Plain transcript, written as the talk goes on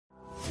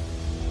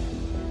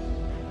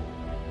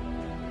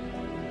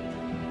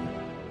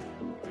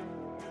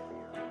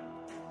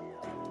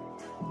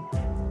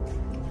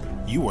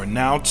You are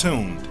now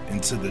tuned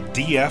into the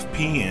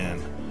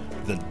DFPN,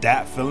 the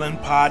Dat Feelin'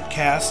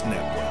 Podcast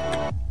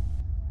Network.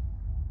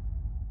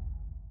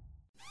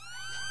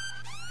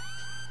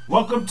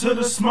 Welcome to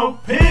the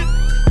Smoke Pit.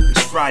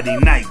 It's Friday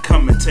night,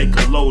 come and take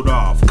a load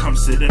off. Come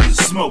sit in the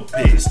smoke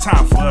pit, it's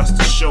time for us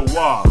to show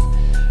off.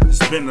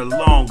 It's been a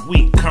long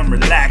week, come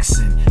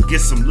relaxing, get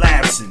some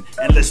laughs in,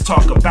 and let's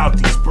talk about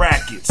these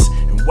brackets.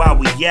 And while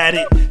we at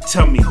it,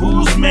 tell me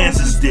whose mans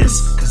is this?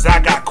 Cause I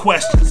got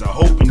questions, I'm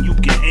hoping you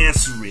can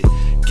answer it.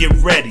 Get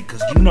ready,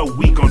 cause you know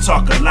we gon'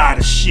 talk a lot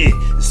of shit.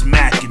 It's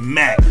Makk and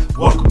Makk,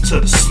 welcome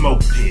to the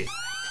Smoke Pit.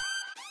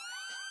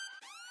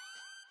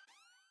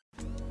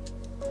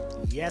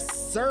 Yes,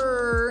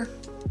 sir.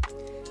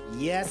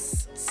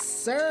 Yes,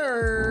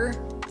 sir.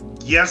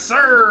 Yes,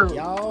 sir.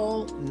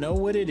 Y'all know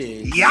what it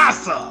is.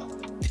 Yassa.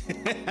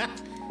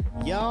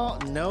 Y'all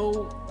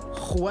know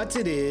what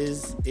it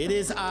is. It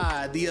is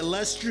I, the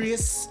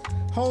illustrious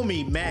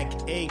homie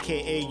Makk,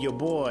 aka your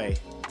boy.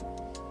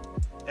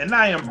 And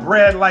I am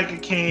bred like a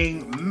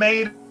king,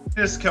 made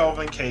this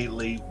Kelvin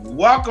Catley.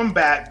 Welcome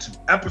back to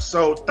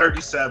episode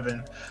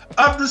 37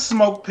 of the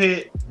Smoke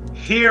Pit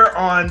here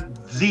on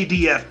the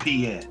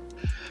DFPN.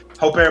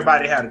 Hope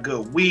everybody had a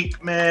good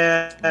week,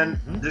 man.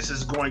 This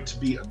is going to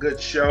be a good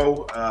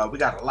show. We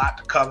got a lot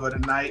to cover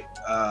tonight.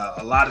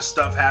 A lot of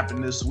stuff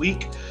happened this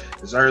week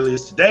as early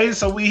as today,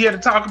 so we here to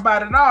talk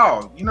about it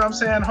all. You know what I'm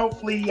saying?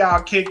 Hopefully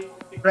y'all kick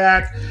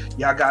back.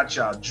 Y'all got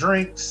y'all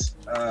drinks.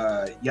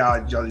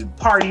 Y'all in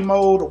party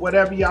mode or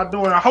whatever y'all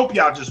doing. I hope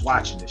y'all just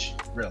watching this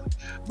shit, really.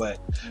 But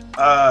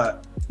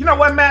you know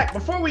what, Makk?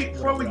 Before we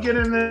get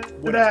into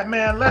that,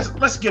 man,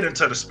 let's get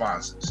into the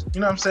sponsors.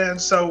 You know what I'm saying?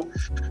 So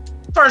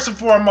first and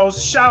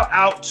foremost, shout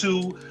out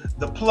to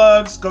the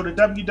plugs. Go to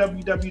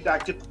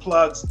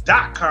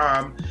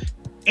www.gettheplugs.com.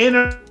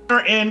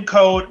 Enter in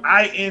code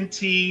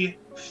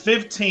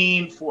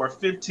INT15 for a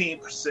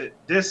 15%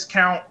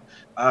 discount.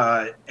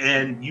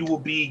 And you will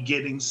be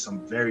getting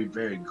some very,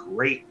 very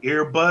great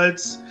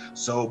earbuds.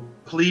 So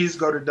please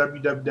go to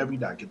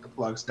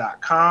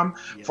www.gettheplugs.com.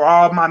 Yeah. For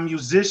all my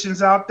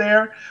musicians out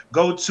there,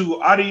 go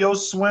to Audio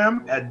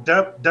Swim at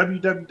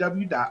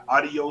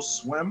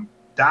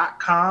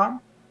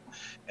www.audioswim.com.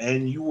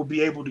 And you will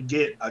be able to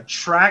get a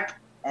track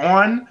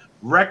on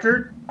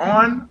record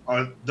on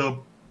the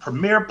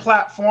premier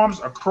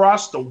platforms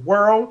across the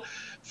world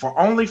for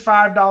only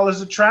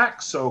 $5 a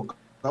track. So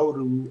go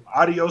to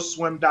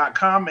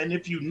audioswim.com, and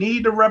if you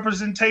need the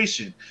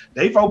representation,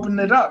 they've opened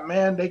it up,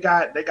 man. They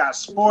got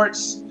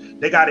sports,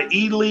 they got an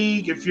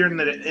E-League. If you're in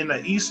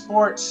the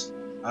esports,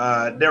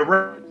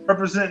 they're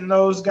representing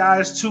those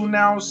guys too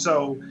now.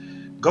 So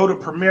go to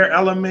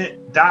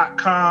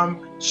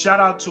premierelement.com. Shout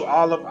out to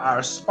all of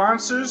our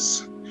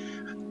sponsors.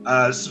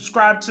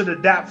 Subscribe to the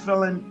Dat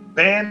Feelin'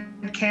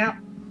 Bandcamp.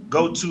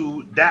 Go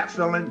to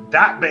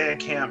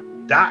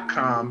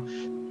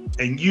datfeelin.bandcamp.com,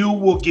 and you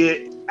will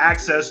get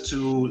access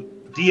to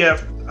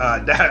DFPN,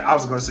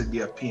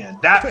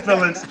 Dat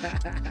Feelin's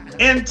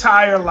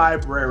entire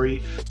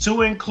library,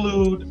 to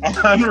include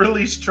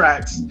unreleased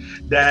tracks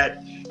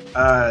that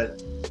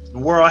the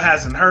world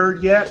hasn't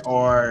heard yet,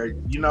 or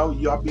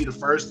y'all be the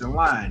first in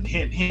line.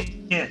 Hint, hint,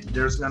 hint.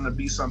 There's gonna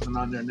be something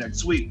on there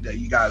next week that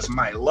you guys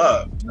might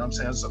love. You know what I'm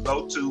saying? So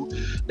go to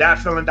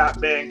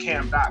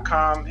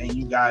datfeelin.bandcamp.com, and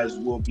you guys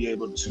will be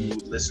able to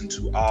listen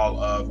to all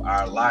of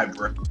our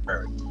library.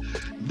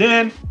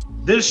 Then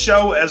this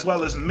show, as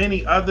well as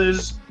many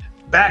others,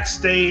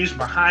 backstage,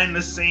 behind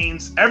the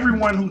scenes,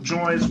 everyone who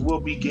joins will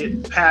be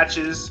getting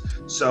patches.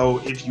 So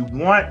if you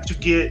want to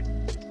get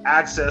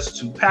access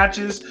to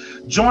patches,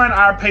 join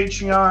our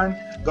Patreon.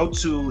 Go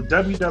to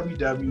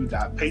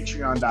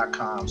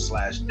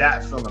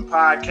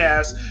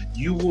www.patreon.com/datfeelingpodcast.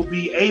 You will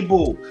be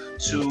able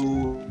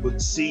to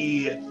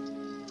see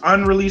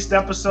unreleased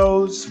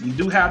episodes. We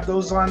do have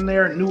those on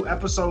there. New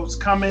episodes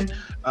coming.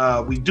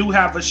 We do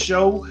have a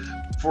show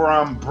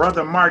from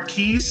Brother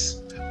Marquise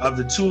of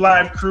the Two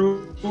Live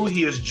Crew.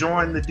 He has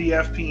joined the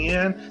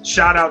DFPN.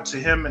 Shout out to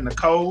him and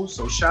Nicole.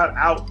 So shout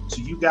out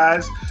to you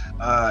guys.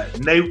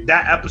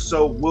 That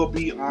episode will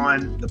be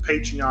on the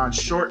Patreon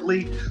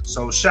shortly.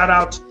 So shout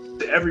out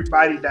to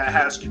everybody that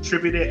has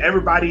contributed,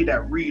 everybody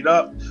that read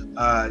up,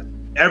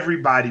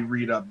 everybody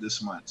read up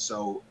this month.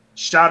 So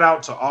shout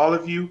out to all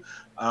of you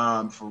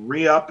for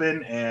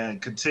re-upping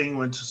and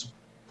continuing to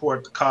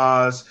support the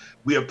cause.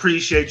 We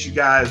appreciate you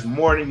guys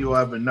more than you'll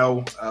ever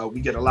know.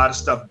 We get a lot of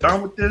stuff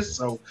done with this,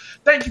 so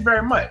thank you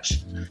very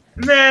much.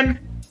 And then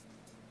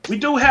we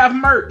do have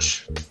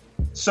merch.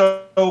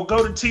 So go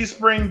to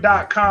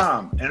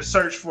teespring.com and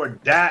search for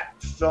Dat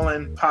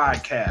Feelin'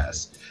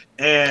 Podcast.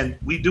 And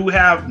we do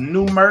have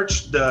new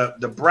merch,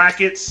 the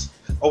brackets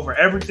over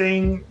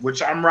everything,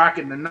 which I'm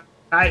rocking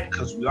tonight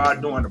because we are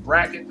doing a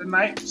bracket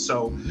tonight.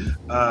 So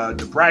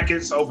the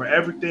brackets over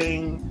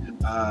everything,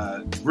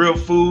 Real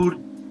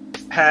Food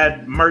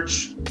had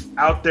merch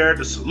out there.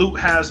 The Salute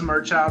has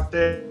merch out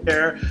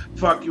there.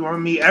 Fuck You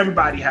and Me.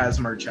 Everybody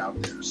has merch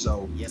out there.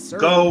 So yes, sir.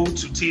 Go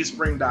to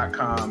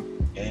teespring.com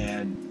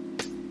and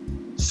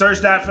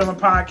search Dat Feelin'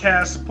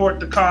 Podcast. Support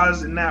the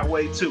cause in that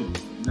way too.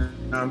 You know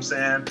what I'm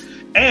saying?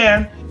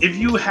 And if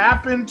you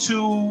happen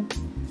to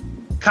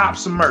cop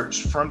some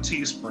merch from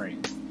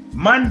Teespring,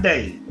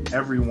 Monday,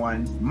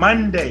 everyone,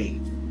 Monday,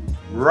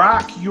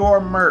 rock your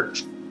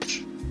merch.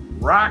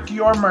 Rock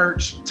your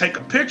merch. Take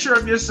a picture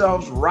of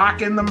yourselves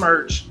rocking the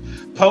merch.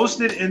 Post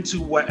it into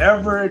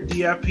whatever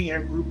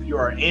DFPN group you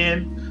are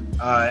in,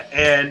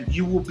 and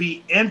you will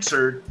be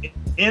entered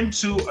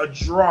into a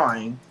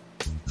drawing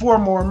for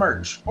more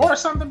merch or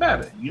something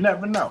better. You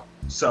never know.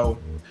 So,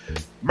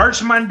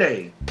 Merch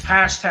Monday,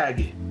 hashtag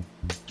it.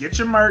 Get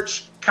your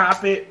merch,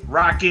 cop it,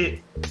 rock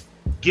it,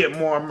 get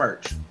more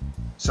merch.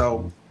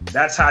 So,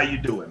 that's how you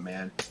do it,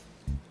 man.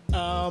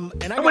 And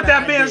with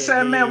that being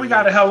said, man, we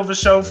got a hell of a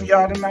show for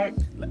y'all tonight.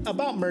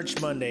 About Merch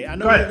Monday, I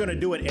know we're going to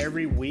do it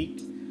every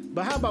week,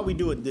 but how about we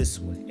do it this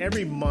way?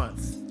 Every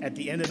month, at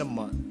the end of the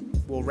month,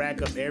 we'll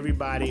rack up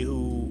everybody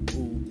who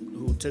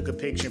took a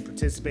picture and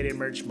participated in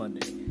Merch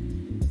Monday.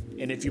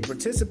 And if you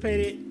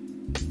participated,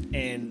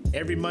 and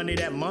every Monday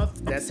that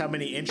month, that's how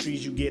many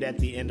entries you get at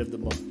the end of the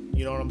month.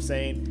 You know what I'm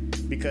saying?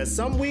 Because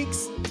some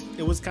weeks,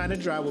 it was kind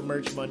of dry with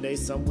Merch Monday.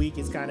 Some week,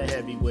 it's kind of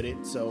heavy with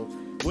it. So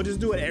we'll just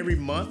do it every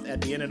month.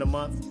 At the end of the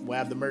month, we'll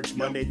have the Merch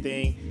Monday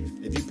thing.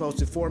 If you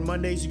posted 4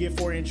 Mondays, you get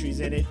 4 entries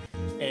in it.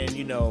 And,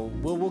 you know,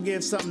 we'll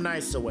give something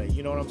nice away.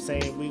 You know what I'm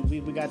saying? We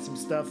got some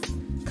stuff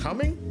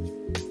coming.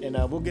 And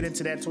we'll get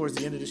into that towards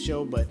the end of the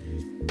show. But,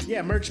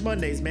 yeah, Merch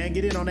Mondays, man.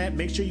 Get in on that.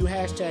 Make sure you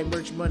hashtag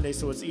Merch Monday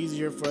so it's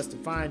easier for us to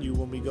find you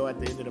when we go at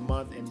the end of the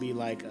month and be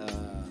like,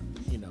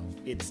 you know,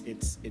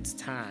 it's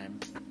time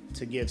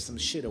to give some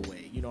shit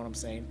away. You know what I'm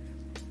saying?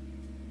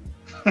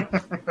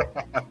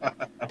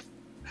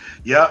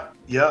 Yep.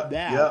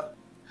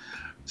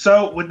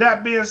 So with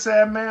that being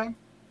said, man,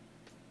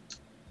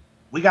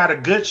 we got a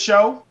good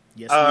show.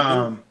 Yes, we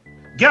do.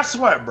 Guess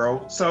what,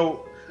 bro?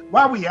 So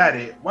while we at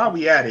it,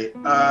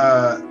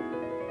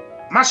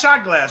 my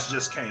shot glass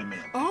just came in.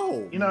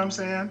 Oh. You know what I'm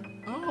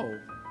saying? Oh.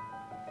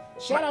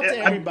 Shout out to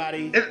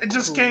everybody. It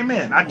just came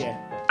in. I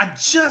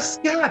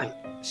just got it.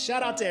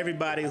 Shout out to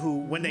everybody who,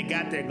 when they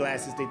got their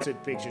glasses, they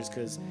took pictures.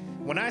 Because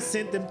when I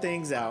sent them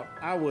things out,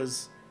 I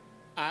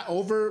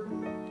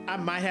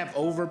might have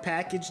over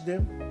packaged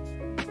them.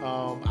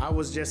 I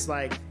was just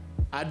like,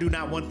 I do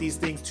not want these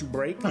things to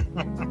break.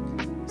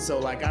 So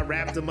like I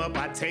wrapped them up,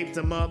 I taped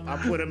them up, I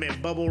put them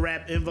in bubble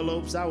wrap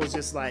envelopes. I was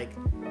just like,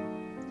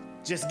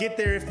 just get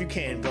there if you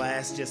can,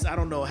 glass. Just, I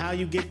don't know how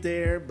you get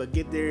there, but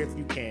get there if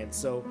you can.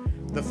 So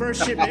the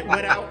first shipment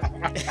went out.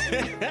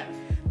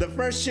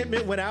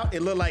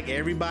 It looked like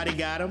everybody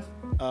got them.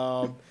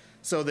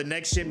 So the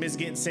next shipment's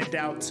getting sent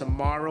out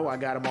tomorrow. I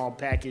got them all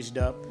packaged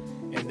up.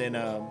 And then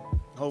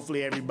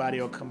hopefully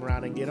everybody will come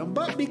around and get them.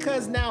 But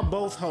because now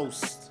both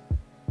hosts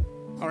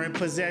are in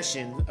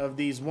possession of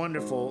these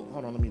wonderful...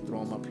 Hold on, let me throw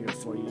them up here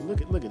for you.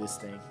 Look at this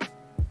thing.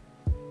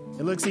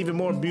 It looks even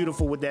more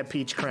beautiful with that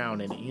peach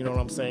crown in it. You know what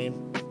I'm saying?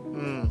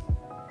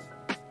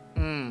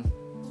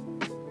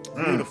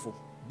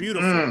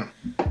 Beautiful.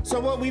 So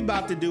what we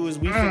about to do is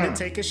we finna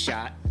take a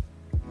shot.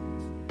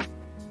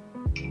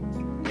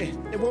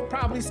 And we'll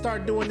probably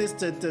start doing this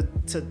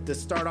to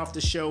start off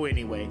the show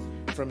anyway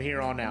from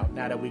here on out,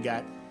 now that we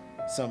got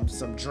some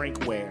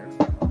drinkware.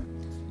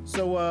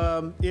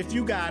 So if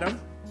you got them,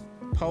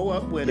 pull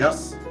up with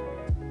us.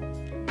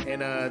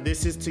 And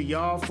this is to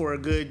y'all for a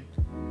good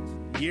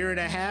 1.5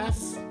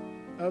 years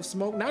of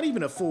smoke. Not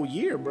even a full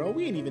year, bro.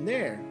 We ain't even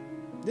there.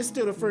 This is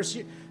still the first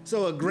year.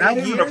 So a great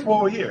year. Not even a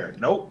full year.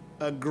 Nope.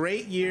 A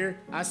great year.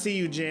 I see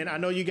you, Jen. I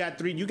know you got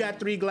 3. You got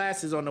 3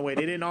 glasses on the way.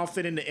 They didn't all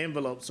fit in the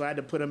envelope, so I had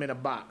to put them in a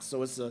box.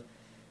 So it's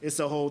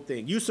a whole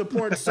thing. You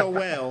support so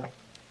well.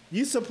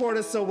 You support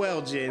us so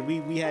well, Jen.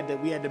 We had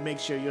to make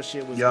sure your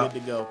shit was good to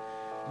go.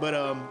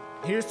 But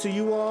here's to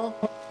you all.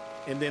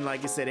 And then,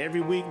 like I said,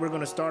 every week we're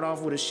gonna start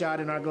off with a shot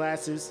in our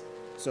glasses.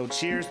 So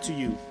cheers to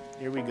you.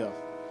 Here we go.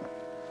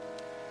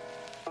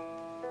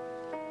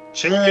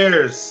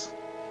 Cheers.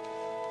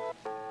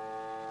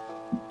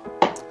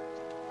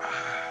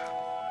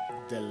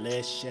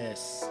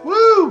 Delicious.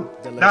 Woo!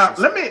 Delicious. Now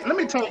let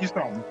me tell you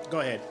something. Go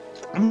ahead.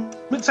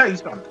 Let me tell you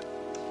something.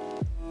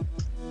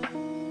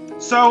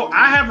 So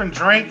I haven't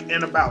drank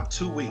in about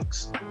 2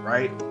 weeks,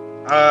 right?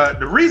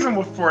 The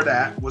reason for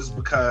that was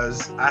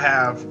because I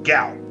have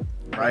gout,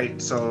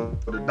 right? So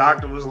the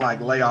doctor was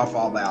like, lay off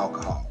all the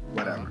alcohol,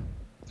 whatever.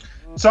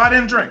 So I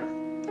didn't drink.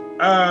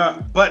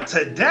 But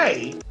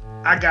today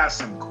I got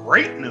some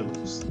great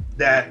news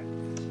that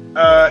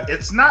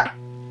it's not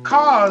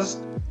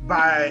caused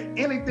by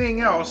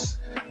anything else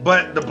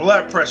but the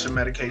blood pressure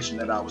medication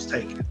that I was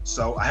taking.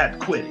 So I had to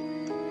quit it.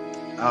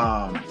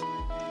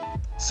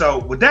 So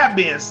with that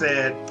being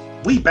said,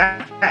 we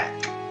back.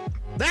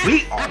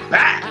 We are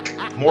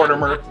back,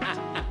 Mortimer.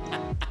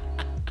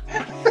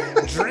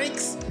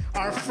 Drinks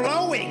are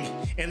flowing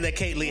in the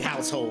Kately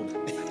household.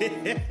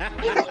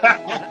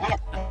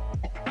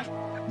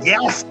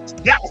 Yes.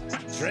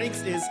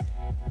 Drinks is,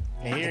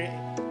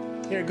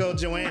 and here go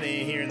Joanna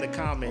in here in the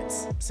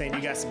comments saying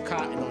you got some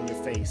cotton on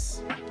your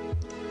face.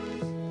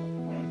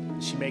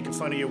 She making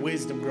fun of your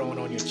wisdom growing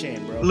on your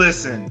chin, bro.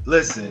 Listen.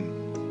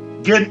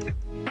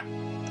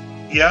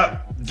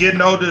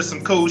 Getting older is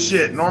some cool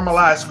shit.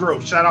 Normalized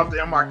growth. Shout out to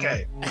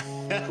MRK.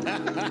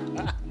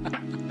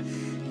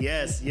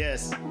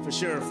 Yes, for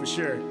sure.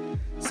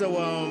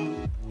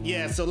 So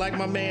so like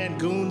my man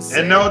Goon said.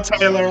 And no,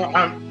 Taylor,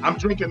 I'm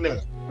drinking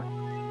this.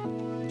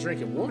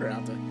 Drinking water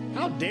out there.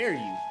 How dare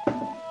you?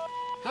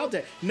 How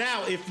dare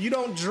now? If you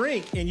don't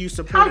drink and you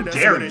supported us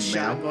with a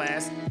shot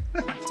glass,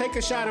 take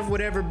a shot of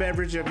whatever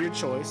beverage of your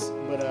choice.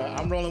 But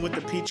I'm rolling with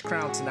the Peach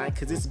Crown tonight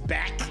because it's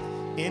back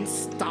in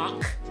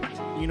stock.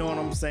 You know what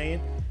I'm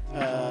saying?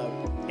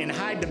 In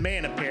high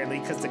demand apparently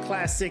because the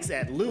Class 6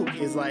 at Luke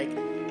is like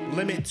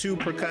limit 2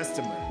 per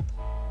customer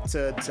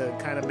to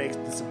kind of make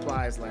the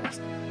supplies last.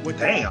 What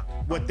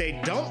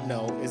they don't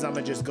know is I'm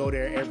gonna just go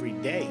there every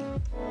day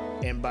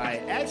and buy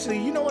it. Actually,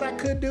 you know what I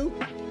could do?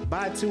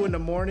 Buy 2 in the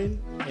morning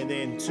and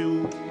then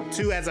two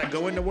as I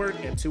go into work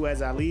and 2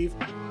 as I leave.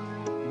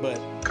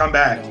 But come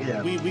back.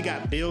 We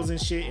got bills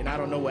and shit, and I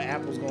don't know what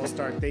Apple's gonna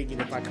start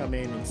thinking if I come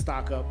in and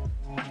stock up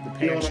the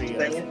pantry. You know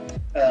what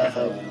I'm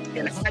saying?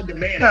 In high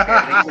demand,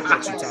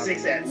 the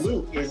 6 at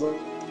Luke is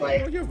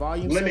like your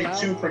volume limit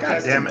 2 per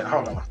customer. Damn it!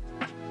 Hold on.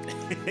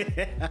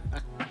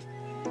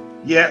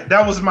 Yeah,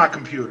 that was my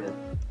computer.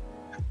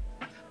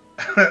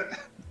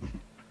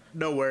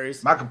 No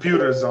worries. My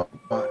computer is on.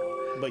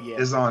 But yeah,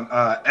 is on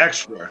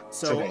extra.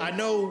 So today. I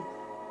know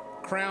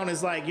Crown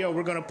is like, yo,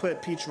 we're gonna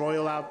put Peach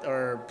Royal out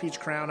or Peach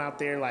Crown out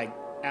there, like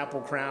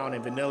Apple Crown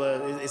and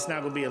Vanilla. It's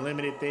not gonna be a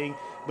limited thing.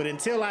 But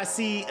until I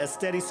see a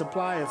steady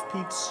supply of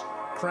Peach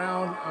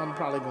Crown, I'm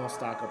probably gonna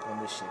stock up on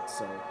this shit.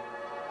 So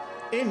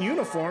in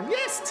uniform,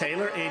 yes,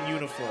 Taylor in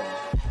uniform.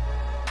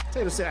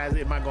 Taylor said,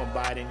 am I gonna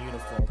buy it in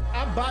uniform?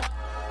 I bought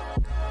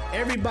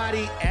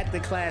everybody at the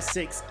Class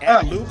 6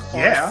 at Luke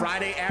on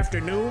Friday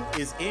afternoon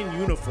is in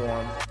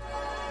uniform.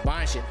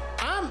 Buying shit.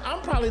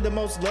 I'm probably the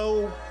most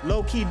low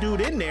key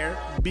dude in there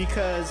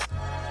because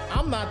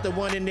I'm not the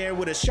one in there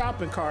with a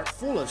shopping cart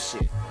full of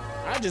shit.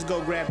 I just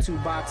go grab 2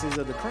 boxes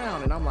of the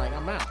Crown and I'm like,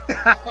 I'm out.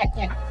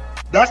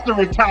 That's the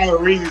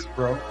retirees,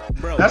 bro.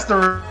 That's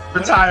the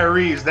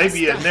retirees. They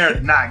be in there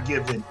not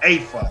giving a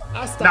fuck.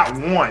 Not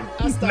one.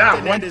 I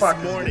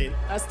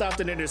stopped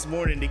in there this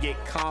morning to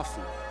get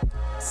coffee.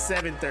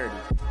 7:30.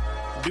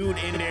 Dude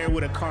in there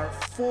with a cart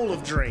full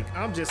of drink.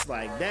 I'm just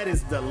like, that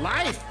is the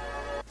life.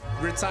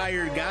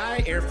 Retired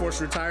guy, Air Force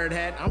retired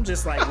hat. I'm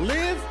just like,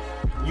 live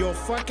your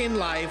fucking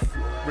life,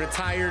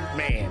 retired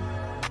man.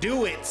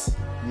 Do it.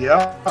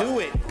 Yeah. Do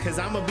it, cause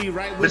I'm gonna be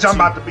right with you. I'm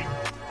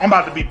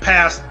about to be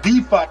passed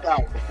the fuck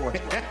out before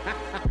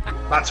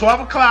 12. By 12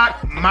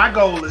 o'clock, my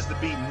goal is to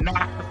be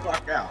knocked the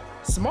fuck out.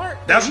 Smart.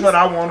 That's what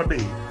I want to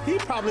be. He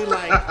probably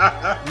like,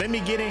 let me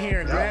get in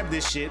here and grab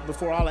this shit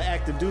before all the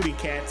active duty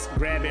cats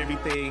grab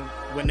everything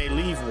when they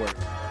leave work.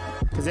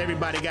 Cause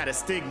everybody got a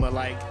stigma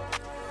like,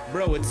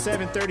 bro, it's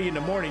 7:30 in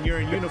the morning. You're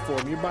in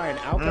uniform. You're buying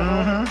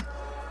alcohol.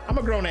 Mm-hmm. I'm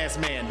a grown ass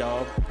man,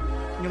 dog.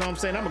 You know what I'm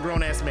saying? I'm a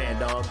grown ass man,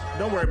 dog.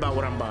 Don't worry about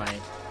what I'm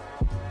buying.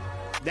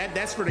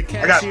 That's for the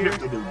cashier. I got shit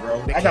to do, bro.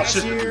 The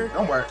cashier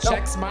Don't worry.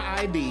 Checks my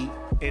ID,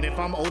 and if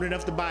I'm old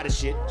enough to buy the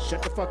shit,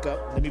 shut the fuck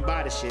up. Let me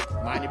buy the shit.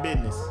 Mind your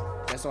business.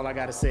 That's all I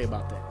gotta say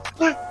about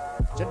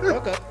that. Shut the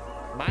fuck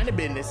up. Mind your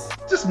business.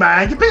 Just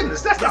mind your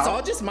business. That's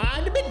all. Just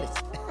mind your business.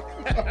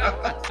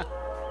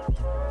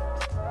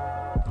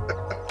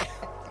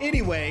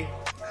 Anyway,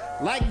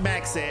 like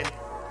Makk said,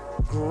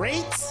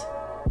 great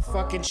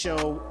fucking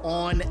show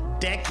on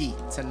decky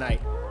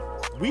tonight.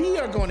 We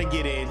are going to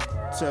get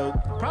into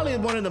probably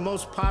one of the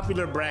most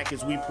popular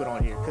brackets we put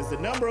on here because the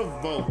number of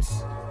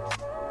votes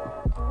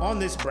on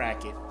this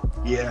bracket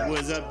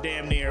was up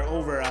damn near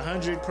over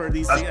 100 per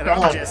these things. And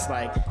I'm just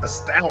like,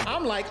 astounding.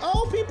 I'm like,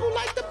 oh, people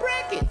like the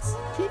brackets.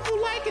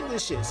 People liking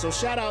this shit. So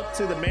shout out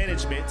to the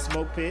management,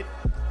 SmokePit,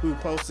 who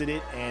posted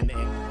it and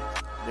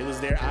it was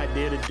their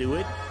idea to do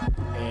it,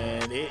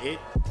 and it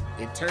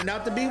turned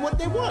out to be what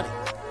they wanted.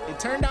 It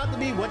turned out to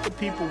be what the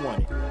people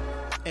wanted,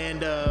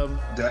 and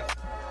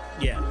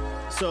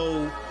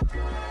So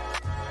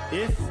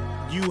if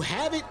you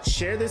haven't,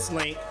 share this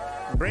link,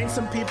 bring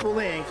some people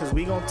in, because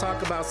we gonna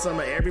talk about some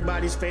of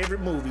everybody's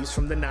favorite movies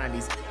from the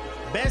 90s,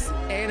 best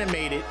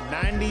animated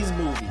 90s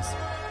movies.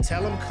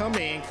 Tell them come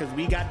in, because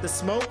we got the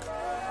smoke,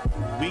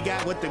 we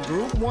got what the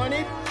group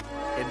wanted,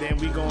 and then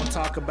we gonna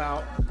talk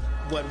about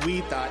what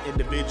we thought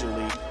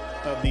individually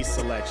of these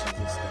selections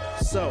and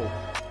stuff. So,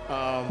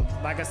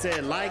 like I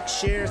said, like,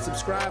 share,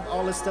 subscribe,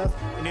 all this stuff.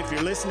 And if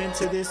you're listening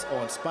to this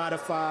on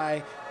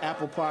Spotify,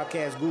 Apple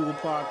Podcasts, Google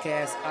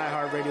Podcasts,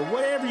 iHeartRadio,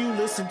 whatever you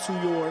listen to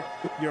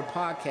your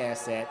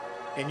podcast at,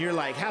 and you're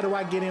like, how do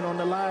I get in on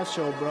the live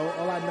show, bro?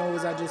 All I know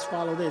is I just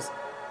follow this.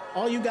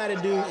 All you got to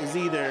do is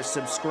either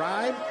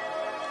subscribe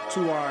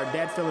to our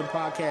Dad Feeling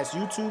Podcast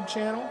YouTube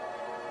channel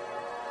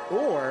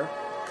or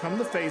come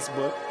to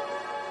Facebook,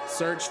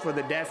 search for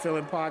the Dat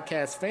Feeling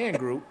Podcast fan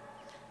group,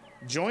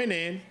 join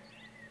in.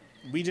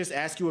 We just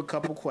ask you a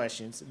couple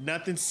questions,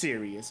 nothing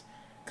serious.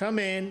 Come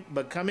in,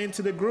 but come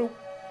into the group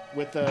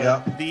with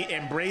the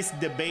embrace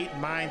debate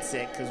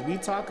mindset, because we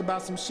talk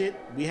about some shit,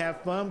 we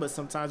have fun, but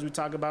sometimes we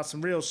talk about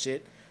some real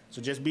shit.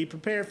 So just be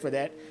prepared for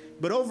that.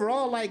 But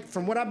overall, like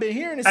from what I've been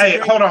hearing, it's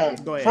hold on.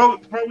 Go ahead.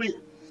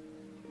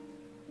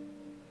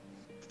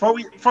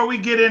 Before we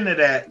get into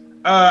that,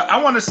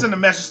 I want to send a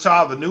message to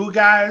all the new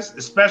guys,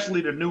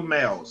 especially the new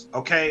males.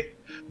 Okay,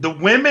 the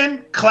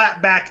women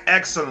clap back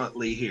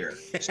excellently here.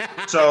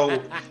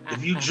 So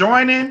if you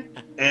join in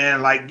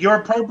and like your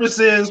purpose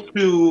is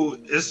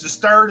to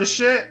stir the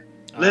shit,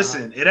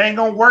 listen, it ain't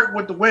gonna work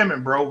with the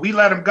women, bro. We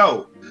let them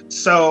go.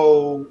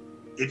 So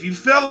if you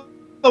feel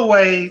the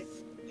way,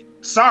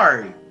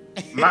 sorry,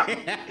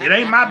 it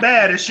ain't my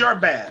bad. It's your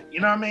bad.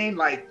 You know what I mean?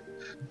 Like.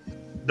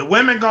 The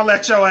women gonna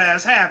let your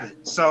ass have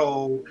it.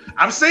 So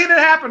I've seen it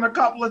happen a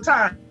couple of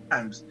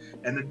times,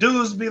 and the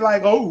dudes be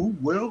like, "Oh,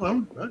 well,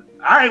 all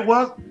right.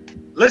 Well,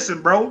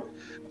 listen, bro.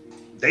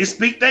 They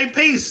speak their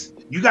piece.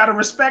 You gotta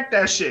respect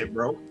that shit,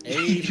 bro.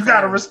 You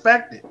gotta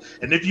respect it.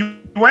 And if you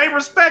ain't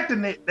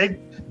respecting it,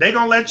 they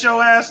gonna let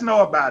your ass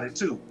know about it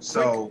too.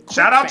 So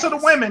shout out to the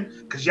women,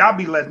 because y'all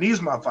be letting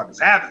these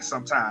motherfuckers have it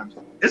sometimes.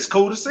 It's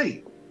cool to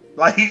see.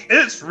 Like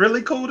it's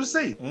really cool to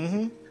see.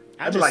 Mm-hmm.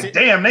 I'd be like,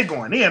 damn, they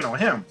going in on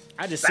him.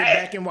 I just sit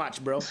back and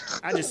watch, bro.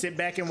 I just sit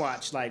back and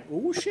watch. Like,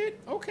 ooh, shit,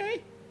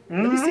 okay.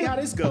 Let me see how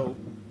this go.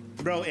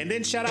 Bro, and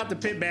then shout out to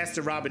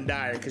Pitmaster Robin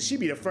Dyer, because she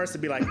be the first to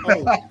be like,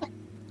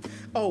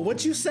 oh,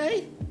 what you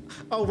say?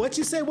 Oh, what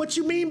you say? What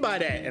you mean by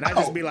that? And I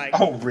just be like,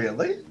 oh,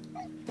 really?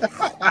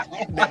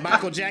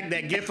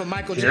 that gif of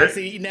Michael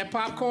Jackson eating that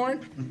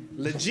popcorn?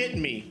 Legit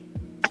me.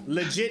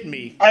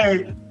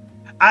 Hey,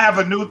 I have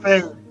a new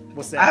thing.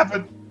 What's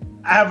that?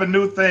 I have a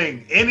new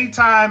thing.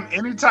 Anytime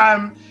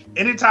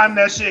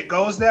that shit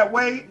goes that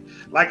way,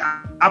 like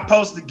I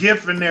post a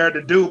GIF in there,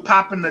 the dude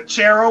popping the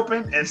chair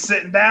open and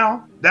sitting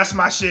down. That's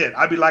my shit.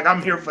 I'd be like,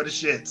 I'm here for the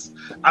shits.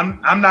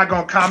 I'm not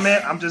gonna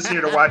comment. I'm just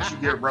here to watch you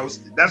get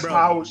roasted. That's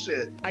my whole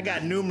shit. I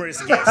got numerous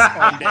GIFs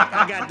on deck.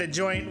 I got the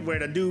joint where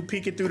the dude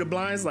peeking through the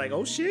blinds, like,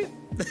 oh shit.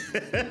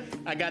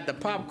 I got the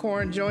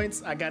popcorn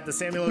joints. I got the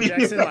Samuel L.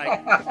 Jackson,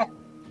 like,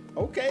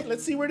 okay,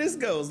 let's see where this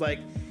goes. Like,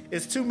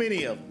 it's too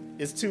many of them.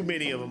 It's too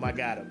many of them. I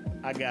got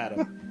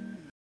them.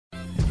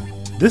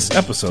 This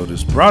episode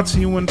is brought to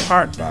you in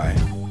part by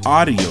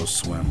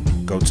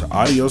AudioSwim. Go to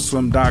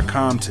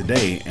audioswim.com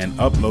today and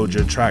upload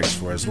your tracks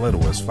for as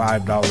little as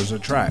 $5 a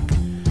track.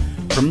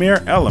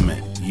 Premiere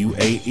Element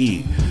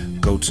UAE.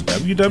 Go to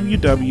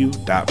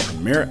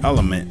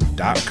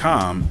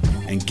www.premiereelement.com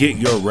and get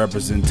your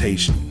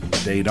representation.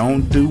 They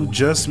don't do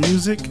just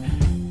music,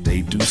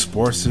 they do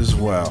sports as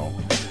well.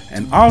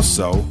 And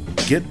also,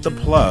 get the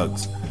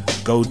plugs.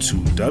 Go to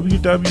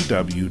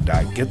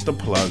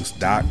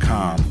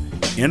www.gettheplugs.com.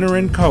 Enter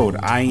in code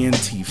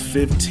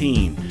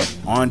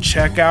INT15 on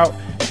checkout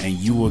and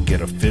you will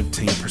get a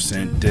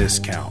 15%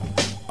 discount.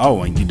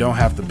 Oh, and you don't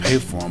have to pay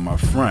for them up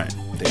front.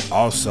 They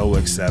also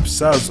accept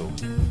Suzzle.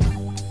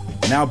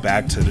 Now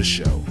back to the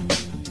show.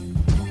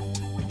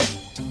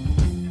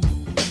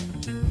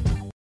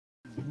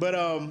 But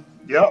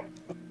yep.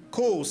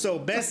 Cool. So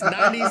best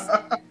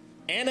 90s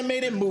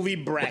animated movie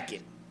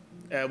bracket.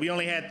 We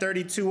only had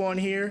 32 on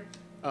here.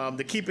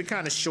 To keep it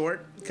kind of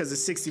short, because the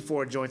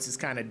 64 joints is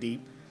kind of deep.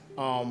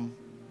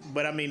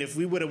 But I mean, if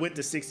we would have went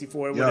to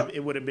 64,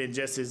 it would have been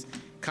just as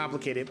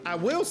complicated. I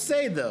will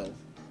say though,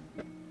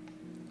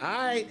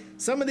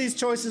 some of these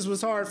choices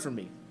was hard for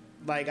me.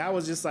 Like I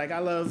was just like, I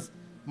love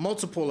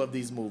multiple of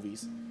these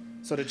movies,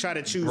 so to try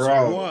to choose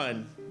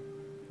one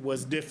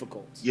was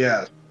difficult.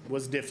 Yeah,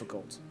 was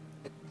difficult.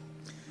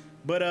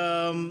 But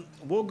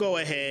we'll go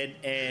ahead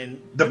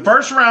and the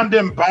first round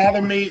didn't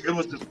bother me. It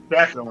was the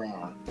second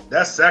round.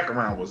 That second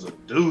round was a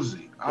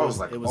doozy. I was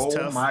like, oh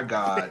tough. My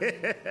God.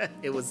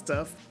 It was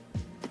tough.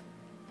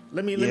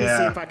 Let me see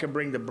if I can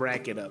bring the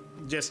bracket up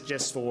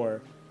just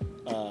for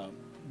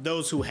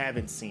those who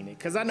haven't seen it,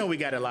 because I know we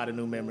got a lot of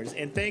new members.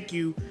 And thank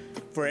you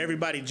for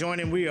everybody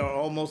joining. We are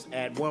almost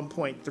at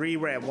 1.3.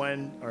 We're at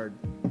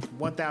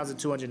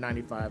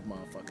 1,295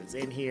 motherfuckers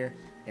in here,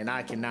 and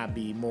I cannot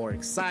be more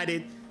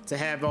excited to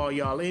have all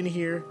y'all in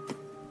here.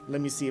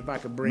 Let me see if I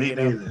can bring it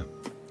up.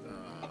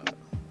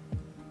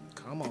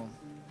 Come on.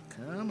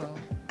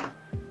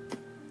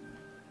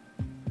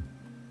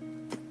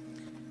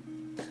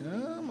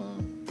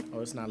 Oh,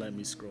 it's not letting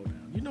me scroll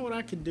down. You know what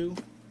I can do?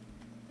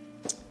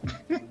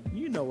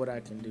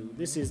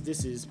 This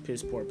is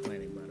piss poor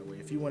planning, by the way.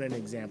 If you want an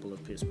example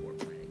of piss poor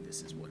planning,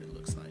 this is what it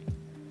looks like.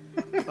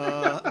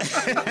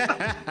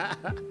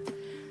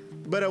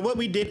 But what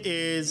we did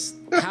is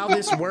how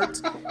this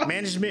worked.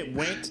 Management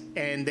went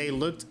and they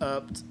looked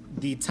up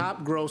the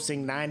top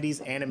grossing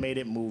 90s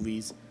animated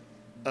movies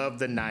of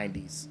the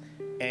 90s.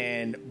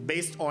 And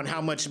based on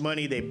how much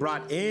money they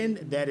brought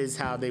in, that is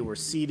how they were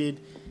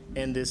seated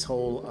in this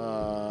whole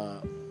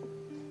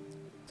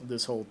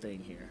thing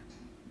here.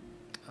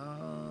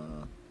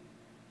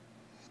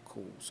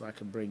 Cool. So I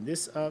can bring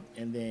this up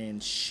and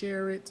then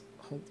share it,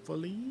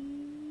 hopefully.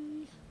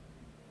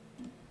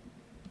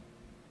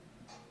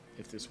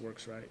 If this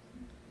works right.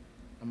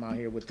 I'm out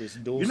here with this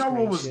dual. You know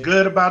what was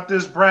good about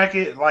this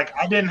bracket? Like,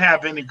 I didn't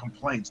have any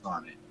complaints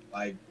on it.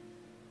 Like,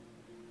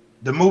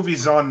 the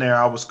movies on there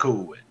I was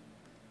cool with.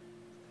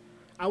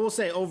 I will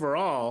say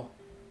overall,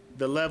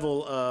 the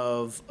level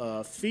of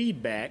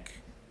feedback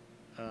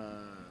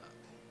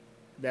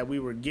that we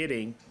were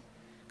getting,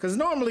 because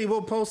normally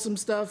we'll post some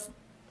stuff.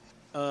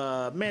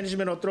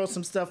 Management will throw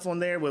some stuff on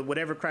there with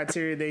whatever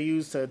criteria they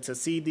use to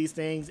seed these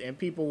things, and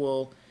people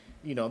will,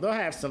 they'll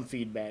have some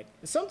feedback.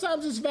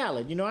 Sometimes it's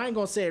valid. I ain't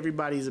gonna say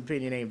everybody's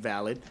opinion ain't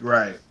valid.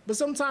 Right. But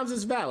sometimes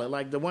it's valid.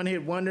 Like the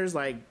one-hit wonders,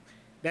 like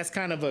that's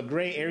kind of a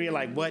gray area.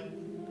 Like what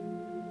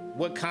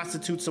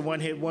constitutes a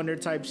one-hit wonder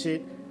type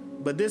shit.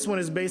 But this one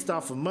is based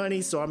off of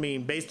money, so I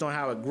mean, based on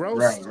how it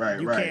grows,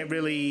 you can't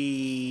really,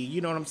 you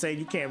know what I'm saying?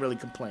 You can't really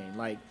complain.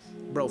 Like,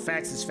 bro,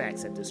 facts is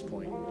facts at this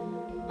point.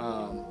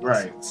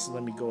 Right. So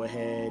let me go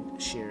ahead,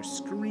 share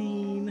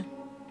screen,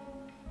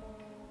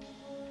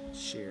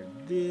 share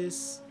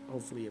this.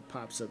 Hopefully it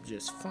pops up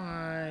just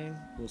fine.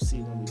 We'll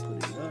see when we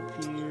put it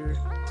up here.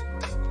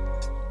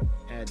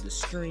 Add the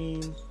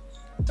stream.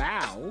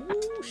 Bow.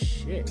 Oh,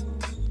 shit.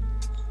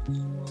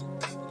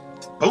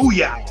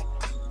 Booyah.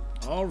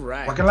 All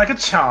right. Working like a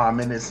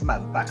charm in this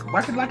motherfucker.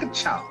 Working like a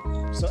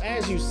charm. So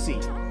as you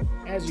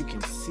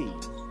can see,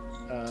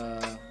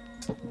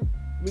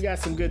 we got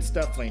some good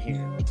stuff in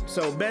here.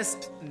 So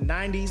best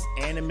 90s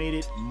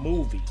animated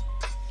movie.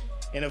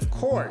 And of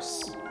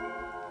course,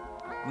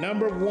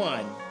 number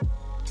 1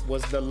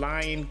 was The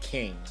Lion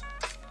King.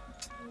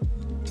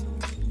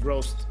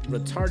 Grossed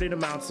retarded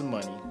amounts of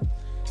money.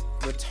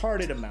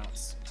 Retarded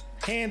amounts.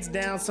 Hands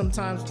down,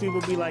 sometimes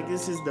people be like,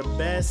 this is the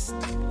best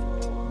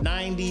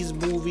 90s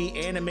movie,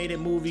 animated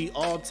movie,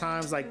 all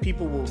times. Like,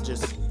 people will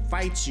just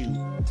fight you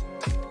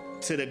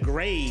to the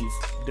grave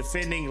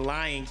defending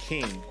Lion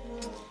King.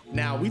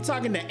 Now, we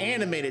talking the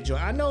animated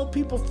joint. I know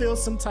people feel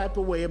some type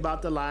of way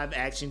about the live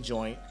action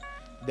joint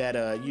that,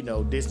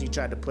 Disney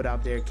tried to put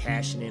out there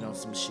cashing in on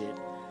some shit.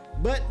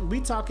 But we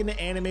talking the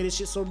animated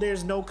shit, so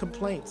there's no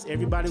complaints.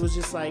 Everybody was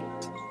just like,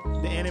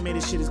 the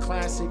animated shit is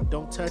classic.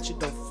 Don't touch it.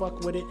 Don't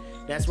fuck with it.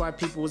 That's why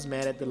people was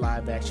mad at the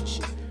live action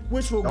shit,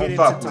 which we'll get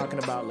into talking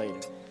about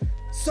later.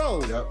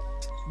 So,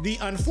 the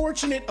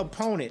unfortunate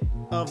opponent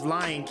of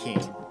Lion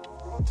King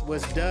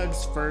was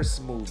Doug's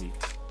first movie.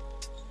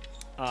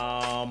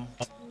 I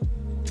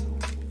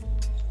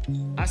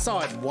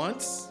saw it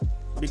once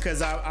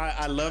because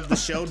I love the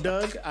show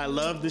Doug. I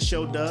love the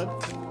show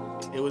Doug.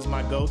 It was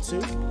my go-to.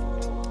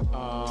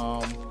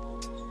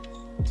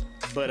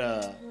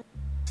 But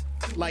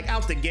like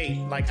out the gate,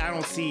 like I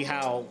don't see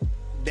how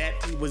that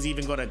was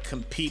even gonna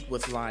compete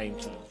with Lion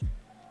King.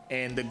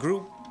 And the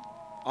group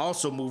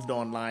also moved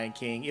on Lion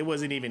King. It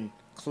wasn't even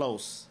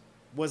close.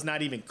 Was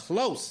not even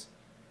close.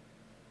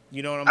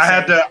 You know what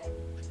I'm saying?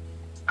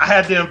 I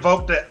had to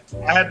invoke the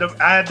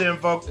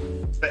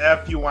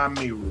F you on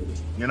me rule.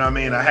 You know what I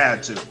mean? I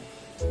had to.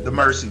 The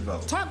mercy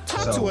vote. Talk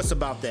to us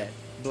about that,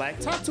 Black.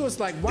 Talk to us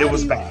like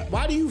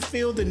why do you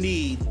feel the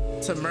need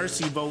to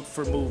mercy vote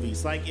for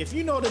movies? Like if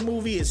you know the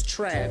movie is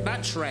trash,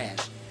 not trash,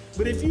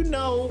 but if you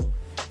know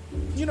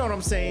what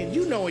I'm saying,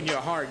 in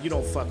your heart you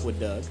don't fuck with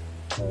Doug.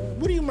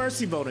 What are you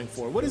mercy voting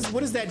for? What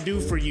does that do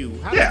for you?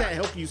 How does that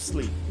help you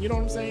sleep? You know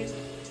what I'm saying?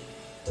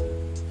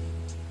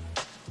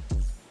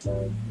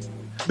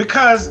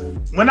 Because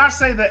when I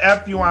say the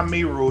F you on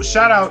me rule,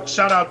 shout out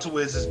to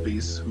Wiz's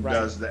Beast who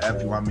does the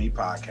F you on me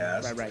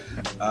podcast. Right.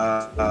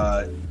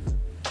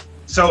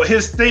 So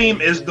his theme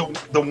is the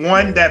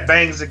one that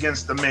bangs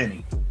against the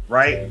many,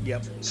 right?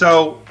 Yep.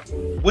 So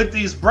with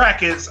these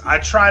brackets, I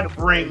try to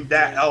bring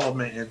that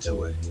element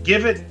into it.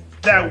 Give it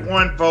that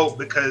one vote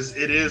because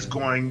it is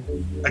going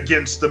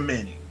against the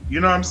many. You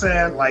know what I'm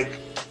saying? Like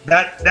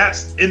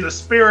that's in the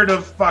spirit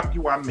of fuck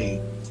you on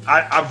me.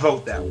 I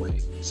vote that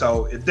way.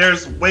 So if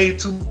there's way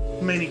too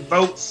many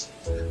votes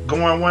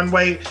going one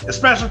way,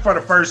 especially for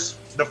the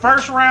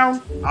first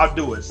round, I'll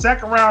do it.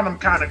 Second round, I'm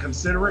kind of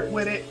considerate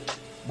with it.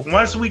 But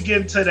once we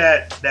get into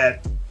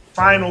that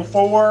final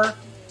four,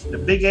 the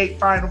Big 8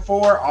 final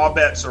four, all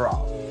bets are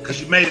off.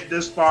 Because you made it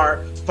this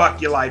far, fuck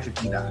your life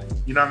if you die.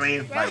 You know what I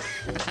mean? Like,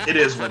 it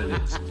is what it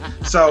is.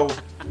 So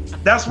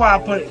that's why I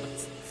put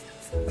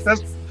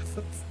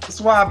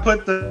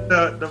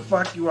the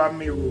fuck you on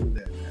me rule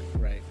there.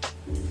 Right.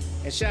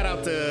 And shout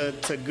out to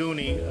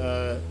Goonie,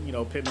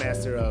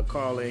 Pitmaster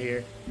Carl in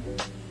here.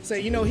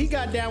 Say, he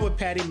got down with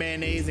Patty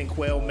Mayonnaise and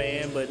Quail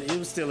Man, but it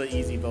was still an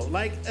easy vote.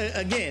 Like,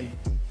 again,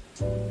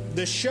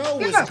 the show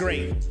was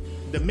great.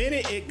 The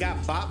minute it got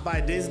bopped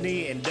by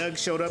Disney and Doug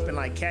showed up in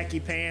like khaki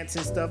pants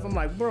and stuff, I'm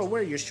like, bro,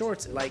 where are your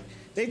shorts? Like,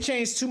 they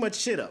changed too much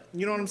shit up.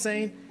 You know what I'm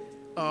saying?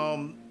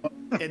 And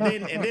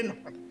then,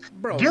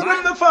 bro, get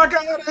him the fuck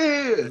out of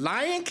here.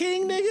 Lion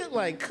King, nigga?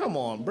 Like, come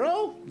on,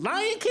 bro.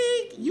 Lion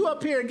King? You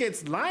up here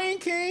against Lion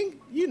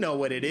King? You know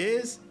what it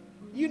is.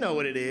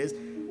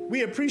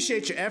 We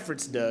appreciate your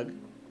efforts, Doug.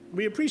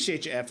 We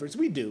appreciate your efforts.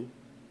 We do.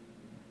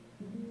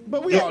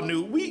 But we all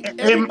knew.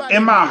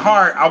 In my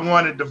heart, I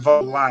wanted to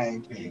vote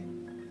Lion King.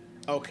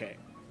 Okay.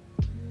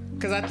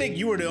 Because I think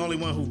you were the only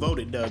one who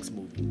voted Doug's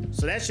movie.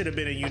 So that should have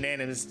been a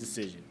unanimous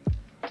decision.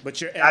 But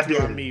your F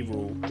on me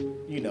rule,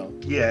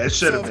 Yeah, it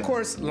should have been. Of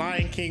course,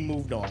 Lion King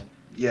moved on.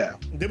 Yeah.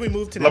 Then we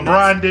moved to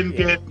LeBron didn't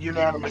get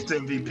unanimous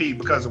MVP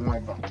because of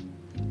one vote.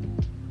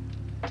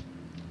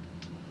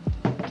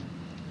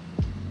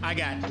 I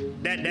got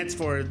that. That's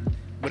for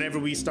whenever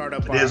we start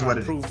up our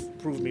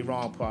Prove Me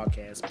Wrong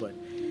podcast. But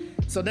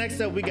so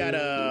next up we got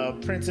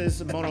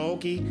Princess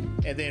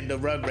Mononoke and then the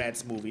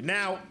Rugrats movie.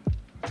 Now,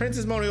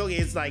 Princess Mononoke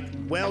is like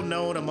well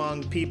known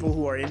among people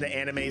who are in the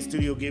anime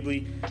Studio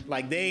Ghibli.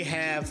 Like they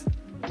have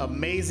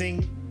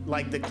amazing,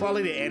 like the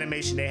quality of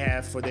animation they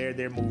have for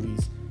their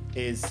movies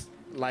is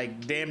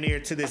like damn near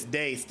to this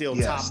day still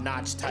top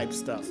notch type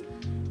stuff.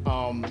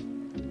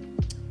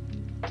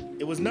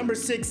 It was number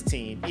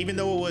 16, even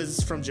though it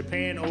was from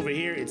Japan over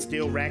here. It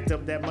still racked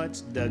up that much.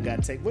 Doug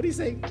got taken. What do you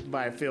say?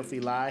 By a filthy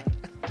lie.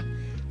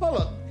 Hold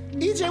up,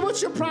 EJ, what's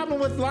your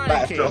problem with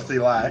Lion King? Filthy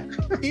lie.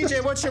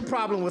 EJ, what's your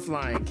problem with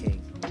Lion King?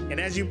 And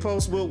as you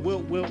post,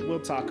 we'll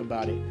talk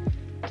about it.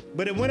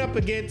 But it went up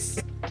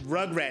against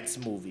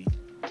Rugrats movie,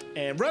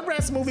 and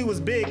Rugrats movie was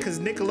big because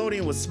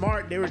Nickelodeon was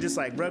smart. They were just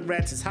like,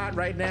 Rugrats is hot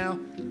right now.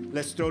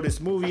 Let's throw this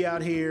movie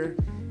out here,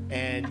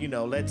 and you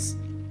know, let's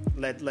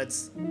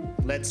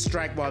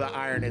strike while the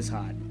iron is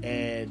hot.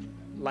 And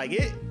like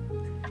it,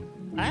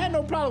 I had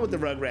no problem with the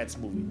Rugrats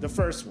movie, the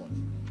first one.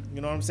 You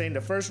know what I'm saying?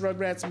 The first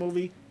Rugrats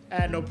movie, I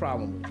had no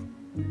problem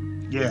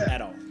with. Yeah.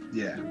 At all.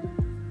 Yeah.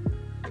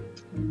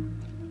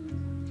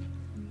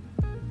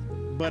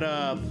 But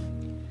I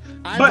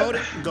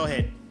voted. Go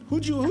ahead.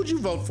 Who'd you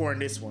vote for in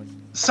this one?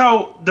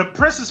 So the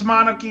Princess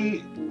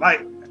Mononoke,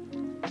 like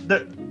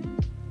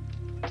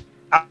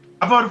I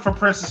voted for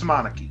Princess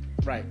Mononoke.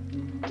 Right.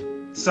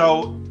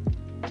 So,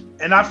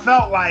 and I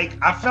felt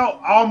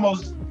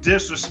almost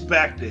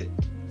disrespected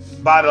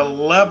by the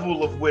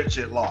level of which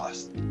it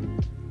lost.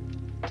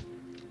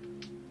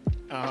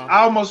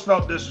 I almost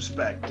felt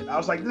disrespected. I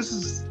was like, this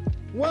is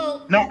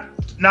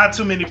not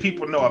too many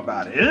people know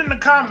about it. And in the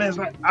comments,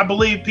 like, I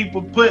believe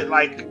people put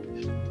like,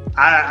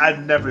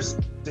 I've never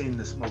seen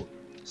this movie,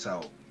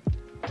 so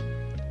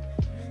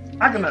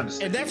I can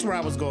understand. And that's where I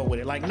was going with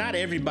it. Like, not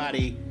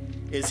everybody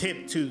is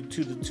hip to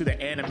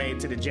the anime,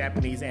 to the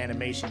Japanese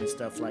animation and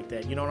stuff like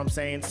that. You know what I'm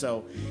saying?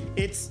 So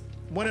it's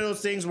one of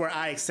those things where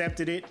I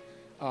accepted it.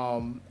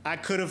 I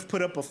could have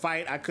put up a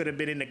fight. I could have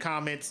been in the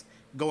comments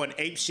going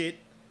ape shit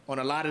on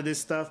a lot of this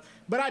stuff,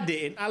 but I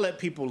didn't. I let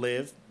people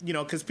live, you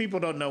know, because people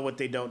don't know what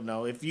they don't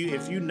know. If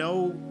you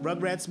know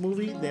Rugrats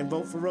movie, then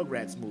vote for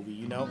Rugrats movie,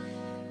 you know.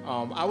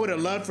 I would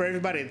have loved for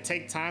everybody to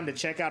take time to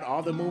check out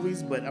all the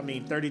movies, but I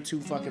mean,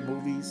 32 fucking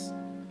movies.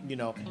 You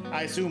know,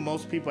 I assume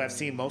most people have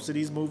seen most of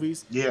these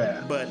movies.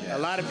 Yeah. But a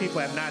lot of people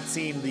have not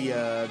seen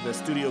the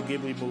Studio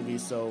Ghibli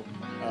movies, so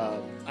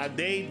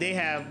they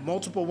have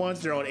multiple ones.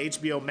 They're on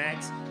HBO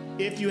Max.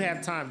 If you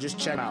have time, just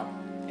check out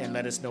and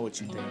let us know what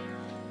you think.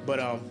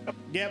 But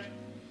yep,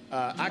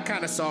 I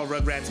kind of saw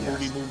Rugrats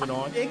movie moving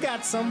on. It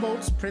got some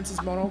votes. Princess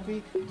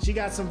Mononoke, she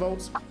got some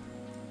votes,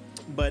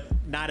 but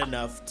not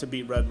enough to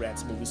beat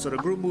Rugrats movie. So the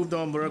group moved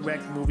on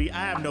Rugrats movie.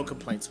 I have no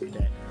complaints with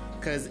that,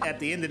 because at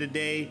the end of the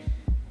day,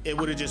 it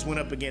would have just went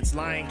up against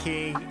Lion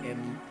King,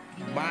 and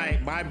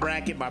my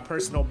bracket, my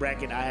personal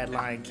bracket, I had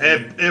Lion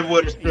King. It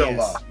would have still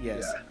lost.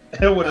 Yes.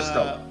 Yeah. It would have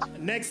still lost.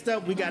 Next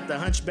up, we got The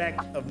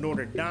Hunchback of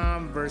Notre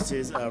Dame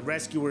versus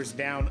Rescuers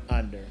Down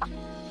Under.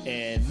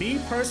 And me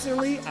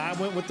personally, I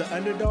went with the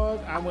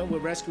underdog. I went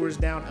with Rescuers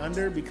Down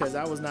Under because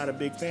I was not a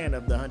big fan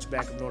of The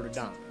Hunchback of Notre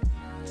Dame.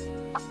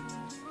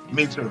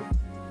 Me too.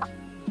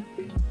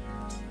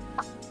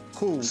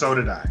 Cool. So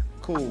did I.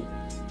 Cool.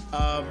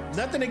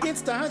 Nothing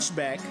against The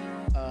Hunchback.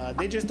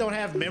 They just don't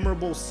have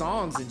memorable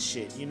songs and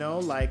shit, you know?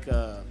 Like,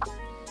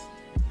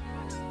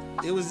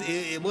 it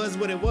was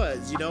what it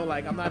was, you know?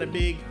 Like, I'm not a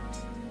big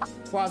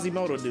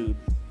Quasimodo dude.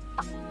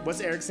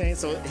 What's Eric saying?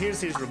 So here's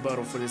his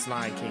rebuttal for this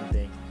Lion King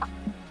thing.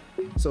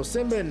 So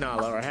Simba and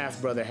Nala are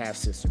half brother, half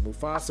sister.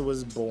 Mufasa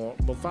was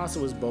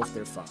both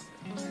their father.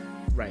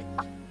 Right.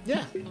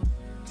 Yeah.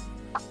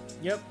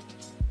 Yep.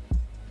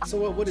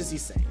 So what does he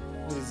say?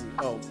 What is he?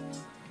 Oh,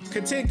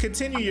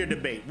 continue your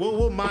debate.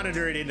 We'll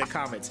monitor it in the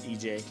comments,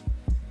 EJ.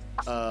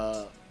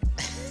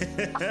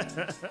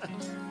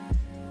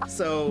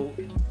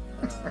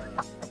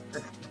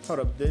 Hold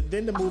up.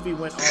 Then the movie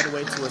went all the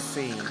way to a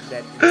scene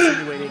that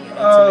insinuating an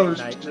intimate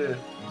night. Shit.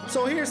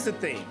 So here's the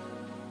thing.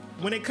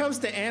 When it comes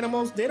to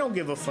animals, they don't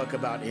give a fuck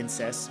about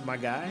incest, my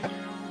guy.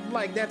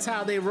 Like, that's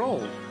how they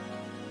roll.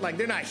 Like,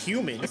 they're not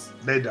humans.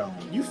 They don't.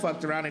 You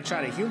fucked around and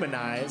tried to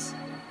humanize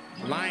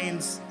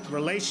lions'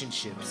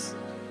 relationships.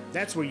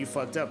 That's where you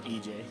fucked up,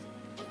 EJ.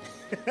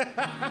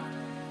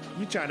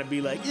 You trying to be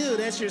like, ew,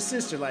 that's your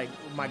sister. Like,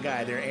 my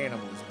guy, they're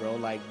animals, bro.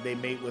 Like, they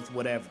mate with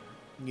whatever.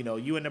 You know,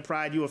 you in the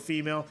pride, you a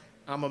female,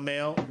 I'm a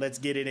male, let's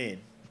get it in.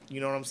 You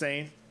know what I'm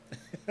saying?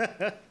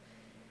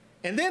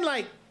 And then,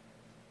 like,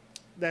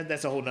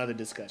 that's a whole nother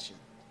discussion.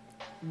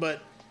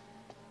 But,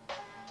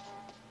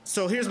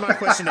 so here's my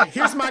question.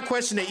 Here's my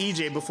question to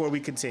EJ before we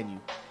continue.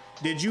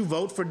 Did you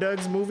vote for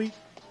Doug's movie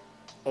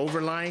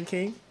over Lion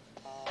King?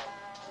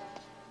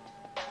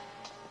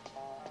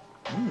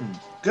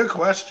 Good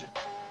question.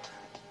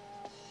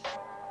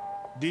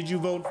 Did you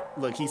vote?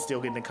 Look, he's still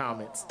getting the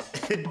comments.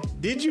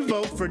 Did you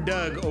vote for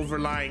Doug over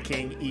Lion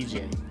King,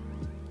 EJ?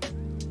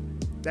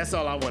 That's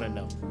all I want to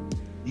know.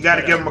 You got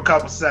to give him a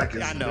couple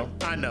seconds. I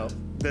know.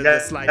 the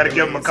slight gotta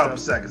delay give him a and couple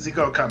stuff. seconds. He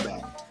gonna come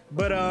back.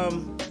 But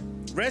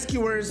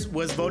Rescuers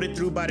was voted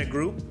through by the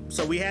group,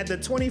 so we had the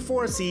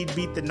 24 seed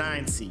beat the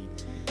 9 seed,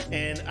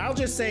 and I'll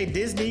just say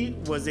Disney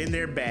was in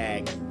their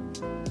bag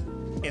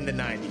in the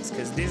 90s,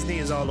 because Disney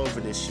is all over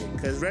this shit.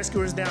 Because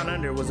Rescuers Down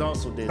Under was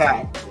also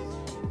Disney,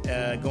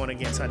 going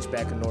against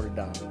Hunchback of Notre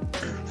Dame.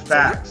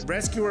 Facts. So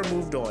Rescuer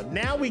moved on.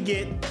 Now we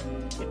get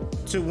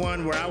to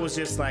one where I was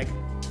just like,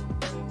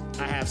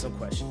 I have some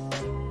questions.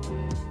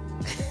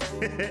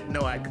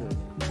 No, I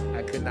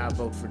could not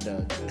vote for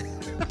Doug.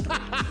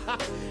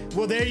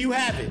 Well, there you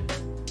have it.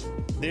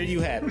 There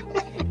you have it.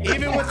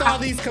 Even with all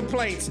these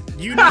complaints,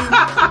 you knew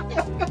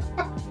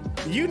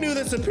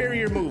the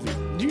superior movie.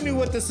 You knew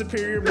what the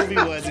superior movie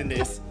was in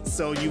this,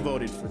 so you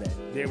voted for that.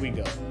 There we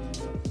go.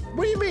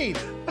 What do you mean?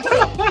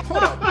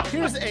 Hold up.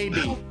 Here's AD.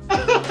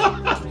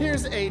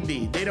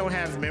 They don't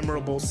have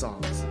memorable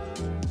songs.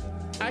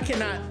 I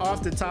cannot,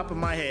 off the top of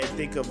my head,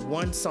 think of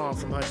one song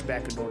from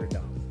Hunchback of Notre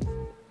Dame.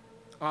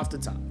 Off the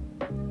top.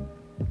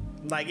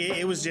 Like,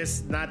 it was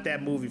just not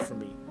that movie for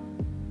me.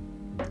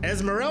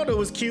 Esmeralda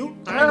was cute.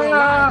 I ain't gonna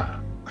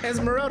lie.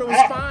 Esmeralda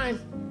was fine.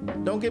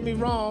 Don't get me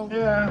wrong.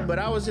 Yeah. But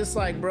I was just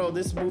like, bro,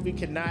 this movie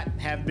could not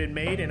have been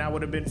made, and I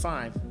would have been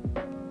fine.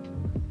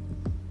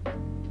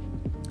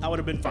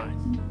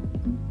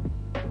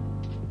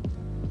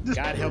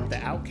 God help the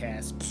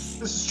outcast.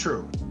 This is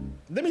true.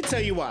 Let me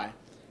tell you why.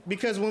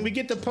 Because when we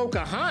get to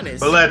Pocahontas,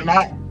 But let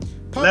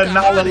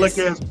Nala look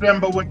at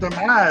Simba with them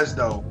eyes,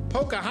 though.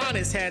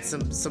 Pocahontas had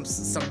some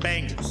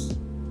bangers.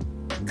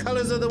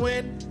 Colors of the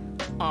Wind,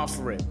 off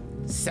rip.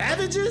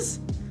 Savages,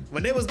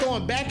 when they was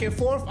going back and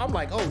forth, I'm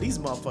like, oh, these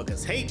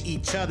motherfuckers hate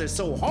each other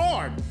so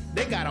hard.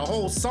 They got a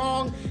whole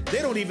song.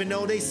 They don't even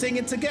know they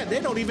singing together. They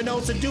don't even know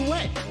it's a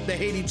duet. They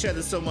hate each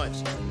other so much.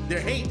 Their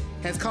hate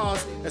has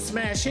caused a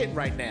smash hit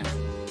right now.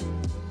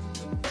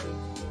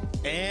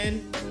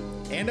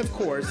 And of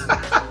course,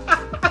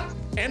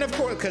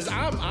 because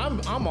I'm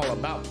all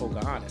about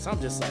Pocahontas.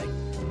 I'm just like,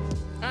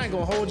 I ain't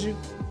gonna hold you.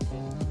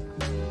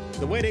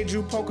 The way they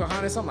drew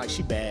Pocahontas, I'm like,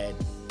 she bad.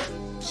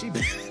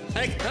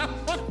 Like,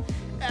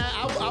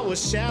 I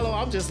was shallow.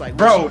 I'm just like,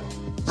 bro,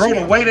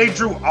 the way they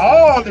drew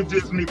all the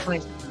Disney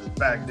princesses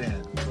back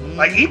then.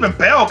 Like, even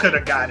Belle could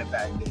have got it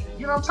back then.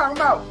 You know what I'm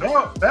talking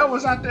about? Belle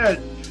was out there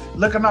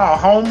looking all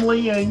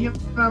homely, and you know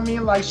what I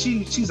mean? Like,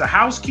 she's a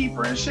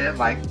housekeeper and shit.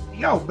 Like,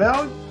 yo,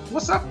 Belle,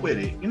 what's up with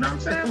it? You know what I'm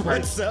saying? Like,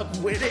 what's up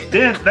with it?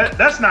 Then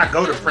let's not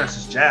go to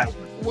Princess Jasmine.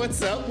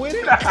 What's up with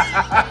it?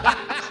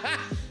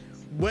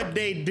 What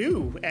they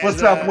do.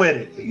 What's up with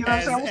it? You know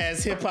what I'm saying?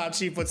 As Hip Hop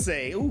Chief would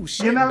say, ooh,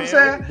 shit, you know what I'm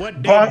saying?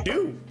 What they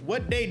do.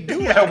 What they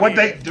do. Yeah, what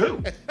they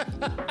do.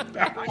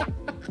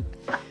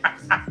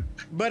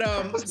 But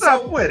what's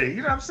up with it? You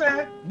know what I'm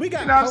saying? We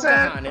got, you know what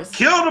I'm saying?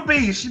 Kill the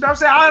beast. You know what I'm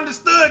saying? I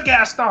understood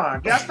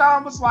Gaston.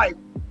 Gaston was like,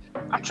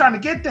 I'm trying to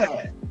get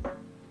that.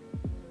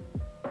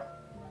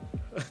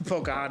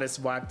 Pocahontas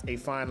walked a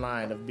fine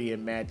line of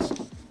being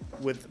matched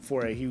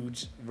for a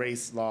huge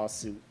race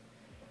lawsuit.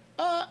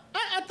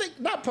 I think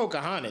not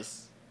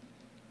Pocahontas.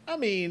 I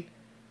mean,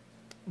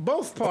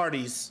 both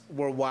parties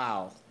were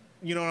wild.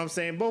 You know what I'm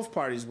saying? Both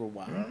parties were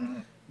wild. Mm-hmm.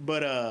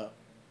 But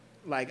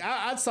like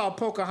I saw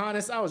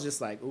Pocahontas, I was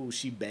just like, ooh,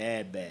 she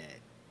bad.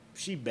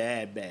 She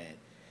bad.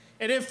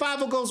 And then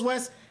 5 Goes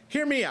West.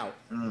 Hear me out.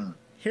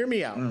 Hear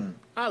me out.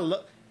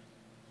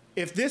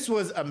 If this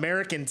was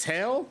American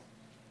Tail,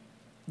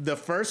 the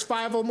first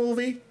 5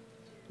 movie,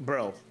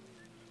 bro.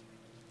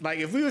 Like,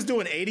 if we was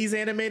doing 80s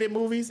animated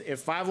movies,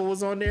 if 5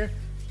 was on there,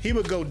 he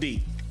would go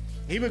deep.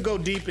 He would go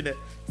deep in the...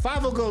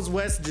 5 Goes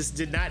West just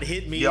did not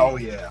hit me. Oh,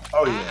 yeah.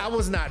 I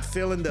was not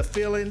feeling the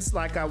feelings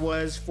like I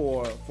was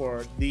for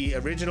the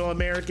original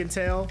American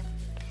Tail.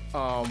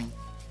 I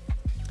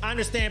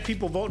understand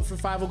people voting for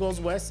 5 Goes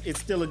West. It's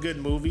still a good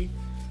movie.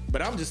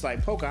 But I'm just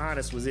like,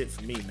 Pocahontas was it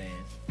for me, man.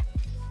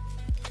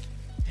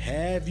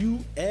 Have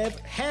you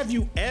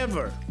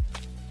ever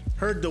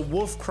heard the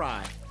wolf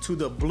cry to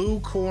the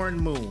blue corn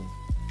moon?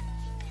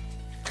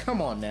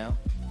 Come on now.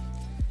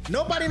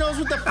 Nobody knows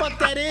what the fuck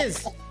that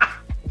is.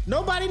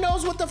 Nobody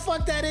knows what the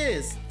fuck that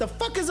is. The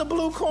fuck is a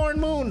blue corn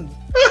moon?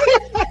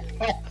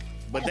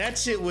 But that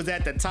shit was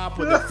at the top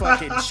of the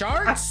fucking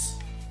charts.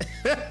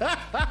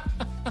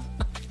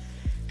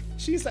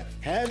 She's like,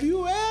 have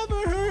you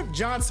ever heard?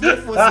 John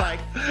Smith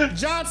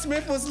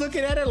was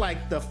looking at her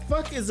like, the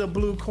fuck is a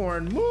blue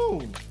corn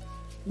moon?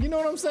 You know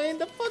what I'm saying?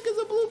 The fuck is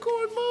a blue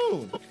corn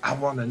moon? I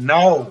want to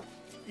know.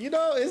 You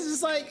know, it's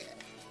just like,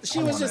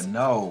 I want to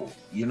know.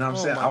 You know what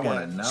I'm saying? I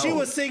want to know. She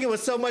was singing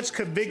with so much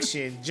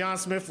conviction. John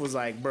Smith was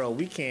like, bro,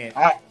 we can't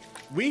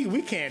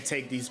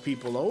take these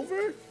people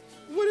over.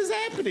 What is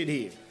happening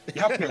here?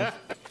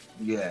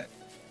 Yeah.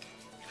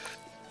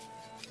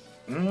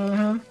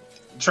 Mm-hmm.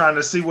 Trying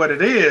to see what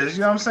it is.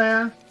 You know what I'm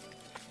saying?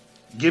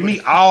 Give me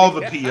all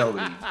the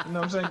peyote. You know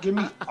what I'm saying? Give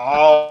me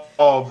all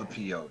the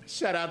peyote.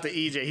 Shout out to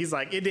EJ. He's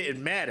like, it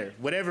didn't matter.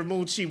 Whatever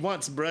mood she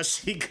wants, bruh,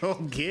 she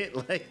gonna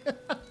get. Like,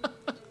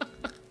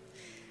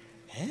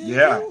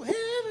 yeah.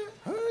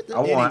 I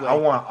want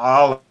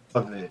all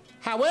of it.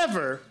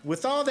 However,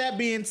 with all that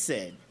being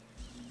said,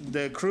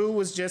 The crew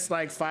was just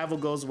like 5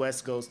 Goes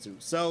West goes through.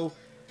 So,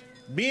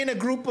 being a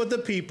group of the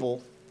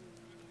people,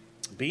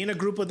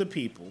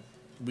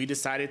 we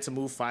decided to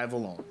move 5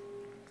 along.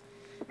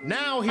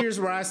 Now, here's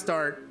where I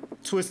start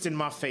twisting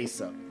my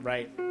face up,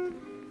 right?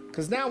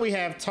 Because now we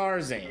have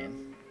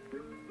Tarzan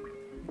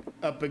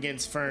up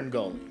against Fern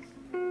Gully.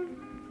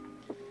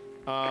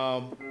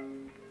 How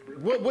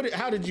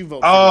did you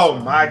vote for Oh,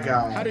 this? my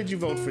God. How did you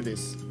vote for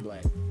this,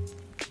 Black?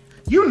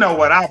 You know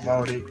what I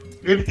voted.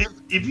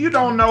 If you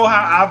don't know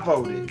how I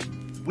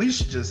voted, we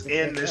should just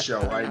end this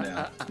show right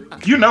now.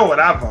 You know what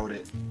I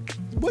voted.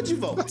 What'd you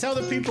vote? Tell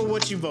the people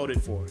what you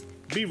voted for.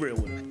 Be real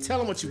with me. Tell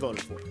them what you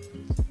voted for.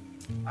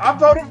 I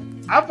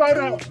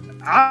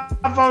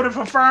voted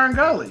for Fern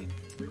Gully.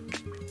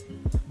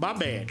 My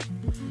man.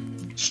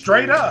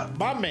 Straight up.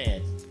 My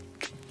man.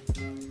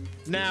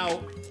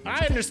 Now,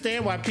 I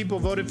understand why people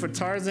voted for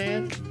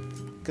Tarzan,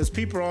 because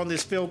people are on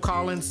this Phil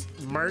Collins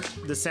merch,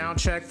 the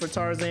soundtrack for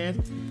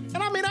Tarzan. And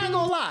I mean, I ain't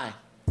gonna lie.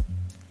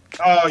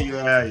 Oh,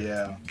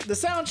 yeah. The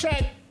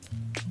soundtrack,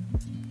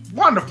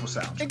 Wonderful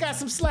soundtrack. it got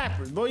some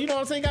slappers, but you know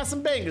what I'm saying? It got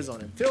some bangers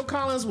on it. Phil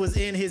Collins was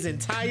in his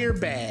entire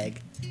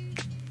bag.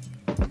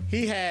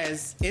 He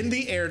has In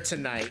the Air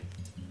Tonight,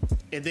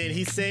 and then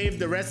he saved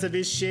the rest of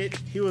his shit.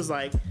 He was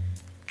like,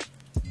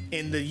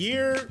 in the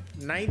year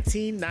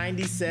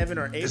 1997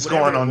 or 8, It's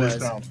whatever going on it this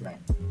was, soundtrack.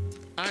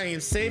 I am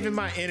saving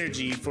my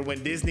energy for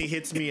when Disney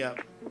hits me up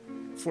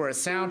for a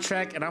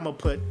soundtrack, and I'm gonna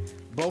put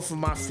both of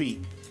my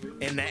feet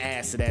in the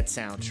ass of that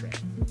soundtrack.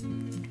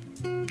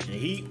 And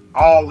he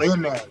All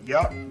in that,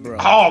 yep. Bro.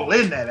 All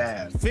in that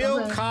ass.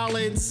 Phil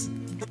Collins,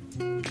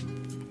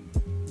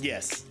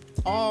 yes,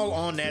 all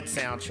on that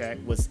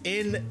soundtrack was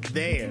in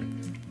there.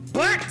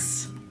 But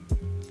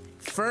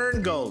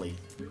Fern Gully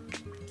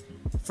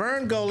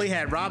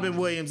had Robin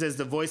Williams as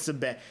the voice of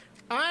Bat.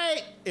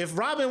 If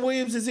Robin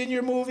Williams is in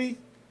your movie,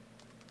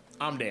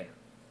 I'm there.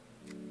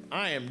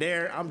 I am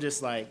there. I'm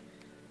just like,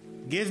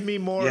 give me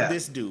more of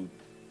this dude.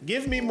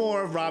 Give me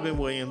more of Robin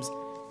Williams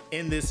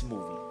in this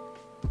movie.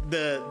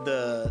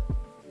 The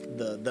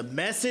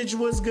message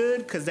was good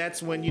because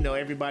that's when, you know,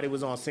 everybody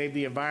was on save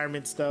the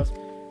environment stuff,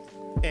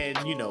 and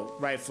you know,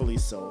 rightfully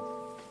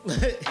so.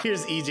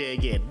 Here's EJ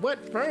again.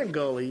 What, Fern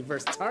Gully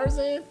versus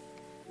Tarzan?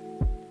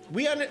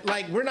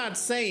 We're not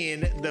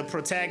saying the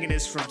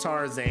protagonist from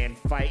Tarzan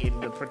fighting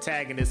the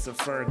protagonist of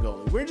Fern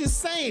Gully. We're just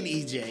saying,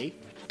 EJ,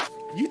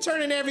 you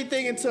turning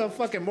everything into a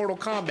fucking Mortal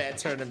Kombat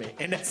tournament,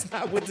 and that's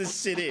not what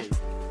this shit is.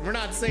 We're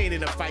not saying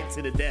in a fight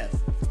to the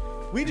death.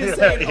 We just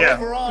saying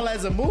overall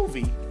as a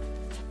movie,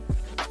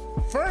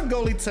 Fern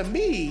Gully to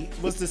me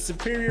was the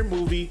superior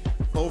movie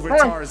over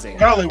Tarzan.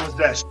 Fern Gully was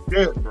that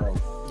shit, bro.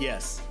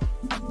 Yes.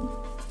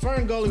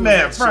 Fern Gully was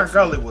Man, that Fern shit.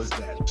 Gully was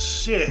that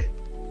shit.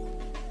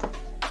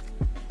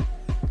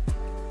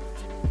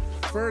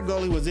 Fern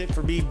Gully was it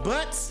for me,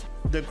 but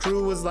the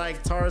crew was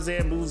like,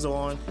 Tarzan moves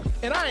on,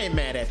 and I ain't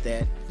mad at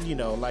that. You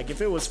know, like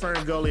if it was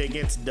Fern Gully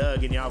against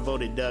Doug and y'all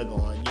voted Doug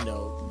on, you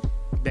know,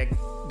 that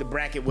the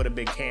bracket would have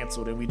been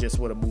canceled and we just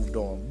would have moved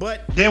on.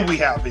 But then we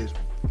have his.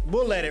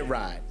 We'll let it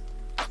ride.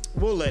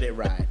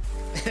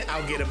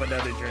 I'll get him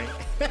another drink.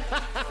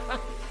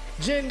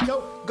 Jen,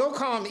 go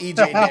calm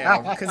EJ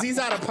down, because he's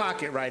out of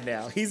pocket right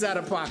now. He's out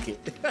of pocket.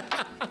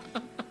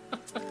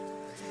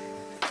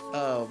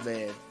 Oh,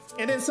 man.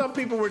 And then some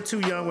people were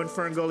too young when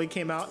Fern Gully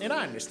came out, and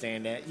I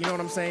understand that. You know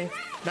what I'm saying?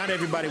 Not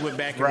everybody went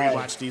back and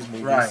rewatched these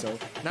movies, so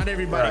not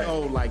everybody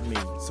old like me,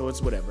 so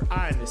it's whatever.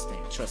 I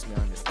understand. Trust me,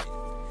 I understand.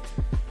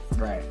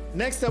 Right.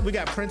 Next up, we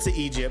got Prince of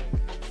Egypt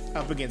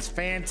up against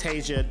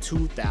Fantasia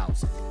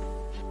 2000.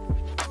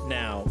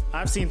 Now,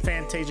 I've seen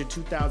Fantasia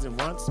 2000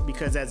 once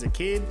because as a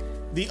kid,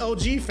 the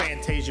OG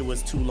Fantasia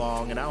was too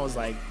long, and I was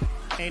like,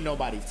 ain't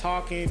nobody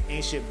talking,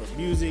 ain't shit but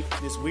music,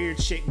 this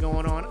weird shit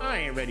going on. I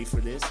ain't ready for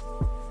this.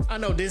 I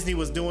know Disney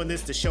was doing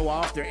this to show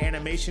off their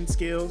animation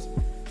skills,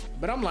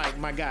 but I'm like,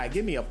 my guy,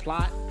 give me a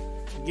plot,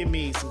 give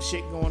me some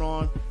shit going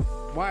on.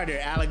 Why are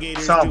there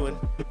alligators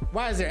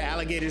Why is there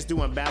alligators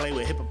doing ballet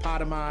with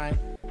hippopotami?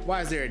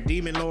 Why is there a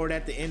demon lord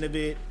at the end of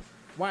it?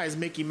 Why is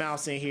Mickey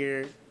Mouse in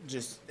here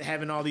just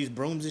having all these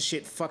brooms and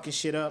shit, fucking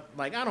shit up?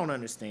 Like, I don't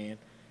understand.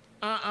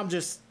 I'm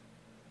just,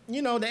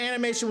 you know, the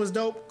animation was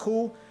dope,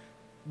 cool,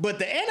 but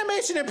the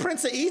animation in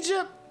Prince of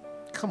Egypt,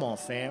 come on,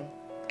 fam,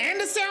 and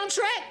the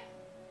soundtrack.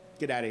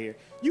 Get out of here.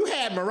 You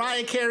had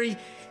Mariah Carey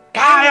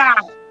and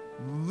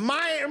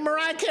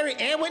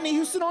Whitney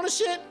Houston on the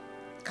shit?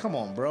 Come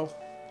on, bro.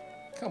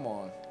 Come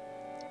on,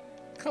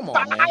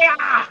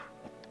 man.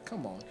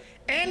 Come on.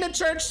 And the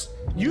church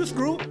youth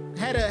group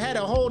had a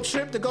whole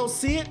trip to go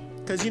see it.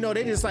 Cause you know,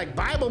 they just like,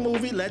 Bible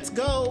movie, let's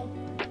go.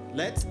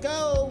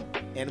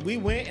 And we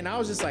went, and I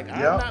was just like,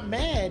 I'm not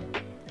mad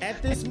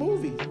at this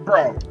movie.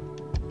 Bro.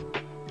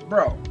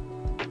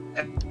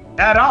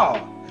 At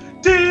all.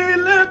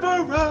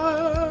 Deliver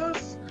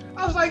us.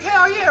 I was like,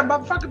 hell yeah,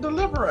 motherfucker,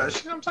 deliver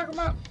us. You know what I'm talking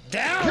about?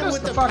 Down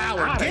with the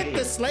power. Get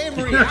the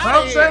slavery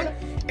out of here.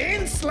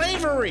 In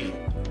slavery.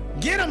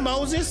 Get him,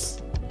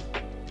 Moses.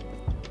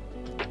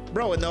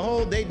 Bro, and the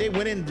whole, they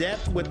went in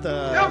depth with the... You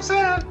know what I'm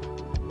saying?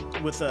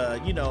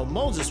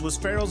 Moses was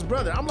Pharaoh's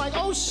brother. I'm like,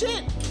 oh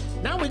shit!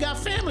 Now we got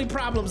family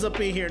problems up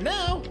in here.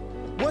 Now,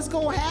 what's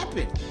gonna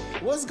happen?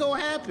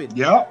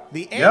 Yep.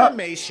 The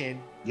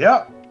animation.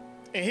 Yep.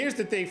 And here's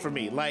the thing for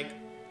me, like,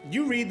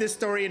 you read this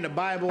story in the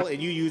Bible and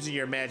you using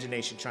your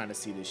imagination trying to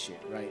see this shit,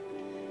 right?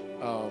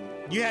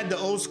 You had the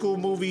old school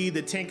movie,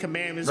 The Ten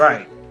Commandments,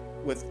 right?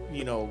 With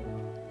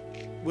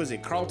was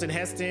it Carlton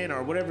Heston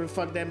or whatever the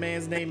fuck that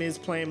man's name is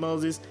playing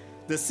Moses?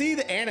 To see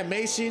the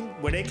animation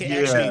where they can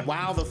actually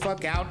wow the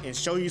fuck out and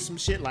show you some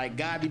shit like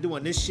God be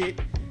doing this shit,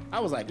 I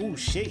was like, ooh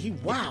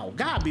shit,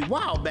 God be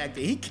wild back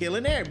there. He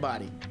killing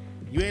everybody.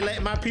 You ain't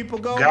letting my people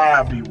go?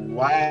 God be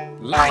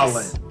wild.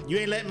 Lice. You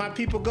ain't letting my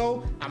people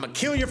go? I'ma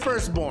kill your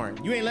firstborn.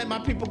 You ain't letting my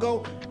people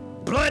go?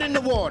 Blood in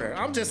the water.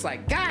 I'm just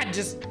like, God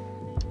just...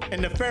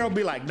 And the Pharaoh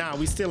be like, nah,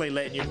 we still ain't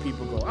letting your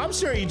people go. I'm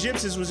sure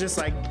Egyptians was just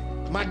like,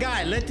 my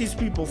guy, let these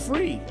people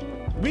free.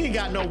 We ain't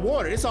got no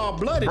water. It's all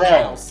blood in the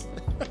house.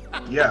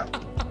 Yeah.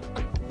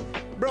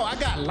 Bro, I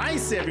got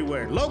lice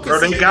everywhere. Locusts.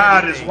 Bro, their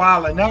God is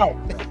wilding out.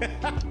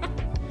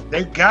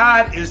 Their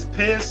God is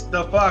pissed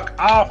the fuck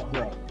off,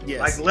 bro. Yes.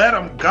 Like, let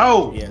them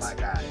go, yes. my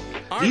guy.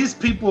 These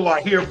people are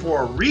here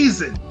for a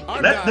reason.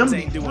 Let them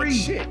be free.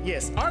 Shit.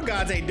 Yes, our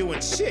gods ain't doing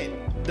shit.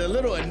 The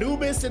little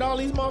Anubis and all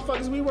these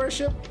motherfuckers we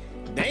worship,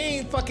 they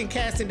ain't fucking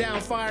casting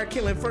down fire,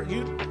 killing for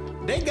you.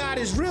 They God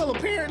is real,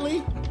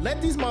 apparently.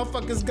 Let these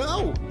motherfuckers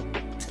go.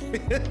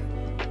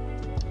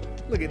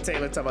 Look at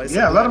Taylor talking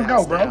about let them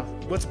go, bro. Now.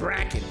 What's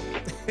bracking?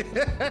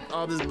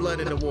 All this blood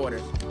in the water.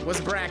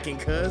 What's bracking,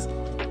 cuz?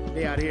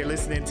 They out here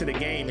listening to the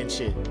game and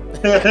shit.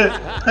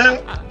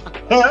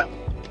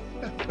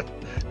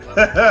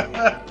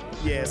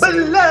 Yeah.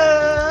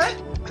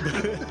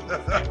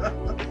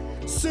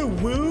 So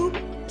woo.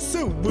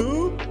 So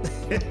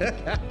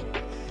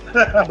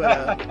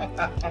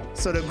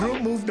the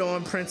group moved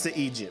on, Prince of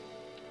Egypt.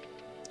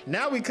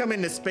 Now we come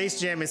into Space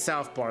Jam in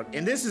South Park,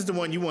 and this is the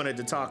one you wanted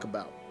to talk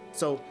about.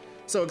 So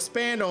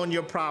expand on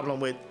your problem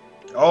with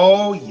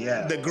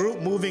the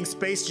group moving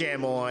Space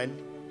Jam on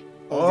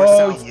over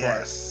South Park.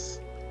 Yes.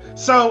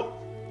 So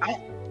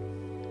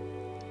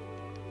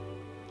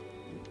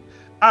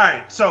all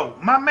right, so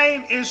my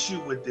main issue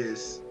with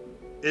this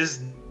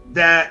is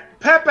that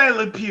Pepe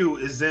Le Pew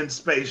is in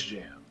Space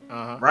Jam,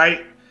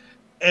 right?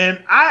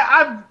 And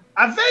I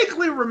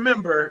vaguely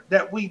remember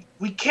that we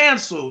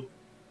canceled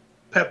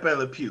Pepe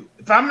Le Pew.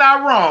 If I'm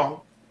not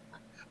wrong,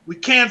 we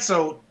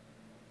canceled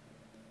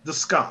the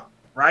skunk,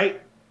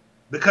 right?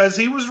 Because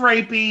he was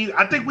rapey.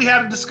 I think we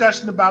had a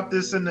discussion about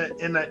this in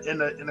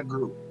a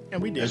group.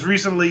 And we did. As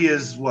recently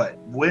as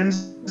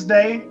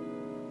Wednesday?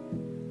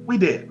 We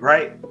did,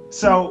 right?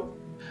 So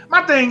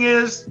my thing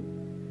is,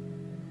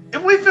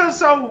 if we feel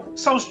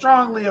so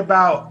strongly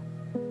about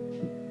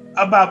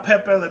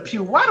Pepe Le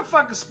Pew, why the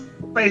fuck is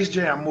Space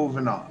Jam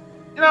moving on?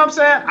 You know what I'm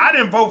saying? I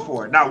didn't vote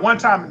for it, not one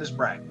time in this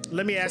bracket.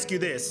 Let me ask you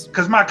this.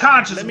 Because my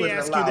conscience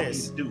wouldn't allow me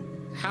to do it.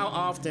 How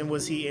often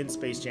was he in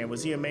Space Jam?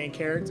 Was he a main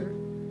character?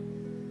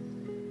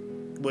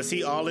 Was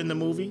he all in the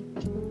movie?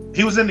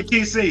 It was in the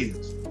key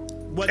scenes.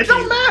 It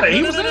don't matter.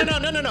 He was in.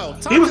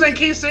 He was in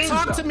key scenes.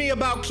 Talk to me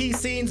about key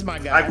scenes, my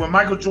guy. Like when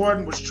Michael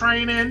Jordan was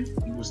training,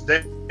 he was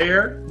there.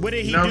 What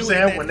did he do? You know what I'm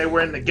saying? When they were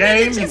in the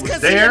game, he was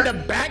there. Just in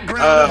the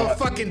background of a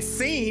fucking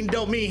scene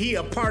don't mean he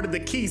a part of the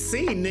key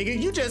scene,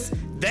 nigga. You just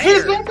there.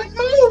 He's in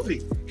the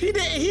movie. He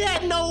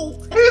had no.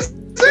 He's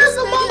in the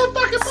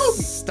motherfucking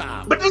movie.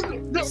 Stop. But this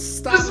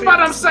is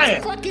what I'm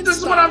saying. This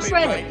is what I'm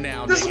saying. Right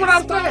now, this is what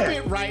I'm saying. Stop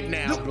it right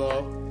now,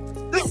 bro.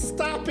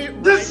 Stop it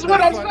right this is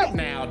what I'm saying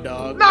now,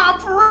 dog. No, I'm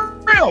for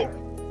real.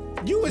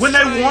 When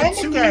they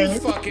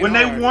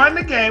won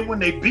the game, when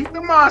they beat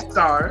the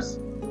Monstars.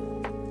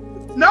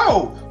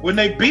 No, when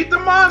they beat the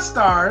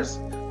Monstars,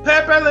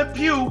 Pepe Le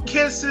Pew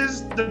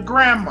kisses the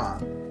grandma.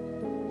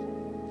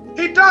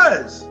 He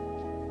does.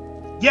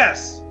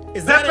 Yes.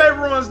 Pepe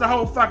ruins the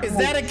whole fucking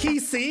movie. Is that a key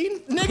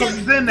scene? Nigga,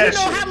 you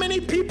know how many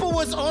people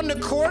was on the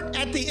court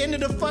at the end of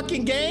the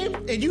fucking game?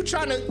 And you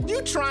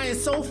trying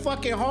so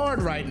fucking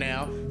hard right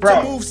now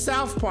to move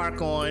South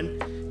Park on.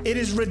 It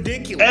is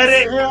ridiculous.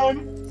 Edit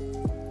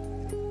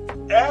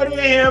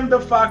him the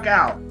fuck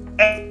out.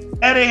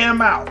 Edit him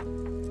out.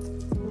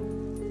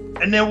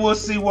 And then we'll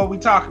see what we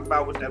talking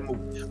about with that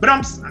movie. But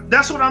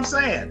that's what I'm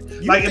saying.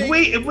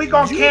 If we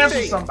gonna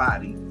cancel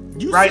somebody,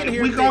 right?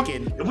 If we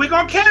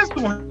gonna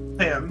cancel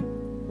him,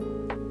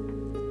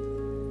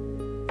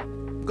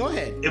 go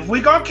ahead. If we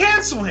gonna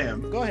cancel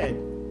him, go ahead.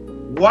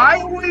 Why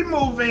are we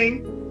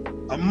moving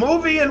a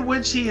movie in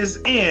which he is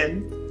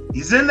in?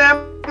 He's in that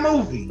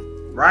movie,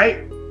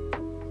 right?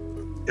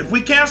 If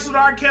we canceled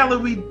R.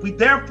 Kelly, we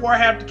therefore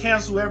have to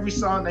cancel every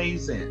song that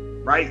he's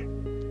in, right?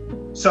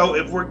 So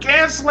if we're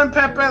canceling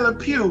Pepe Le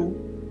Pew,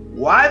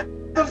 why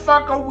the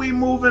fuck are we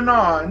moving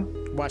on?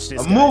 Watch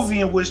this, movie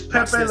in which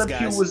Pepe Le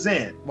Pew was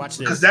in. Watch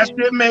this. Because that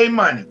shit made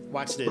money.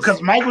 Watch this.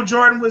 Because Michael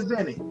Jordan was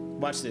in it.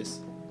 Watch this.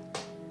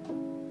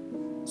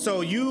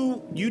 So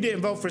you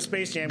didn't vote for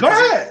Space Jam. Go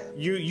ahead.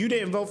 You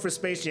didn't vote for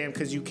Space Jam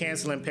because you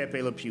canceling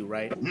Pepe Le Pew,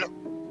 right? No.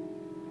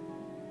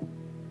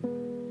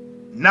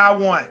 Not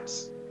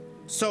once.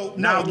 So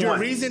no, your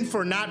reason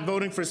for not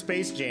voting for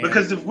Space Jam?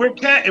 Because if we're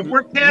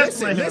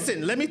canceling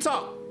listen, let me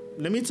talk.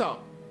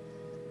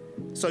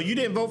 So you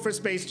didn't vote for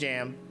Space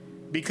Jam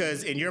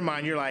because in your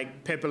mind you're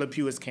like Pepe Le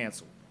Pew is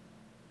canceled.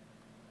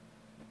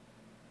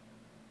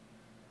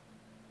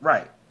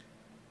 Right.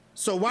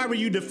 So why were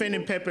you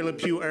defending Pepe Le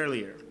Pew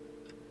earlier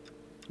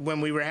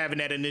when we were having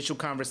that initial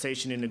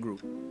conversation in the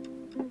group?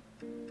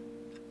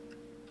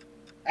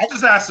 I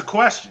just asked a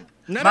question.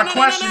 My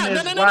question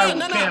is why are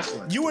we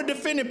canceling? You were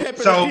defending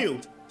Pepe Le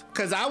Pew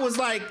because I was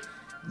like,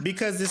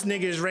 because this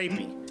nigga is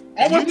rapey.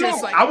 I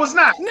was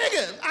not.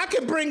 Nigga, I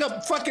could bring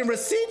up fucking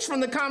receipts from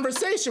the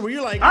conversation where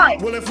you're like,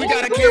 right, well, if we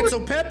gotta cancel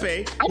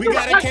Pepe, we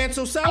gotta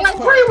cancel South Park. I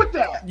agree with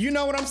that. You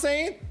know what I'm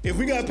saying? If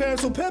we gotta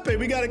cancel Pepe,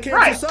 we gotta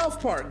cancel South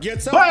Park.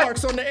 Yet South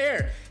Park's on the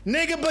air.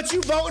 Nigga, but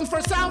you voting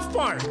for South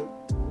Park.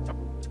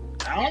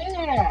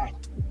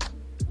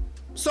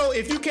 So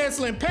if you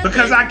canceling Pepe,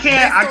 because I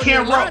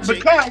can't vote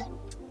because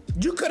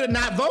you could have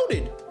not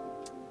voted.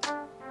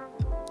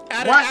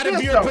 Out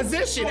of your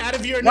position, out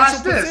of your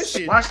initial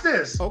position. Watch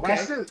this. Okay.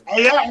 Watch this. Oh,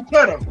 yeah, I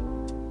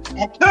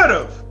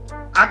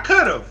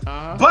could have.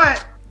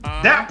 But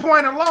that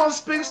point alone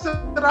speaks to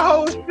the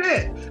whole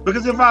shit.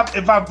 Because if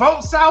I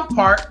vote South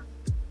Park,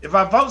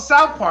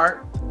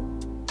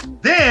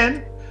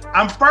 then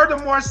I'm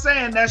furthermore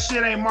saying that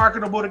shit ain't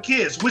marketable to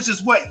kids, which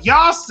is what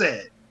y'all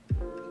said.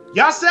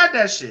 Y'all said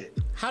that shit.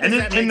 And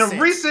in the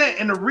recent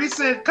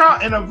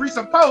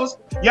post,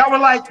 y'all were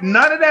like,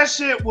 none of that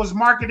shit was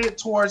marketed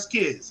towards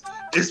kids.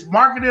 It's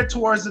marketed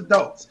towards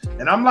adults.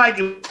 And I'm like,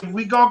 if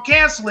we gonna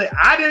cancel it,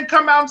 I didn't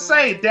come out and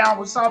say down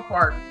with South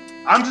Park.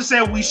 I'm just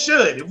saying we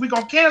should. If we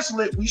gonna cancel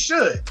it, we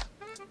should.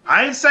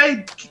 I ain't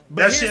say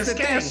that shit's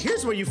canceled.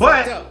 Here's where you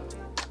fucked up.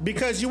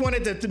 Because you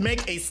wanted to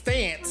make a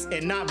stance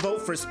and not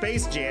vote for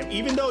Space Jam,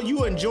 even though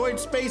you enjoyed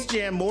Space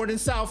Jam more than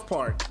South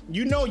Park.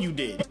 You know you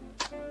did.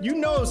 You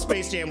know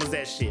Space Jam was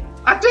that shit.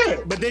 I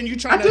did. But then you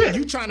trying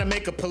to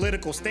make a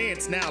political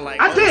stance now,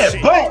 like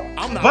shit. But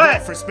I'm not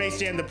voting for Space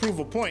Jam to prove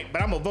a point, but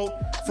I'm gonna vote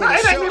for the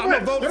show. I'm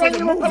gonna vote for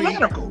the movie.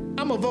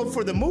 I'm gonna vote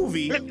for the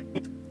movie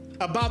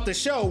about the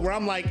show where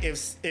I'm like,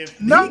 if he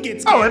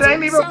gets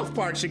canceled, South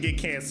Park should get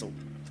canceled.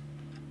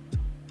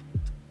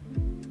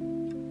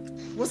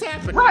 What's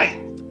happening?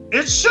 Right.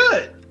 It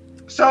should.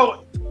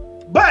 So,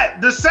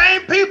 but the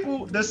same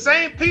people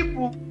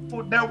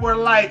that were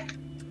like,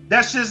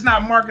 that shit's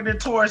not marketed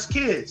towards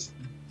kids,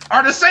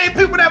 are the same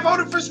people that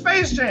voted for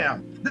Space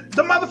Jam.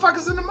 The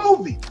motherfuckers in the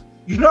movie.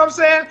 You know what I'm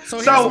saying? So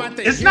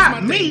it's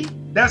not me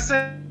that's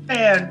saying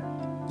I'm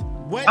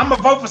gonna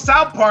vote for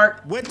South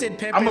Park. What did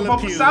Pepe I'm gonna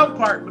vote for South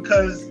Park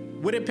because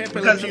what did Pepe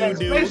Le Pew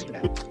do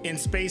in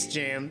Space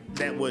Jam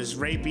that was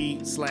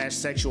rapey /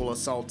 sexual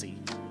assaulty?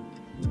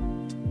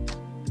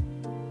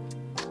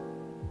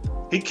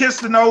 He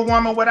kissed an old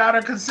woman without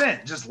her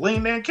consent. Just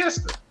leaned in and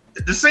kissed her.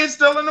 The scene's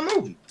still in the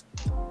movie.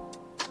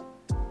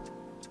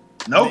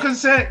 No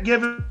consent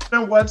given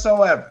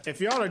whatsoever. If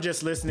y'all are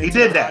just listening, he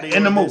did that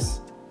in the movie.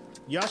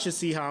 Y'all should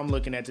see how I'm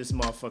looking at this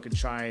motherfucker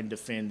try and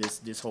defend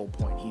this whole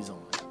point he's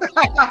on.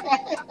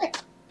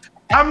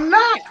 I'm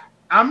not.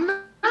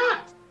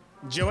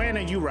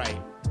 Joanna, you right.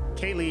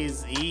 Kaylee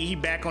is he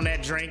back on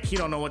that drink. He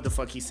don't know what the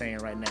fuck he's saying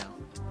right now.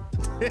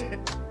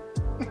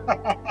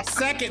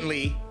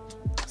 Secondly,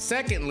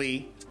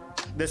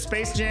 the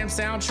Space Jam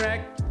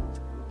soundtrack.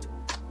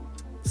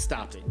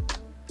 Stop it.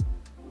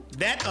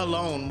 That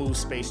alone moves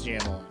Space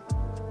Jam on.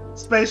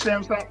 Space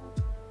Jam soundtrack.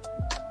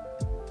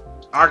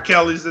 R.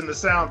 Kelly's in the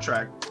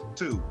soundtrack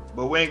too,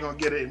 but we ain't gonna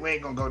get it. We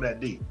ain't gonna go that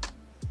deep.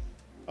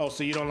 Oh,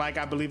 so you don't like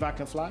 "I Believe I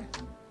Can Fly"?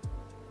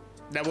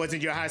 That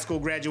wasn't your high school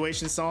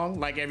graduation song,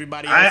 like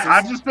everybody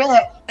else's? I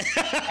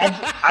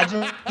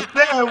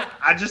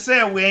just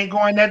said we ain't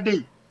going that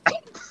deep.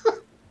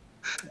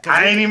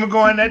 I ain't even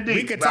going that deep.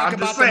 We could talk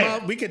about the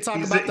motherfuckers. We could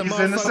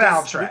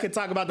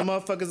talk about the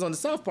motherfuckers on the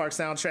South Park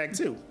soundtrack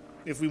too,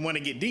 if we want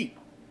to get deep.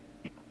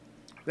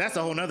 That's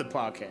a whole nother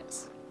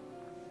podcast.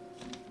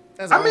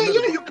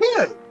 You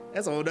could.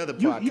 That's a whole other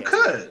podcast. You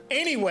could.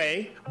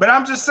 Anyway. But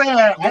I'm just saying,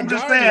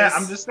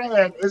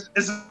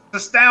 it's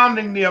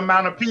astounding the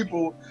amount of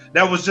people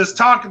that was just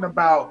talking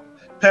about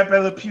Pepe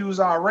Le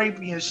Pew's all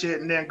rapey and shit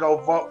and then go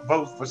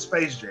vote for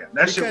Space Jam.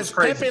 That shit was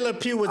crazy. Pepe Le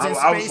Pew was in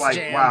Space Jam. I was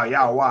like, wow,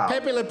 y'all wow.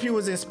 Pepe Le Pew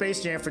was in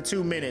Space Jam for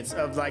 2 minutes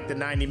of like the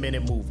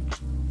 90-minute movie.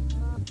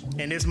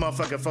 And this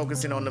motherfucker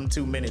focusing on them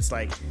 2 minutes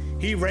like,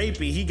 he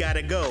rapey, he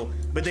gotta go.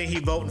 But then he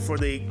voting for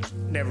the,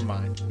 never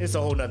mind. It's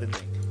a whole nother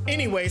thing.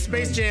 Anyway,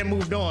 Space Jam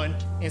moved on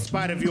in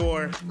spite of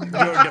your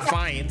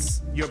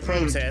defiance, your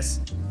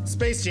protest.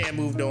 Space Jam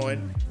moved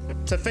on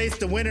to face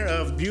the winner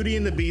of Beauty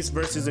and the Beast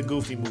versus a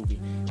Goofy movie.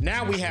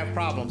 Now we have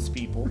problems,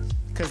 people,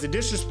 because the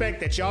disrespect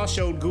that y'all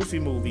showed Goofy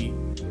movie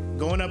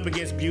going up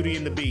against Beauty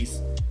and the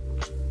Beast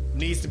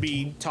needs to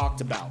be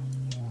talked about.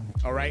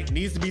 All right?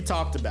 Needs to be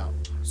talked about.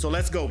 So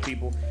let's go,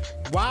 people.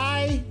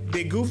 Why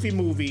did Goofy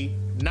movie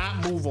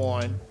not move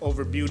on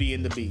over Beauty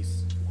and the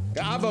Beast?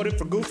 I voted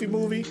for Goofy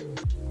movie.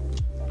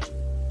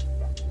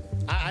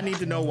 I need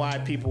to know why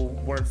people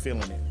weren't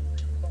feeling it.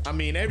 I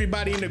mean,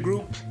 everybody in the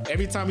group,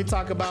 every time we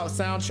talk about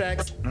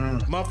soundtracks,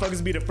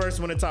 motherfuckers be the first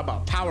one to talk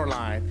about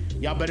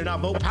Powerline. Y'all better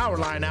not vote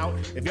Powerline out.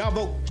 If y'all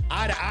vote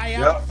Eye to Eye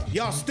out,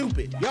 y'all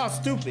stupid. Y'all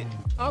stupid.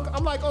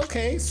 I'm like,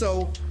 okay,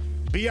 so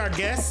Be Our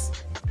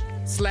Guest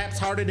slaps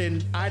harder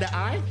than Eye to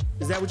Eye?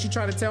 Is that what you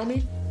trying to tell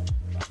me?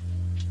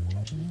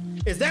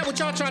 Is that what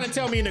y'all trying to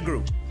tell me in the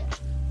group?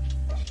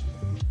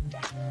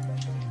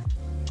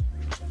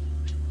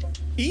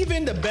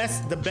 Even the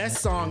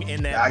best song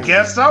in that movie, I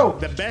guess so.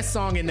 The best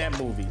song in that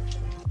movie,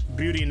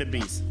 Beauty and the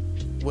Beast,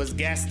 was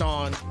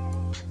Gaston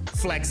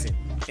flexing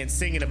and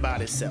singing about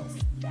himself.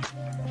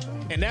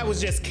 And that was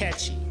just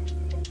catchy.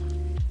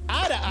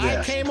 Eye to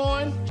Eye came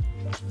on,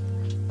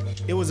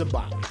 it was a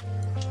bop.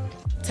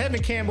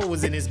 Tevin Campbell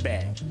was in his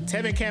bag.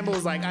 Tevin Campbell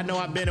was like, I know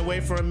I've been away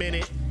for a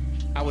minute.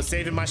 I was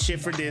saving my shit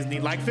for Disney,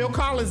 like Phil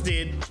Collins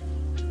did.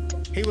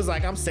 He was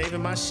like, I'm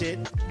saving my shit.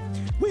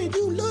 When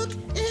you look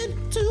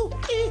into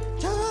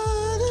each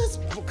other's...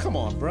 Come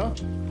on, bro.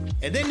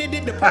 And then they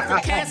did the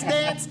perfect cast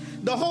dance,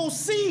 the whole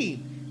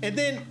scene. And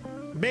then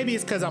maybe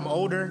it's because I'm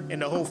older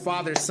and the whole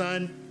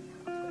father-son,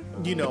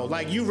 you know,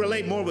 like you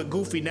relate more with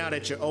Goofy now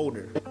that you're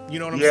older. You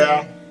know what I'm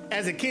saying?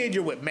 As a kid,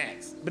 you're with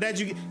Max. But as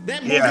you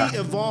that movie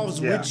evolves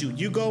with you.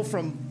 You go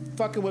from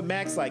fucking with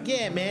Max like,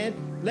 yeah,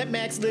 man, let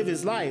Max live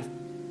his life.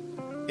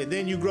 And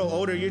then you grow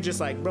older, you're just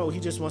like, bro, he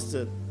just wants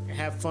to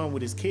have fun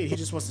with his kid. He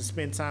just wants to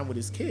spend time with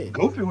his kid.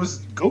 Goofy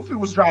was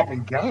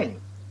dropping game.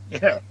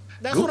 Yeah.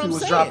 That's Goofy what I'm was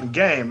saying. dropping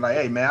game. Like,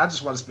 hey man, I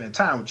just want to spend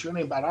time with you. It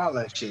ain't about all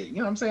that shit. You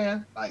know what I'm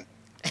saying? Like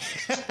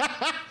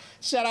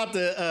shout out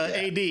to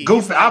AD.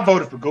 Goofy, I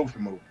voted for Goofy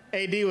movie.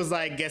 AD was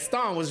like,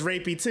 Gaston was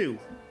rapey too.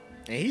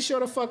 And he sure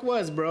the fuck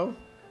was, bro.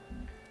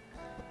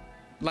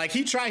 Like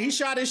he shot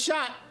his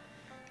shot.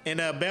 And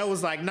Belle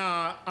was like,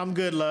 nah, I'm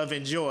good, love,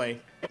 enjoy.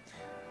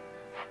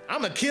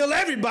 I'ma kill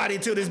everybody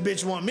till this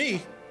bitch want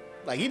me.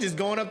 Like he just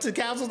going up to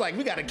councils like,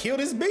 we gotta kill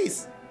this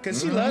beast.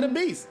 Cause she love the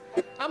beast.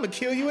 I'ma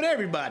kill you and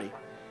everybody.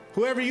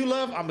 Whoever you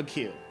love, I'ma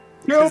kill.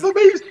 Kill the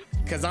beast.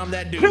 Cause I'm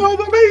that dude. Kill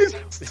the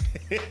beast.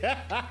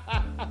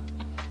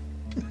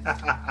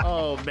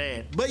 Oh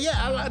man. But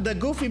yeah, the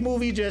Goofy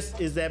movie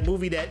just is that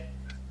movie that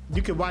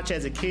you can watch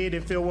as a kid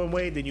and feel one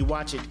way, then you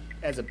watch it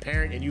as a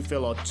parent and you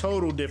feel a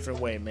total different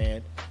way,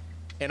 man.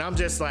 And I'm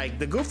just like,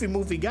 the Goofy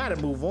movie gotta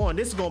move on.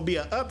 This is gonna be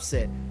an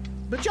upset.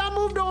 But y'all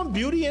moved on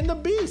Beauty and the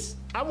Beast.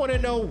 I wanna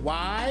know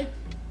why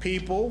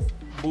people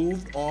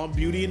moved on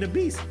Beauty and the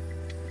Beast.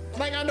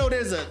 Like, I know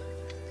there's a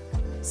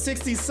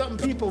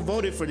 60-something people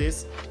voted for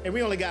this, and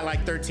we only got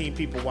like 13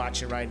 people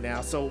watching right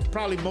now. So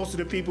probably most of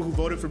the people who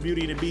voted for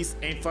Beauty and the Beast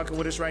ain't fucking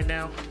with us right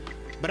now.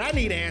 But I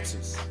need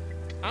answers.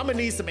 I'm gonna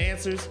need some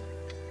answers.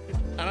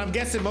 And I'm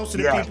guessing most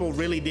of the people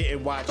really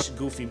didn't watch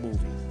Goofy movies.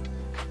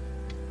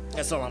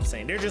 That's all I'm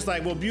saying. They're just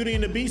like, well, Beauty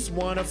and the Beast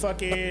won a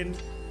fucking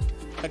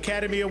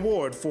Academy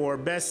Award for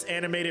Best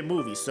Animated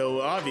Movie.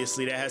 So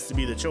obviously that has to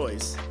be the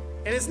choice.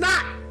 And it's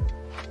not.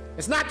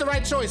 It's not the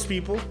right choice,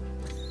 people.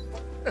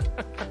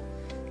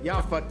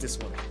 Y'all fucked this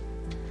one.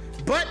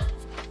 But,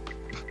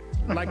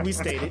 like we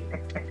stated,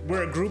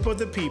 we're a group of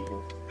the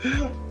people.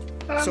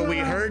 So we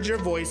heard your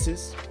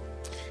voices,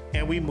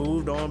 and we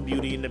moved on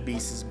Beauty and the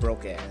Beast's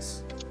broke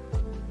ass.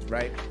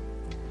 Right?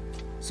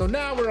 So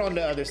now we're on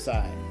the other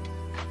side.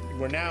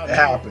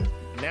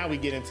 Now we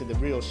get into the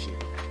real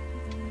shit.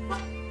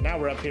 Now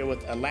we're up here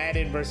with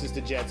Aladdin versus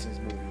the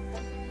Jetsons movie.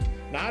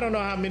 Now I don't know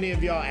how many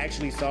of y'all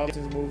actually saw this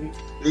movie.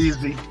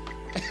 Easy.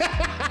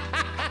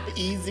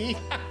 Easy.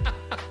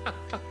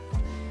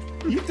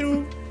 You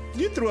threw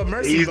a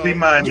mercy vote. Easy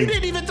money. You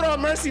didn't even throw a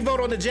mercy vote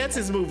on the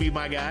Jetsons movie,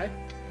 my guy.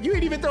 You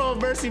didn't even throw a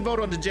mercy vote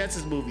on the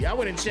Jetsons movie. I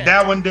wouldn't check.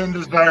 That one didn't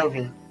deserve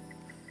it.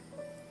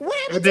 What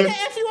happened to the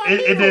FURB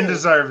rule? It didn't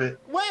deserve it.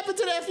 What happened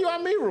to the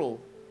FURB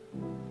rule?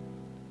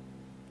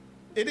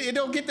 It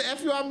don't get the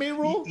FURB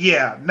rule?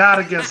 Yeah, not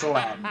against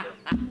Aladdin.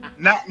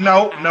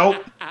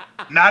 No.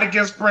 Not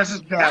against Princess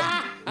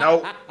Jasmine.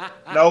 No.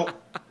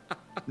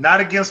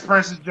 Not against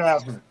Princess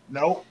Jasmine.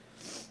 No.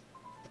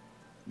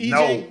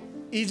 EJ,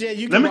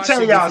 you can Let me watch tell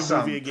the y'all Goofy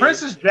something. movie again.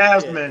 Princess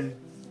Jasmine.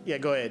 Yeah,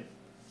 go ahead.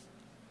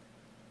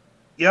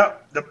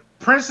 Yep, the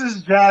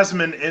Princess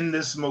Jasmine in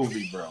this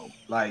movie, bro.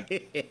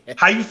 Like,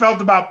 how you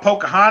felt about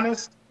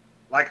Pocahontas?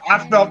 Like,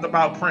 I felt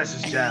about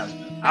Princess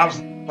Jasmine. I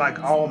was like,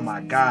 oh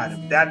my God,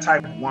 if that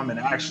type of woman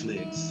actually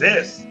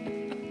exists,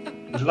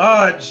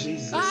 Lord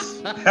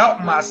Jesus,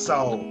 help my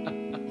soul.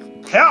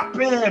 Help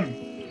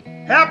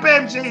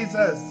him,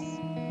 Jesus.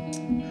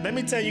 Let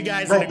me tell you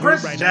guys Bro, in the group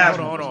Princess right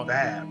Jasmine now. Hold on.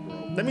 Bad, bro.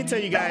 Let me tell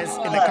you guys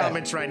in the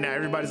comments right now.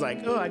 Everybody's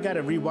like, oh, I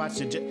gotta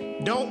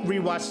rewatch Don't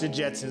rewatch the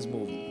Jetsons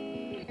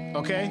movie.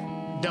 Okay?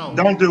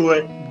 Don't do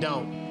it.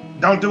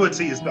 Don't do it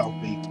to yourself,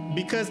 B.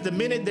 Because the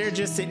minute they're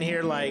just sitting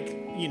here like,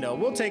 you know,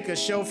 we'll take a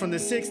show from the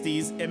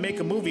 60s and make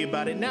a movie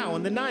about it now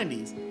in the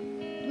 90s.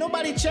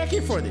 Nobody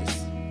checking for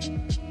this.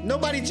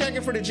 Nobody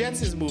checking for the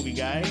Jetsons movie,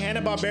 guy.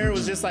 Hanna-Barbera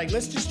was just like,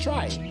 let's just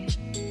try it.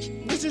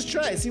 Let's just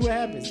try it, see what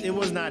happens. It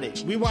was not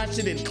it. We watched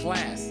it in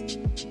class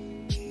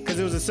because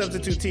it was a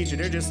substitute teacher.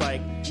 They're just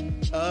like,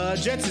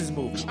 Jetsons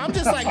movie. I'm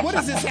just like, what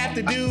does this have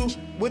to do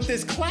with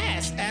this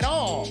class at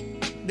all?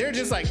 They're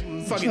just like,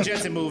 fucking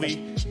Jetson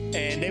movie.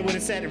 And they would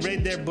have sat and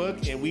read their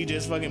book, and we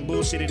just fucking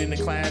bullshitted in the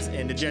class,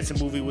 and the Jetson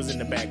movie was in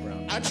the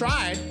background. I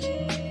tried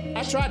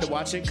to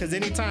watch it, because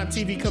anytime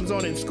TV comes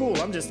on in school,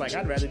 I'm just like,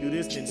 I'd rather do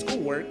this than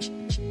schoolwork.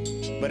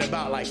 But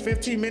about like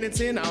 15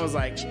 minutes in, I was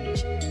like,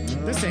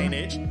 this ain't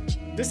it.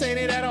 This ain't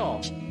it at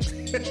all.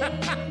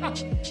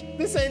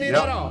 This ain't it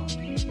at all.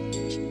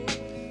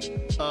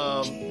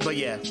 But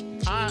yeah,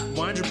 I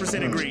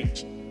 100% agree.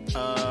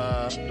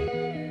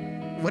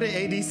 What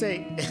did AD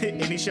say?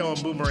 Any show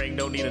on Boomerang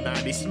don't need a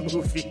 90s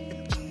movie.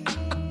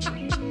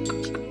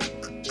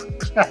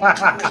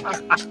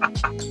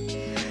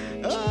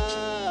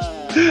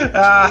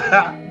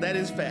 That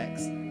is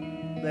facts.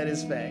 That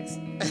is facts.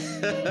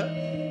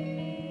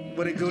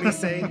 What did Goody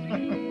say?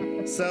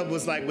 Sub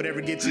was like, whatever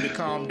gets you to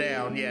calm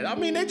down. Yeah, I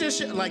mean, they just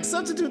like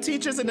substitute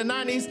teachers in the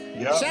 90s.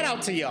 Yep. Shout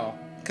out to y'all,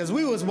 because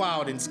we was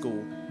wild in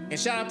school. And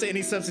shout out to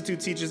any substitute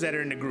teachers that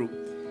are in the group.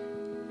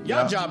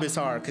 Y'all job is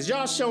hard, because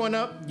y'all showing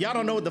up, y'all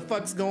don't know what the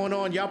fuck's going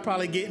on. Y'all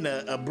probably getting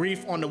a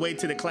brief on the way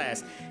to the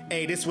class.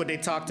 Hey, this is what they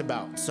talked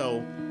about.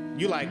 So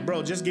you like,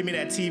 bro, just give me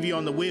that TV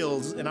on the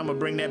wheels, and I'm going to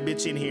bring that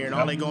bitch in here, and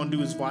all they going to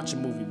do is watch a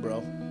movie,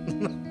 bro.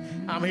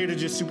 I'm here to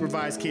just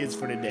supervise kids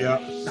for the day.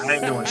 Yep. I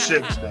ain't doing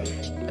shit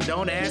today.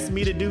 Don't ask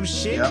me to do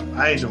shit. Yep.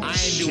 I ain't doing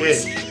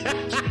shit.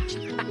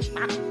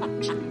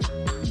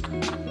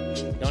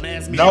 Don't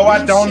ask me No, to do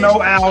I don't shit. know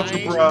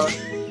algebra.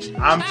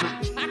 I'm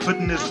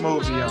putting this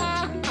movie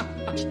on.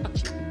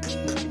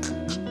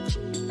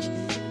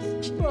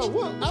 Bro,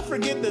 well, I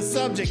forget the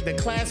subject, the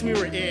class we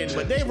were in,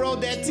 but they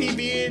rolled that TV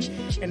in,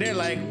 and they're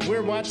like,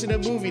 we're watching a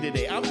movie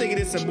today. I'm thinking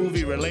it's a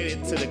movie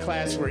related to the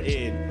class we're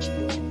in.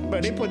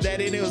 But they put that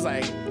in, it was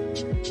like,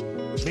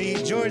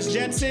 me, George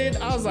Jetson.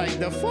 I was like,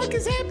 the fuck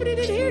is happening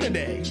in here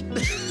today?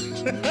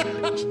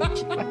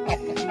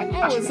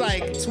 I was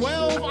like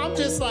 12. I'm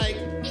just like,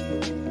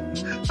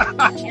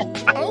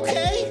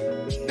 okay.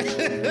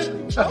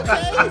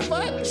 Okay,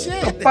 fuck,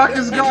 shit. What the fuck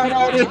is going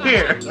on in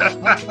here?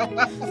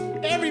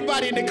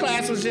 Everybody in the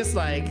class was just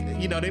like,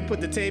 you know, they put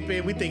the tape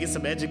in. We think it's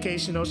some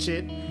educational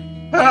shit.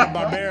 Like the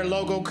Barbera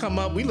logo come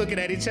up. We looking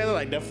at each other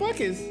like, the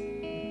fuck is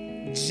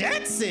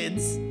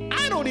Jetsons?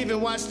 I don't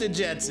even watch the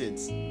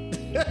Jetsons.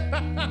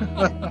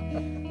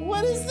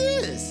 What is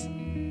this?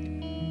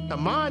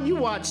 Amon, you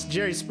watched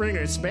Jerry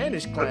Springer in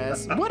Spanish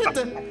class. Was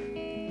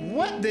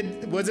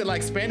it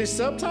like Spanish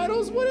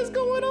subtitles? What is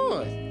going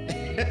on?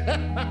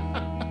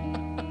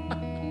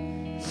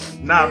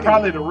 Nah, anyway.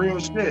 Probably the real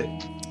shit.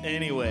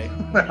 Anyway.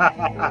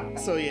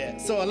 So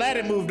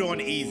Aladdin moved on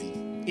to easy.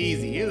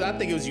 I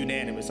think it was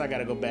unanimous. I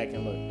gotta go back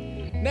and look.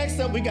 Next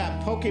up, we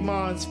got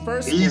Pokemon's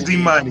first Easy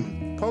money.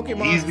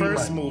 Pokemon's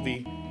first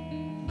movie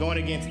going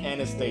against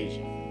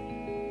Anastasia.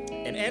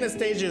 And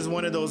Anastasia is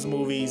one of those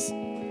movies,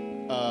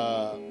 and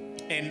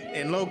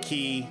low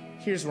key,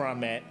 here's where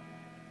I'm at.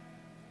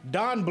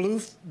 Don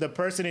Bluth, the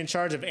person in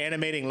charge of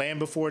animating Land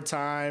Before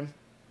Time,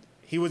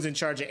 he was in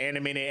charge of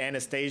animating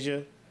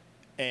Anastasia,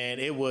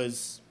 and it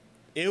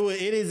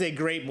is a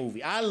great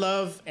movie. I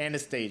love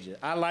Anastasia.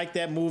 I like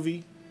that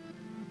movie.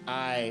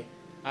 I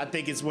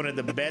think it's one of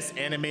the best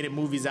animated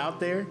movies out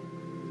there.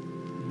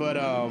 But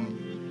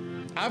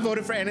I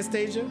voted for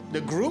Anastasia.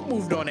 The group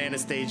moved on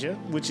Anastasia,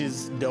 which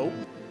is dope.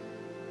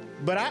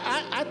 But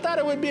I thought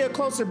it would be a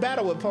closer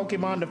battle with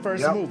Pokemon, the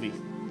first movie.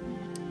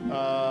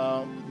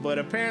 But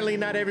apparently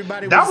not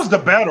everybody was... That was the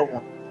better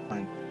one.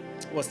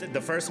 What's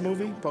the first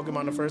movie?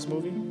 Pokemon, the first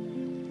movie?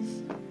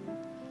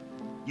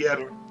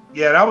 Yeah,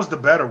 that was the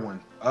better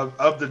one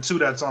of the two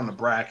that's on the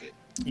bracket.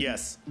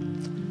 Yes.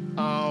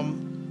 I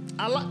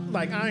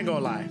ain't gonna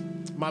lie.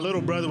 My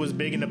little brother was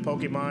big into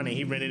Pokemon, and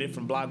he rented it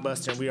from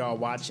Blockbuster, and we were all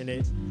watching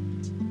it.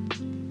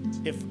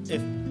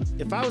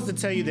 If I was to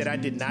tell you that I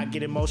did not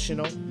get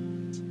emotional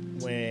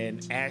when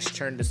Ash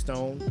turned to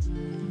stone,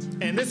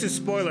 and this is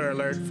spoiler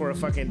alert for a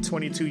fucking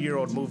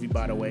 22-year-old movie,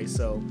 by the way,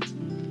 so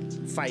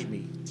fight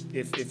me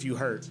if you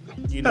hurt.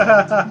 You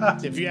know,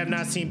 if you have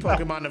not seen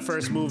Pokemon the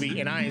first movie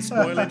and I ain't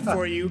spoil it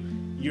for you,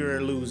 you're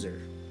a loser.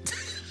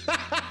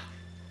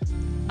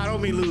 I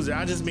don't mean loser.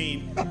 I just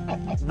mean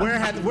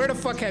where the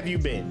fuck have you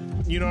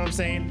been? You know what I'm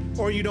saying?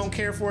 Or you don't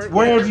care for it?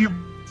 Where have you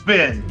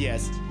been?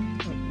 Yes.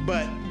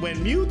 But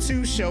when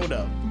Mewtwo showed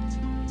up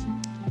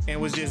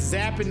and was just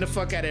zapping the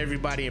fuck out of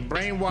everybody and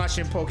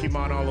brainwashing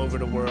Pokemon all over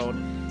the world,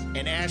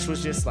 and Ash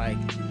was just like,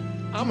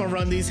 I'm gonna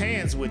run these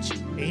hands with you.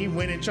 And he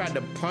went and tried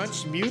to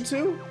punch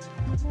Mewtwo?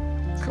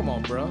 Come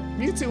on, bro.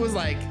 Mewtwo was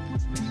like...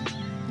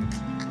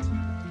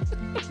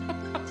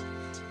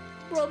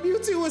 Bro,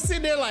 Mewtwo was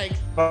sitting there like...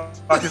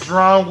 Fuck is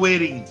wrong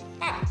with him?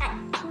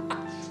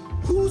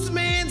 Whose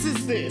mans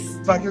is this?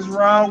 Fuck is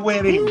wrong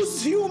with him?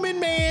 Whose human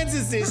mans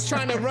is this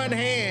trying to run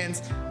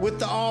hands with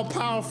the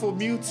all-powerful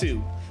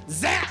Mewtwo?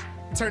 Zap!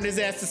 Turned his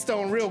ass to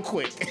stone real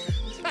quick.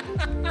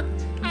 I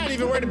ain't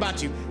even worried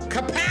about you.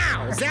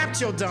 Kapow! Zapped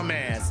your dumb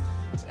ass.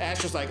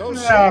 Ash was like, oh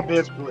shit. Nah,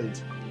 bitch,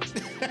 please.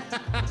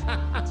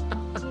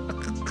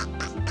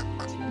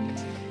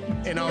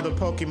 And all the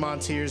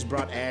Pokemon tears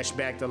brought Ash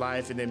back to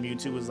life, and then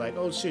Mewtwo was like,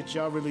 oh shit,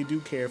 y'all really do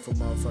care for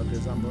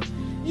motherfuckers.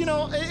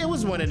 It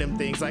was one of them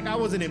things. Like, I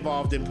wasn't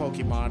involved in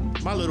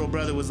Pokemon. My little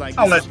brother was like,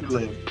 I'll let you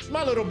live.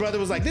 My little brother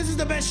was like, this is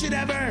the best shit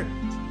ever.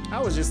 I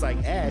was just like,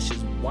 Ash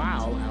is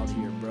wild out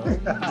here, bro.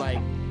 Like,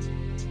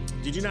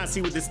 did you not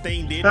see what this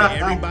thing did to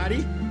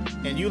everybody?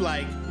 And you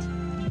like,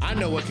 I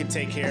know what can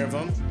take care of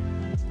them.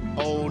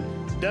 Old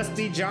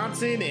Dusty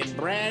Johnson and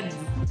Brad,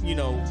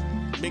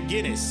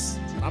 McGinnis.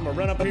 I'm gonna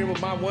run up here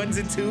with my ones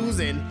and twos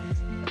and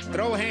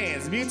throw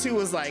hands. Mewtwo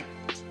was like,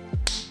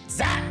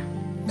 zap!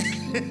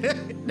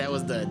 That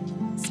was the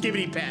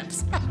skibbity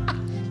paps.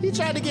 He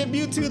tried to give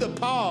Mewtwo the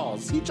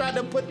paws. He tried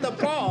to put the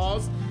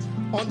paws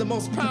on the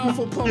most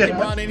powerful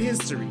Pokemon in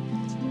history.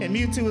 And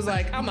Mewtwo was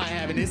like, I'm not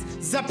having this.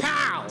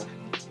 Zapow!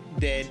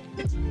 Dead.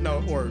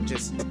 No, or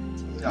just...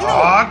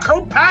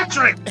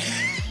 Kirkpatrick!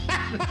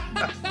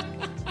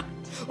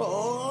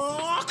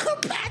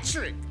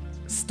 Kirkpatrick!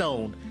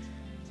 Stone.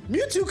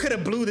 Mewtwo could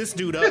have blew this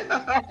dude up.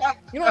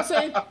 You know what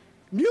I'm saying?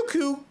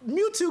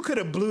 Mewtwo could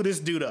have blew this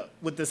dude up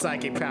with the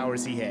psychic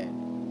powers he had.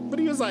 But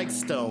he was like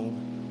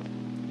Stone.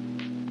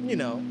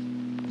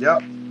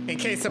 Yep. In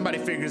case somebody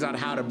figures out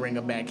how to bring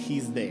him back,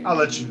 he's there. I'll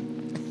let you.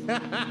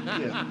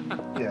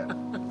 Yeah.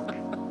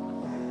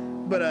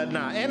 But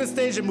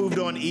Anastasia moved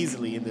on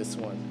easily in this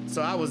one,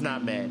 so I was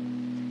not mad.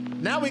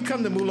 Now we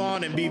come to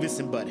Mulan and Beavis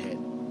and Butthead.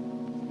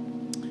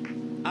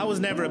 I was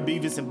never a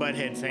Beavis and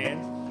Butthead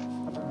fan,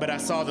 but I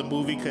saw the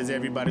movie because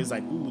everybody's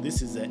like, ooh,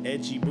 this is an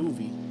edgy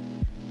movie.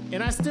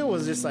 And I still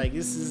was just like,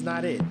 this is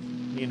not it,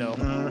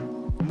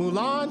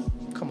 Mulan,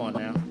 come on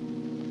now.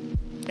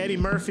 Eddie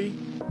Murphy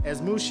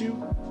as Mushu,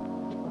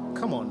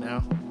 come on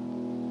now.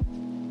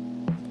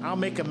 I'll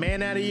make a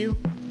man out of you,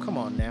 come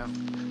on now.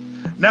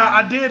 Now,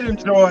 I did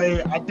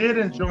enjoy the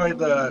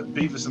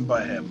Beavis and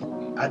Butthead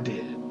movie. I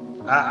did.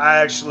 I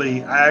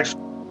actually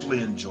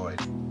enjoyed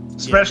it.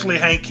 Especially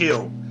Hank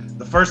Hill.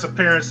 The first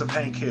appearance of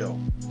Hank Hill.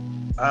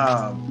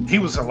 He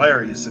was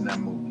hilarious in that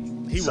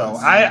movie.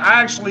 I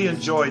actually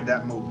enjoyed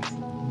that movie.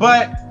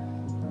 But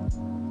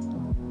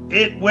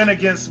it went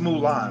against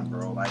Mulan,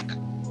 bro. Like,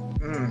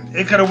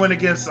 it could have went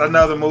against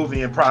another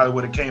movie and probably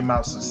would have came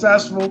out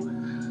successful.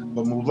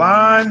 But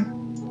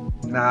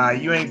Mulan, nah,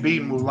 you ain't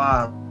beating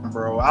Mulan,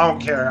 bro. I don't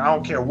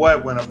care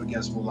what went up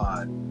against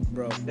Mulan,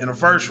 bro. In the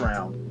first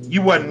round,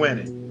 you wasn't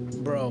winning,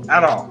 bro,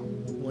 at all.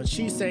 When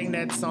she sang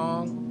that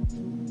song,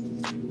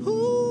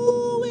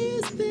 who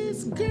is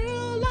this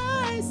girl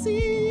I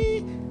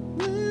see?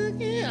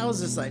 I was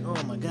just like,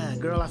 oh my god,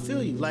 girl, I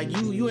feel you. Like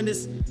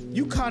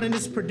you caught in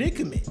this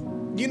predicament.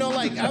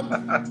 Like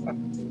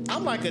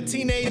I'm like a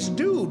teenage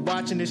dude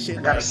watching this shit.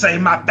 I gotta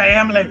save my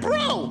family,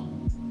 bro.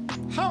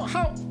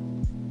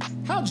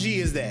 How G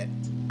is that?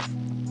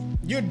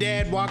 Your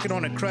dad walking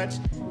on a crutch,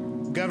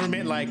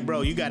 government like,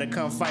 bro, you gotta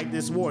come fight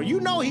this war. He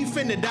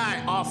finna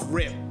die off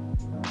rip.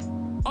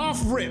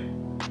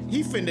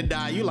 He finna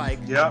die. You like,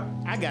 yeah.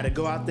 I gotta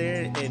go out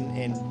there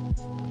and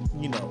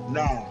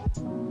No.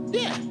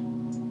 Yeah.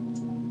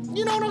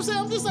 You know what I'm saying?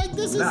 I'm just like,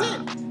 this is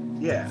it.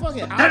 Yeah. Fuck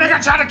it. That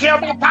nigga trying to kill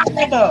my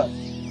father.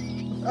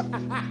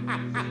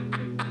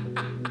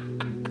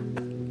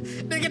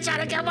 Nigga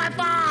trying to kill my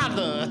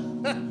father.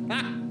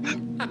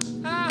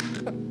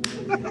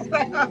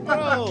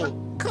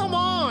 Bro, come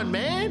on,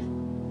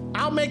 man.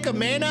 I'll make a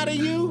man out of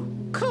you.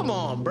 Come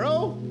on,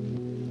 bro.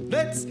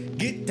 Let's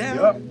get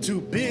down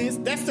to biz.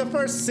 That's the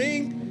first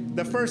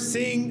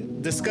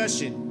sing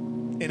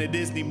discussion in a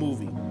Disney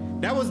movie.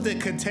 That was the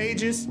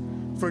Contagious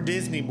for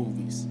Disney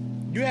movies.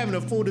 You having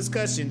a full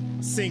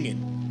discussion singing.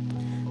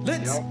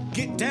 Let's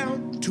get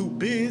down to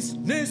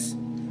business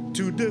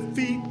to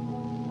defeat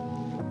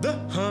the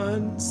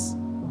Huns.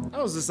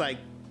 I was just like,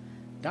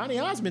 Donnie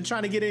Osmond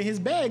trying to get in his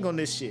bag on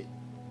this shit.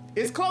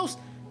 It's close,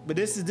 but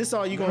this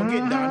all you gonna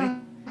get,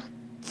 Donnie.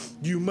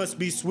 You must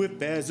be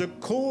swift as a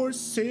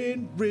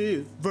coursing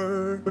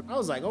river. I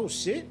was like, oh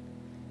shit.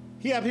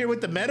 He up here with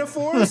the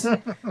metaphors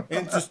and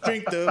the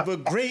strength of a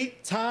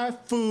great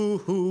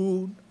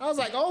typhoon. I was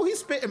like, oh, he's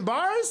spitting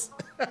bars?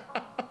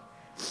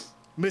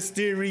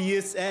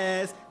 Mysterious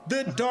as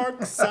the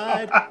dark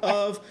side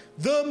of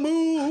the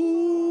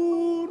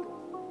moon.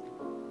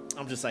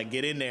 I'm just like,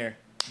 get in there.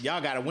 Y'all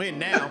gotta win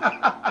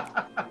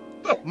now.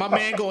 My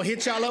man gonna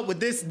hit y'all up with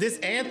this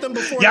anthem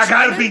before y'all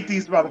gotta beat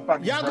these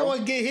motherfuckers. Y'all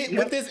gonna get hit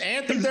with this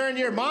anthem during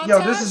your montage?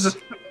 Yo, this is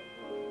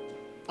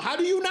how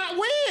do you not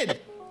win?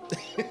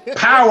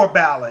 Power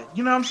ballad.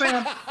 You know what I'm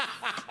saying?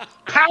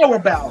 Power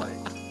ballad.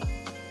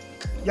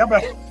 Y'all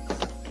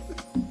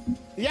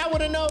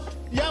wanna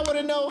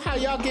know how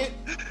y'all get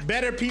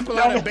better people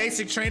out of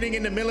basic training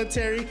in the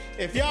military?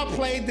 If y'all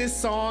played this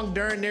song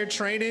during their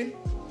training,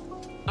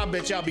 I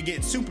bet y'all be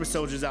getting super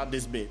soldiers out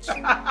this bitch.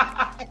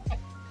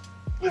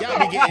 Y'all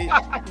be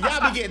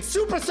getting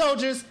super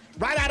soldiers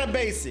right out of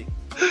basic.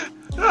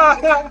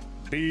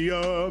 Be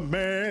a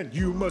man,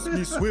 you must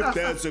be swift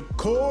as a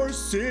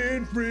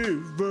coursing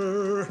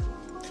river.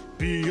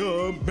 Be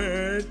a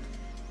man,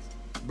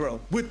 bro,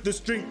 with the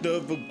strength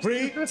of a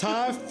great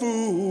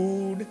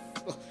typhoon.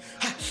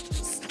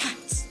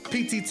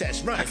 PT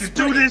test. Run. I can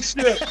do this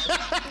shit.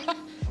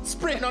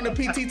 Sprinting on the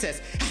PT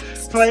test.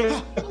 Play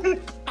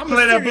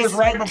that bitch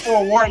right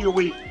before Warrior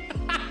Week.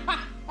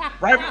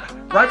 Right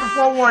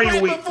before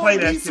Warrior Week. Play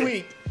that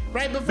shit.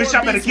 Right before bitch,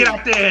 I better get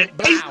out there and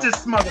ace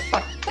this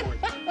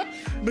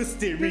motherfucker.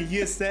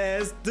 Mysterious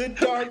as the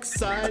dark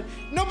side.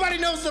 Nobody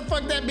knows what the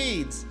fuck that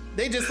means.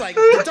 They just like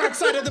the dark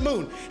side of the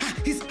moon.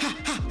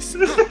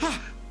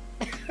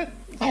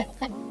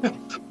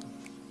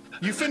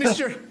 You finished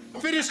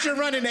your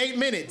run in 8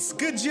 minutes.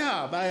 Good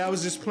job. I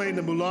was just playing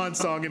the Mulan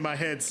song in my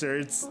head,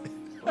 sir.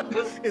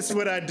 It's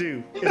what I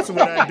do. It's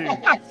what I do.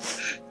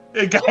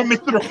 It got me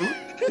through.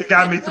 It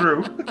got me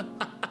through.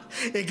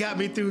 It got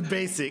me through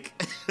basic.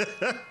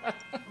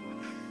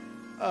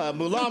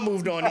 Mulan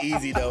moved on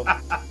easy though.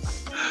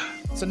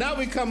 So now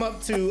we come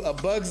up to A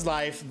Bug's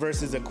Life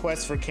versus A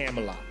Quest for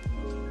Camelot.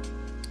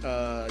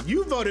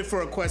 You voted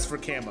for A Quest for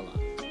Camelot.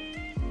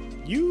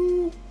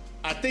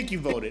 I think you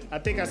voted. I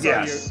think I saw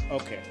yes. your.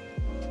 Okay.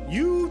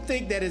 You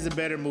think that is a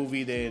better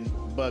movie than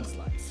Bug's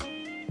Life?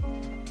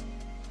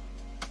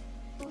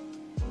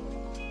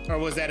 Or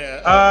was that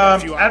at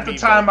the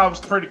time vote? I was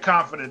pretty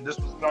confident this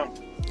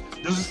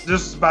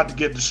is about to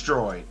get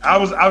destroyed. I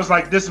was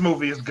like, this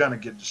movie is gonna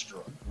get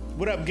destroyed.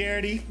 What up,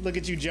 Garrity? Look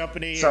at you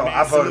jumping in. So man.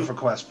 I voted for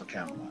Quest for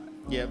Camelot.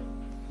 Yep.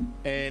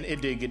 And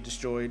it did get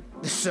destroyed.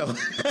 So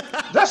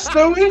that's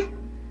Stewie?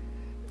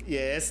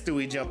 Yeah, it's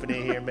Stewie jumping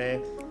in here,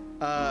 man.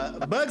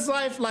 Bug's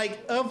Life, like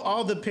of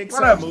all the Pixar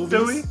what up,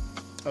 movies,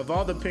 Stewie? Of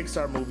all the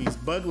Pixar movies,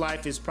 Bug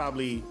Life is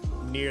probably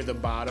near the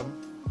bottom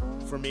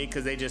for me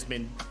because they just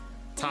been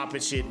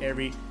topping shit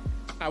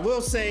I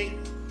will say,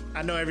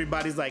 I know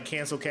everybody's like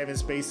cancel Kevin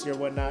Spacey or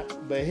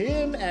whatnot, but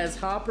him as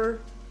Hopper,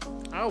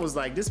 I was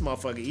like, this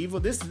motherfucker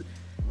evil.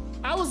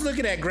 I was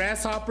looking at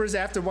grasshoppers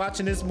after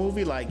watching this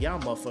movie, like, y'all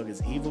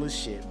motherfuckers evil as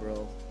shit,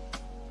 bro.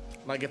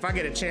 Like, if I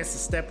get a chance to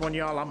step on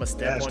y'all, I'ma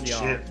step on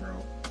y'all. Shit, bro.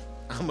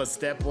 I'ma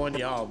step on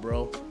y'all,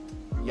 bro.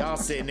 Y'all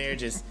sitting there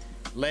just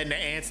letting the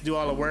ants do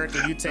all the work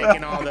and you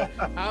taking all the...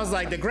 I was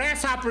like, the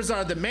grasshoppers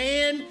are the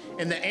man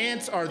and the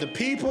ants are the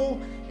people,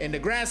 and the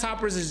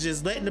grasshoppers is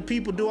just letting the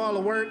people do all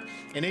the work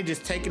and they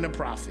just taking the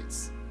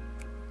profits.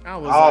 I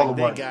was all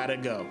like, they gotta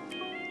go.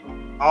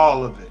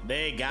 All of it.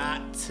 They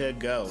got to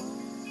go.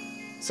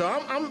 So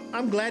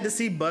I'm glad to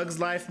see Bug's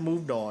Life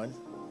moved on.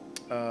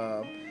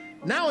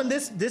 Now in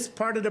this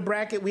part of the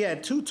bracket, we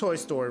had 2 Toy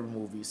Story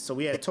movies. So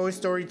we had Toy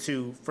Story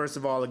 2, first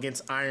of all,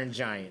 against Iron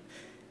Giant.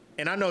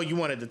 And I know you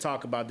wanted to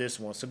talk about this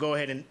one, so go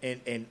ahead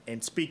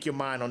and speak your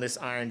mind on this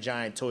Iron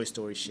Giant Toy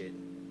Story shit.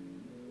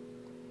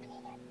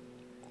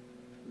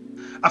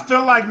 I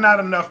feel like not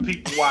enough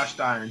people watched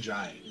Iron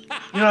Giant. You know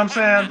what I'm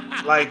saying?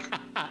 Like,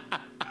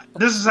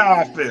 this is how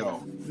I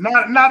feel.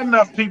 Not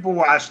enough people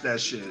watch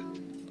that shit.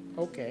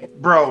 Okay.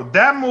 Bro,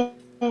 that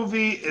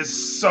movie is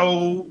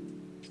so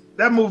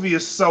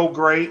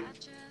great.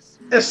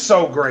 It's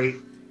so great.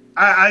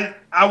 I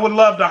would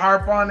love to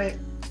harp on it,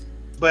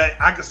 but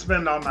I could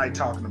spend all night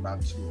talking about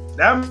it too.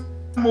 That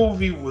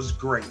movie was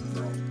great,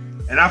 bro.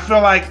 And I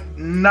feel like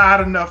not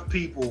enough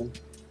people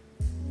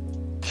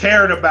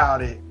cared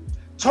about it.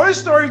 Toy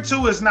Story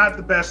 2 is not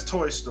the best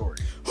Toy Story.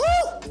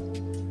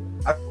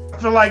 I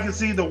feel like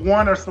it's either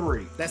 1 or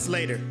 3. That's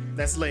later.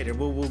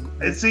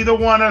 It's either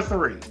 1 or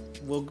 3.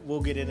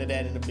 We'll get into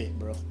that in a bit,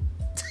 bro.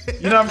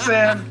 You know what I'm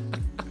saying?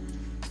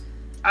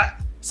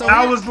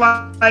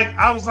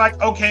 I was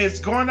like, okay, it's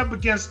going up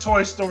against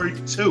Toy Story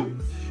 2.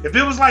 If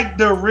it was like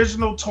the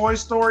original Toy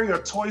Story or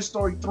Toy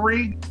Story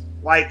 3,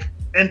 like,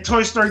 and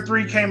Toy Story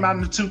 3 came out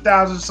in the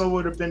 2000s, so it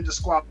would have been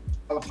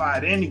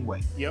disqualified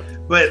anyway. Yep.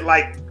 But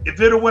like, if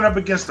it have went up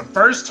against the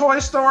first Toy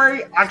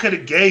Story, I could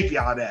have gave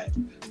y'all that.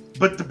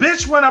 But the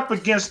bitch went up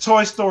against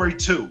Toy Story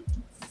 2.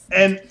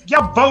 And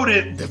y'all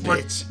voted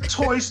for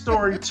Toy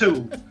Story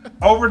 2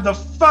 over the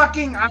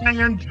fucking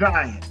Iron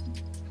Giant.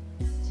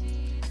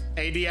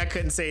 AD, I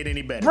couldn't say it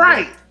any better.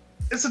 Right.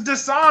 It's a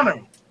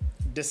dishonor.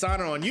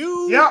 Dishonor on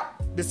you.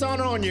 Yep.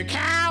 Dishonor on your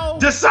cow.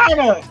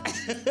 Dishonor.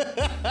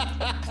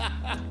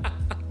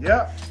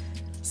 Yep.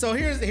 So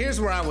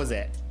here's where I was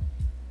at.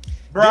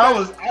 Bro, I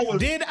was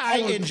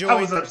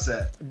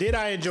upset. Did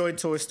I enjoy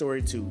Toy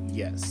Story 2?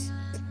 Yes.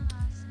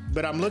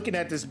 But I'm looking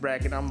at this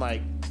bracket, I'm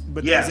like,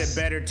 but there's a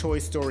better Toy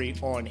Story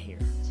on here.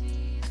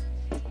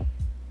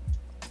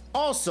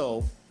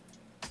 Also,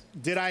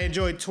 did I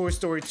enjoy Toy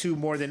Story 2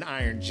 more than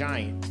Iron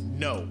Giant?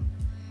 No.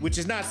 Which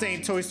is not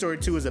saying Toy Story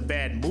 2 is a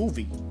bad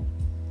movie.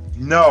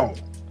 No.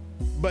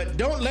 But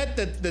don't let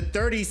the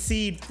 30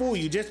 seed fool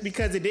you. Just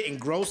because it didn't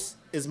gross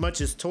as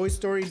much as Toy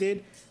Story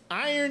did,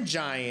 Iron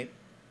Giant,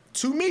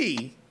 to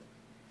me,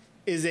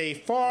 is a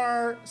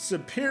far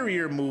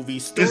superior movie.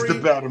 It's the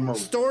better movie.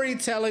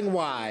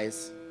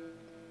 Storytelling-wise,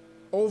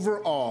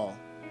 overall,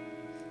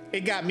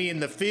 it got me in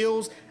the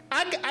feels.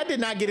 I did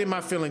not get in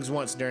my feelings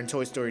once during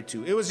Toy Story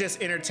 2. It was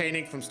just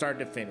entertaining from start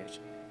to finish.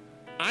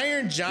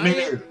 Iron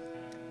Giant,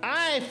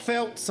 I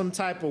felt some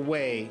type of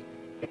way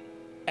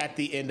at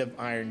the end of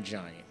Iron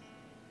Giant.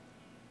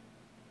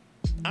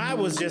 I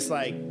was just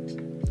like,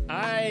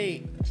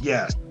 I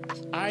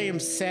am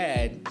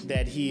sad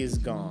that he is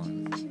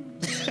gone.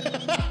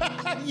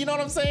 You know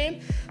what I'm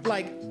saying?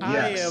 Like, Yes.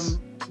 I am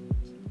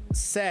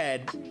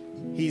sad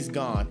he's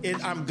gone.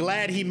 I'm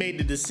glad he made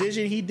the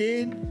decision he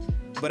did,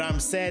 but I'm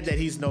sad that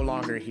he's no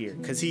longer here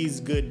because he's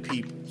good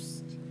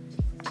peoples.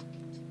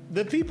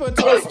 The people in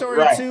Toy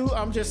Story 2,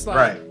 I'm just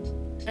like,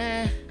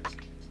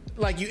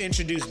 Like, you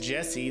introduced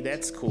Jessie,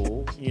 that's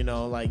cool. You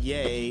know, like,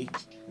 yay.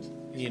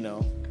 You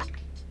know,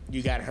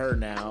 you got her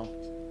now.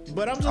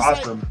 But I'm just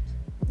awesome. like,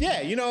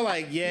 yeah, you know,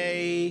 like,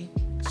 yay,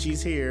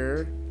 she's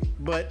here.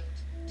 But,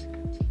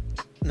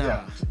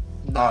 nah.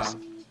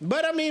 Awesome.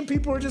 But, I mean,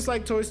 people are just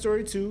like Toy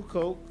Story 2,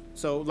 cool.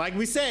 So, like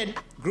we said,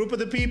 group of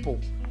the people.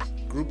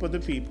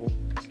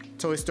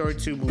 Toy Story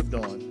 2 moved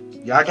on.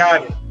 Y'all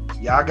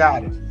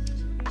got it.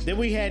 Then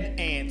we had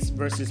Ants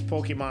versus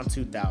Pokemon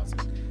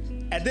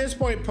 2000. At this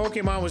point,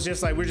 Pokemon was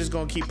just like, we're just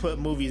going to keep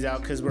putting movies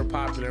out because we're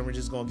popular and we're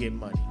just going to get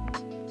money.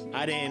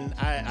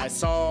 I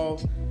saw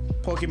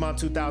Pokemon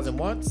 2000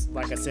 once.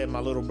 Like I said, my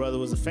little brother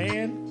was a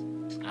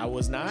fan. I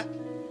was not.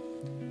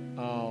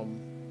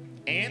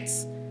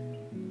 Ants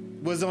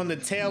was on the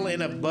tail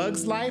end of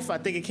Bug's Life. I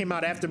think it came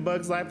out after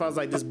Bug's Life. I was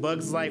like, this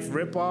Bug's Life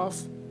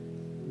ripoff.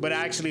 But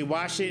I actually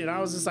watched it and I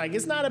was just like,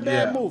 it's not a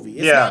bad movie.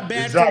 It's not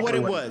bad for what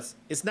it was.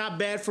 It's not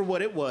bad for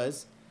what it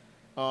was.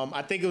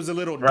 I think it was a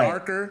little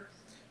darker,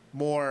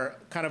 more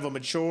kind of a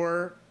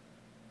mature,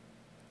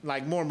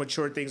 like more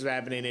mature things were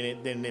happening in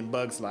it than in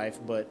Bug's Life.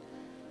 But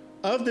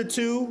of the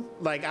two,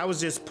 like, I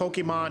was just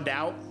Pokemon'd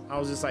out. I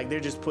was just like,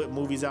 they're just putting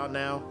movies out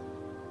now.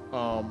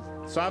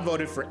 So I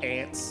voted for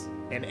Ants,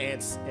 and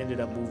Ants ended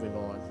up moving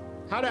on.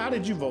 How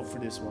did you vote for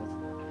this one?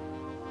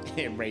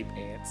 And rape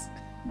Ants.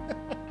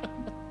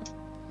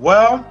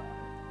 Well,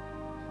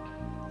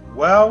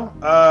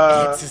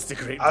 Ants is the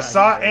great I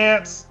saw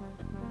Ants,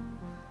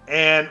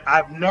 and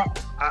I've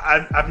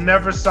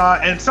never saw,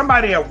 and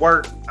somebody at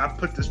work I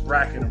put this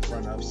bracket in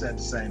front of said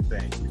the same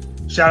thing.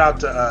 Shout out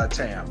to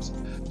Tams.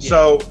 Yeah.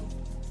 So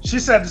she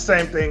said the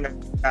same thing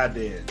I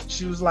did.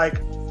 She was like,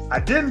 I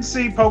didn't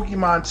see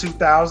Pokemon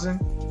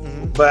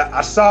 2000, but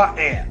I saw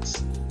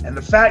Ants, and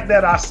the fact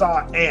that I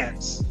saw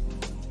Ants,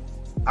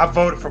 I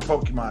voted for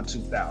Pokemon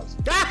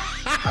 2000.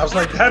 I was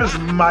like, that is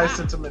my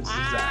sentiments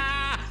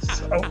exactly.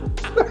 So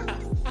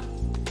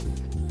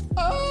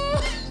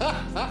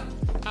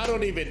I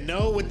don't even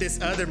know what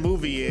this other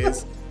movie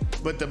is,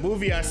 but the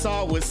movie I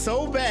saw was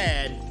so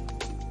bad.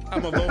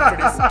 I'm gonna vote for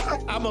this.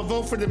 I'm gonna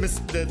vote for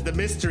the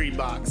mystery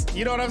box.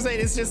 You know what I'm saying?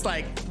 It's just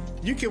like,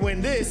 you can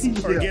win this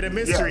or get a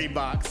mystery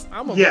box.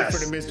 I'm gonna vote for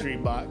the mystery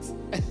box.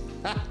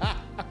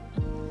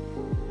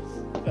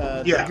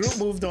 The group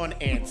moved on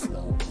Ants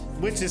though,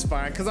 which is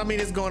fine because I mean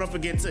it's going up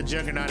against a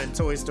juggernaut in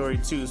Toy Story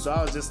 2. So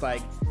I was just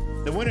like,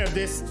 the winner of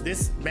this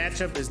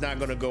matchup is not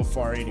gonna go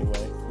far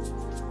anyway.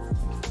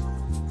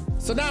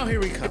 So now here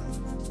we come.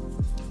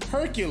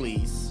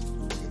 Hercules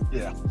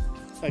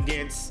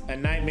against A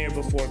Nightmare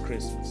Before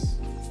Christmas.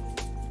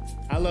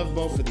 I love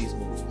both of these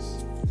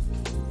movies.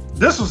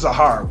 This was a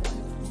hard one.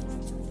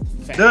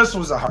 This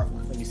was a hard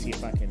one. Let me see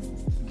if I can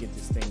get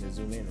this thing to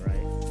zoom in right.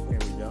 There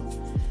we go.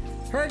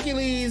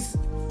 Hercules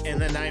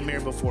and A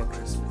Nightmare Before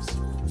Christmas.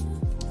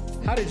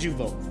 How did you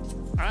vote?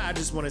 I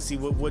just want to see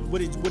what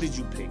did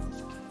you pick?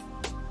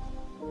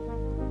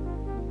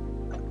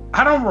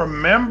 I don't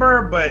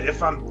remember, but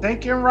if I'm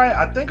thinking right,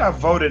 I think I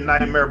voted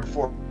Nightmare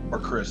Before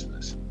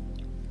Christmas.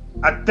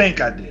 I think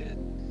I did.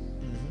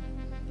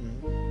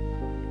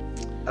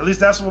 At least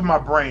that's what my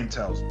brain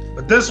tells me.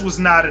 But this was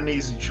not an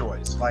easy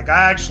choice. Like,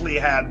 I actually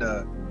had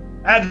to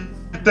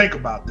think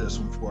about this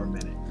one for a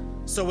minute.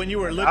 So when you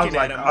were looking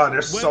at them,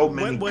 there's so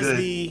many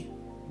good.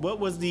 What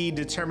was the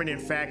determining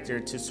factor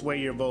to sway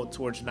your vote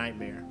towards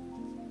Nightmare?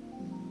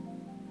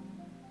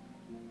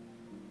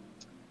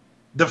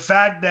 The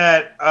fact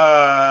that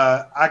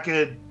I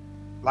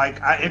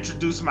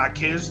introduced my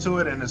kids to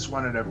it, and it's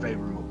one of their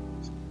favorite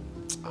movies.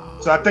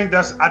 So I think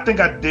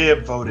I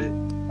did vote it.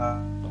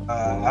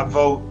 I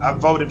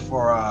voted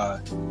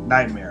for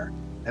Nightmare,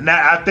 and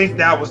I think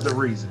that was the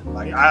reason.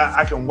 Like,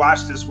 I can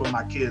watch this with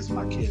my kids.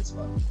 My kids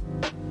love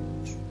it.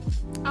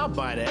 I'll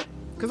buy that.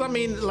 Because I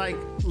mean, like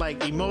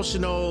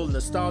emotional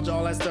nostalgia,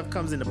 all that stuff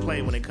comes into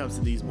play when it comes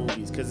to these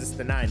movies. Because it's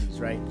the 90s,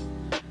 right?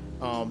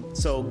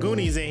 So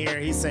Goonies in here,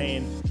 he's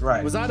saying,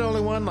 was I the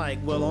only one? Like,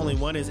 well, only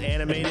one is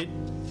animated.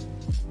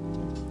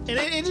 And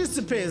it just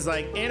depends.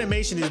 Like,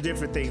 animation is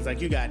different things.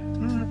 Like, you got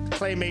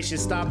claymation,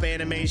 stop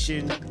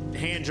animation,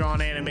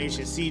 hand-drawn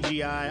animation,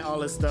 CGI, all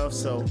this stuff.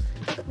 So,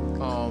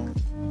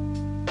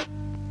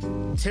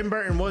 Tim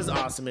Burton was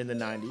awesome in the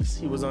 90s.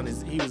 He was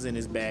in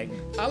his bag.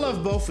 I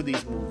love both of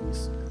these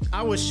movies.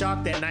 I was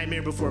shocked that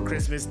Nightmare Before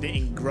Christmas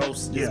didn't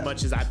gross as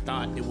much as I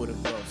thought it would have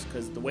grossed.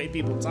 Because the way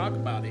people talk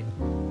about it,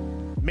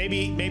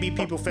 maybe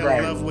people fell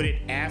in love with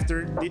it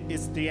after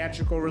its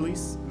theatrical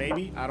release.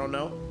 Maybe, I don't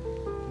know.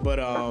 But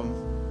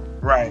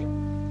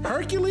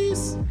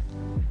Hercules.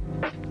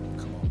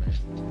 Come on,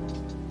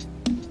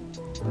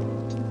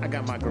 man. I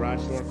got my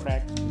garage door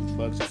cracked.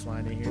 Bugs are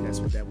flying in here. That's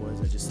what that was.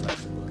 I just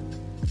slapped the bug.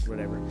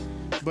 Whatever.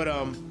 But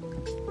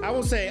I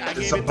will say I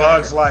gave it's a it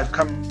bug's life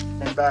coming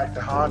back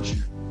to haunt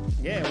you.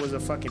 Yeah, it was a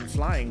fucking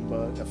flying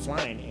bug, a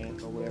flying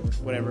ant or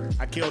whatever.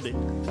 I killed it.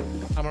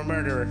 I'm a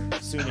murderer,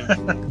 Sunni.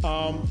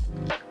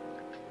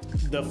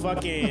 The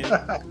fucking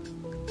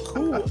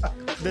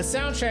the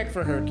soundtrack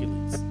for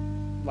Hercules,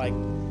 like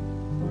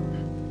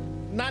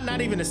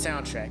not even the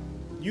soundtrack.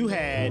 You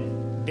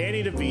had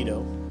Danny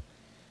DeVito.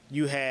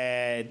 You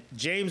had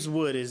James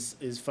Wood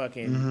is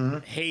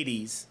fucking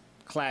Hades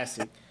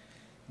classic.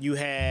 You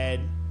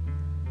had.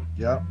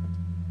 Yep.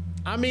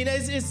 I mean,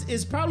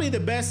 it's probably the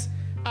best.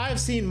 I've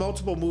seen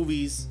multiple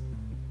movies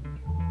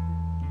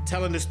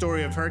telling the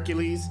story of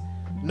Hercules.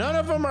 None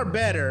of them are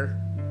better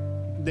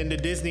than the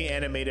Disney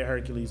animated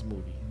Hercules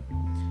movie.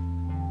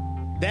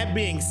 That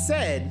being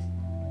said,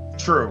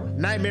 true.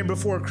 Nightmare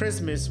Before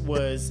Christmas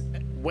was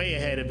way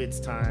ahead of its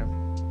time.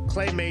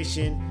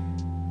 Claymation,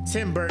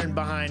 Tim Burton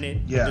behind it,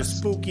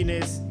 yes. The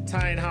spookiness,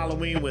 tying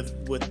Halloween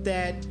with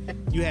that.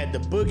 You had the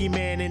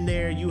boogeyman in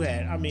there. You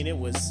had, I mean,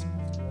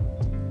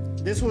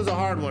 this was a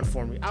hard one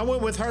for me. I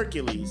went with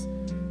Hercules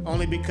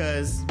only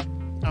because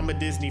I'm a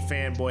Disney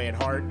fanboy at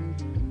heart.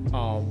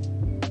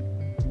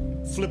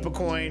 Flip a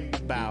coin,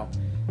 bow.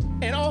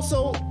 And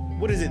also,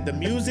 what is it? The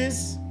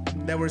muses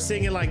that were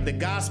singing like the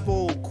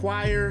gospel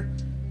choir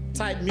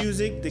type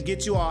music to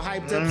get you all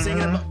hyped up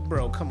singing about,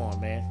 bro, come on,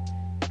 man.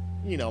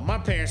 You know, my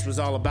parents was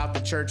all about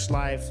the church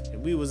life,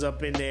 and we was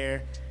up in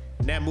there,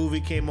 and that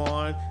movie came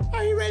on.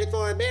 Are you ready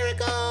for a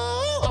miracle?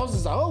 I was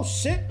just like, oh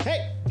shit,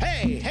 hey.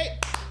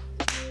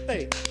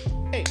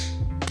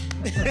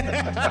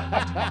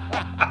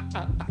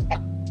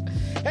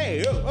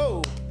 Hey,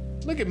 oh,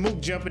 look at Mook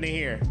jumping in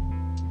here.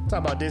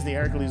 Talk about Disney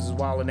Hercules is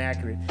wild and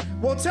accurate.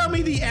 Well, tell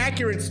me the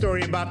accurate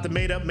story about the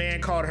made-up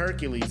man called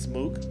Hercules,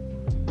 Mook.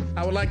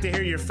 I would like to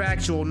hear your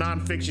factual,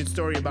 non-fiction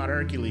story about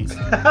Hercules.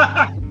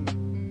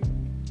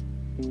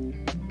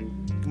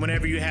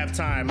 Whenever you have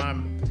time,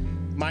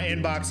 my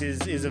inbox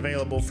is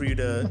available for you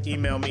to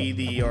email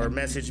me or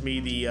message me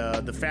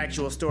the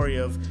factual story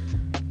of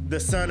the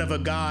son of a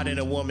god and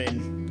a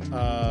woman.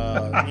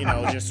 You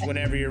know, just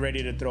whenever you're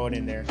ready to throw it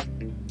in there.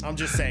 I'm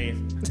just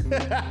saying.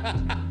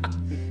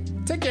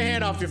 Take your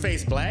hand off your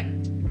face, Black.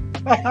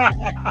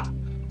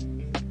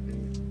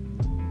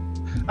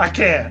 I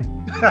can't.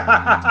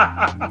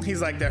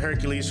 He's like the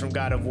Hercules from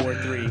God of War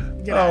 3.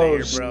 Get out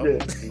of here, bro.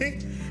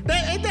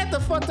 Ain't that the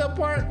fucked up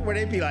part where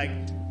they be like,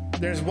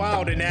 there's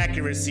wild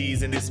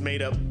inaccuracies in this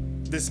made up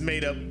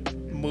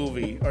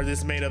movie or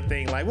this made up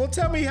thing. Like, well,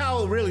 tell me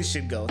how it really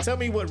should go. Tell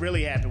me what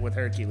really happened with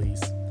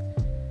Hercules.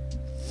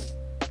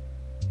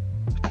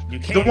 You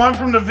can't. The one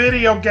from the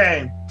video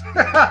game.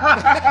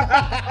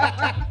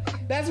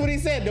 That's what he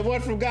said. The one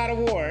from God of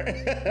War.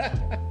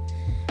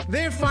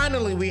 Then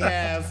finally we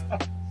have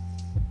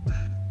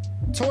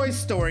Toy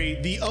Story,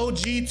 the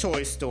OG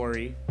Toy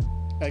Story,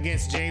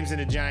 against James and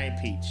the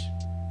Giant Peach.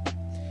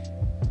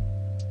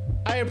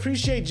 I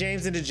appreciate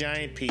James and the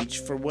Giant Peach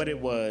for what it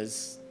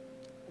was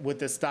with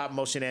the stop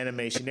motion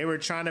animation. They were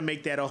trying to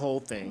make that a whole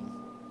thing.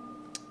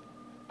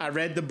 I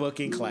read the book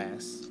in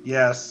class.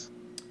 Yes.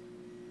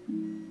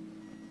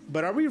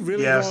 But are we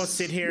really going to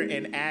sit here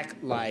and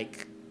act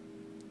like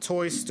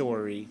Toy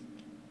Story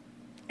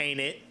ain't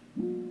it?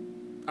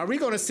 Are we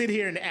going to sit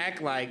here and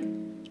act like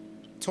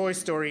Toy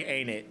Story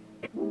ain't it?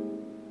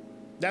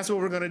 That's what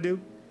we're going to do?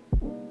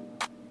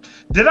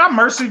 Did I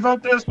mercy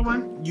vote this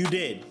one? You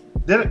did.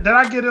 Did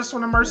I get this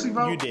one a mercy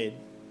vote? You did.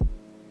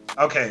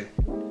 Okay.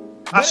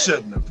 I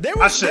shouldn't have. There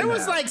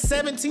was like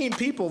 17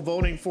 people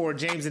voting for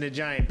James and the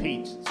Giant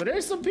Peach. So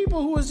there's some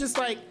people who was just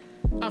like,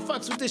 I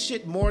fucks with this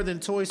shit more than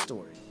Toy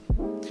Story.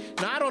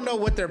 Now, I don't know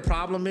what their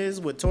problem is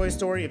with Toy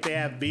Story, if they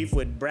have beef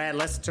with Brad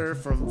Lester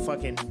from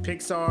fucking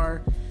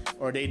Pixar,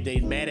 or they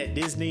mad at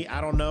Disney. I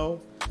don't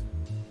know.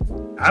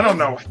 I don't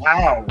know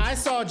how. I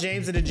saw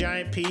James and the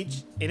Giant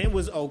Peach, and it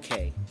was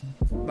okay.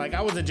 Like,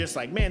 I wasn't just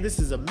like, man, this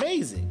is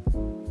amazing.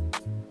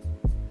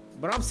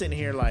 But I'm sitting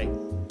here like,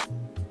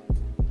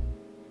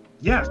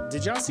 yeah.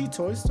 Did y'all see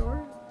Toy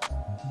Story?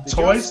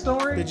 Toy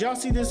Story? Did y'all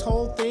see this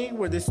whole thing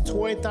where this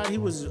toy thought he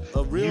was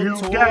a real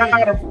toy? You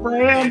got a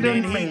friend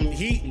in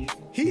me.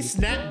 He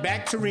snapped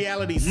back to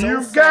reality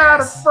so fast. You got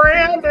a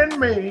friend in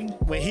me.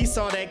 When he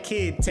saw that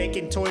kid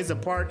taking toys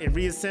apart and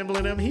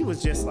reassembling them, he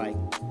was just like,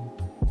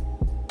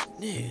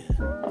 yeah,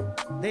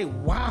 they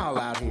wild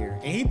out here.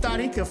 And he thought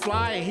he could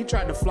fly, and he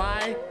tried to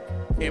fly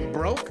and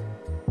broke.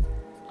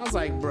 I was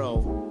like,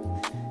 bro,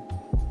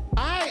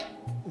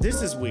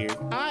 this is weird.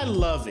 I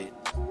love it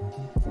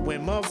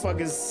when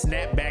motherfuckers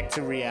snap back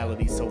to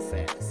reality so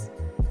fast.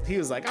 He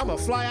was like, I'm gonna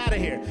fly out of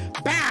here.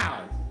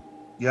 Bow!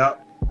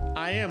 Yep.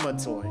 I am a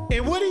toy.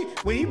 And Woody,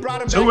 when he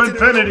brought him to back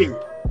infinity.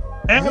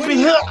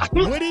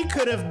 Woody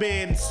could have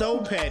been so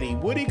petty.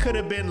 Woody could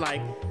have been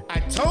like, I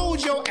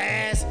told your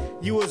ass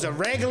you was a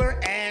regular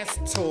ass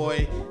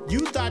toy. You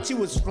thought you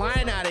was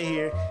flying out of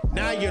here.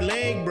 Now your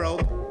leg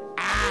broke.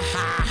 Ah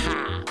ha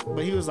ha.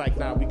 But he was like,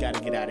 nah, we gotta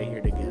get out of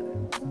here together.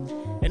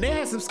 And they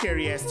had some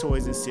scary ass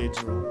toys in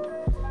Sid's room.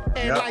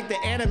 And like the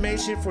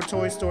animation for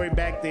Toy Story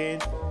back then,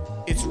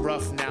 it's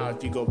rough now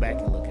if you go back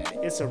and look at it.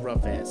 It's a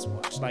rough ass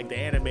watch. Like the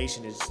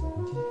animation is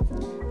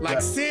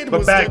like Sid but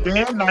was back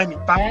then,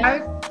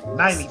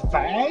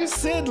 95,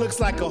 Sid looks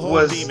like a whole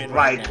was demon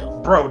right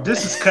now. Bro,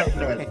 this is cutting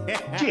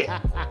edge. Shit.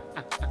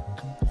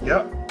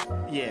 Yep.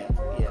 Yep.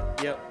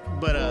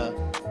 But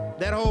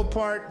that whole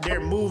part, they're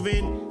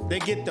moving, they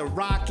get the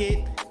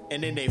rocket,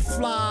 and then they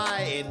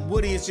fly, and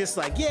Woody is just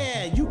like,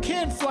 yeah, you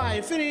can fly,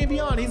 Infinity and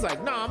Beyond. He's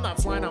like, no, I'm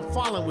not flying, I'm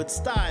falling with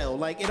style.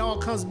 Like, it all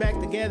comes back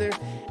together,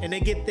 and they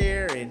get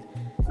there, and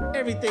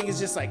everything is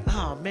just like,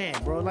 oh, man,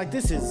 bro, like,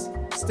 this is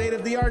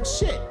state-of-the-art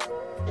shit.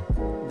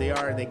 They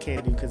are, and they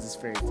can't do because it's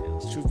fairy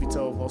tales. Truth be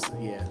told, most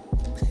of yeah.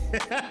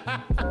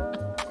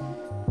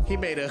 He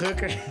made a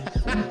hooker.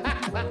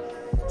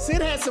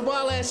 Sid had some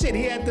wild-ass shit.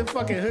 He had the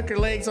fucking hooker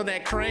legs on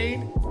that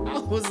crane. I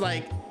was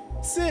like,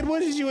 Sid,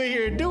 what is you in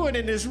here doing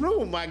in this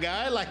room, my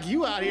guy? Like,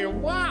 you out here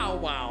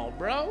wow,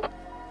 bro.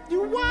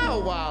 You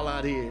wow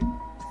out here.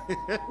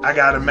 I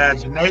got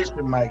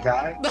imagination, my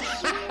guy.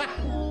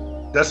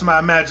 That's my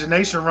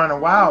imagination running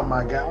wild,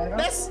 my guy.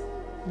 That's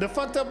the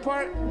fucked up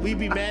part. We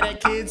be mad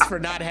at kids for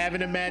not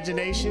having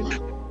imagination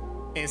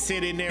and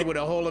sit in there with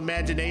a whole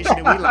imagination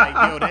and we like,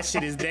 yo, that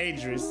shit is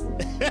dangerous.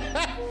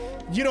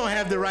 You don't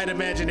have the right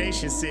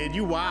imagination, Sid.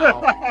 You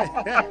wow.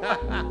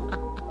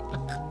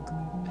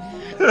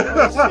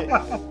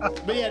 Oh,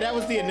 but yeah, that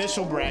was the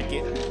initial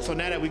bracket. So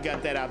now that we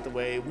got that out the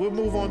way, we'll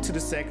move on to the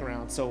second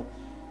round. So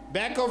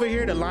back over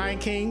here, The Lion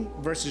King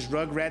versus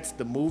Rugrats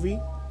the movie.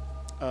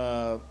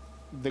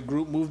 The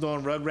group moved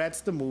on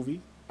Rugrats the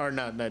movie. Or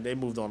no, they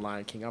moved on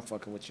Lion King. I'm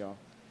fucking with y'all.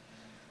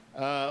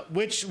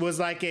 Which was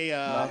like a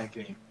Lion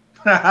King.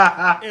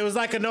 It was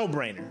like a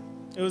no-brainer.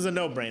 It was a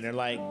no-brainer.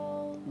 Like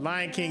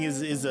Lion King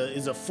is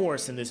a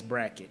force in this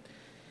bracket.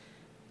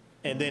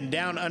 And then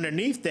down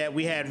underneath that,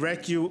 we had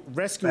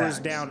Rescuers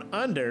Down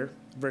Under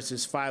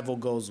versus Fievel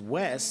Goes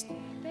West.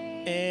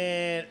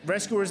 And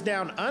Rescuers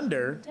Down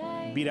Under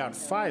beat out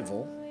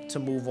Fievel to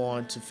move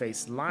on to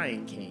face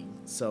Lion King.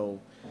 So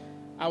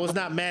I was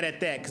not mad at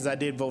that because I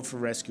did vote for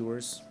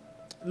Rescuers.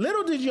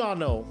 Little did y'all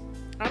know,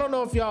 I don't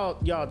know if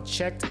y'all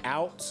checked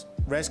out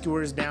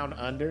Rescuers Down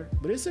Under,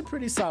 but it's a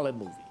pretty solid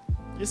movie.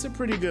 It's a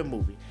pretty good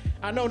movie.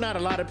 I know not a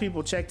lot of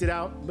people checked it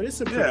out, but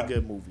it's a pretty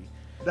good movie.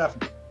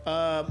 Definitely.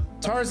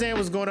 Tarzan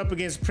was going up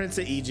against Prince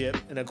of Egypt,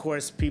 and of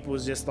course, people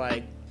was just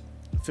like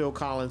Phil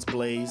Collins,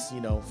 Blaze,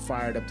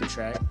 fired up the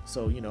track.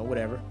 So,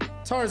 whatever.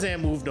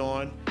 Tarzan moved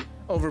on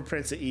over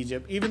Prince of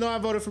Egypt. Even though I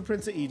voted for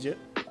Prince of Egypt,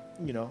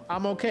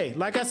 I'm okay.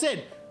 Like I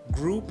said,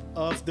 group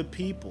of the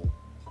people.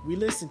 We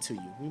listened to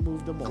you. We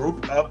moved them on.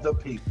 Group of the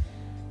people.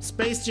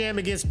 Space Jam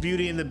against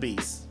Beauty and the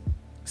Beast.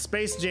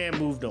 Space Jam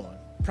moved on.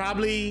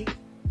 Probably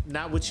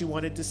not what you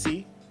wanted to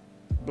see,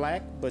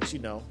 Black, but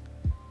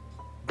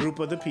group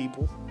of the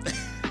people.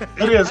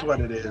 It is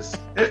what it is.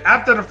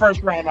 After the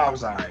first round, I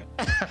was all right.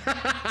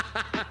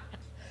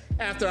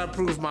 After I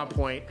proved my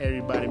point,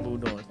 everybody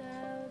moved on.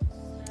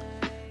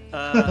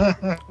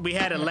 We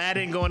had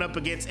Aladdin going up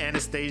against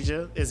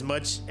Anastasia. As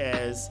much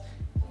as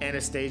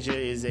Anastasia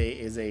is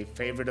a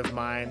favorite of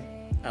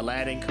mine,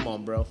 Aladdin, come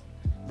on, bro.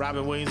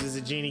 Robin Williams is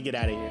a genie. Get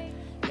out of here.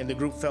 And the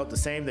group felt the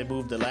same. They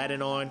moved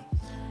Aladdin on.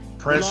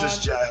 Princess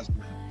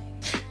Jasmine.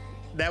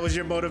 That was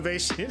your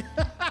motivation?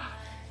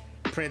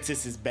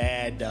 Princess is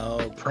bad,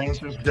 dog.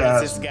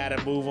 Princess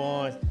gotta move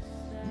on.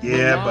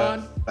 Yeah,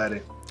 Mulan,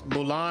 buddy.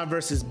 Mulan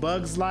versus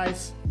Bug's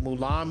Life.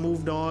 Mulan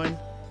moved on.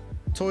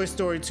 Toy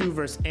Story 2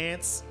 versus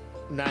Ants.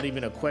 Not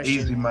even a question.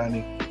 Easy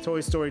money.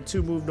 Toy Story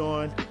 2 moved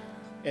on.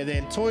 And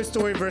then Toy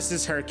Story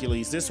versus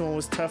Hercules. This one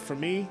was tough for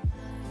me.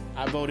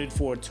 I voted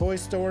for Toy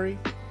Story,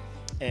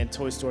 and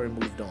Toy Story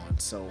moved on.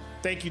 So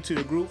thank you to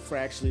the group for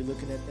actually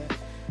looking at that.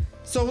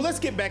 So let's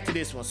get back to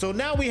this one. So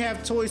now we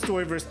have Toy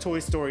Story versus Toy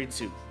Story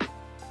 2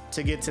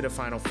 to get to the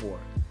final four.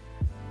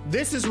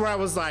 This is where I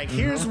was like,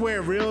 here's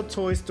where real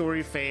Toy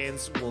Story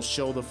fans will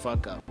show the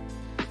fuck up.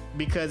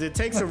 Because it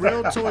takes a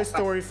real Toy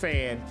Story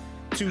fan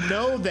to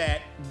know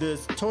that the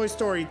Toy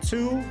Story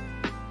 2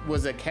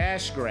 was a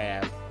cash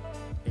grab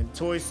and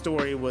Toy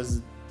Story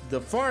was the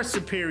far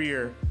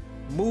superior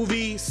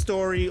movie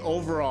story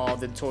overall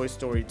than Toy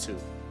Story 2.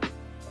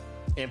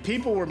 And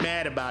people were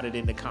mad about it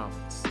in the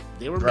comments.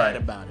 They were mad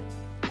about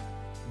it.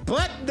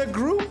 But the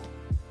group,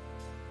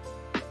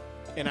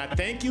 and I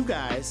thank you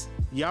guys,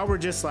 y'all were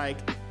just like,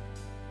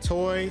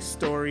 Toy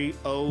Story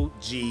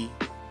OG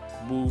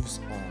moves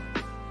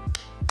on.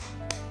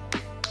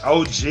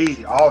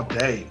 OG all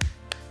day.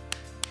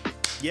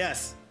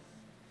 Yes.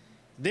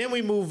 Then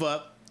we move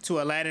up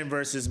to Aladdin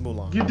versus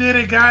Mulan. You did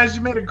it, guys.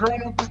 You made a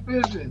grown-up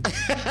decision.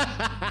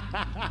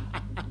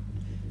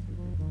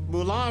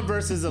 Mulan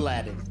versus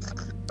Aladdin.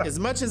 As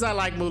much as I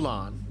like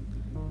Mulan,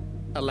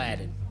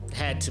 Aladdin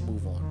had to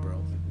move on,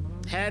 bro.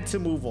 Had to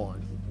move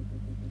on.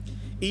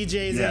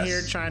 EJ's in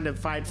here trying to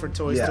fight for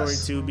Toy Story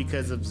 2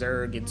 because of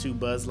Zurg and 2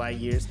 Buzz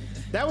Lightyears.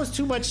 That was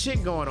too much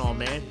shit going on,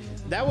 man.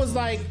 That was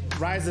like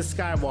Rise of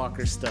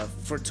Skywalker stuff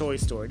for Toy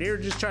Story. They were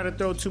just trying to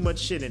throw too much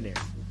shit in there.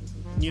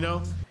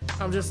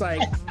 I'm just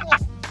like,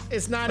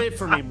 it's not it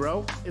for me,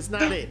 bro. It's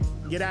not it.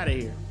 Get out of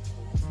here.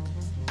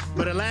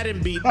 But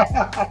Aladdin beat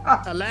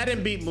Mulan.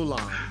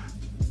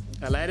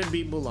 Aladdin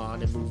beat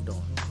Mulan and moved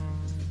on.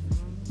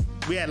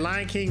 We had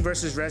Lion King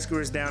versus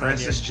Rescuers Down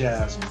Princess Under.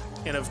 Jasmine.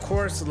 And of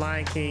course,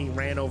 Lion King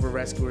ran over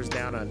Rescuers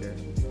Down Under.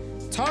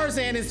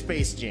 Tarzan and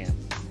Space Jam.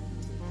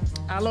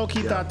 I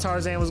low-key thought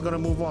Tarzan was going to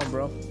move on,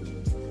 bro.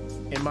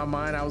 In my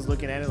mind, I was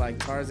looking at it like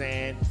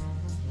Tarzan,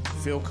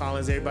 Phil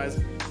Collins, everybody's...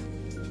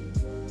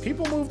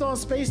 People moved on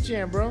Space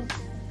Jam, bro.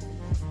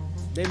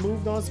 They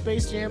moved on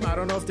Space Jam. I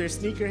don't know if they're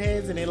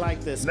sneakerheads and they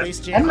like the Space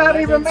Jam. I'm not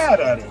even mad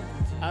at it.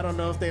 I don't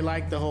know if they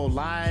like the whole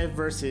live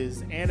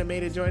versus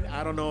animated joint.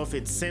 I don't know if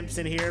it's simps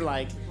in here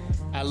like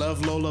I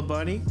love Lola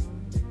Bunny.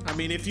 I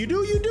mean, if you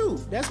do, you do.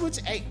 That's what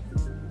you...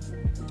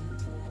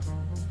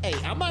 Hey,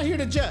 I'm not here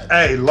to judge.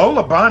 Hey,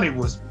 Lola Bunny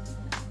was...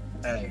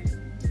 Hey,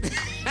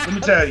 let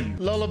me tell you.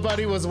 Lola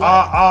Bunny was what?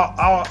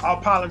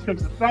 All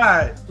politics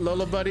aside.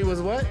 Lola Bunny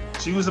was what?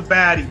 She was a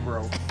baddie,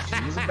 bro.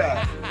 She was a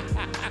baddie.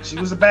 She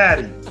was a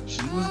baddie.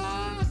 She was...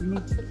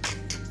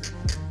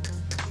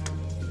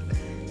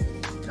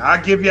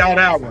 I'll give y'all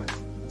that one.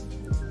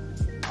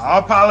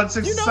 All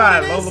politics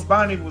aside, Lola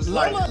Bunny was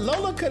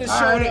Lola could have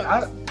showed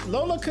up.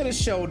 Lola could have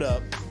showed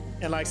up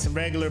in like some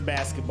regular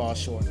basketball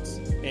shorts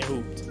and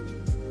hooped.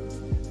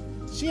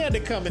 She had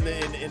to come in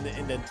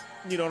the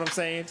you know what I'm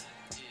saying?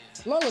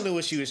 Lola knew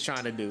what she was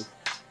trying to do.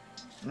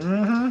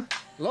 Mm-hmm.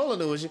 Lola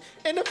knew what she...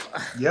 And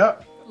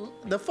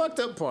the fucked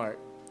up part,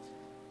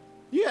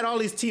 you had all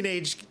these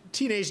teenage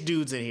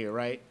dudes in here,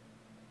 right?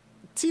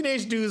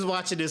 Teenage dudes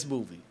watching this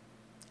movie.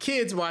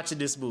 Kids watching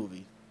this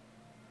movie.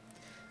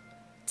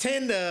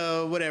 10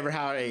 to whatever,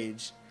 how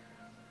age.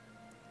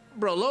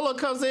 Bro, Lola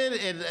comes in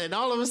and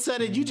all of a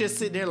sudden you just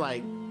sitting there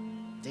like,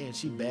 damn,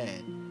 she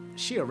bad.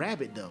 She a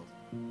rabbit though.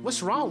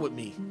 What's wrong with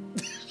me?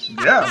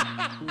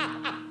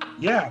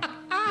 Yeah,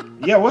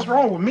 what's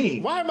wrong with me?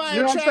 Why am I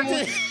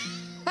attracted?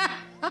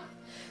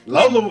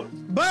 Lola.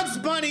 Bugs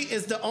Bunny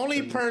is the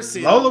only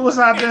person. Lola was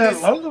out there.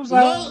 Lola was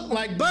out.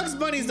 Like Bugs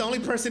Bunny is the only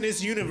person in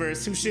this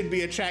universe who should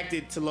be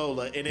attracted to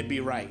Lola and it'd be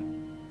right.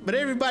 But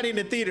everybody in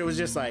the theater was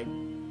just like,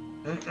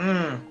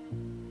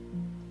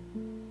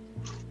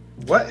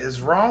 what is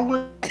wrong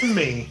with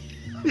me?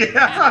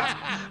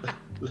 Yeah.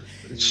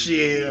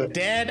 Shit.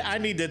 Dad, I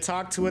need to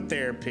talk to a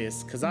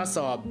therapist because I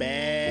saw a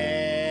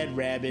bad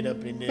rabbit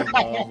up in this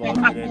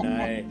motherfucker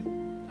tonight.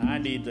 I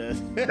need to.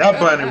 That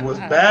bunny was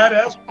bad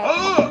as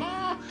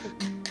fuck.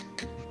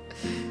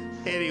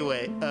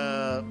 Anyway,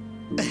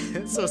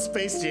 so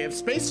Space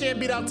Jam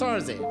beat out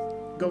Tarzan.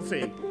 Go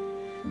fig.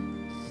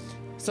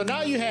 So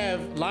now you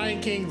have Lion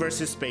King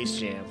versus Space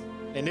Jam.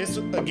 And this,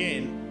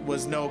 again,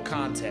 was no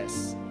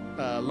contest.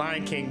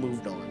 Lion King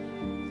moved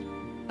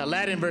on.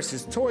 Aladdin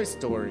versus Toy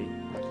Story,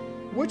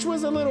 which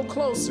was a little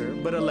closer,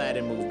 but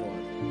Aladdin moved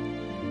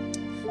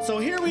on. So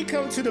here we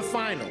come to the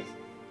final.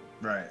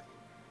 Right.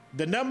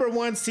 The number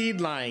 1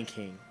 seed Lion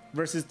King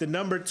versus the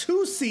number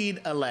 2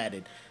 seed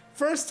Aladdin.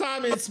 First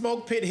time in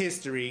Smoke Pit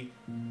history,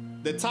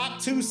 the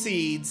top 2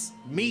 seeds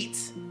meet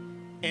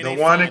in the a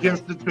one final.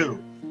 Against the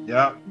 2.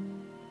 Yep.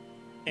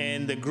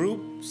 And the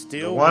group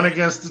still the one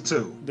against the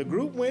 2. The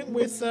group went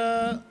with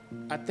I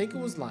think it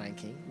was Lion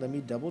King. Let me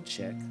double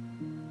check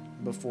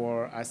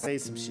before I say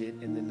some shit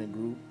and then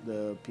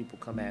the people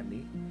come at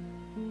me.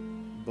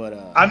 But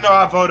I know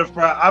I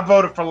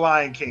voted for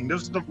Lion King. This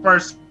was the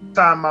first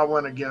time I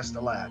went against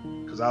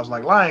Aladdin because I was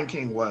like, Lion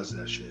King was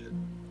that shit.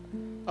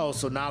 Oh,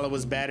 so Nala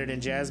was better than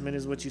Jasmine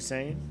is what you're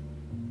saying?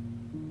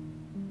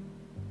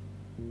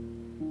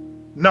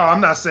 No,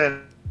 I'm not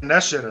saying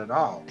that shit at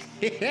all.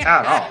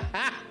 At all.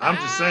 I'm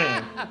just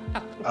saying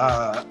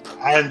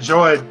I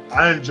enjoyed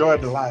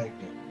the Lion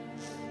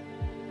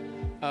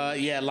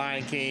King.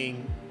 Lion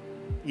King.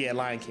 Yeah,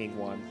 Lion King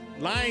won.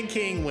 Lion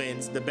King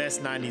wins the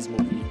best 90s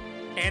movie,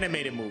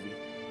 animated movie,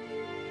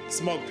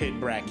 Smoke Pit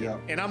bracket.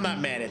 Yep. And I'm not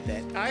mad at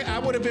that. I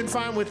would have been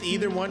fine with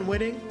either one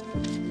winning.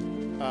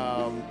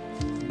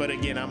 But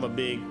again, I'm a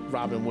big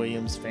Robin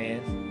Williams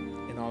fan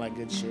and all that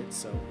good shit.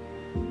 So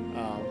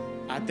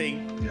I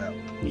think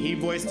he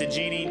voiced the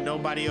genie.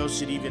 Nobody else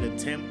should even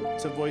attempt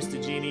to voice the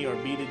genie or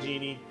be the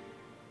genie.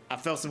 I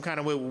felt some kind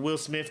of way with Will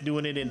Smith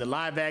doing it in the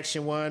live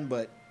action one,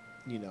 but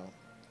you know,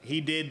 he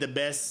did the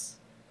best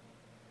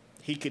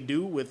he could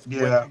do with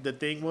what the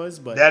thing was.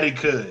 But that he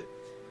could.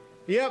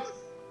 Yep.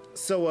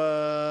 So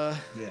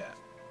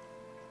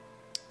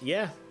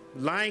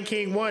Lion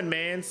King won,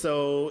 man.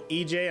 So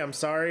EJ, I'm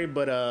sorry,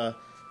 but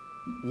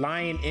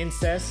Lion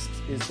Incest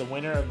is the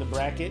winner of the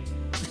bracket.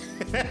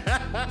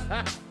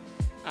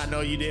 I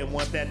know you didn't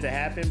want that to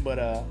happen, but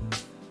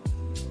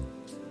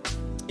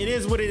it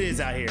is what it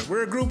is out here.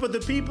 We're a group of the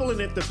people,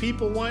 and if the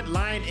people want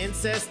Lion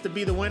Incest to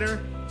be the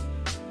winner,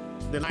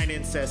 then Lion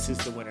Incest is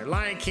the winner.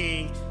 Lion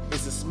King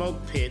is the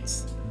Smoke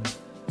Pit's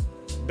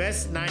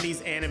best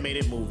 90s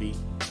animated movie.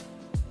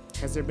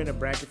 Has there been a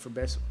bracket for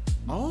best?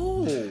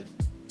 Oh.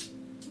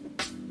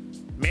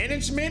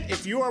 Management,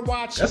 if you are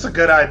watching. That's a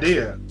good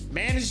idea.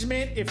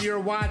 Management, if you're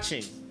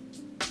watching,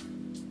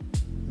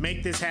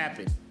 make this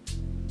happen.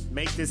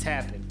 Make this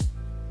happen.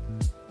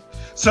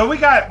 So we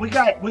got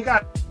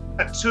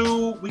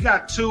two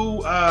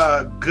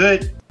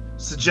good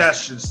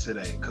suggestions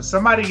today because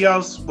somebody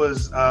else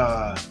was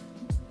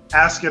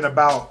asking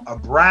about a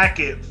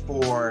bracket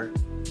for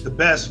the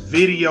best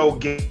video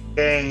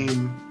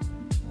game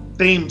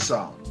theme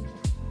song,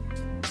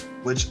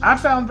 which I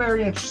found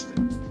very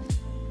interesting.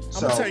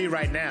 I'm gonna tell you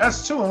right now.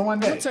 That's 2 in one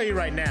day. I'm gonna tell you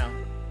right now.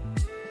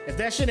 If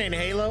that shit ain't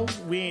Halo,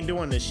 we ain't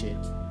doing this shit.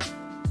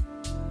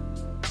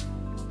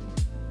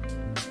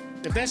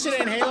 If that shit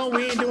ain't Halo,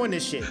 we ain't doing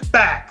this shit.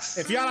 Facts.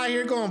 If y'all out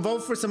here going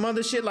vote for some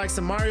other shit like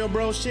some Mario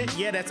Bros shit,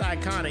 yeah, that's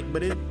iconic,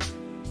 but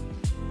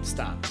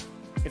stop.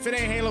 If it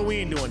ain't Halo, we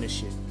ain't doing this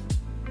shit.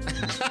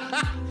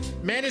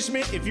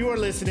 Management, if you are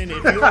listening,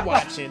 if you are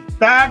watching.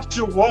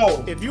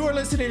 Factual. If you are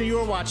listening and you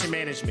are watching,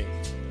 management,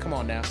 come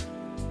on now.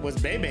 Was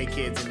Bebe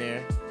Kids in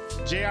there?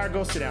 JR,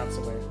 go sit down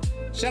somewhere.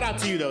 Shout out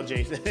to you though,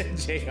 Jason.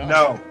 JR.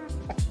 No.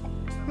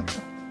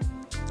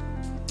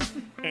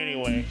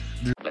 Anyway.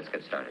 Let's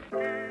get started.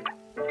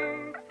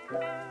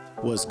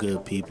 What's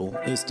good, people?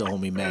 It's the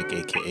homie Makk,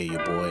 aka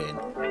your boy, and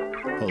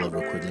hold up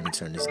real quick, let me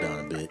turn this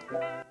down a bit.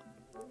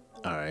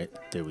 Alright,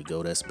 there we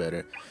go, that's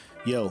better.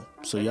 Yo,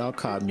 so y'all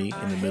caught me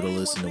in the middle of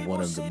listening to one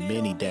of the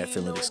many Dat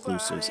Feelin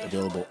exclusives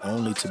available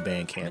only to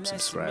Bandcamp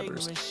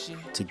subscribers.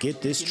 To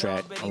get this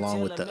track, along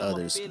with the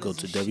others, go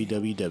to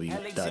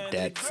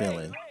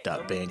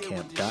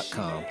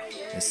www.datfeelin.bandcamp.com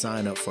and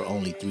sign up for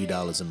only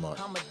 $3 a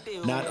month.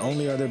 Not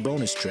only are there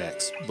bonus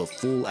tracks, but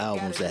full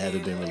albums that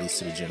haven't been released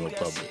to the general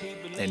public,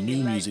 and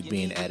new music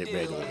being added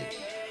regularly.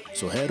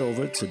 So head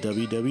over to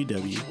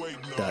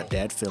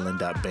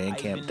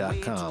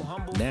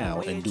www.datfeelin.bandcamp.com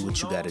now and do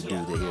what you gotta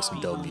do to hear some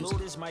dope music.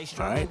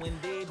 Alright,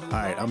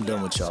 I'm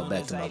done with y'all.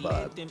 Back to my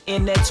vibe.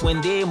 And that's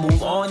when they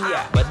move on,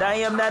 yeah. But I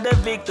am not a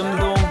victim,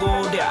 don't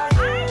go there.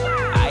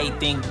 I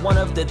think one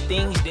of the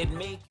things that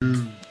make...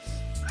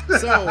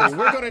 So,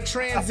 we're gonna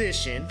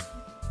transition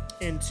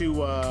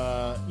into,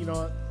 you know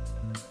what?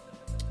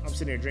 I'm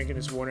sitting here drinking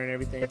this water and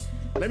everything.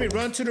 Let me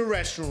run to the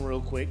restroom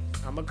real quick.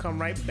 I'm gonna come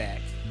right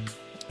back.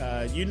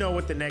 You know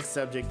what the next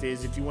subject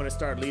is. If you want to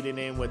start leading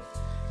in with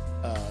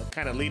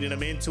kind of leading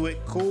them into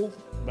it, cool.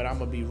 But I'm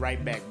going to be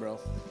right back, bro.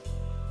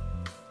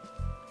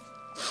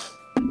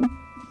 All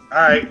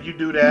right, you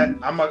do that.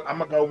 I'm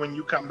gonna go when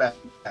you come back.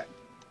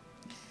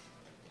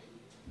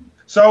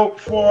 So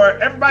for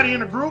everybody in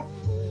the group,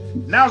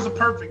 now's the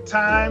perfect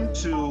time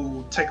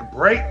to take a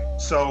break.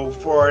 So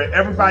for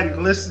everybody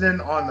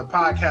listening on the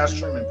podcast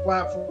streaming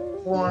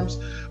platforms,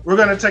 we're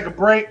going to take a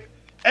break.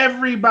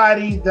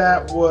 Everybody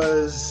that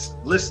was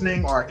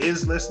listening or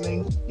is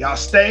listening, y'all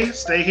stay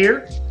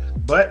here,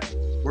 but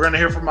we're going to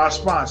hear from our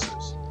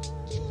sponsors.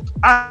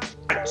 All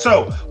right,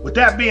 so with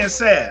that being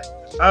said,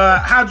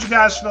 how'd you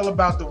guys feel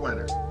about the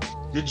winner?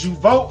 Did you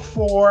vote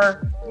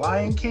for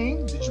Lion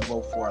King? Did you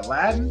vote for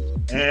Aladdin?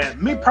 And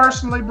me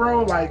personally,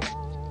 bro, like,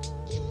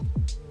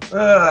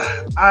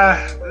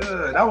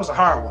 that was a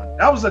hard one.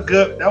 That was a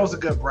good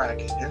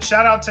bracket. And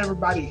shout out to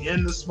everybody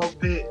in the Smoke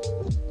Pit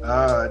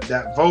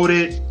that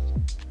voted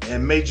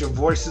and made your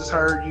voices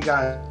heard. You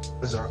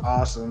guys are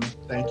awesome.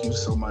 Thank you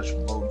so much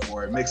for voting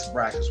for it. It makes the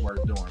brackets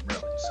worth doing,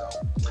 really. So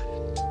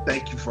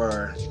thank you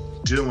for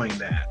doing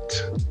that.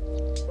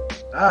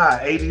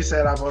 AD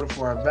said I voted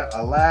for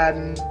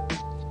Aladdin.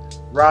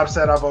 Rob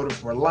said I voted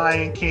for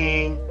Lion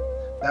King.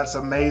 That's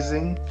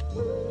amazing.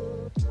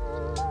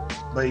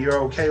 But you're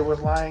okay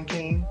with Lion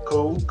King?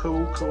 Cool.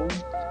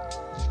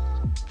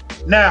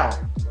 Now,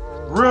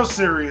 real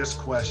serious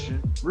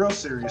question.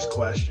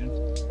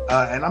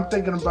 And I'm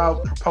thinking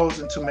about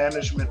proposing to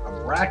management a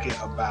bracket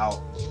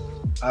about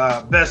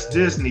best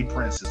Disney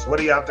princess. What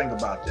do y'all think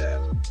about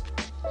that?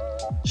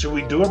 Should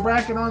we do a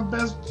bracket on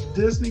best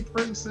Disney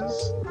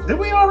princess? Did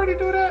we already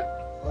do that?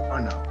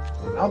 Or no?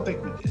 I don't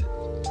think we did.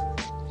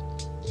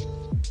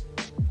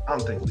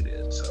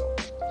 So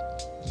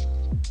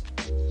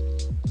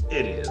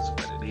it is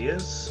what it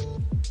is.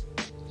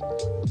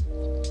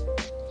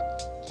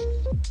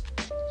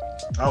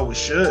 Oh, we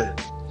should.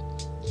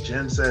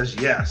 Jen says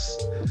yes.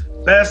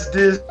 Best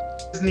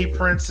Disney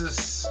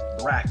princess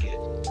bracket.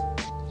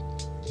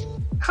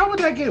 How would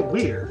that get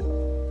weird?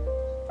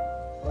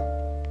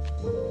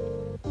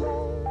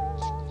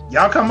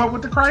 Y'all come up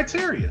with the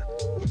criteria.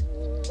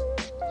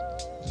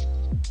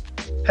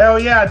 Hell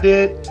yeah, I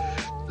did.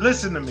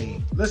 Listen to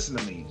me.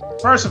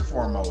 First and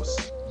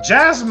foremost,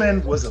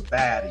 Jasmine was a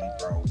baddie,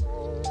 bro.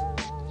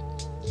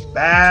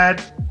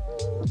 Bad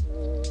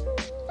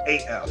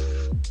AF.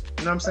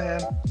 You know what I'm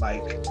saying?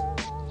 Like,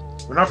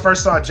 when I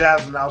first saw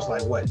Jasmine, I was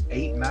like, what,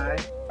 8, 9?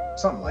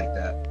 Something like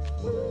that.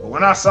 But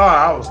when I saw her,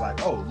 I was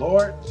like, oh,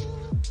 Lord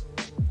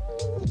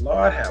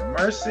have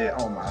mercy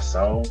on my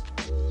soul.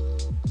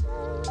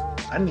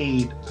 I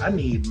need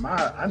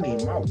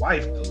my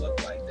wife to look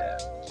like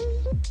that.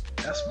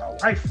 That's my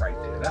wife right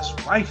there. That's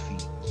wifey.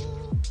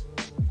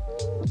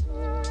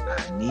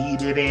 I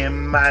need it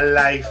in my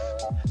life.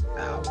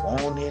 I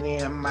want it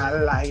in my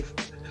life.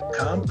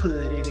 Come put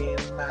it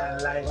in my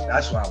life.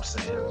 That's what I was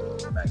saying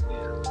back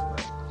then.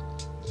 But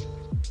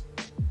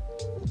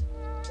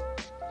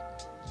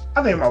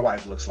I think my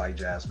wife looks like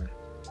Jasmine.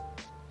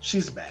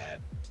 She's bad.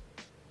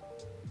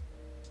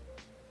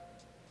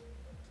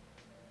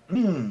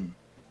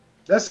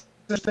 That's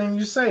interesting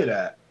you say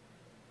that.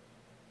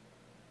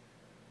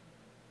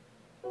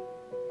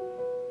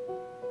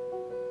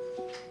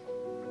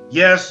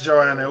 Yes,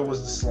 Joanna, it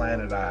was the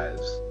slanted eyes.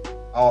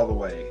 All the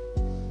way.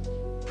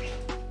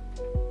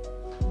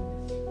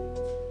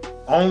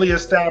 Only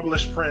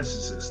established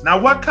princesses. Now,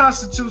 what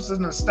constitutes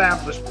an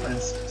established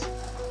princess?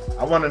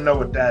 I want to know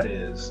what that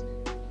is.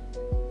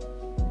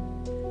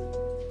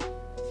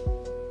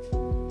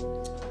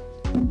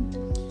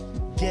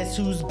 Guess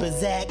who's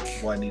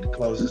Bazak? Boy, I need to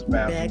close this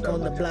bathroom. Back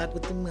on the block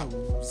with the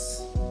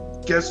moves.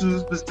 Guess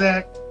who's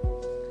Bazak?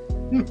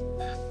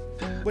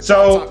 What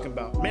y'all talking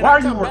about? Man,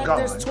 while you were back, gone,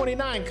 there's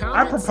 29 comments.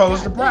 I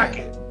proposed a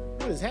bracket.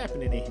 What is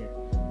happening in here?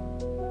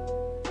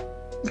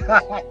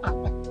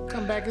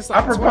 Come back, it's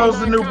like I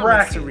proposed a new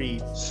bracket. To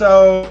read.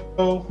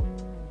 So,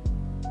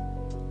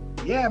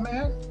 yeah,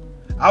 man.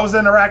 I was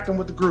interacting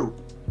with the group.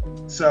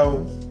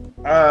 So,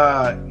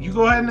 you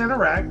go ahead and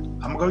interact. I'm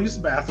gonna go use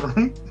the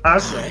bathroom.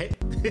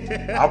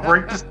 I'll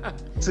break the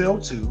seal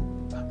too.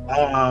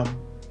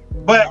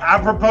 But I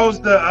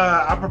proposed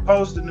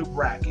a new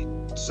bracket.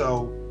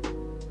 So,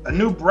 a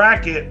new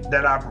bracket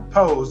that I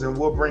proposed, and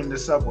we'll bring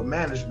this up with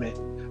management.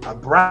 A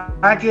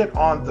bracket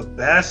on the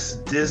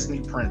best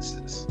Disney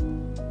princess.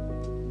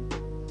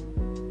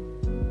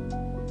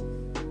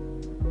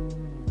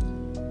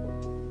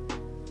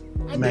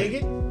 I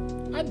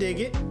dig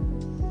it.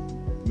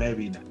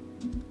 Maybe not.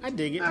 I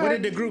dig it. What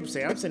did the group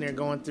say? I'm sitting here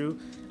going through.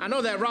 I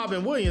know that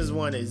Robin Williams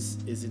one is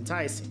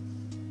enticing.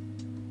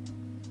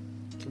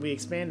 Can we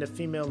expand the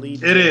female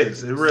lead? It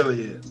is. It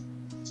really is.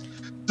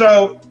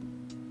 So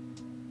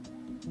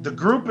the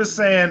group is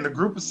saying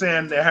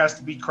there has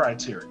to be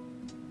criteria.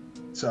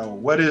 So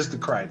what is the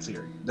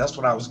criteria? That's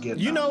what I was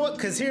getting. You know what?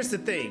 Because here's the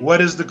thing.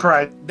 What is the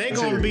criteria? They're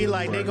gonna be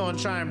like they're gonna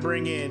try and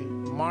bring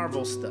in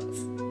Marvel stuff,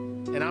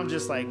 and I'm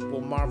just like,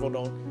 well, Marvel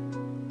don't.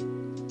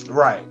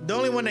 Right. The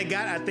only one they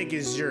got, I think,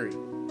 is Shuri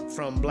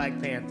from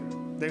Black Panther.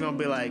 They're gonna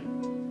be like,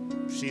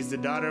 she's the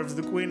daughter of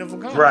the Queen of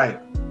Wakanda. Right.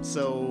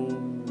 So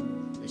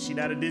is she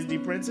not a Disney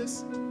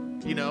princess?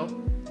 You know.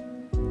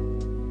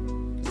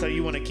 So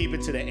you want to keep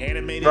it to the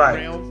animated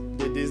realm,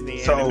 the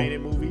Disney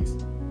animated movies?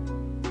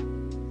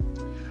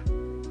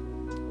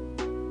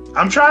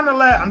 I'm trying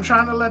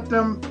to let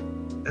them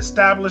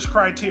establish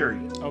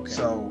criteria. Okay.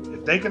 So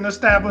if they can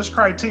establish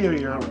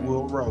criteria,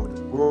 we'll roll it.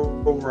 We'll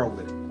roll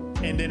with it.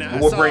 And then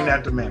we'll bring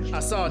that to management. I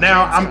saw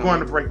now Jen's I'm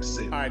going to break the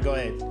seal. All right, go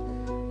ahead.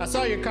 I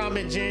saw your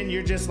comment, Jen.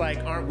 You're just like,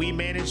 aren't we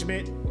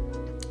management?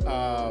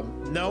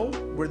 No,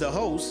 we're the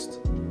host.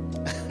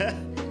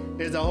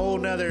 There's a whole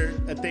nother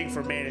thing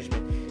for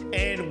management.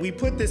 And we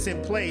put this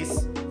in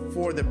place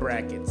for the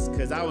brackets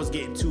because I was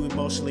getting too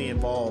emotionally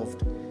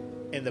involved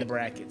in the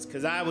brackets.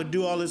 Because I would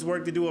do all this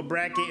work to do a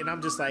bracket, and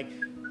I'm just like,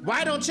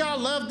 why don't y'all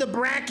love the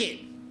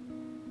bracket?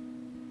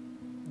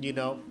 You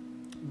know?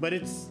 But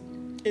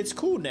it's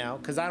cool now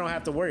because I don't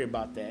have to worry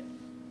about that.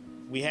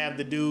 We have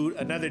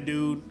another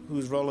dude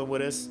who's rolling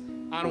with us.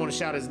 I don't want to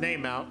shout his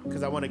name out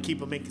because I want to keep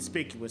him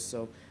inconspicuous.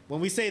 So when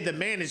we say the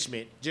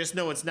management, just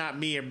know it's not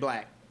me and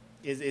Black.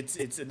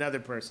 It's another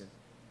person.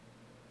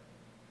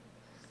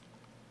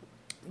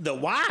 The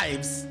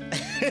wives?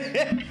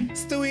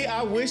 Stewie,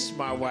 I wish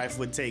my wife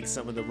would take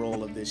some of the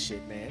role of this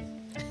shit,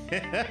 man.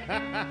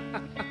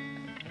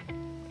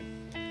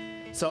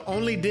 So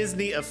only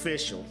Disney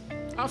official.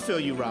 I'll feel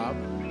you, Rob.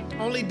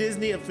 Only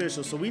Disney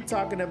official. So we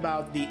talking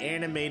about the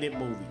animated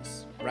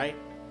movies, right?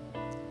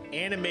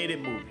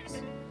 Animated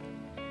movies.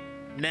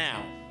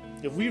 Now,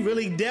 if we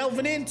really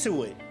delving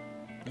into it,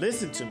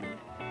 listen to me.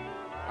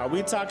 Are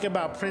we talking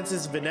about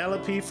Princess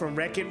Vanellope from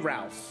Wreck-It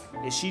Ralph?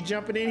 Is she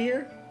jumping in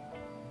here?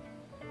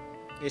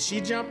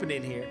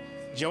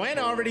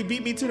 Joanna already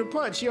beat me to the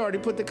punch. She already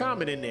put the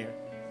comment in there.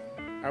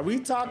 Are we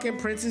talking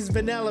Princess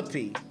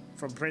Vanellope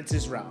from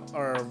Princess Ralph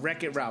or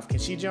Wreck-It Ralph? Can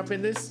she jump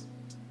in this?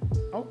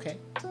 Okay.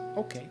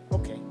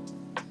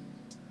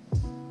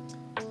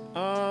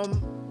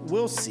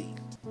 We'll see.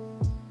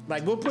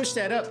 Like, we'll push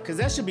that up because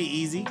that should be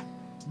easy.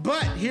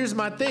 But here's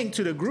my thing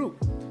to the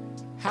group.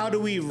 How do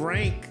we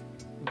rank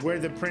where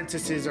the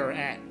princesses are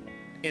at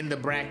in the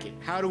bracket?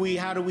 How do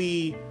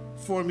we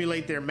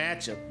formulate their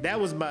matchup?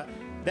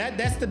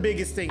 That's the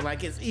biggest thing.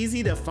 Like, it's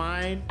easy to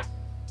find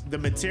the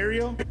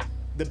material.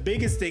 The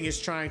biggest thing is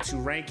trying to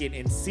rank it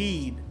and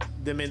seed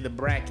them in the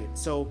bracket.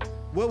 So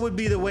what would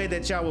be the way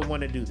that y'all would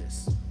want to do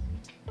this?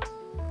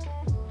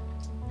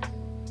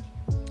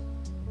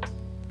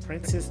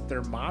 Princess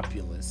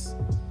Thermopyla's.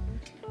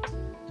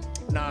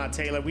 Nah,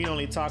 Taylor, we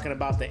only talking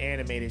about the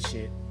animated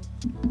shit.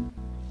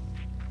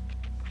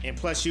 And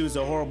plus, she was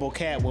a horrible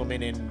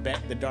Catwoman in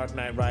The Dark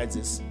Knight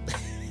Rises.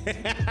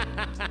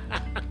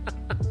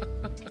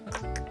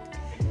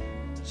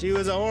 She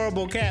was a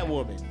horrible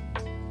Catwoman.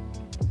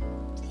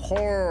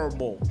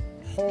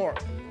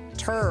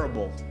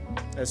 Terrible,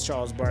 as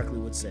Charles Barkley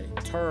would say.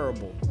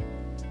 Terrible.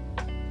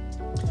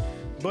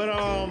 But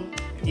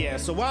yeah.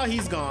 So while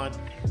he's gone,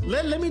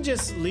 let me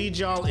just lead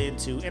y'all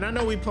into, and I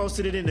know we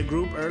posted it in the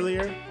group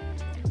earlier.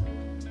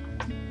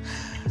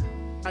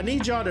 I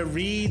need y'all to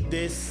read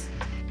this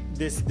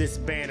this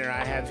banner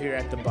I have here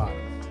at the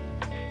bottom.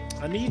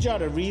 I need y'all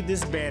to read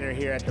this banner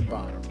here at the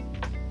bottom.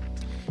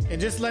 And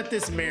just let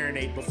this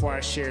marinate before I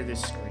share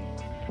this screen.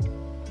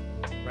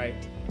 Right?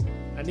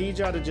 I need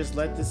y'all to just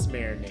let this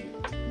marinate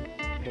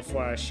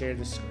before I share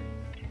the screen.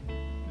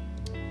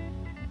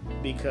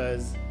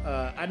 Because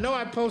I know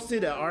I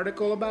posted an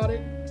article about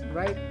it,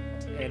 right?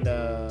 And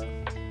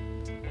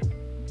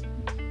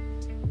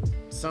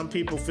some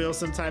people feel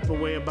some type of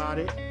way about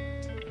it.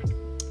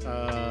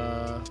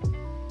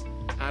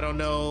 I don't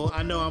know.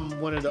 I know I'm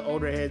one of the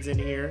older heads in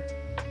here.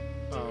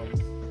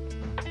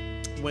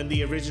 When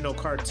the original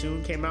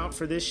cartoon came out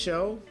for this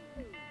show,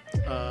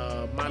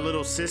 my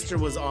little sister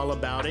was all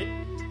about it.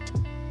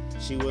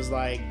 She was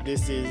like,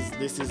 this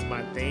is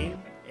my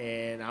thing,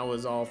 and I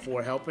was all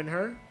for helping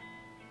her.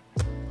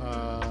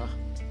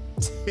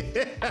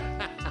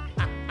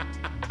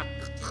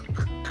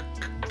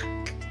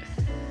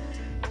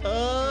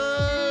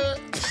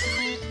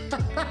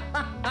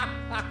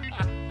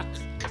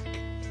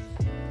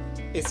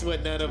 It's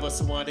what none of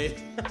us wanted.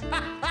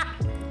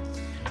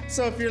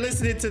 So if you're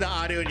listening to the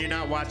audio and you're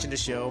not watching the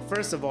show,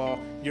 first of all,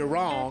 you're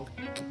wrong.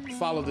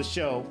 Follow the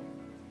show.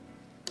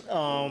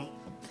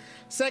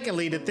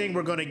 Secondly, the thing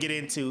we're going to get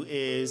into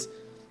is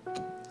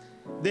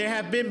there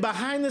have been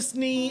behind the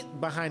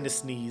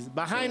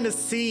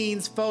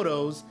scenes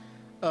photos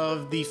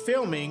of the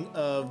filming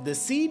of the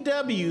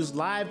CW's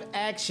live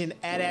action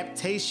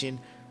adaptation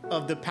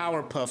of the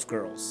Powerpuff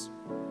Girls.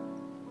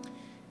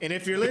 And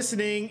if you're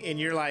listening and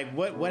you're like,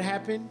 what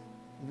happened?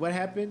 What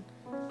happened?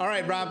 All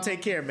right, Rob,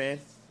 take care, man.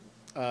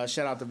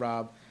 Shout out to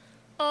Rob.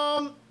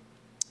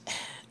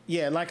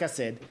 Yeah, like I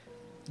said,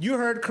 you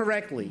heard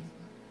correctly.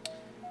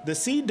 The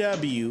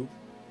CW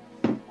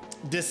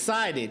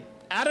decided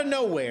out of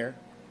nowhere,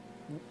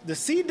 the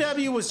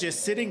CW was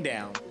just sitting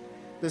down.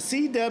 The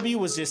CW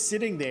was just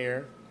sitting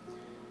there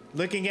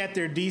looking at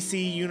their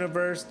DC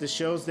universe, the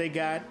shows they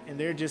got, and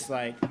they're just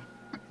like,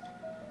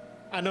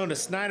 I know the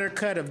Snyder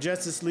cut of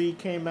Justice League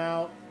came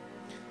out.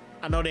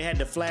 I know they had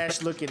the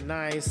Flash looking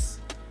nice.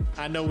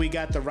 I know we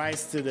got the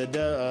rights to the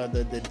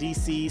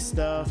DC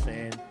stuff,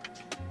 and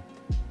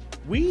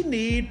we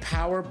need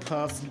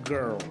Powerpuff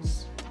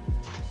Girls.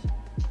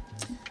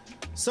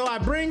 So I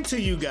bring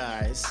to you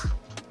guys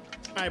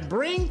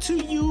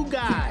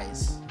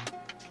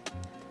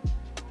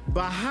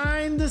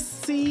behind the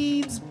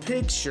scenes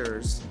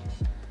pictures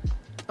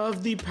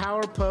of the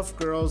Powerpuff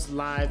Girls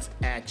live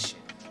action.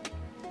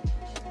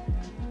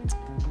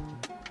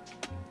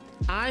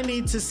 I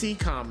need to see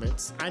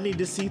comments. I need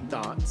to see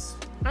thoughts.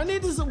 I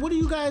need to see, what are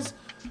you guys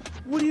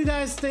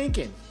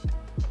thinking?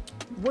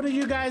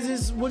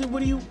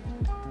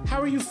 How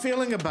are you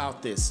feeling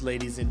about this,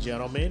 ladies and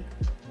gentlemen?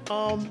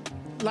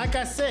 Like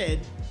I said,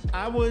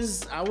 I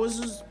was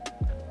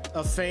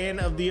a fan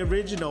of the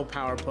original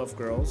Powerpuff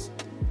Girls.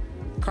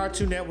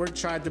 Cartoon Network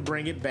tried to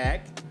bring it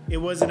back. It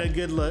wasn't a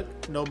good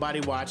look.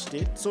 Nobody watched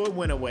it, so it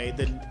went away,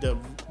 the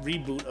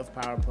reboot of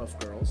Powerpuff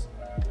Girls.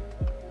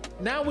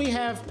 Now we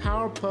have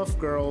Powerpuff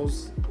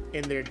Girls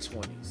in their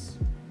 20s.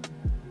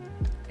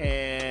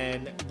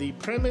 And the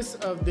premise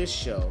of this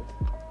show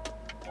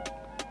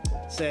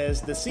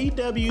says the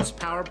CW's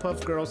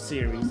Powerpuff Girls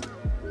series,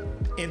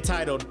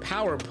 entitled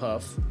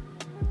Powerpuff,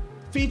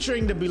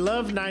 featuring the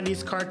beloved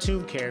 90s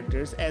cartoon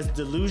characters as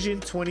delusion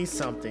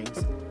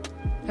 20-somethings,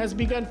 has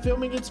begun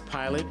filming its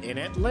pilot in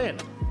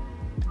Atlanta.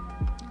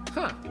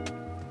 Huh.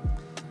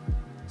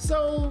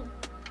 So...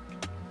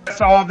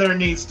 that's all there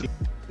needs to be,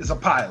 is a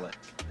pilot.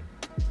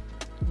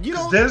 You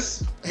know,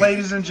 this,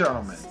 ladies and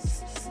gentlemen,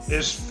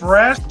 is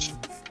fresh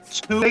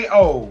to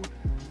old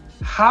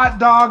hot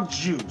dog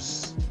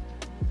juice.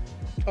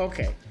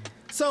 Okay,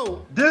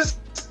 so this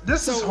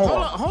is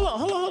horrible.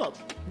 Hold on.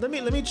 Let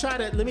me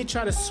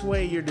try to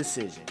sway your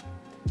decision.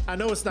 I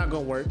know it's not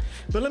gonna work,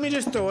 but let me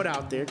just throw it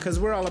out there because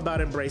we're all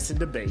about embracing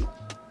debate.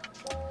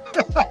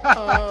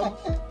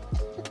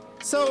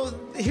 So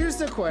here's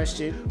the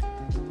question: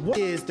 what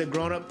is the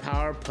grown-up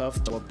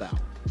Powerpuff about?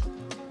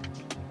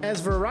 As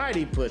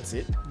Variety puts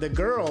it, the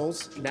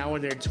girls, now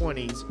in their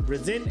 20s,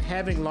 resent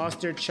having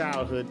lost their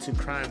childhood to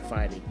crime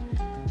fighting.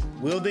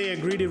 Will they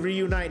agree to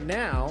reunite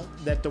now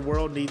that the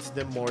world needs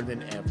them more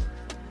than ever?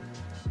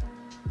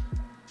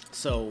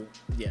 So,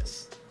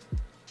 yes.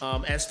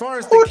 As far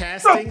as the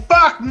casting... Who the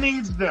fuck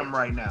needs them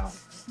right now?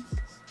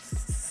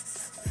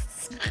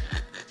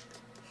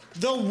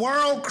 The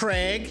world,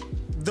 Craig.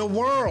 The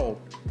world.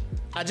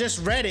 I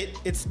just read it.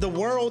 It's the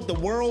world. The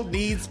world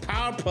needs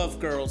Powerpuff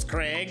Girls,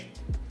 Craig.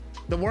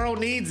 The world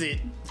needs it.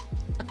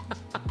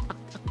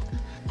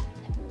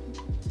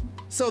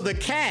 So the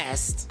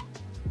cast,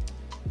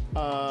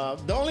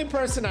 the only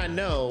person I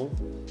know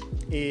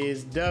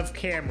is Dove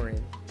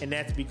Cameron, and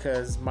that's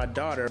because my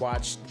daughter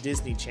watched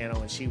Disney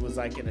Channel, and she was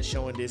like in a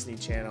show on Disney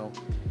Channel,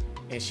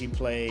 and she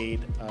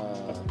played.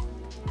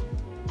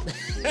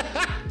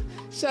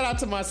 Shout out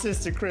to my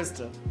sister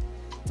Krista.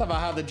 Talk about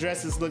how the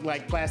dresses look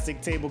like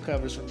plastic table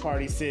covers from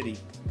Party City,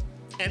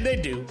 and they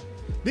do.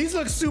 These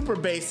look super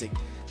basic.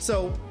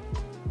 So.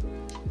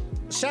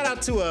 Shout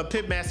out to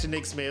Pitmaster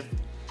Nick Smith.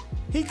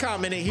 He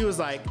commented, he was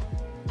like,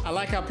 I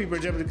like how people are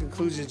jumping to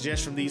conclusions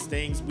just from these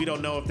things. We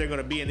don't know if they're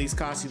going to be in these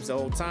costumes the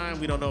whole time.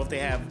 We don't know if they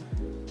have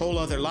whole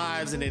other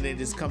lives and then they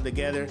just come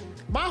together.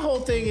 My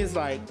whole thing is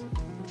like,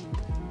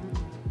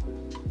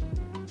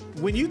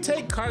 when you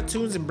take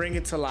cartoons and bring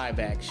it to live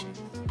action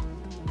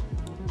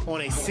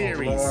on a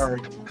series,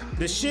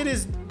 the shit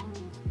is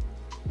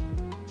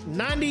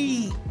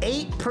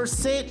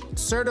 98%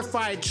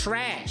 certified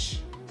trash.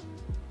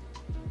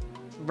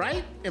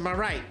 Right? Am I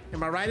right?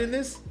 Am I right in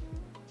this?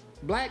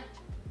 Black?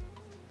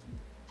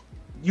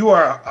 You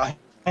are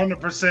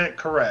 100%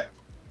 correct.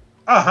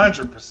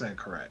 100%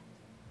 correct.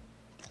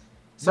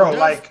 So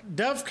Bro,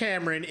 Dove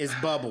Cameron is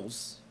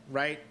Bubbles,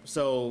 right?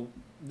 So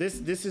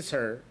this is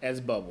her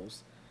as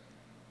Bubbles.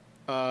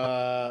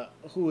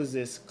 Who is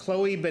this?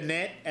 Chloe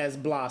Bennett as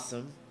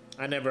Blossom.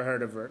 I never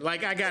heard of her.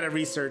 Like, I gotta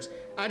research.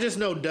 I just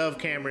know Dove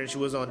Cameron. She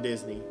was on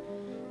Disney.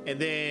 And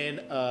then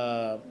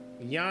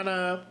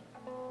Yana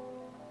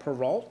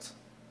Peralt,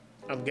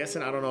 I'm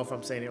guessing, I don't know if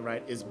I'm saying it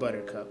right, is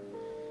Buttercup.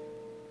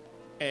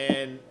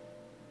 And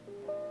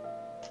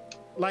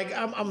like,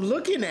 I'm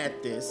looking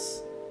at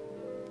this,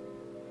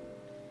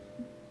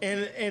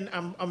 and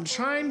I'm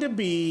trying to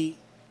be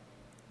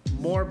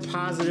more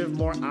positive,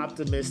 more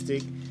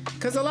optimistic,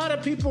 because a lot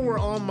of people were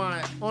on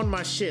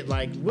my shit.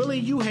 Like, Willie,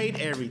 you hate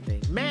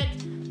everything.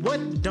 Makk, what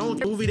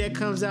movie that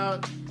comes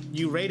out,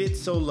 you rate it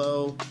so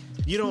low,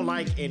 you don't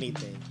like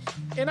anything.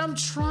 And I'm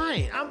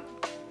trying.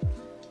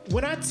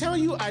 When I tell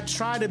you I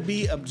try to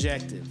be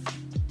objective,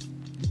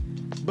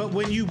 but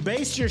when you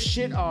base your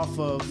shit off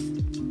of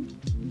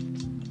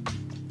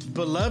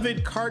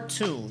beloved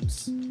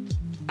cartoons,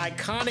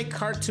 iconic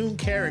cartoon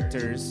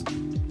characters,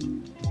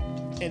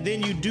 and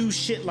then you do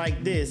shit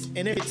like this,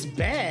 and if it's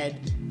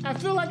bad, I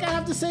feel like I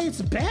have to say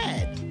it's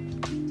bad.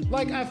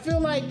 Like, I feel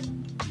like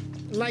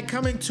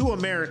Coming to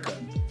America.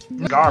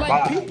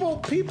 Like,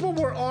 people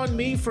were on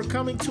me for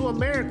Coming to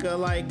America.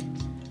 Like,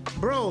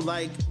 bro,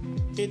 like,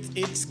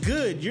 it's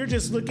good. You're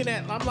just looking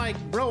at, I'm like,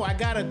 bro, I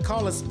gotta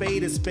call a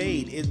spade a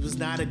spade. It was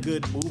not a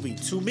good movie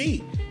to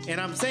me. And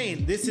I'm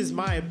saying, this is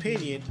my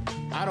opinion.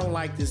 I don't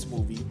like this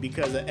movie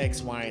because of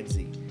X, Y, and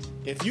Z.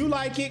 If you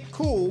like it,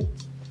 cool.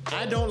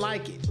 I don't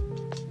like it.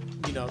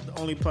 You know, the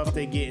only puff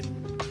they getting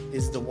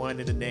is the one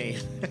in the name.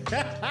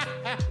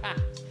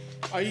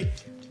 Are you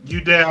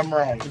damn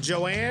right.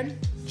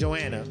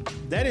 Joanna,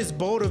 that is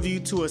bold of you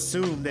to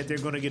assume that they're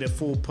gonna get a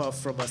full puff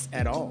from us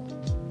at all.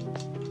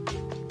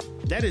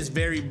 That is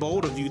very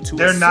bold of you to assume.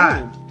 They're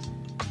not.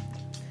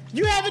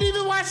 You haven't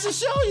even watched the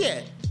show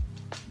yet.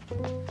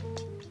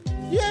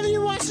 You haven't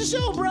even watched the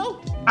show,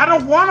 bro. I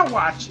don't want to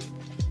watch it.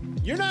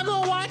 You're not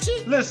gonna watch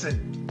it?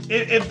 Listen,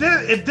 if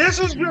this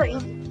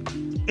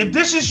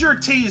is your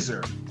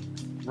teaser,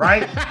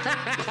 right?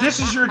 If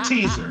this is your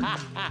teaser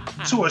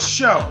to a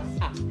show,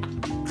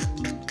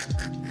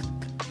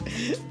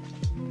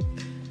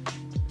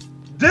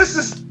 this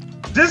is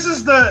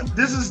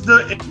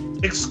the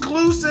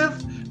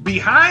exclusive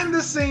behind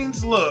the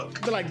scenes look.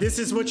 But like, this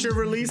is what you're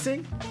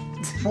releasing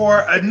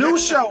for a new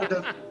show.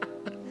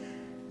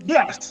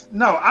 Yes.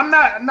 No, I'm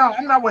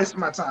not wasting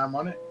my time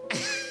on it.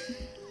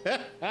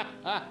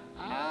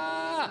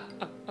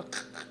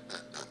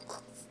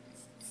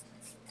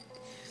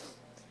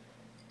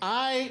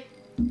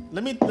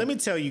 Let me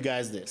tell you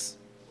guys this.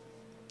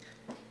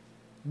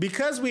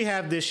 Because we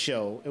have this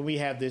show and we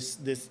have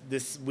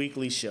this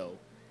weekly show,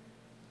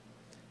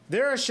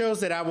 there are shows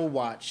that I will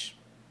watch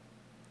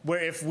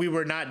where if we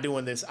were not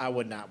doing this, I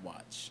would not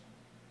watch.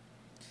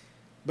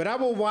 But I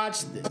will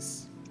watch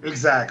this.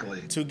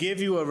 Exactly. To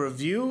give you a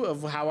review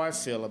of how I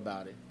feel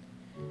about it.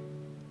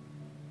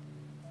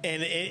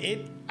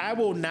 And I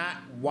will not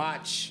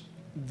watch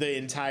the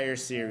entire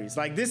series.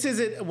 Like, this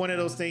isn't one of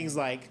those things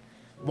like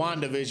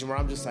WandaVision where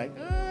I'm just like,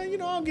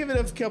 I'll give it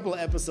a couple of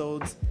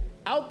episodes.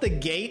 Out the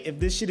gate, if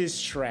this shit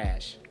is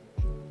trash,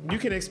 you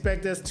can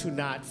expect us to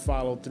not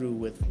follow through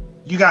with.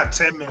 You got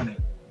 10 minutes.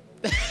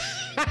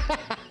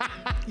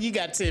 You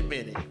got 10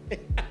 minutes.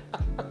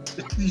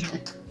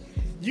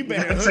 You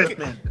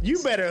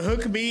better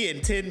hook me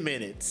in 10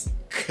 minutes,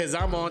 cause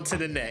I'm on to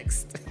the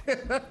next.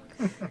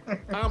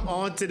 I'm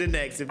on to the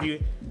next.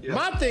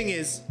 My thing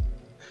is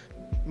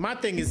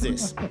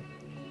this.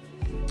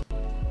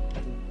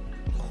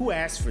 Who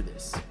asked for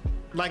this?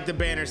 Like the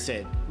banner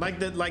said. Like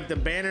the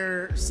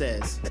banner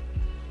says.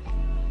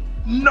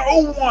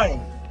 No one.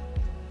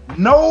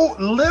 No,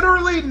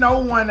 literally no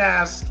one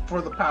asked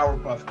for the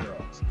Powerpuff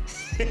Girls.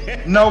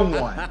 No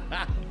one.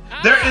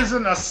 There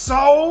isn't a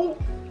soul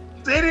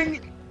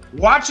sitting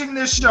watching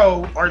this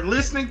show or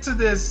listening to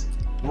this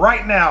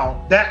right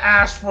now that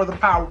asked for the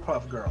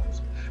Powerpuff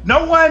Girls.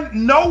 No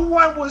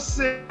one was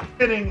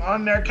sitting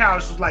on their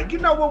couch was like, you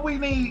know what we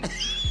need?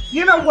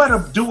 You know what'll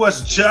do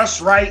us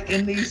just right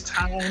in these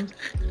times?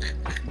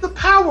 The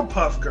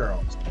Powerpuff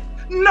Girls.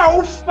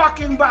 No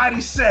fucking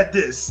body said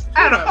this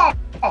at all.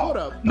 Hold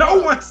up.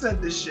 No one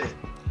said this shit.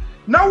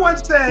 No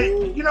one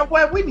said, you know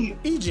what, we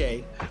need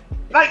EJ.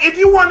 Like, if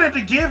you wanted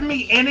to give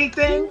me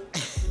anything.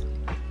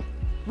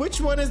 Which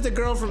one is the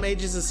girl from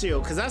Agents of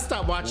S.H.I.E.L.D.? Because I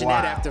stopped watching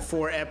that after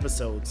 4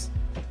 episodes.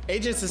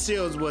 Agents of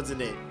S.H.I.E.L.D.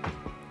 wasn't it.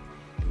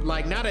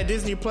 Like, now that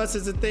Disney Plus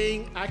is a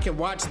thing, I can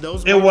watch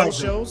those Marvel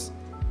shows.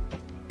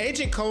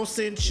 Agent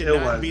Coulson should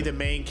not be the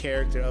main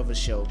character of a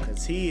show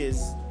because he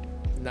is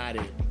not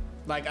it.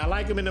 Like, I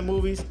like him in the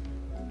movies.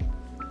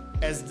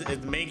 As the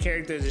main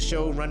character of the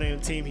show, running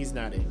the team, he's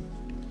not it.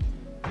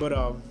 But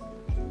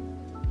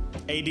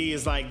AD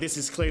is like, this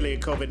is clearly a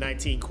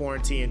COVID-19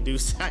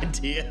 quarantine-induced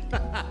idea.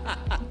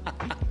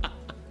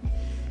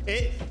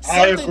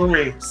 I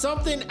agree.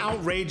 Something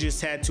outrageous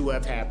had to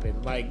have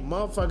happened. Like,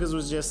 motherfuckers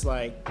was just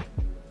like,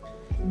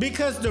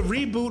 because the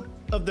reboot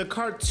of the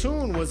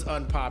cartoon was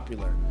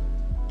unpopular.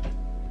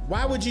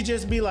 Why would you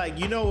just be like,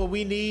 you know what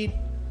we need?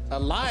 A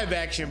live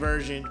action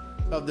version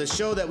of the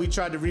show that we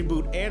tried to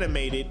reboot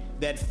animated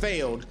that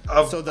failed.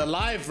 So the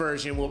live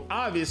version will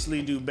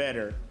obviously do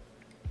better.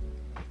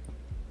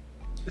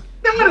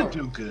 It's gonna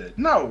do good.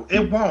 No,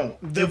 it won't.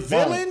 The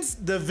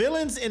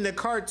villains in the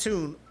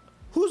cartoon,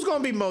 who's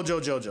gonna be Mojo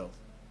Jojo?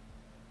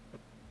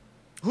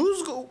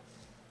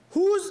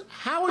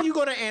 How are you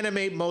gonna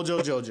animate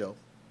Mojo Jojo?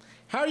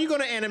 How are you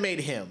gonna animate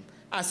him?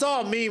 I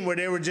saw a meme where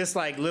they were just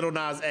like, Lil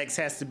Nas X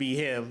has to be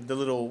him, the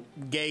little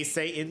gay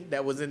Satan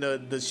that was in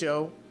the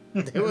show.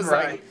 It was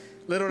right. Like,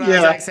 Lil Nas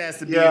X has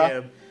to be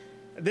him.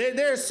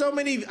 There are so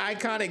many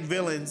iconic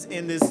villains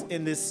in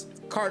this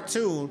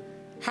cartoon.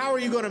 How are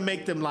you gonna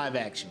make them live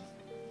action?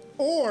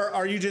 Or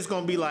are you just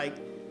gonna be like,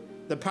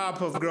 the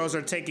Powerpuff Girls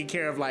are taking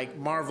care of like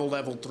Marvel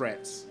level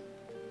threats?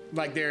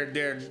 Like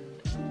they're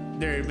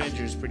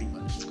Avengers pretty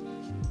much.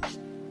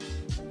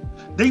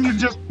 Then you're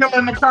just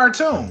killing the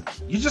cartoon.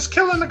 You're just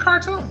killing the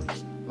cartoon.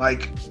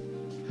 Like,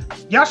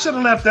 y'all should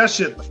have left that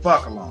shit the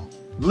fuck alone.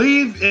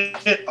 Leave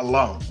it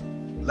alone.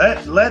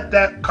 Let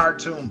that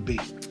cartoon be.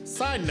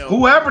 Side note.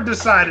 Whoever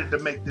decided to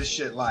make this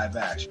shit live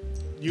action.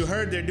 You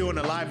heard they're doing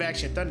a live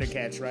action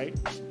Thundercats, right?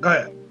 Go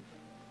ahead.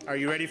 Are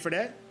you ready for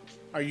that?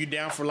 Are you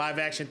down for live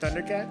action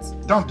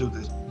Thundercats? Don't do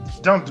this.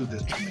 Don't do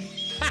this to me.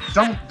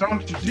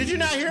 Don't you do Did you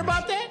not hear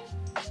about that?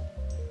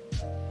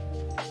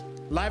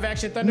 Live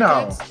action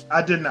Thundercats? No,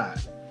 I did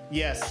not.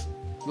 Yes.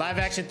 Live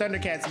action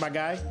Thundercats, my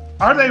guy.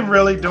 Are they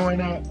really doing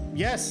that?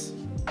 Yes.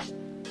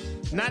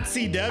 Not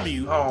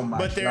CW. Oh my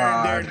but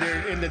God.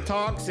 They're in the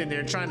talks and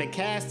they're trying to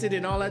cast it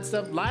and all that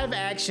stuff. Live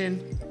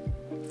action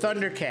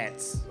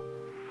Thundercats.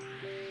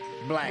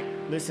 Black,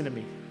 listen to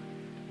me.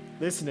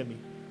 Listen to me.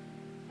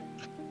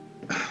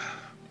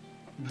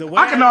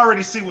 I can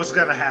already see what's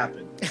gonna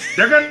happen.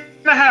 They're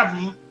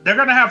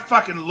gonna have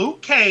fucking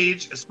Luke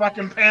Cage as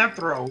fucking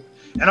Panthro,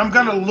 and I'm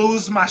gonna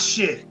lose my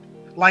shit.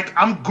 Like,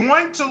 I'm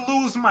going to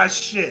lose my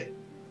shit.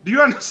 Do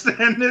you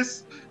understand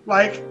this?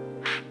 Like,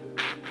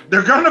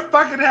 they're gonna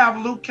fucking have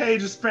Luke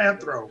Cage as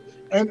Panthro,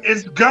 and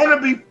it's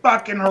gonna be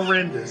fucking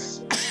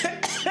horrendous.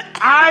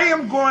 I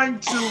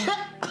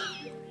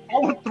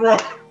would throw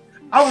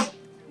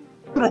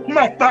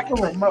my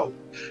fucking remote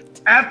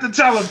at the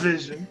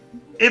television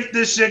if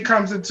this shit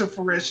comes into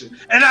fruition.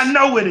 And I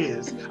know it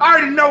is. I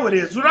already know it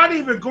is. Without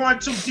even going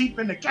too deep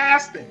into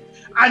casting,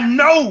 I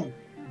know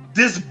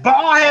this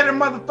bald-headed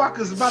motherfucker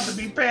is about to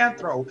be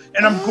Panthro,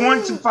 and I'm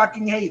going to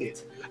fucking hate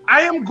it.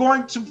 I am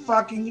going to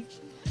fucking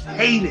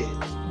hate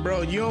it.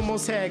 Bro, you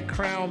almost had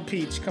Crown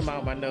Peach come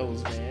out my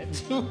nose, man.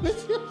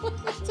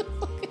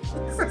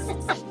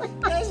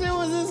 That shit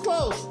was this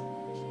close.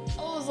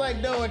 I was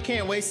like, no, I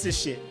can't waste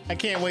this shit. I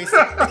can't waste it.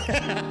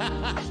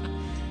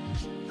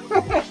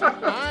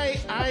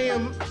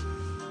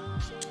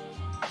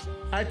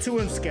 I too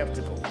am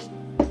skeptical.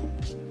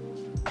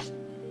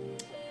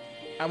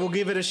 I will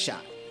give it a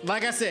shot.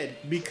 Like I said,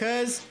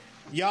 because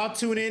y'all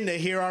tune in to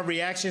hear our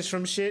reactions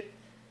from shit,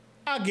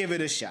 I'll give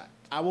it a shot.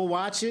 I will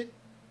watch it.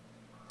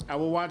 I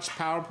will watch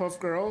Powerpuff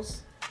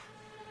Girls.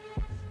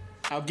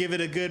 I'll give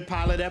it a good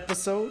pilot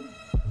episode.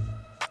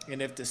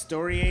 And if the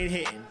story ain't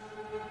hitting,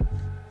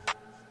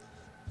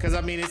 because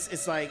I mean,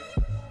 it's like,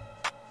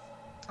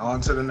 on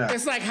to the next.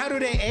 It's like, how do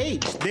they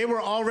age? They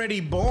were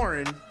already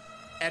born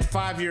at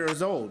 5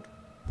 years old.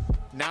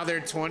 Now they're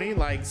 20,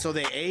 like, so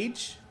they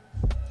age?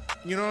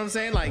 You know what I'm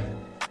saying? Like,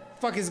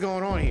 fuck is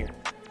going on here?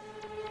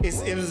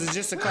 It was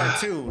just a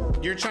cartoon.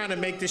 You're trying to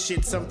make this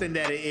shit something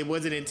that it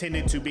wasn't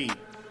intended to be.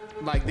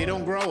 Like, they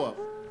don't grow up.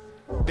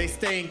 They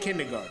stay in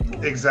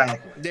kindergarten.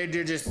 Exactly.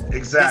 They're just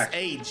this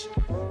age.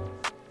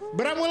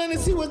 But I'm willing to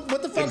see what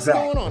the fuck's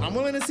going on. I'm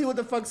willing to see what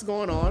the fuck's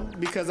going on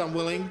because I'm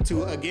willing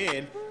to,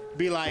 again,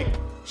 be like,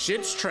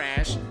 shit's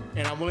trash,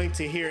 and I'm willing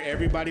to hear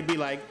everybody be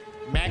like,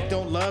 Makk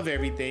don't love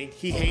everything.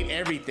 He hate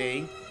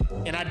everything.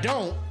 And I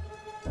don't.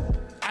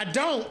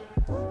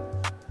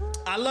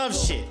 I love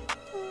shit.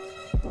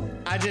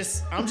 I'm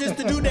just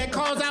the dude that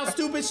calls out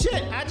stupid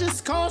shit. I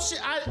just call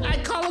shit. I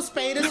call a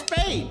spade a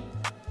spade.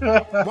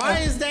 Why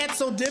is that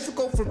so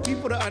difficult for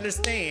people to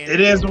understand?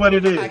 It is what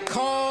it is. I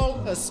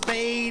call a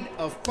spade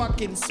a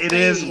fucking spade. It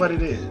is what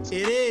it is.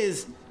 It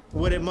is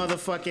what it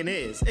motherfucking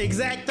is.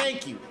 Exact.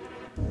 Thank you.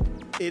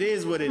 It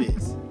is what it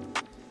is.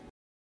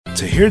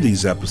 To hear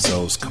these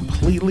episodes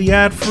completely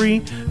ad-free,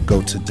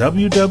 go to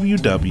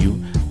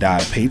www.audioslum.com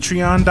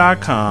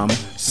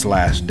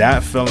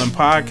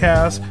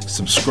www.patreon.com/datfeelinpodcast.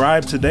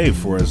 Subscribe today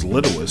for as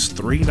little as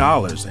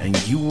 $3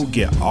 and you will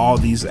get all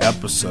these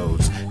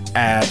episodes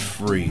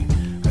ad-free.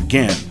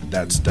 Again,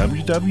 that's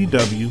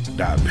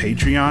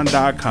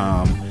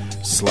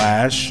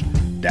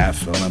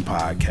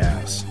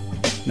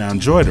www.patreon.com/datfeelinpodcast. Now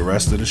enjoy the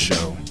rest of the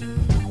show.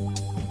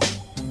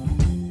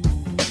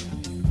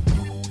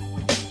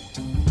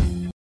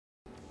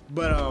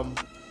 But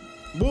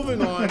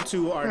moving on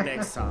to our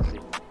next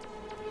topic.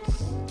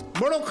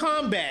 Mortal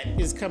Kombat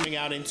is coming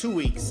out in 2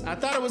 weeks. I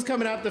thought it was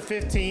coming out the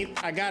 15th.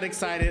 I got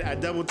excited. I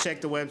double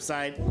checked the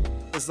website.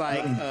 It's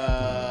like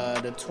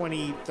the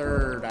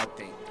 23rd, I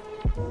think.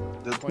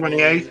 The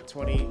 28th?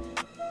 20.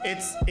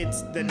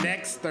 It's the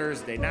next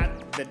Thursday,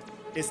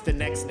 it's the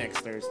next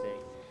Thursday.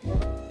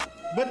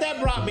 But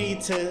that brought me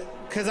to,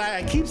 because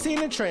I keep seeing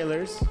the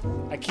trailers.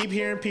 I keep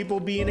hearing people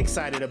being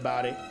excited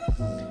about it.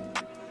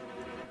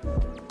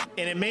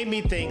 And it made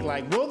me think,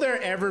 like, will there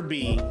ever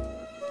be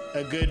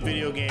a good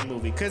video game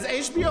movie? Because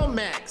HBO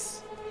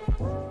Max,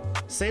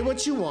 say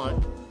what you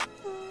want,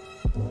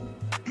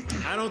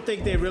 I don't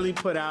think they really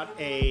put out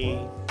a...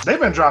 They've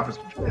been dropping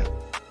some shit.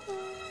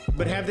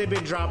 But have they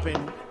been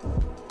dropping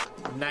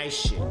nice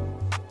shit?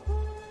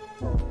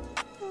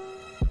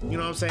 You know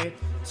what I'm saying?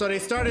 So they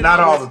started Not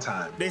out all with, the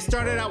time. They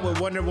started out with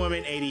Wonder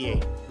Woman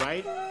 88,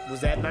 right?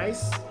 Was that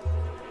nice?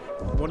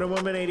 Wonder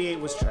Woman 88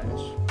 was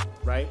trash,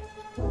 right?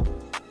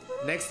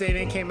 Next thing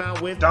they came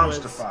out with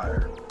Dumpster was,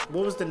 fire.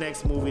 What was the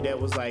next movie that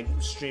was like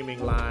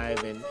streaming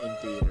live and in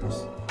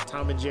theaters?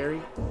 Tom and Jerry?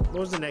 What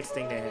was the next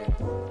thing they had?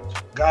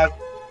 God,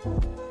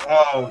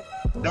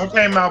 that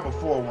came out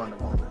before Wonder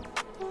Woman.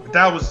 But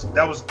that was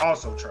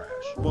also trash.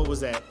 What was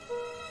that?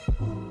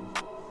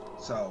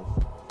 So.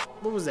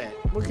 What was that?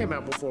 What came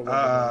out before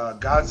Wonder Woman?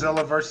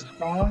 Godzilla vs.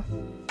 Kong.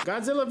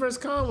 Godzilla vs.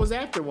 Kong was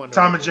after Wonder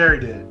Tom Woman. and Jerry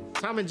did.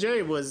 Tom and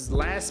Jerry was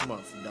last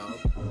month, dog.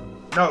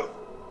 No.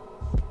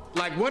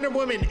 Like Wonder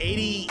Woman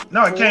 80.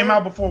 No, it came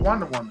out before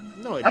Wonder Woman.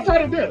 No, I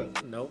thought it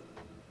did. Nope.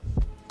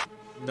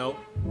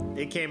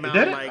 It came out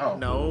did like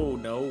no.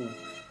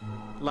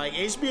 Like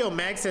HBO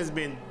Max has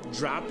been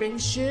dropping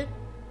shit,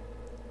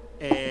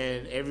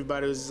 and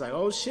everybody was just like,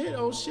 oh shit.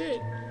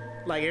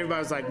 Like everybody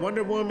was like,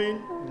 Wonder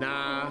Woman,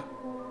 nah.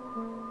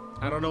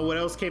 I don't know what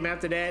else came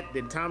after that.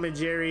 Then Tom and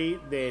Jerry,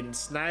 then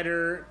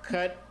Snyder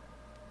cut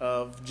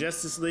of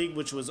Justice League,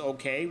 which was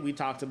okay. We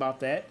talked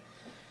about that.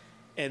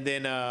 And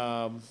then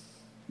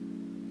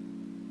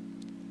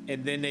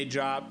they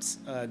dropped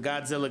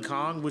Godzilla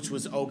Kong, which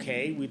was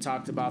okay. We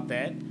talked about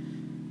that.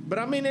 But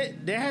I mean,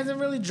 there hasn't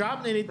really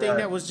dropped anything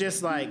that was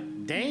just like,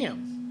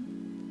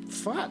 damn,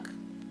 fuck,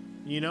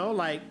 you know,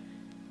 like.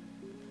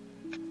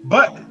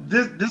 But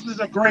this is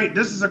a great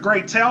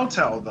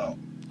telltale though.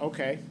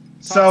 Okay.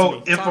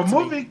 So if a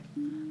movie,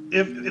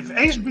 if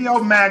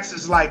HBO Max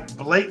is like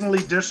blatantly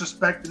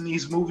disrespecting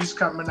these movies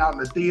coming out in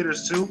the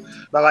theaters too,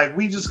 but like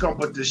we just gonna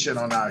put this shit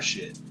on our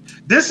shit.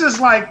 This is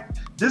like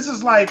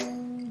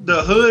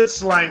the hood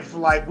slang for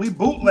like we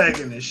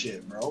bootlegging this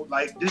shit, bro.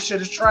 Like this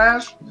shit is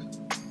trash.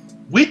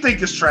 We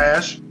think it's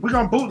trash. We're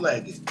gonna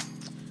bootleg it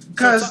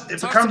because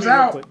if it comes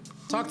out.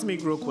 Talk to me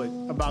real quick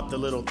about The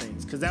Little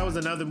Things, because that was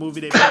another movie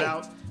they put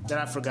out that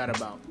I forgot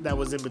about. That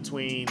was in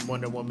between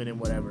Wonder Woman and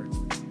whatever.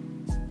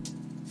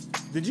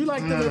 Did you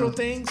like The Little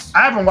Things?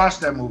 I haven't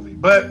watched that movie,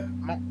 but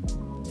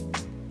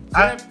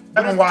I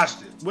haven't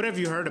watched it. What have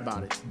you heard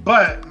about it?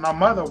 But my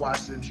mother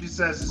watched it and she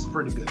says it's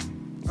pretty good.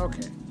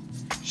 Okay.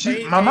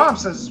 My mom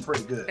says it's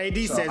pretty good. AD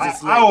so says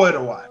it's I owe it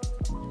a watch.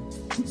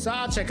 So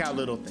I'll check out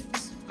Little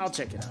Things. I'll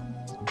check it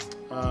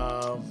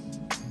out.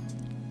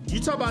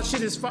 You talk about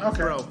shit is fun,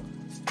 okay. Bro.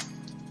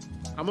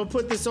 I'm gonna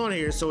put this on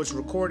here so it's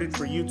recorded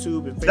for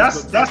YouTube and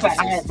Facebook. That's a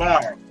high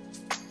bar.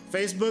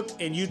 Facebook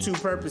and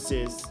YouTube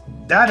purposes.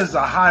 That is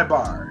a high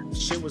bar.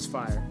 Shit was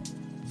fire.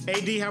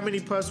 AD, how many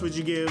puffs would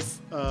you give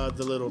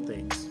The Little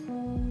Things?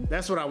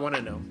 That's what I want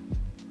to know.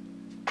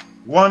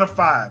 1 to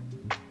 5.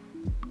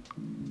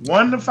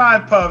 1 to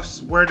 5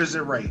 puffs. Where does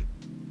it rate?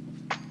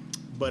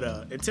 But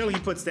until he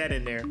puts that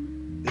in there,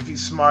 if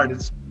he's smart,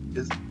 it's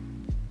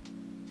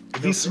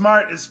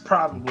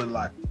probably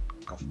like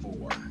a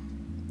 4.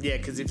 Yeah,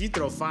 because if you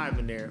throw 5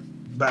 in there,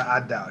 but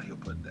I doubt he'll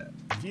put that.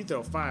 If you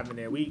throw 5 in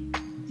there, we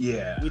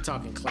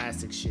talking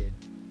classic shit.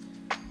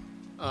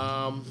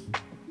 I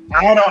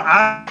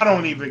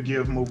don't even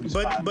give movies.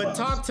 But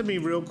talk to me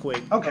real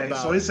quick. Okay,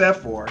 so he's at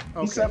 4. Okay.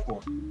 He's at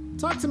 4.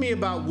 Talk to me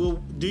about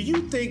do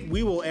you think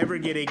we will ever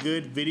get a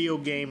good video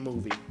game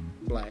movie,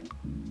 Black?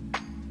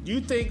 Do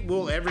you think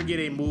we'll ever get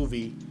a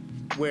movie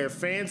where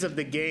fans of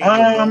the game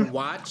will go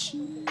watch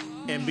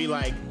and be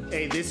like,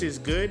 hey, this is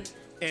good?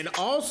 And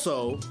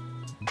also,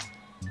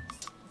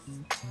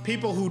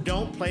 people who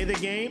don't play the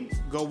game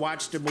go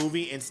watch the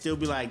movie and still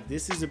be like,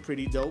 this is a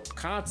pretty dope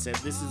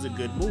concept. This is a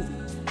good movie.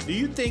 Do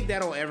you think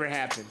that'll ever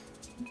happen?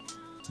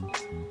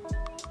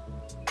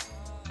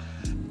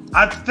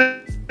 I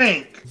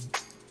think,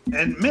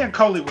 and me and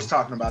Coley was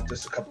talking about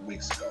this a couple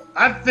weeks ago.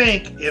 I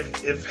think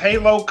if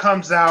Halo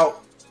comes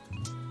out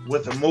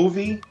with a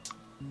movie,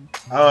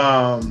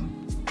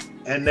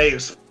 and they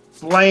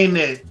explain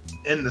it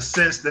in the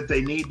sense that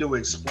they need to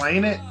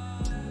explain it,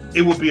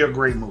 it would be a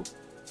great movie.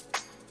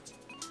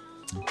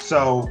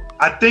 So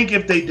I think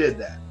if they did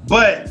that,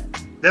 but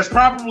that's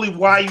probably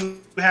why you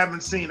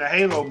haven't seen a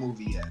Halo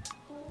movie yet.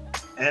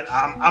 And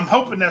I'm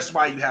hoping that's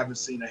why you haven't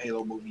seen a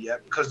Halo movie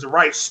yet, because the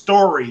right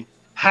story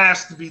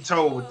has to be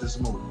told with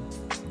this movie.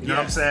 You know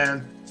what I'm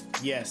saying?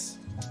 Yes.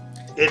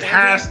 It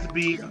has to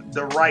be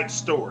the right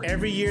story.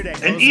 Every year that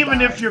goes and even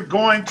by, if you're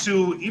going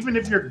to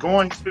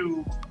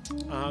go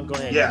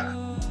ahead. Yeah.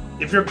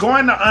 If you're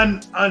going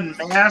to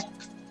unmask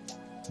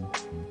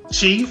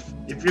Chief,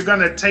 if you're going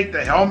to take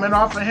the helmet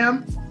off of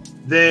him,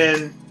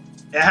 then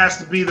it has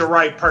to be the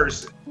right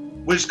person.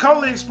 Which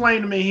Coley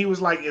explained to me, he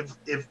was like, if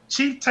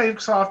Chief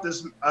takes off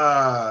this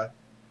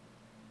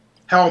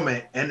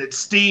helmet and it's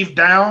Steve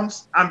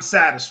Downs, I'm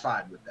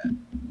satisfied with that.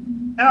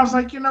 And I was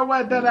like, you know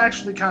what? That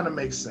actually kind of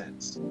makes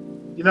sense.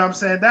 You know what I'm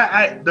saying?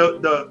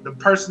 The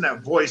person that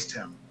voiced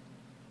him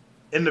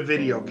in the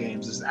video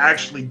games is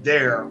actually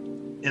there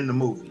in the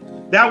movie.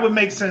 That would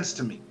make sense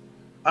to me.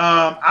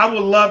 I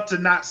would love to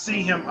not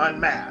see him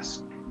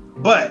unmasked,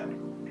 but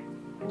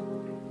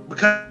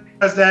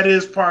because that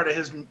is part of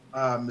his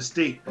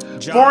mystique.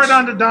 Josh, For It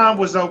Unto Dawn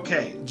was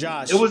okay.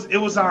 Josh, it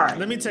was all right.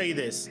 Let me tell you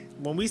this: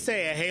 when we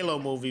say a Halo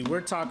movie,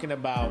 we're talking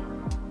about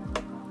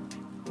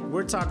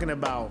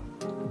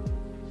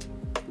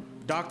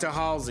Dr.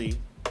 Halsey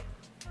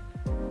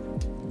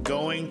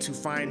going to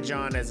find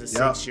John as a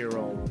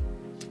 6-year-old,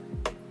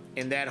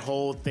 and that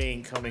whole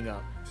thing coming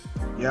up.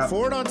 Yeah.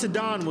 For It Unto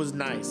Dawn was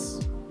nice.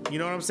 You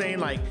know what I'm saying?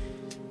 Like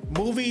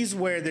movies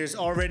where there's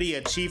already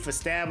a chief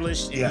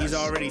established and he's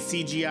already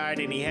CGI'd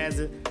and he has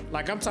it.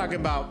 Like I'm talking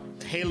about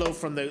Halo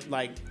from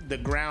the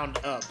ground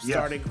up.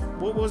 Starting.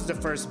 What was the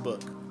first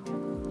book?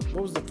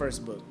 What was the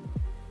first book?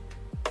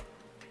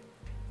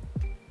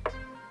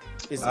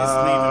 It's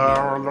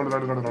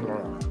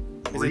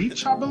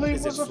Reach, I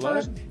believe, was the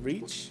first.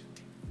 Reach?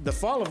 The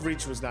Fall of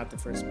Reach was not the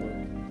first book.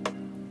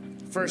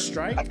 First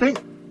Strike? I think.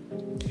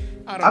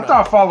 I don't know.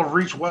 thought Fall of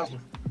Reach was.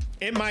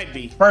 It might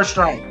be. First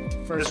Strike.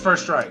 It's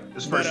First Strike.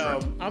 It's First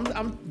Strike.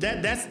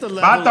 That's the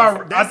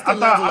level. That's the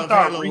level of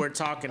Halo we're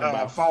talking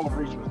about. Fall of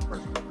Reach was the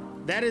first.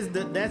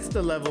 That's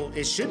the level.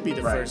 It should be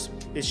the first.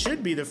 It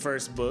should be the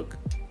first book.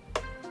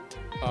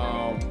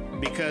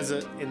 Because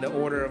in the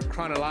order of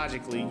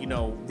chronologically,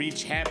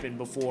 Reach happened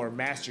before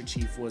Master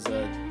Chief was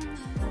a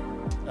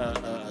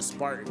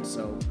Spartan.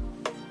 So,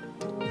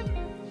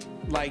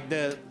 like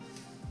the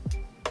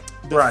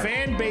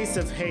fan base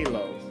of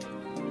Halo,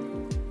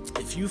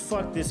 if you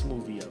fuck this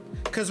movie up,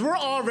 because we're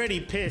already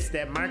pissed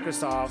that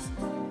Microsoft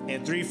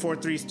and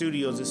 343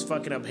 Studios is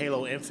fucking up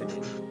Halo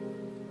Infinite.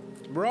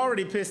 We're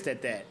already pissed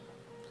at that.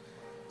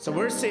 So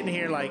we're sitting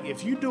here like,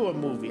 if you do a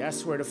movie, I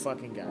swear to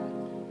fucking God,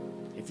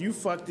 if you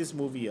fuck this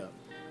movie up,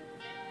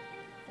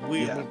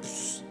 I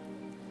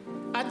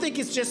think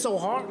it's just so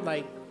hard.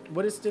 Like,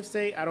 what does Stiff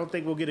say? I don't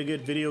think we'll get a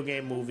good video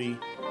game movie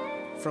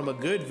from a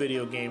good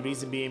video game.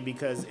 Reason being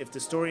because if the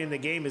story in the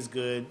game is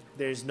good,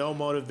 there's no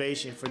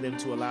motivation for them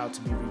to allow it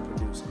to be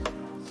reproduced.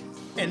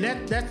 And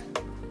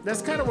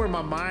that's kind of where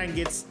my mind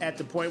gets at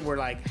the point where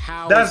like,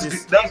 how is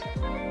this?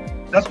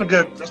 That's a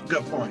good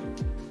point.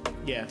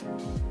 Yeah.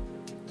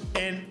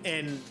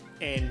 And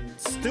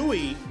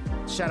Stewie,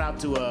 shout out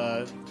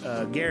to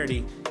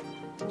Garrity.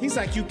 He's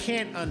like, you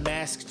can't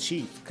unmask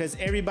Chief because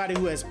everybody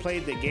who has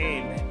played the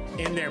game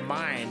in their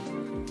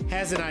mind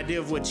has an idea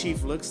of what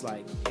Chief looks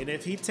like. And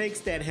if he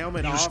takes that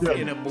helmet off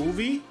in a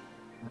movie,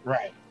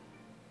 right,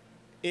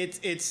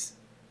 it's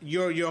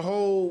your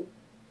whole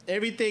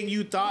everything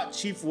you thought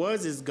Chief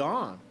was is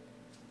gone.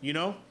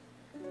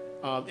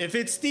 If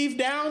it's Steve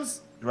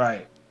Downs,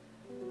 right,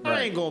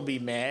 I ain't gonna be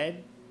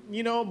mad.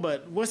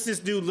 But what's this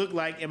dude look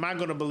like? Am I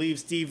gonna believe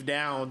Steve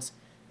Downs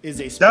is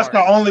a Spartan?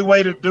 That's the only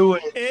way to do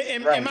it.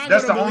 Am I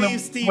That's the gonna only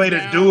believe Steve way to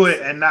Downs do it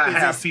and not is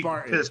have a people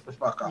Spartan? pissed the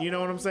fuck off. You know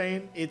what I'm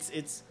saying?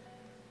 It's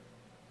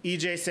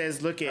EJ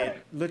says, look at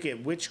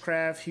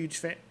Witchcraft, huge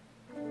fan.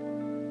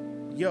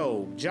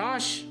 Yo,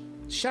 Josh,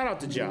 shout out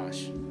to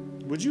Josh.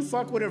 Would you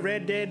fuck with a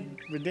Red Dead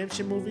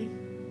Redemption movie?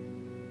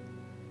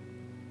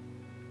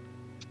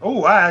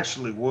 Oh, I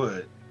actually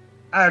would.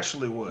 I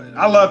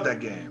love that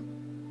game.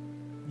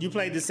 You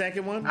played the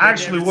second one? I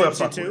actually would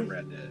fuck with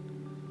Red Dead.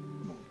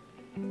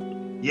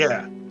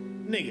 Yeah.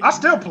 Nigga. I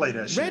still play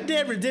that shit. Red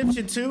Dead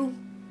Redemption 2?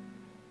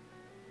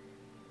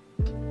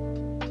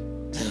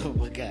 Oh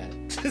my God.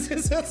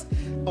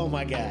 Oh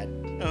my God.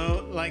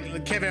 Oh,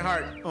 like Kevin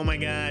Hart. Oh my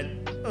God.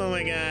 Oh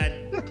my God.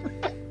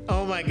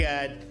 Oh my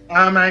God.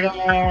 Oh my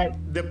God.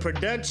 The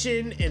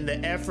production and the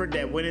effort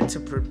that went into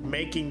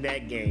making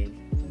that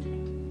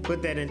game,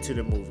 put that into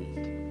the movie.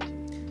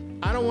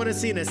 I don't want to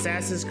see an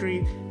Assassin's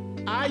Creed.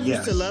 I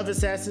used to love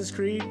Assassin's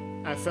Creed.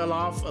 I fell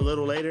off a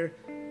little later.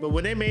 But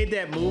when they made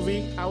that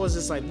movie, I was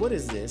just like, what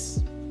is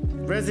this?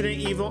 Resident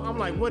Evil, I'm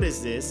like, what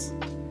is this?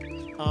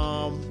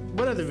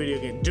 What other video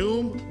game?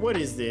 Doom, what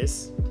is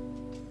this?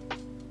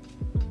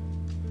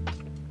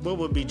 What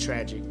would be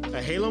tragic?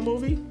 A Halo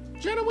movie?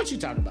 Joanna, what you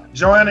talking about?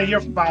 Joanna,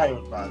 you're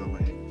fired, by the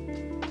way.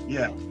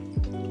 Yeah.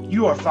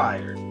 You are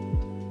fired.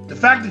 The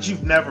fact that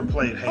you've never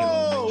played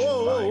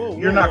Halo,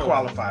 you're not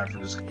qualified for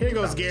this. Here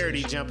goes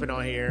Garrity jumping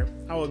on here.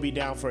 I would be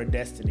down for a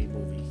Destiny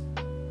movie.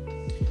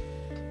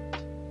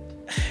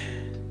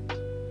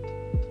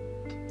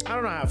 I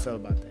don't know how I feel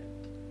about that.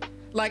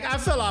 Like, I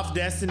fell off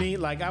Destiny.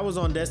 Like, I was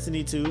on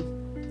Destiny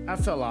 2. I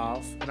fell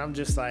off, and I'm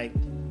just like,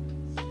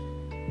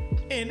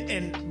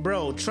 and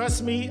bro,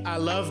 trust me, I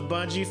love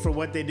Bungie for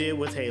what they did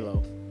with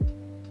Halo.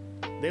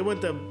 They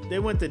went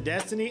to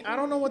Destiny. I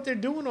don't know what they're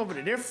doing over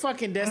there. They're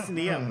fucking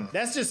Destiny up.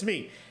 That's just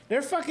me.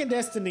 They're fucking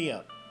Destiny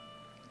up.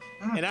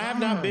 And I have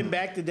not been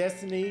back to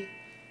Destiny.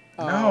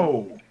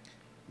 No.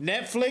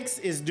 Netflix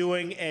is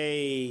doing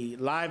a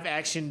live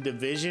action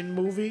Division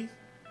movie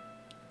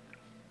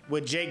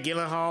with Jake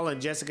Gyllenhaal and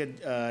Jessica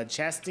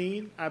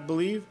Chastain, I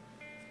believe.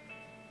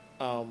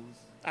 I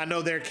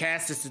know their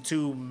cast is the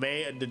two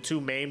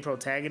main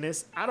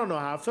protagonists. I don't know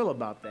how I feel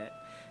about that,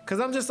 because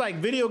I'm just like,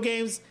 video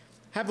games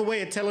have a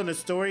way of telling a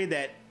story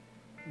that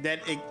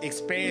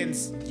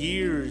expands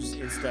years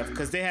and stuff,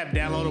 because they have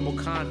downloadable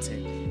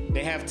content.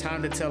 They have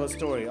time to tell a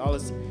story. All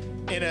this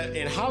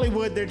in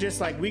Hollywood, they're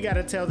just like, we got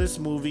to tell this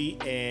movie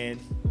and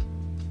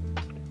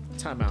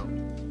time out.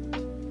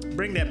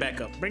 Bring that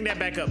back up. Bring that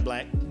back up,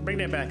 Black. Bring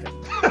that back up.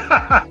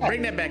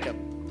 Bring that back up.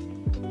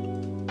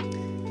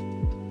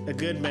 A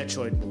good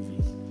Metroid movie.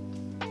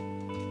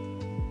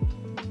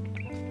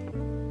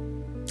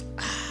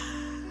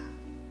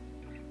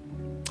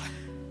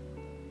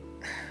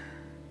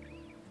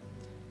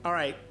 All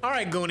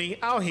right, Goonie,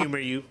 I'll humor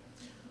you.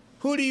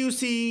 Who do you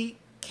see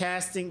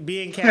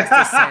being cast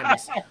as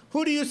Samus?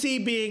 Who do you see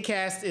being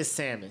cast as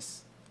Samus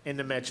in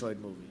the Metroid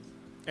movie?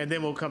 And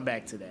then we'll come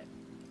back to that.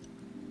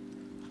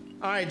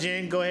 All right,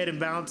 Jen, go ahead and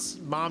bounce.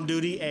 Mom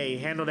duty. Hey,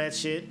 handle that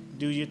shit.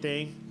 Do your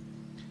thing.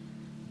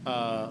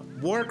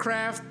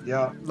 Warcraft.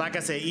 Yeah. Like I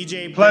said,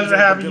 EJ. Pleasure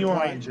having you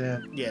on,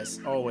 Jen. Yes,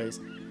 always.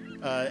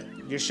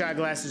 Your shot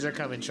glasses are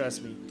coming.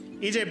 Trust me.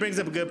 EJ brings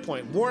up a good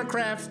point.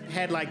 Warcraft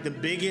had like the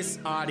biggest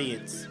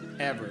audience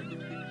ever.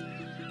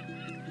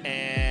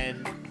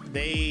 And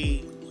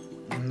they,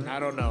 I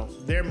don't know,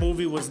 their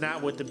movie was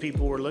not what the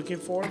people were looking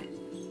for.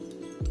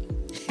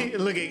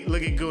 look at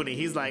Goonie.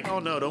 He's like, oh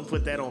no, don't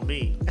put that on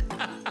me.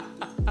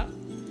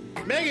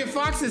 Megan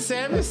Fox and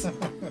Samus?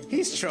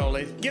 He's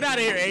trolling. Get out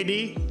of here,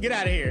 AD. Get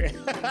out of here.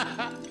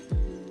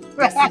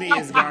 Destiny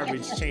is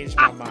garbage. Changed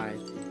my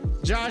mind.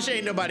 Josh,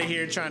 ain't nobody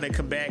here trying to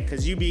come back,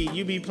 because you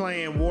be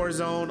playing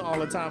Warzone all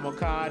the time on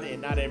COD, and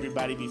not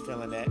everybody be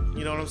feeling that.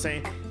 You know what I'm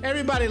saying?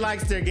 Everybody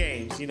likes their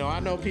games. You know, I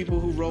know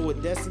people who roll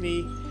with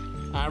Destiny.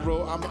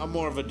 I'm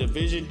more of a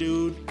Division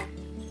dude.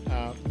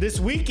 This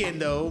weekend,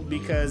 though,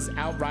 because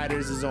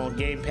Outriders is on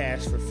Game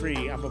Pass for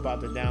free, I'm about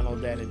to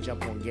download that and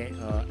jump on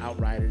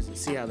Outriders and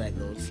see how that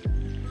goes.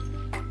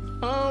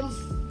 I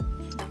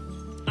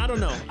don't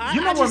know.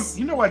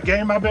 You know what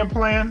game I've been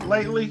playing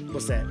lately?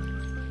 What's that?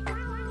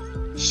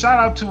 Shout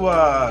out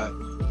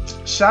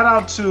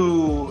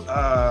to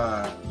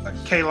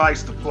Kay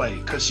Likes to Play,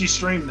 because she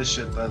streamed this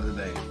shit the other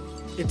day.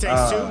 It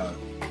Takes Two?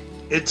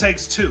 It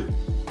Takes Two.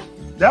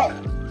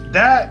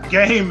 That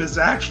game is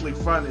actually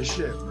fun as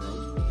shit,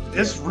 bro.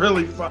 It's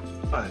really fun.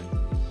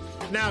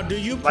 Now, do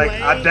you play?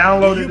 Like, I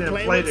downloaded it and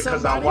played it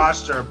because I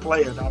watched her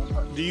play it.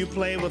 Do you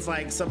play with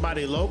like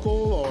somebody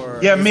local, or?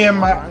 Yeah, me and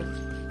my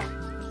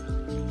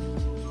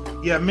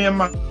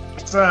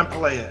son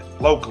play it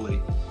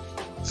locally.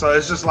 So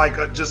it's just like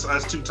just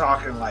us two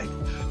talking, like,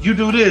 you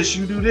do this.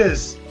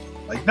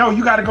 Like, no,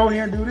 you got to go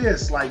here and do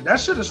this. Like,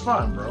 that shit is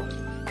fun, bro.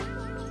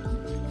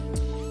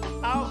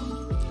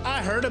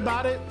 I heard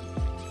about it,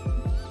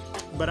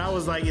 but I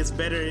was like, it's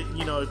better,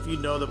 you know, if you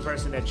know the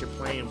person that you're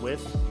playing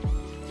with,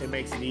 it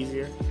makes it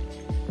easier.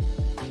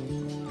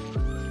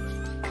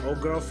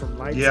 Old girl from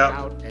Lights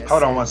Out.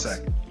 Hold on one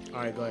second. All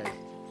right, go ahead.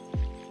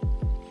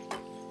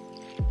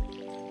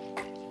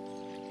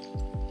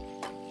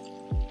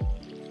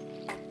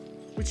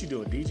 What you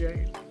doing,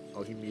 DJ?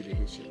 Oh, he muted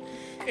his shit.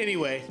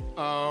 Anyway,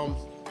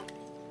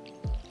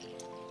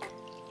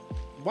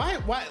 why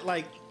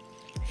like,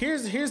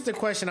 here's the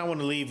question I want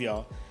to leave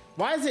y'all.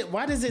 Why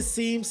does it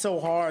seem so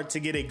hard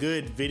to get a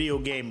good video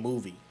game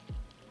movie?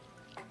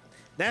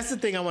 That's the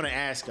thing I want to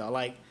ask y'all.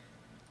 Like,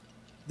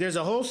 there's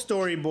a whole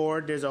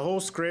storyboard, there's a whole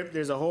script,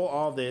 there's a whole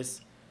all this.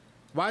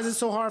 Why is it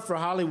so hard for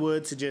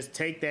Hollywood to just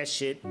take that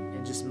shit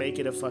and just make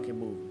it a fucking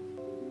movie?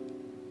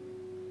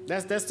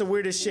 That's the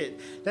weirdest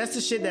shit. That's the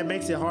shit that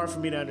makes it hard for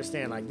me to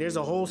understand. Like, there's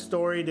a whole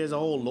story, there's a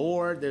whole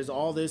lore, there's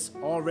all this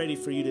all ready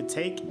for you to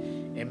take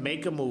and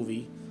make a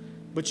movie,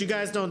 but you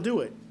guys don't do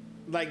it.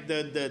 Like,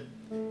 the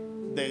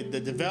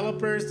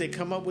developers, they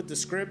come up with the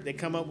script, they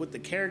come up with the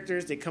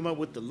characters, they come up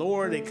with the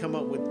lore, they come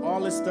up with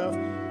all this stuff,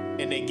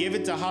 and they give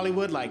it to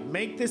Hollywood, like,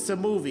 make this a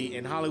movie,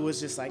 and Hollywood's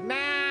just like,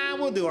 nah,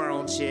 we'll do our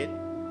own shit.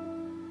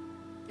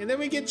 And then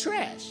we get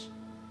trash.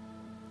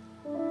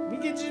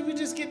 We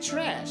just get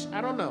trash.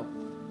 I don't know.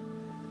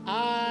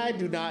 I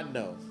do not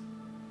know.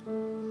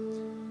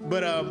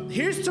 But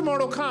here's to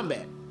Mortal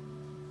Kombat.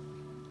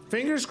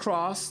 Fingers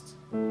crossed.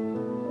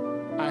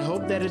 I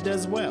hope that it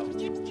does well.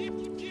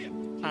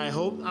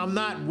 I'm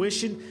not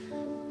wishing.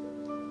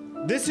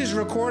 This is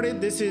recorded.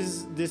 This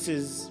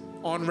is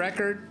on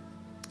record.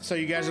 So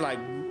you guys are like,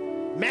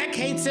 Makk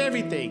hates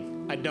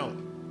everything. I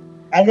don't.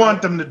 I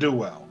want them to do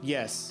well.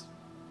 Yes.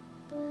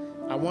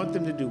 I want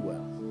them to do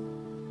well.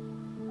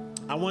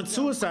 I want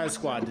Suicide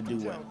Squad to do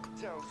well.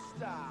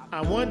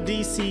 I want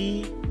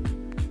DC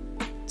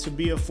to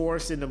be a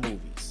force in the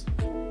movies.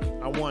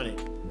 I want it.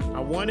 I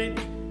want it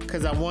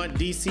because I want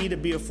DC to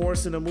be a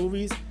force in the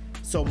movies.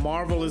 So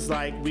Marvel is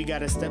like, we got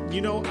to step.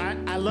 You know,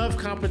 I love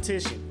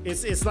competition.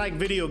 It's like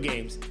video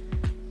games.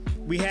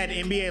 We had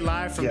NBA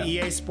Live from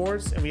EA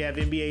Sports, and we have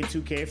NBA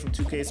 2K from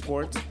 2K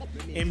Sports.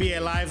 NBA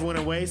Live went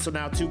away, so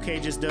now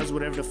 2K just does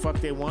whatever the fuck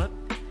they want,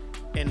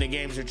 and the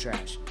games are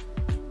trash.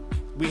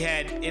 We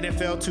had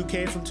NFL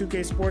 2K from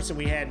 2K Sports, and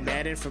we had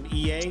Madden from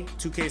EA.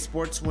 2K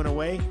Sports went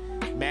away.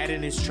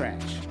 Madden is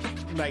trash.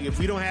 Like, if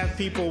we don't have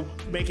people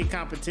making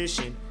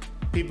competition,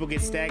 people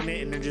get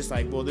stagnant, and they're just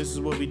like, well, this is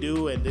what we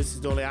do, and this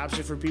is the only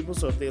option for people,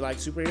 so if they like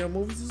superhero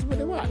movies, this is what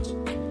they watch.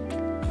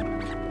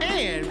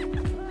 And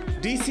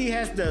DC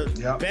has the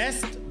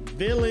best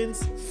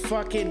villains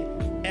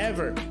fucking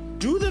ever.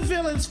 Do the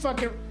villains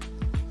fucking...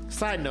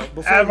 Side note,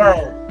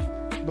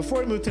 before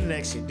we move to the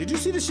next shit, did you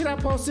see the shit I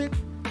posted?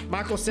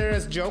 Michael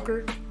Cera's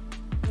Joker?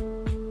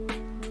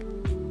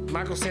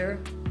 Michael Cera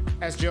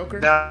as Joker?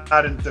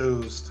 Not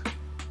enthused.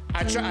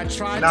 I tried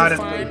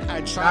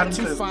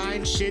to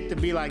find shit to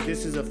be like,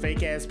 this is a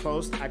fake ass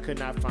post. I could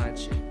not find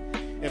shit.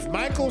 If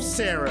Michael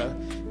Cera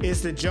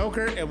is the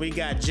Joker and we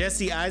got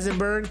Jesse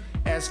Eisenberg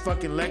as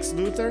fucking Lex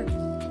Luthor,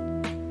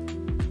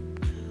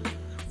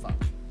 fuck.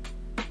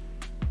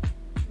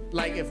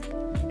 Like, if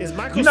is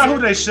Michael? You know Cera,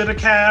 who they should have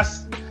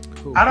cast?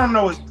 Who? I don't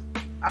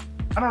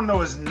know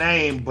his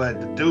name, but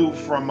the dude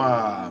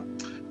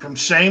from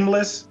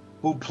Shameless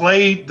who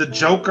played the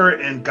Joker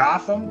in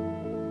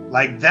Gotham,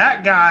 like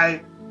that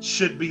guy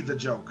should be the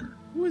Joker.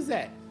 Who is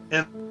that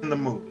in the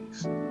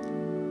movies?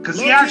 Because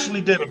he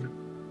actually did a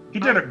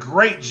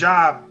great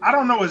job. I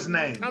don't know his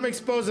name. I'm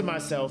exposing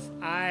myself.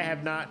 I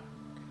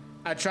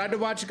tried to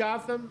watch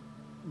Gotham,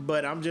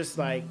 but I'm just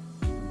like,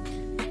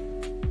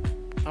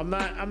 I'm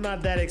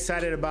not that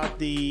excited about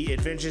the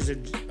adventures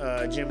of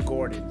Jim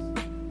Gordon.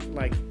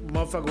 Like,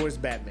 motherfucker, where's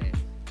Batman?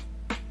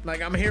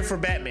 Like, I'm here for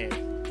Batman.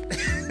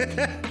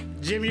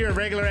 Jim, you're a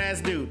regular ass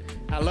dude.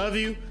 I love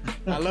you.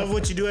 I love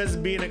what you do as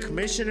being a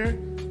commissioner,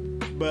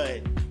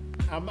 but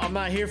I'm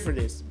not here for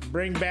this.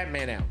 Bring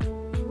Batman out.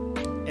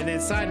 And then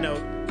side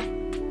note,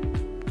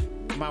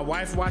 my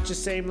wife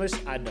watches Shameless.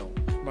 I don't.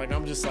 Like,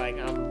 I'm just like,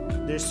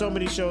 there's so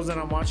many shows that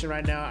I'm watching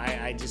right now.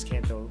 I just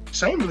can't do.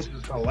 Shameless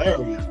is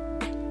hilarious.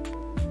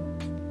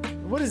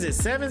 What is it?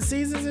 7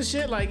 seasons and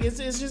shit? Like, is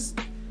this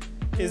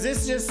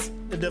just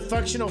the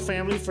functional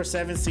family for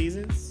 7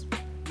 seasons?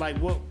 Like,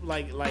 what?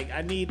 Like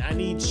I need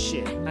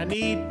shit.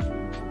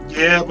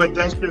 Yeah, but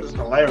that shit is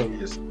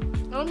hilarious.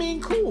 I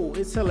mean, cool.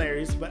 It's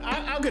hilarious, but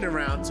I'll get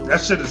around to it.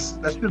 That shit is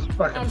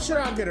fucking. I'm sure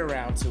I'll get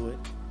around to it.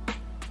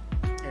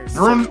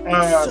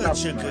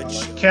 Such a good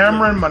show.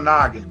 Cameron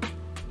Monaghan.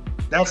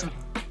 That's his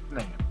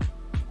name.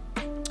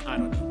 I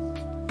don't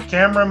know.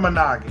 Cameron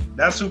Monaghan.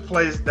 That's who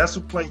plays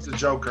the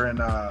Joker in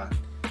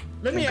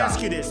Let me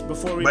ask you this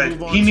before we move on.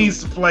 But he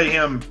needs to play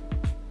him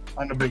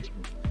on the big screen.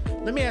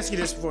 Let me ask you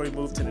this before we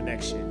move to the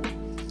next shit.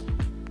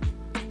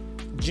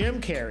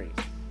 Jim Carrey.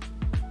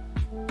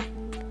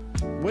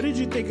 What did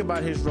you think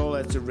about his role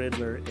as the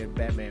Riddler in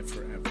Batman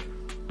Forever?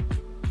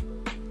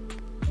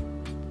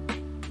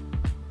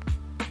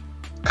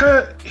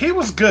 He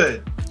was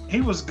good.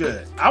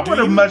 I would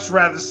have much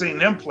rather seen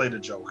him play the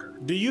Joker.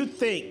 Do you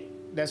think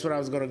that's what I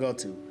was going to go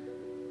to?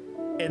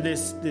 In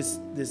this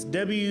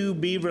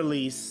WB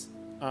release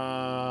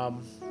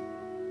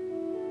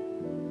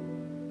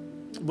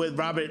with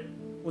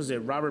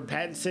Robert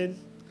Pattinson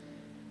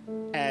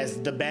as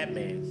the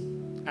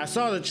Batman. I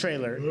saw the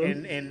trailer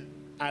and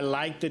I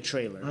liked the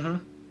trailer.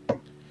 Mm-hmm.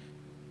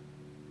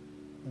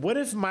 What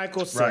if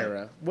Michael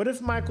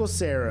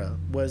Cera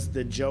was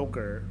the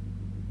Joker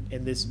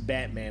in this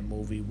Batman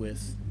movie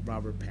with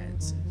Robert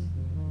Pattinson?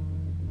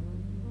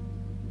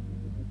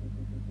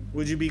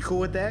 Would you be cool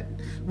with that?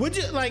 Would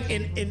you, like,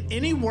 in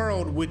any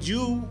world, would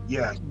you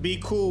be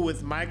cool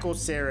with Michael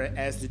Cera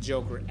as the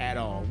Joker at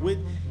all?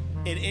 In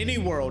any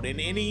world, in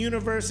any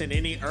universe, in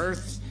any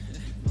Earth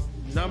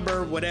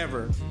number,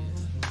 whatever,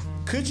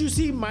 could you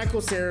see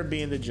Michael Cera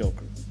being the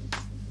Joker?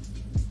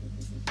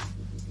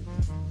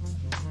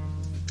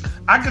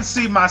 I could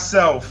see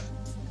myself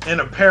in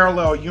a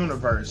parallel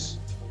universe,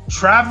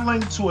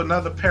 traveling to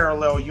another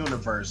parallel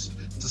universe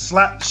to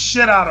slap the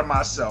shit out of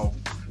myself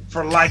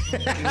for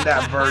liking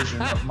that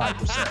version of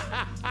Michael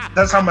Cera.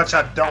 That's how much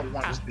I don't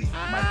want to see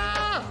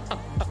Michael Cera.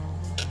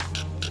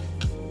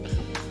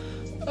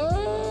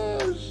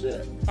 Oh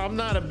shit! I'm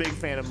not a big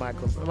fan of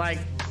Michael. Like,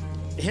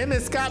 him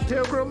and Scott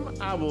Pilgrim,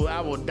 I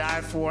will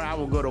die for. I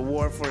will go to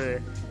war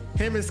for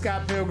him and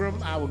Scott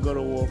Pilgrim. I will go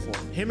to war for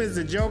him as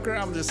the Joker.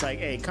 I'm just like,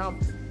 hey,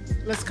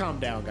 let's calm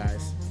down,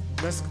 guys.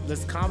 Let's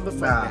calm the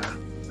fuck down.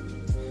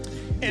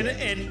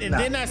 And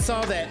then I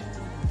saw that,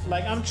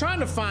 like, I'm trying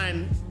to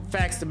find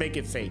facts to make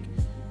it fake.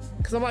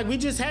 Because I'm like, we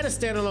just had a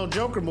standalone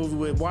Joker movie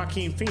with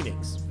Joaquin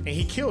Phoenix, and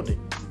he killed it.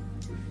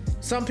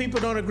 Some people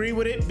don't agree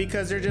with it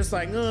because they're just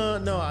like,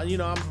 no, you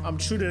know, I'm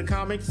true to the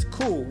comics.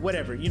 Cool,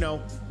 whatever, you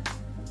know.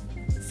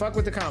 Fuck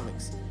with the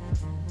comics.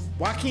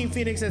 Joaquin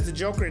Phoenix as the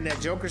Joker in that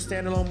Joker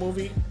standalone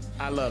movie,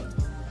 I loved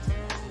it.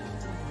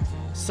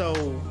 So,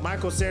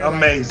 Michael Cera,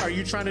 amazing. Are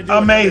you trying to do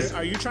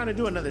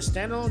another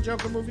standalone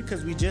Joker movie?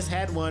 Because we just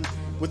had one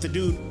with the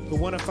dude who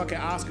won a fucking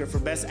Oscar for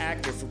Best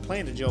Actor for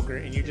playing the Joker,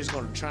 and you're just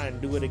going to try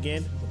and do it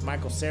again with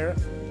Michael Cera?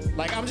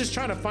 Like, I'm just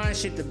trying to find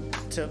shit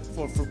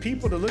for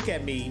people to look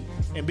at me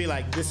and be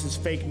like, this is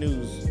fake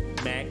news,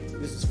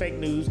 Makk. This is fake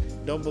news.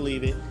 Don't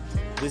believe it.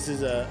 This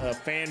is a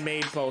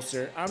fan-made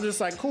poster. I'm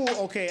just like, cool,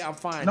 okay, I'm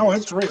fine. No,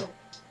 it's real.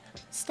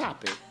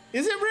 Stop it.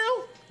 Is it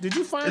real? Did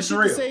you find shit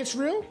real. to say it's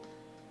real?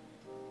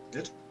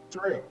 It's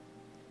real.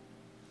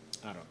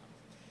 I don't know.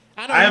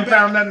 I haven't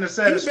found nothing to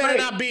say it's fake. He better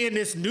fake. not be in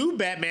this new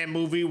Batman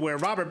movie where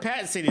Robert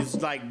Pattinson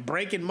is like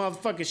breaking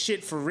motherfucking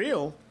shit for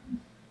real.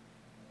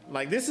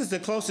 Like, this is the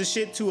closest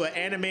shit to an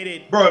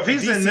animated, bro. If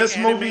he's DC in this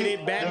animated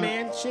movie,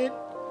 Batman shit,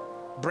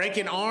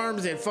 breaking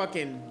arms and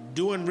fucking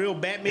doing real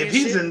Batman. If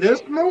he's shit, in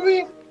this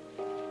movie,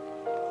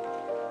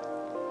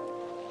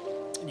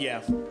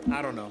 yeah,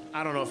 I don't know.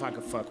 I don't know if I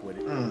could fuck with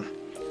it.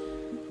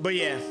 But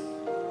yeah,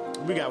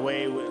 we got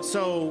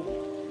so.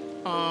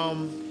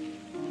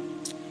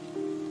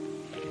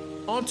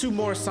 On to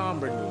more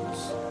somber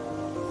news.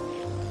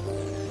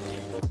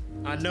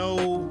 I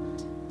know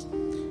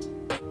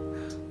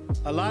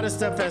a lot of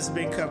stuff has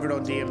been covered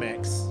on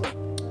DMX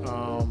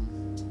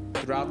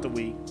throughout the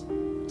week.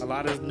 A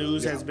lot of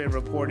news has been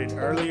reported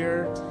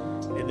earlier,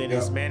 and then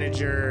his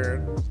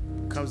manager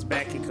comes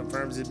back and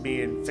confirms it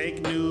being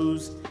fake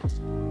news,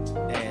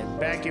 and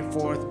back and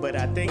forth. But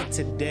I think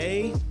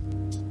today,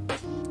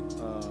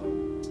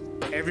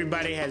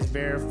 everybody has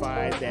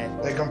verified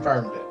that they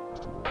confirmed it.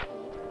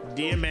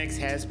 DMX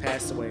has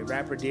passed away.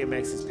 Rapper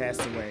DMX has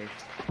passed away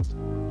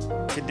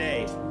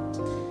today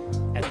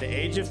at the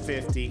age of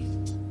 50.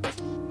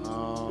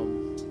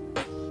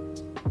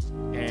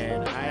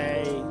 And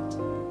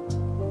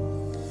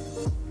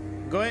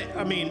go ahead.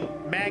 I mean,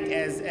 Makk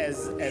as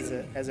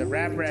a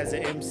rapper, as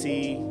an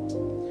MC.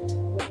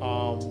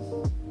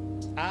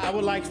 I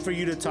would like for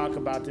you to talk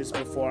about this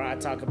before I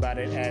talk about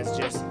it as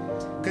just,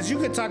 because you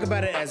could talk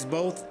about it as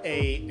both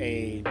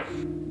a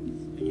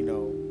you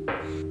know,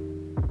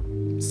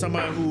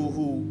 someone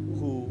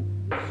who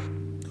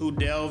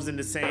delves in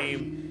the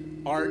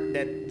same art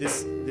that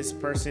this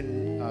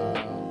person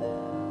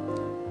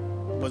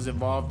was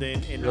involved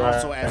in, and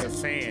also as a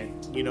fan.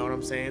 You know what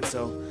I'm saying?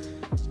 So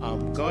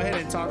go ahead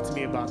and talk to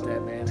me about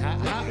that, man.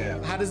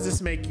 How does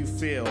this make you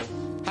feel?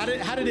 How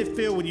did it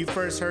feel when you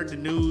first heard the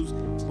news,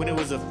 when it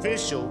was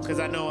official? Because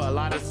I know a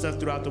lot of stuff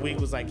throughout the week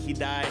was like, he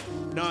died.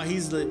 No,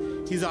 he's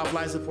off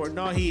life support.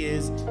 No, he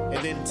is. And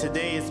then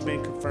today it's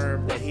been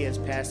confirmed that he has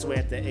passed away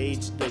at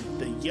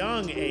the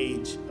young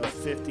age of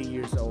 50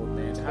 years old,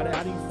 man.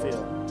 How do you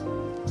feel?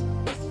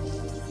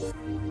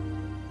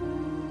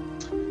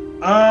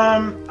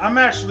 I'm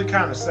actually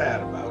kind of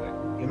sad about it.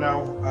 You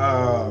know,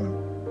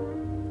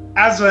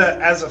 as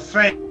a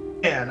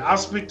fan, I'll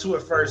speak to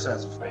it first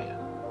as a fan.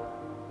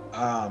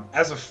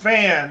 As a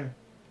fan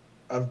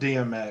of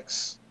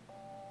DMX,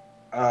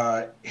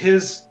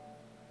 his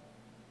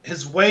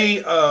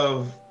way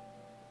of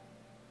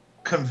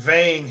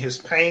conveying his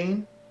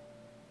pain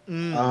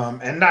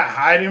and not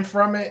hiding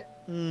from it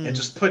and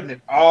just putting it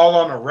all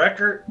on a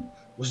record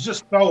was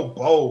just so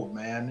bold,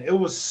 man. It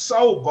was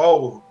so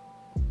bold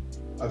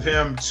of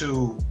him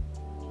to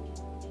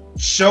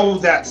show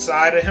that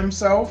side of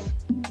himself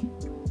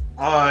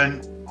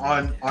on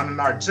an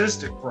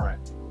artistic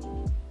front,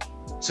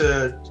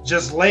 to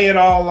just lay it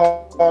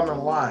all on the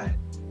line.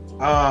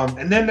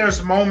 And then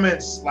there's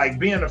moments, like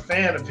being a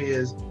fan of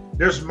his,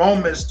 there's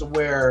moments to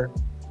where,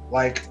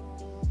 like,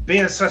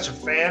 being such a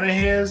fan of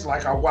his,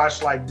 like I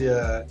watched like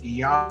the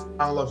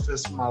Iyanla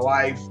Fist of My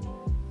Life,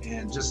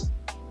 and just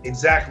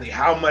exactly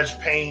how much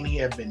pain he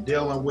had been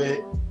dealing with,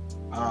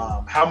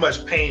 how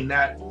much pain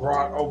that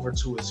brought over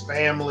to his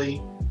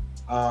family,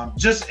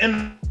 just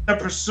in the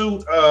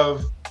pursuit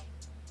of,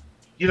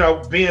 you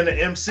know, being an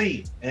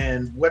MC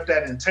and what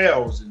that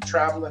entails, and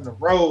traveling the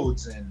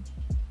roads, and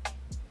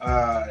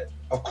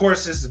of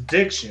course his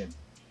addiction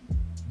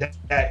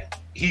that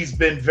he's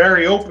been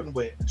very open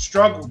with and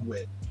struggled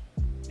with,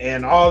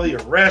 and all the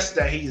arrests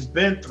that he's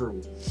been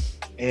through.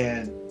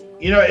 And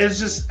you know, it's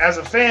just, as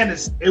a fan,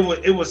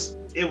 it was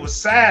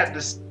sad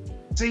to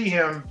see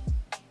him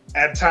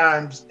at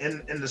times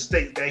in the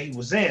state that he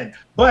was in,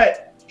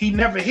 but he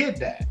never hid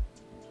that.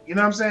 You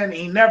know what I'm saying?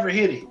 He never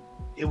hid it.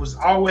 It was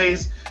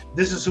always,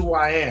 this is who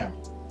I am.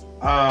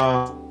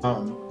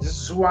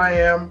 This is who I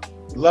am.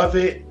 Love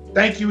it.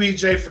 Thank you,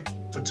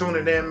 EJ, for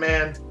tuning in,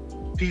 man.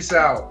 Peace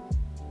out.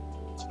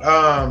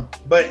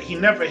 But he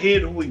never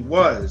hid who he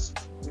was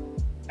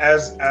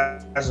as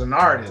an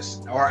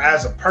artist or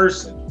as a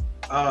person.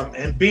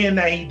 And being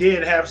that he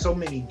did have so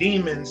many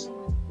demons,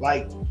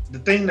 like, the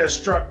thing that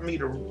struck me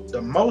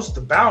the most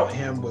about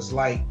him was,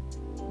 like,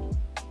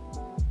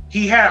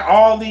 he had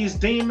all these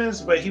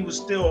demons, but he was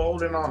still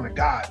holding on to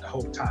God the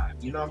whole time.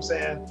 You know what I'm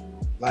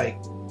saying? Like,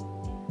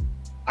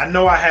 I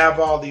know I have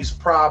all these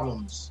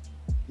problems.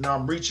 You know,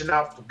 I'm reaching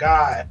out for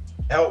God,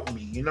 help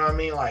me. You know what I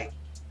mean? Like,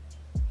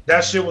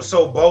 that shit was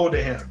so bold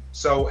to him.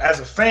 So as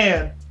a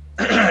fan,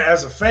 I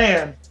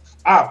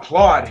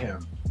applaud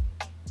him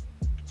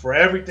for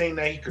everything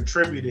that he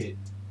contributed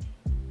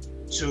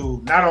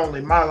to not only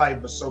my life,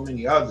 but so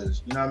many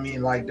others. You know what I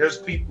mean? Like, there's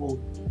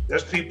people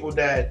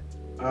that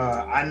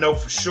I know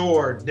for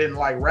sure didn't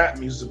like rap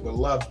music but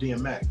love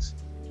DMX.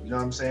 You know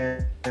what I'm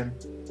saying?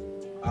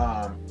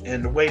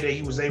 And the way that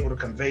he was able to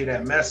convey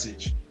that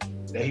message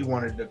that he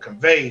wanted to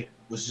convey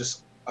was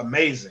just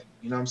amazing.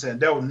 You know what I'm saying?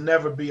 There will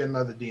never be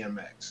another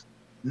DMX.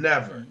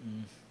 Never.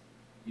 Mm-hmm.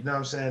 You know what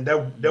I'm saying? There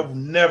will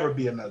never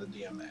be another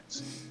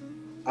DMX.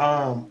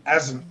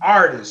 As an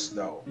artist,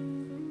 though,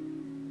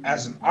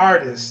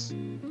 that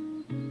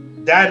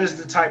is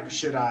the type of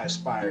shit I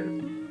aspire to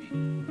be.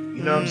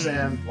 You know what I'm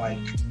saying? Like,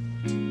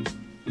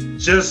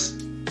 just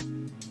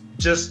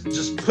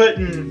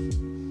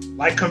putting,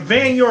 like,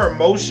 conveying your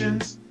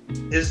emotions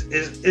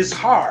is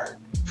hard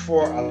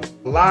for a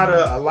lot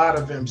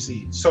of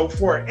MCs. So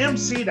for an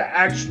MC to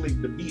actually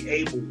to be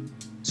able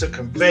to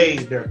convey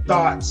their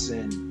thoughts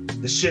and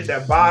the shit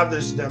that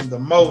bothers them the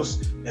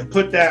most and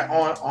put that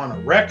on a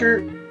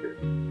record,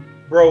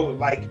 bro,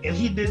 like, and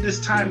he did this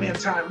time in,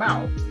 time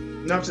out. You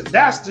know what I'm saying?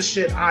 That's the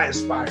shit I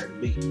aspire to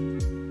be.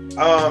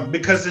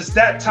 Because it's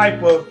that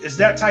type of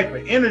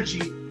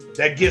energy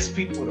that gets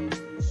people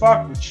to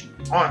fuck with you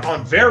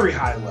on very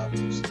high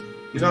levels.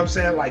 You know what I'm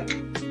saying? Like,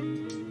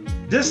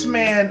 this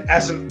man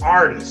as an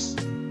artist,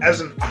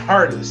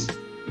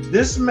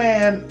 this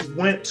man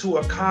went to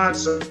a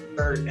concert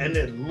and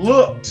it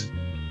looked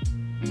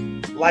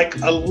like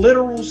a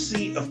literal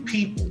sea of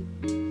people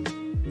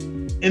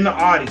in the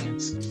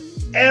audience.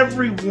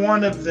 Every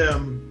one of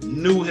them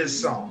knew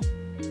his song.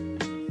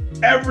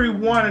 Every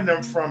one of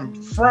them, from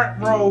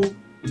front row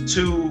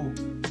to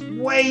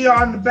way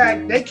on the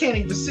back, they can't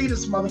even see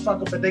this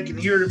motherfucker, but they can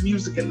hear the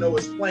music and know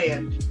it's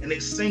playing, and they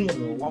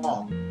singing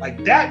along.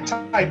 Like, that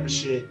type of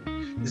shit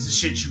is the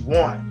shit you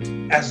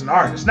want as an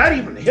artist. Not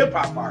even a hip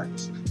hop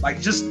artist,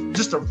 like just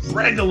a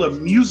regular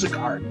music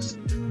artist.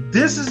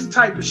 This is the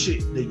type of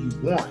shit that you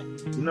want.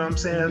 You know what I'm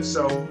saying?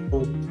 So,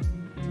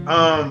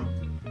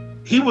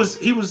 he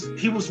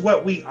was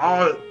what we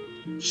all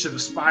should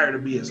aspire to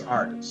be as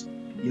artists.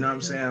 You know what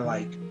I'm saying?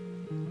 Like,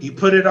 he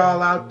put it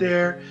all out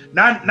there.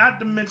 Not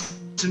to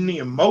mention the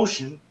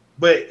emotion,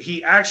 but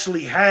he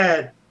actually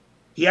had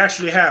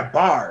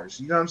bars.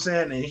 You know what I'm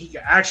saying? And he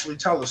could actually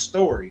tell a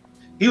story.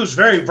 He was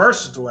very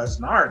versatile as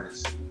an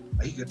artist.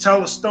 He could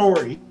tell a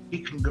story. He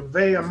can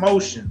convey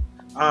emotion.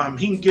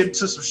 He can get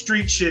into some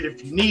street shit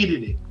if you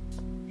needed it.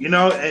 You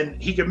know,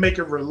 and he can make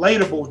it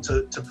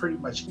relatable to pretty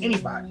much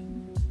anybody.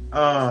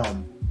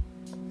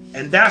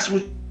 And that's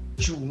what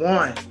you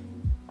want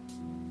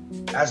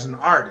as an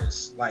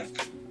artist.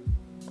 Like,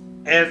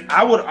 and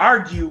I would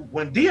argue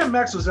when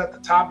DMX was at the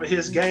top of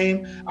his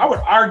game, I would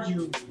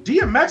argue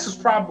DMX was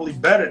probably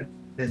better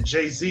than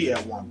Jay-Z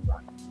at one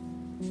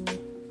point.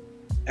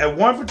 At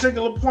one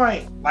particular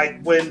point,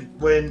 like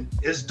when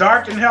It's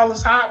Dark and Hell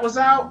is Hot was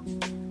out,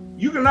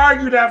 you can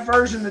argue that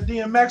version of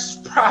DMX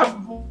is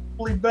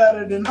probably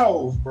better than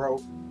Hove,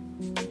 bro.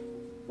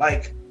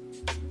 Like,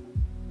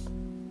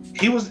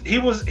 he was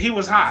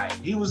high.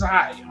 He was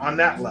high on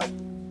that level.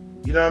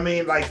 You know what I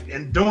mean? Like,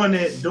 and doing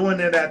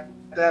it at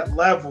that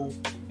level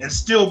and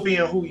still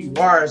being who you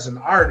are as an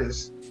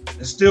artist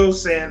and still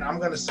saying, I'm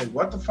going to say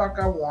what the fuck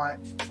I want.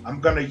 I'm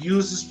going to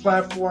use this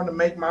platform to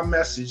make my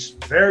message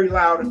very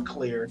loud and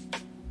clear.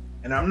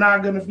 And I'm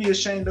not going to be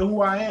ashamed of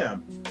who I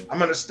am. I'm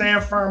going to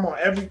stand firm on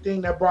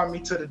everything that brought me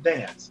to the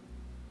dance.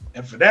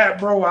 And for that,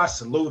 bro, I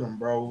salute him,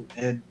 bro.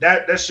 And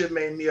that shit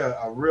made me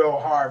a real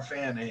hard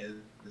fan of his,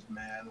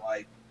 man.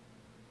 Like,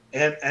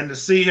 and to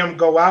see him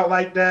go out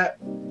like that,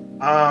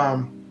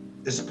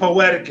 it's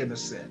poetic in a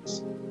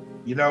sense,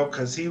 you know,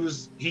 because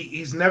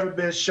he's never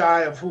been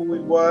shy of who he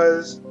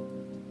was.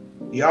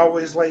 He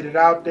always laid it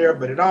out there,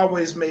 but it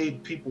always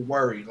made people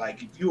worry.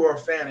 Like, if you were a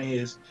fan of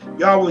his,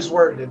 you always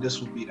worried that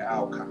this would be the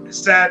outcome. It's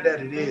sad that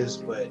it is,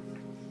 but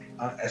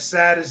as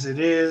sad as it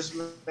is,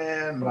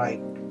 man, like,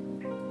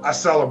 I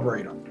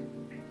celebrate him.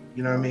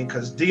 You know what I mean?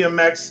 Because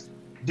DMX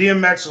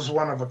was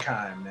one of a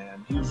kind,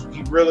 man.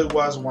 He really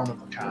was one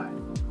of a kind.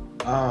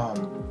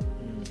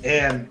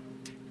 And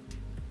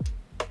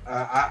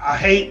I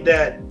hate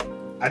that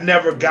I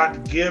never got to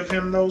give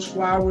him those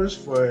flowers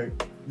for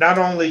not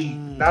only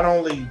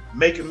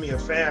making me a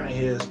fan of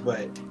his,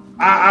 but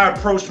I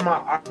approached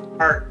my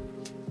art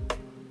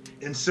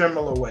in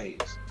similar ways.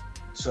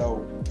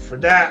 So for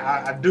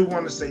that, I do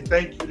want to say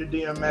thank you to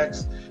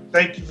DMX.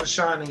 Thank you for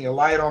shining your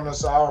light on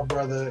us all,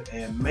 brother.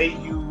 And may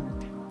you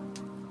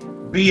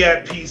be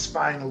at peace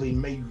finally.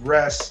 May you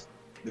rest,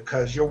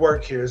 because your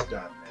work here is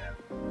done,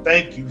 man.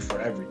 Thank you for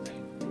everything.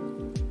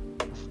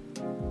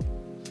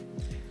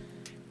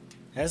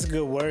 That's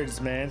good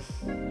words, man.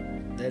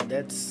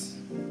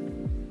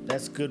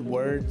 That's good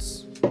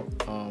words.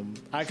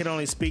 I can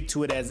only speak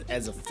to it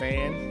as a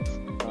fan.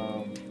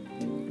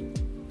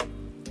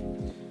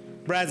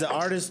 But as an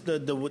artist,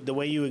 the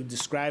way you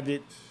described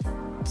it,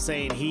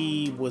 saying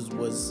he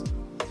was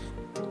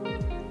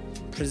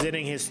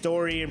presenting his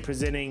story and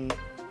presenting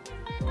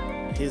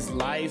his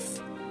life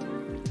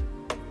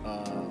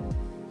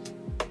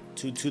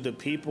to the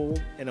people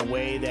in a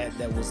way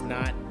that was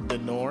not the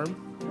norm.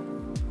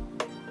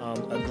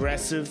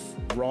 Aggressive,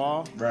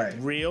 raw, right.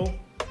 real.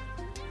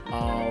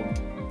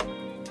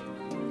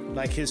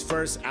 Like his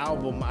first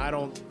album,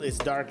 It's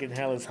Dark and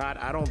Hell is Hot.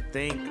 I don't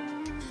think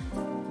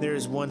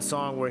there's one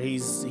song where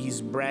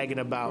he's bragging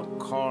about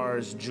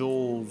cars,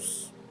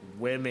 jewels,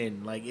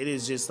 women. Like, it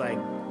is just like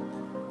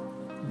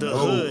the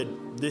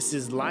hood. This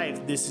is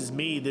life. This is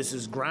me. This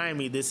is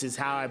grimy. This is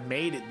how I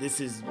made it.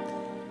 This is,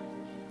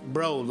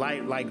 bro,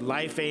 like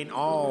life ain't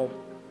all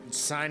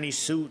shiny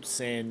suits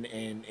and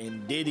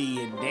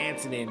Diddy and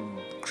dancing and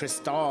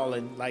Cristal,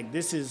 and like,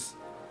 this is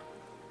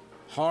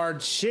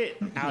hard shit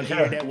out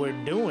here that we're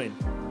doing.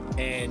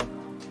 And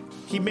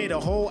he made a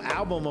whole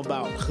album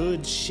about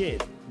hood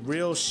shit,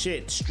 real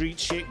shit, street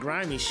shit,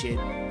 grimy shit,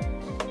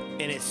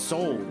 and it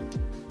sold.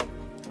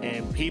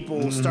 And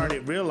people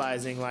started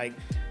realizing, like,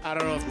 I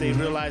don't know if they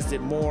realized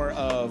it more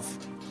of,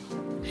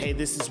 hey,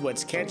 this is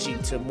what's catchy,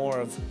 to more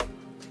of,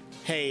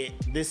 hey,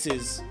 this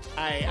is,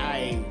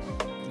 I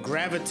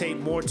gravitate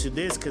more to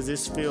this because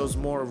this feels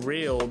more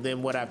real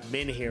than what I've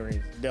been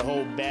hearing. The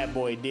whole Bad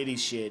Boy Diddy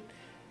shit,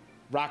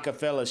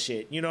 Rockefeller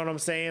shit. You know what I'm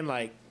saying?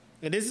 Like,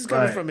 and this is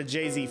coming from a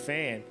Jay-Z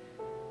fan.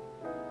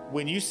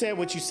 When you said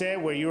what you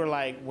said, where you were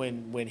like,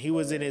 when he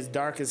was in his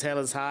Dark as Hell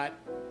is Hot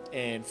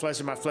and Flesh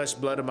of My Flesh,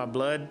 Blood of My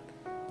Blood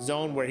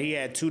zone, where he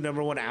had 2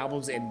 number 1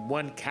 albums in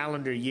 1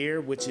 calendar year,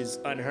 which is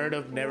unheard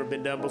of, never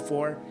been done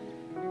before.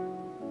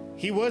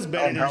 He was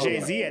better than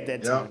Jay-Z at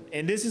that time.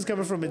 And this is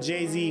coming from a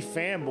Jay-Z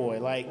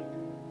fanboy. Like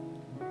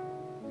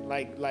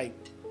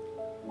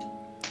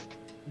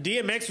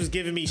DMX was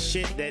giving me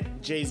shit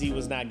that Jay-Z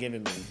was not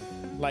giving me.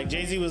 Like,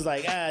 Jay-Z was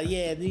like, I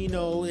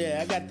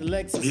got the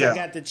Lexus, I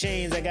got the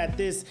chains, I got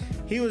this.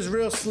 He was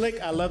real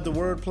slick. I love the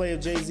wordplay of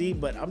Jay-Z,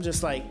 but I'm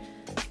just like,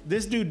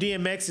 this dude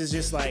DMX is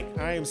just like,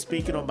 I am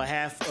speaking on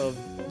behalf of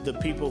the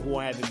people who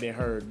haven't been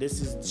heard.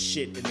 This is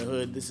shit in the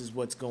hood. This is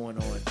what's going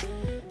on.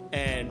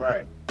 And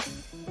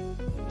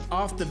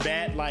off the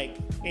bat, like,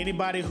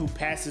 anybody who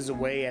passes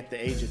away at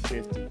the age of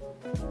 50,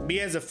 me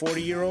as a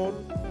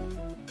 40-year-old,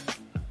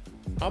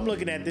 I'm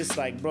looking at this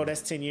like, bro,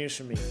 that's 10 years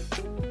from me.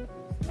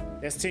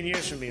 That's 10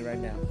 years from me right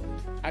now.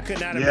 I could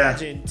not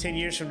imagine 10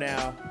 years from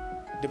now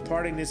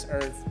departing this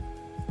earth,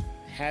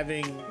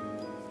 having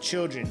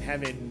children,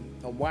 having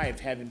a wife,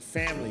 having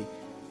family,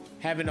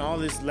 having all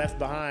this left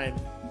behind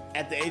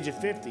at the age of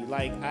 50.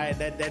 Like,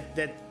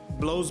 that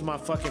blows my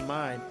fucking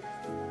mind.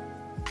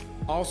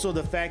 Also,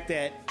 the fact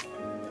that,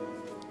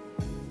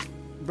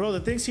 bro, the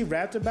things he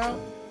rapped about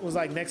was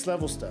like next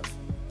level stuff.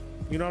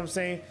 You know what I'm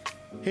saying?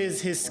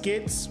 His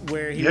skits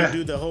where he would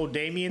do the whole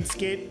Damien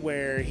skit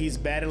where he's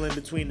battling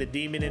between the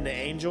demon and the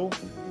angel.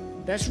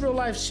 That's real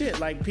life shit.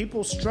 Like,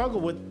 people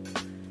struggle with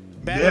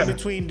battling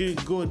between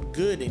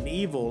good and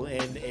evil,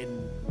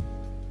 and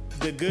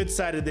the good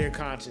side of their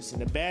conscience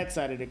and the bad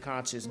side of their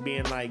conscience,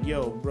 being like,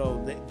 yo,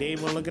 bro, they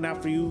ain't looking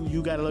out for you.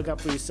 You got to look out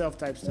for yourself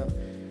type stuff.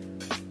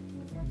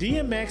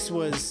 DMX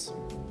was...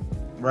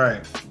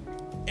 Right.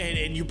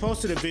 And you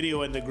posted a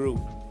video in the group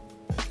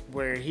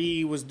where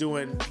he was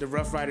doing the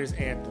Rough Riders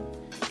anthem,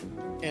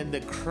 and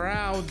the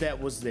crowd that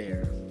was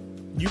there,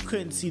 you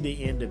couldn't see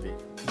the end of it.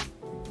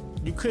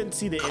 You couldn't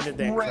see the end of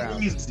that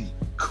crowd.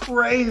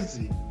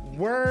 Crazy.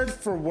 Word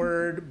for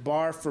word,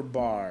 bar for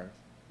bar,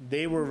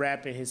 they were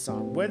rapping his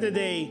song. Whether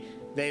they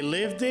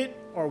lived it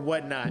or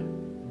whatnot,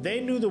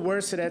 they knew the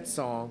words to that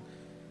song.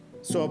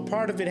 So a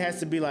part of it has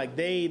to be like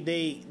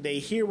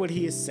they hear what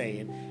he is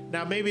saying.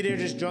 Now, maybe they're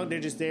just drunk, they're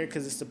just there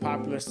because it's a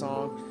popular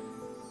song.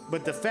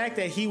 But the fact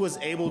that he was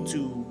able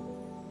to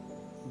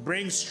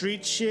bring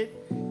street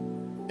shit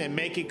and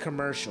make it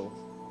commercial,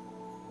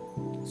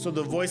 so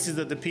the voices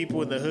of the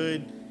people in the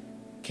hood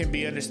can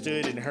be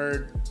understood and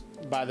heard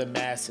by the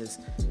masses,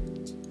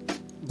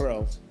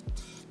 bro.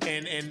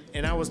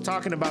 And I was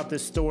talking about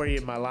this story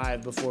in my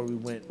live before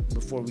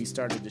we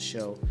started the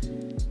show.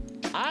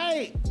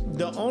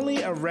 The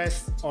only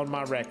arrest on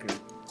my record,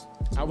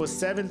 I was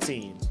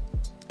 17.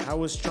 I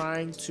was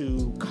trying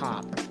to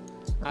cop.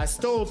 I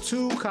stole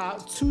two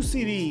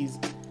CDs.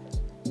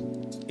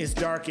 It's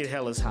Dark and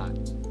Hell is Hot.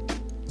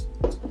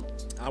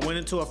 I went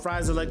into a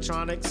Fry's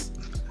Electronics.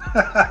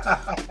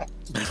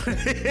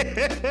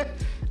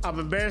 I'm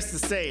embarrassed to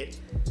say it.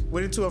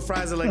 Went into a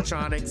Fry's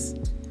Electronics.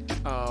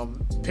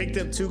 Picked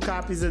up 2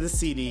 copies of the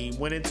CD.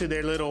 Went into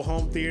their little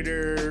home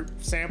theater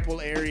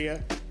sample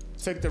area.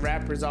 Took the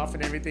wrappers off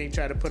and everything.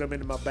 Tried to put them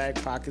into my back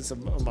pockets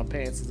of my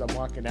pants as I'm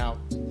walking out.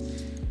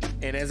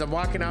 And as I'm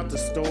walking out the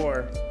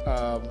store,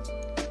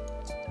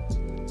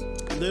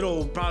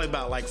 little, probably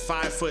about like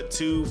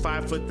 5'2",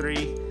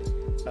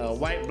 5'3",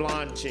 white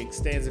blonde chick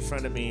stands in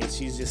front of me, and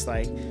she's just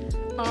like,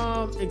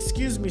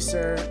 "Excuse me,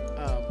 sir.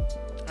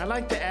 I'd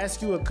like to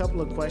ask you a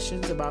couple of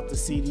questions about the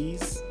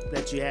CDs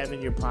that you have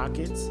in your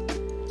pockets.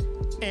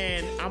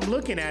 And I'm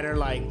looking at her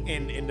like,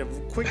 in the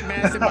quick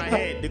math in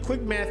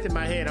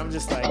my head, I'm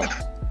just like,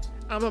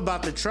 I'm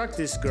about to truck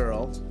this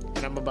girl,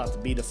 and I'm about to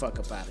beat the fuck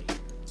up out of you,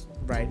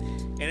 right?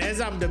 And as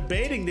I'm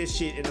debating this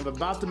shit, and I'm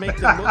about to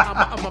make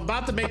I'm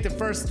about to make the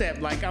first step,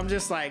 like I'm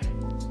just like,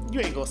 you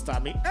ain't gonna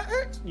stop me.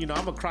 You know,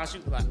 I'm gonna cross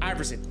you like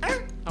Iverson.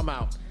 I'm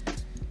out.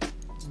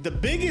 The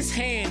biggest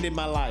hand in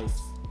my life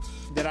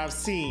that I've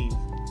seen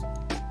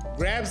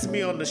grabs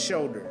me on the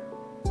shoulder,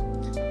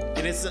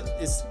 and it's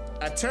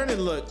I turn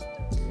and look.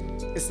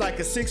 It's like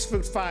a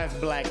 6'5"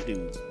 black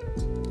dude.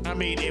 I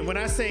mean, and when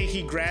I say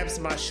he grabs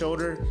my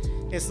shoulder,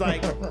 it's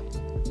like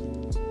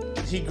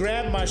he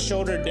grabbed my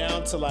shoulder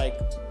down to like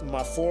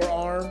my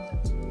forearm,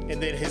 and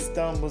then his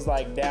thumb was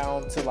like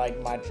down to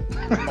like my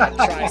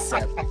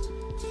tricep.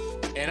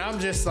 And I'm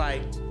just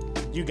like,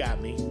 you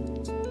got me.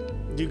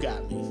 You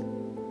got me.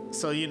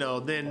 So, you know,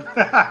 then,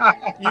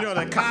 you know,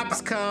 the cops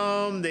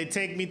come, they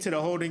take me to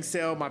the holding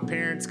cell, my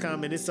parents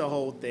come, and it's a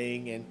whole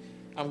thing. And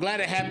I'm glad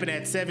it happened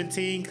at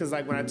 17, because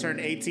like when I turned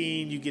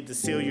 18, you get to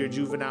seal your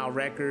juvenile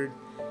record.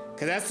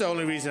 Because that's the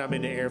only reason I'm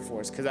in the Air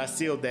Force, because I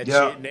sealed that shit,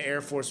 and the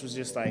Air Force was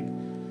just like,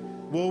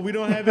 well, we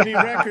don't have any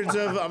records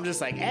of it. I'm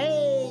just like,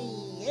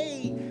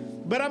 hey.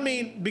 But I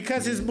mean,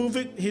 because his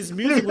music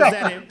was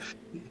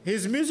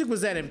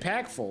that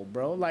impactful,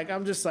 bro. Like,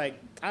 I'm just like,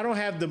 I don't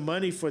have the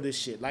money for this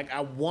shit. Like,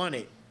 I want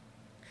it.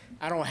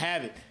 I don't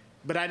have it.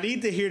 But I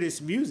need to hear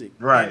this music.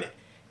 Right.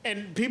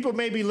 And people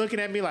may be looking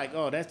at me like,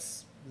 oh,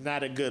 that's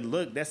not a good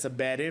look. That's a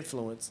bad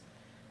influence.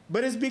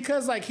 But it's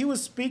because, like, he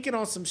was speaking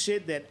on some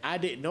shit that I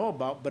didn't know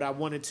about, but I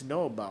wanted to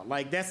know about.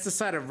 Like, that's the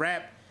side of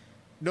rap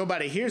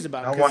nobody hears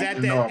about. Because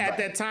at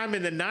that time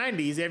in the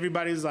 90s,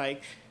 everybody was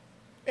like,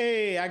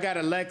 hey, I got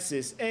a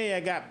Lexus. Hey, I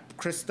got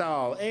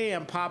Cristal. Hey,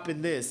 I'm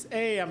popping this.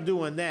 Hey, I'm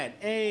doing that.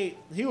 Hey,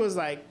 he was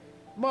like,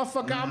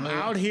 motherfucker, I'm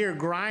out here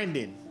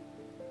grinding.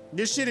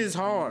 This shit is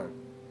hard.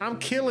 I'm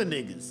killing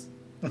niggas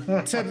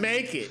to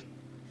make it.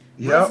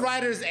 Rough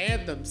Riders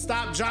anthem.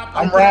 Stop, drop.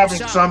 I'm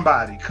robbing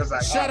somebody because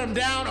I shut them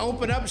down.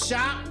 Open up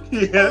shop.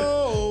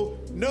 No,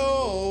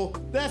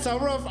 that's a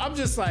rough. I'm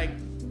just like,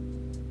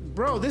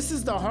 bro, this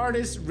is the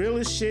hardest,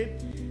 realest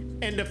shit.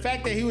 And the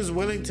fact that he was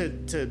willing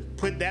to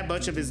put that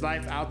much of his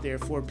life out there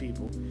for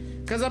people.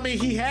 Because, I mean,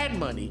 he had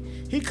money.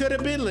 He could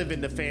have been living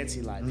the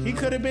fancy life. He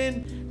could have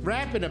been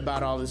rapping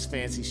about all this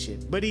fancy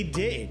shit. But he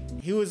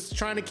didn't. He was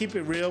trying to keep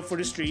it real for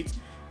the streets,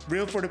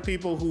 real for the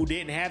people who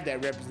didn't have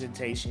that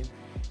representation.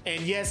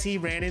 And, yes, he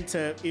ran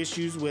into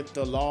issues with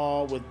the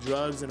law, with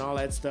drugs and all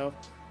that stuff.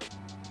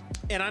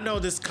 And I know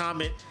this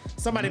comment,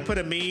 somebody put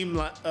a meme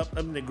up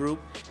in the group.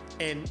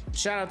 And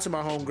shout out to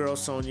my homegirl,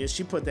 Sonia.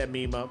 She put that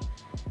meme up.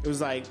 It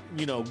was like,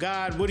 you know,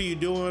 God, what are you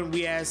doing?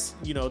 We asked,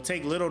 you know,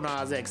 take Lil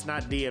Nas X,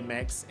 not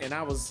DMX. And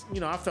I was, you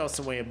know, I felt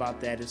some way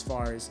about that as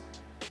far as,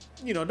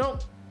 you know,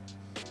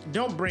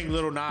 don't bring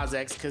Lil Nas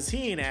X because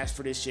he ain't asked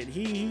for this shit.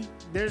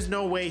 There's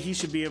no way he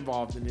should be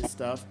involved in this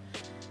stuff.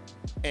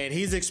 And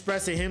he's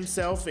expressing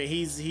himself and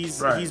he's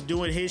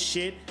doing his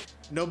shit.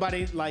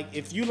 Nobody, like,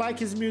 if you like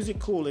his music,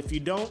 cool. If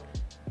you don't,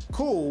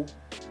 cool.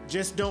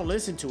 Just don't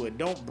listen to it.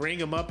 Don't bring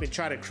him up and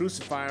try to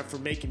crucify him for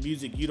making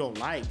music you don't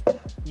like.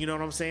 You know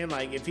what I'm saying?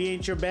 Like, if he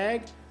ain't your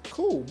bag,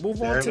 cool.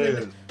 Move on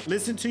to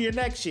listen to your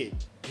next shit.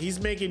 He's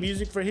making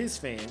music for his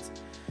fans.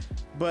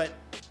 But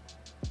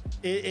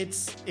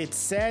it's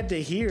sad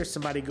to hear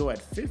somebody go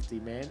at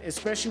 50, man.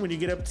 Especially when you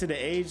get up to the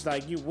age,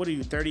 like, you, what are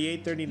you,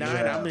 38, 39?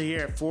 Yeah. I'm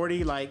here at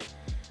 40. Like,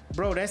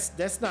 bro,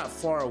 that's not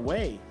far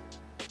away.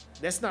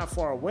 That's not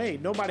far away.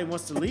 Nobody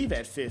wants to leave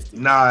at 50.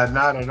 Nah,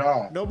 not at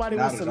all. Nobody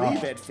wants to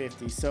leave at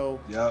 50. So,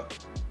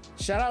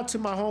 shout out to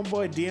my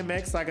homeboy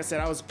DMX. Like I said,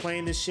 I was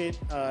playing this shit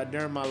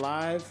during my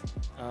live.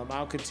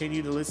 I'll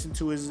continue to listen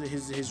to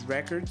his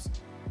records.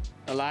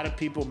 A lot of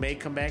people may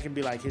come back and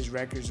be like, his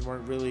records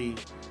weren't really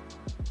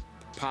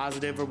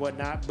positive or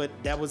whatnot, but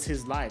that was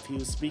his life. He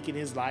was speaking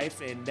his life,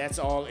 and that's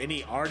all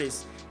any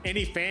artist,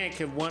 any fan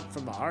can want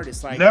from an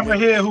artist. Like, never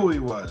hear who he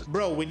was.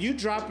 Bro, when you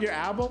drop your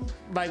album,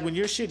 like when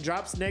your shit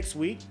drops next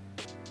week,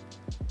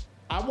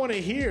 I want to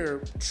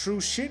hear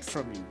true shit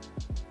from you.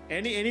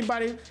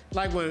 Anybody,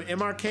 like when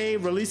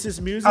MRK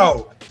releases music,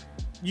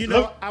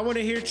 I want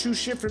to hear true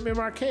shit from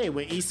MRK.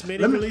 When E.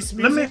 Smitty releases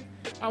music,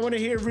 I want to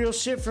hear real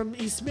shit from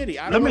E. Smitty.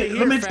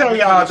 Let me tell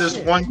y'all this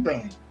one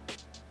thing.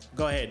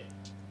 Go ahead.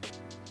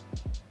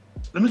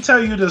 Let me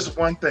tell you this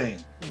one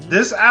thing.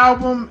 This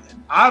album,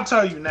 I'll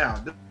tell you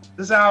now,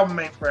 this album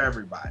ain't for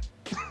everybody.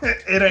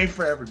 It ain't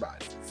for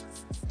everybody.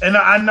 And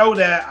I know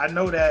that.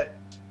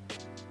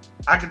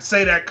 I can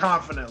say that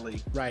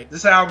confidently. Right.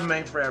 This album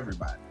ain't for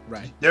everybody.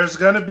 Right. There's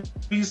gonna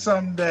be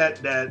some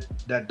that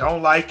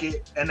don't like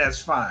it, and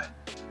that's fine.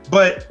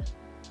 But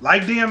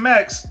like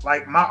DMX,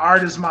 like, my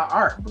art is my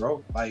art,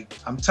 bro. Like,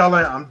 I'm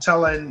telling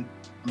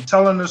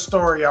the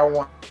story I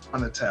want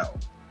to tell.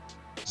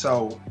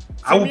 So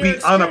I will be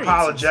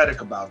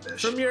unapologetic about that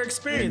shit. From your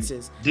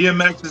experiences. And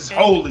DMX is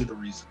wholly the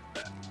reason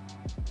for that.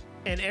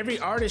 And every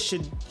artist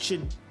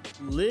should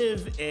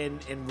live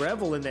and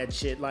revel in that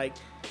shit. Like,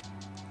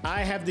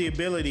 I have the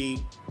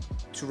ability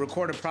to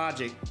record a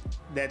project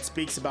that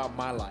speaks about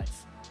my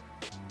life.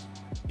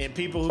 And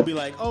people who be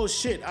like, oh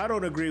shit, I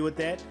don't agree with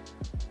that.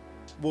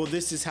 Well,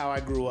 this is how I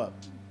grew up.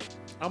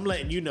 I'm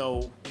letting you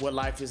know what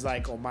life is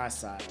like on my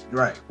side.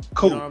 Right.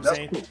 Cool. You know what I'm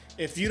saying? Cool.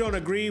 If you don't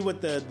agree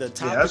with the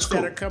topics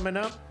that are coming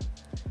up,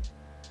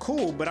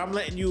 cool. But I'm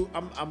letting you,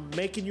 I'm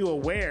making you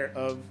aware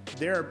of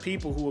there are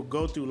people who will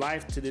go through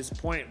life to this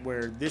point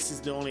where this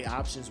is the only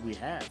options we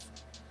have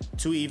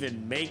to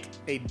even make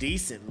a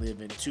decent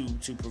living,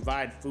 to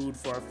provide food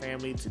for our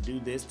family, to do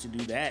this, to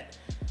do that.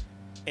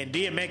 And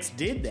DMX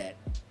did that.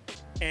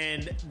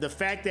 And the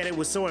fact that it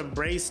was so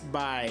embraced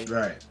by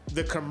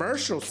the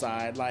commercial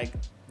side, like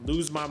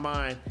Lose My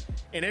Mind,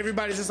 and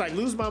everybody's just like,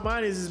 Lose My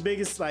Mind is his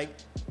biggest, like,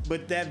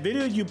 but that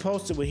video you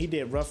posted when he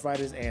did Rough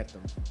Riders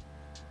Anthem,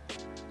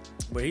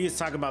 where he was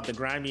talking about the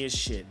grimiest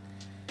shit,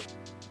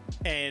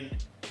 and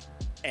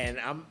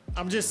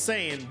I'm just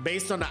saying,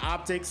 based on the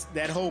optics,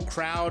 that whole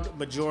crowd,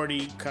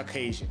 majority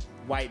Caucasian,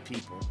 white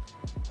people,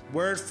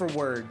 word for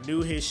word,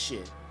 knew his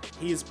shit.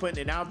 He is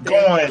putting it out there.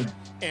 Going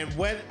and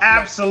when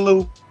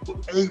absolute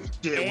ape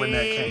shit when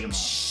that came out.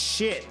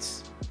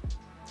 Shit.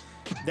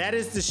 That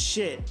is the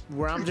shit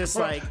where I'm just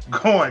like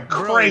going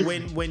crazy.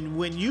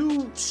 When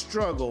you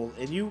struggle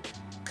and you,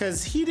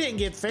 cause he didn't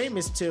get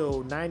famous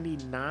till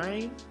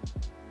 99.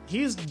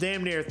 He's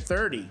damn near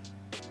 30.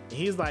 And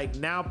he's like,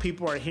 now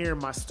people are hearing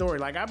my story.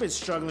 Like, I've been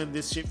struggling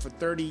this shit for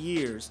 30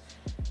 years.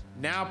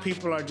 Now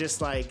people are just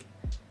like,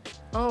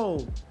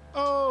 oh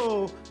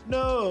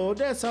no,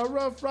 that's how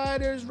Rough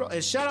Riders roll.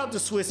 And shout out to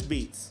Swiss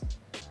Beats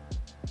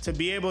to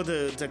be able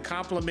to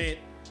compliment,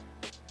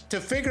 to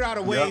figure out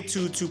a way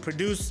to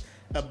produce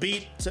a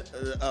beat,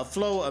 a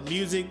flow of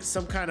music,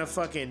 some kind of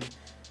fucking,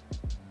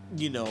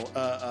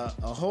 a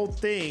whole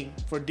thing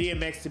for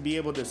DMX to be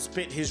able to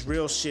spit his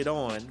real shit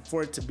on,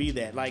 for it to be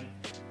that. Like,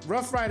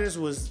 Rough Riders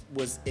was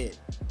it.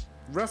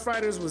 Rough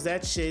Riders was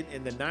that shit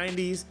in the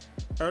 90s,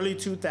 early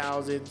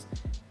 2000s,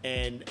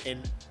 and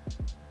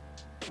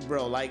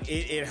bro, like,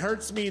 it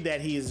hurts me that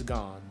he is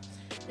gone.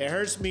 It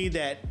hurts me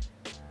that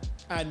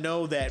I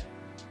know that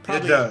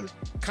probably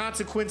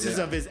consequences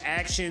of his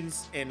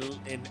actions in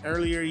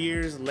earlier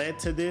years led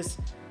to this.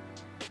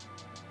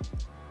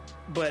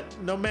 But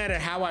no matter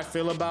how I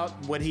feel about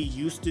what he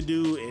used to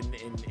do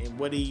and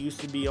what he used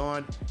to be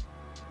on,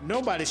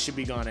 nobody should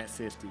be gone at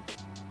 50.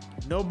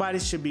 Nobody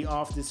should be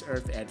off this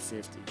earth at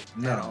 50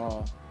 at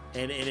all.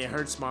 And it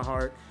hurts my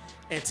heart.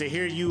 And to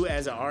hear you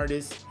as an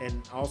artist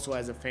and also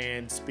as a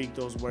fan speak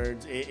those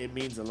words, it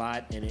means a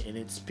lot, and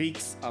it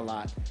speaks a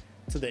lot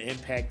to the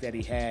impact that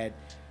he had.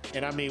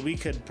 And I mean, we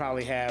could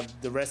probably have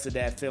the rest of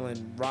that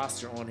filling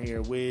roster on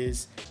here: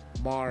 Wiz,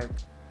 Mark,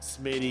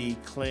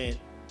 Smitty, Clint,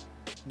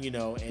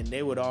 and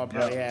they would all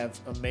probably have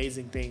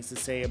amazing things to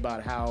say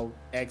about how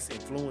X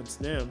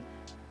influenced them.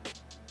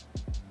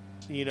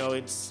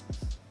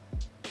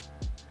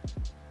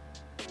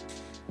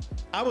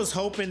 I was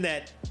hoping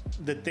that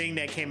the thing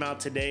that came out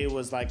today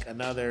was like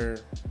another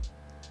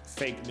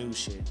fake news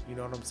shit. You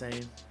know what I'm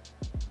saying?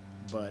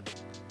 But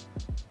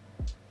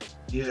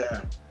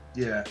yeah.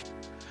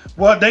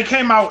 Well, when they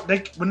came out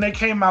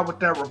with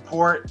that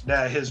report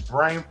that his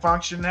brain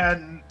function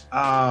hadn't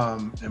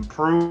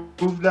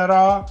improved at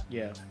all.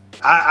 Yeah.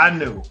 I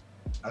knew.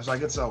 I was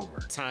like, it's over.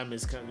 Time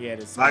is coming. Yeah,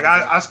 this. Like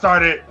I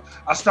started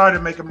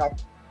making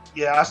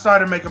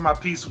my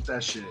peace with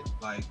that shit.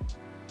 Like,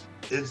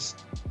 it's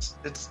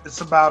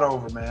about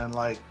over, man.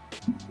 Like,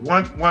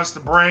 once the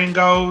brain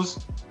goes,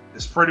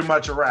 it's pretty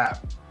much a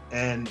wrap.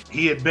 And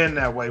he had been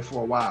that way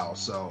for a while.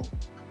 So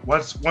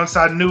once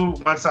I knew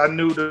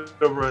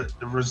the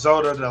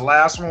result of the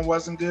last one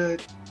wasn't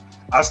good,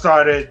 I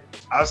started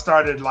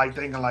like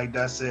thinking like,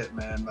 that's it,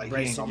 man. Like,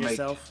 he ain't gonna make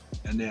it.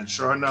 And then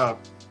sure enough,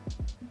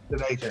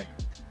 today came.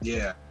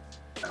 Yeah.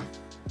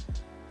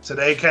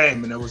 Today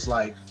came and it was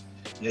like,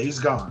 yeah, he's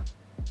gone.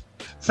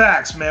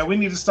 Facts, man. We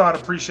need to start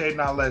appreciating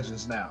our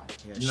legends now.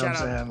 Yeah, you know what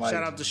I'm saying? Like,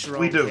 shout out to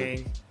Sharon we do.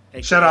 King,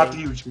 shout out to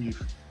you,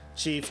 Chief.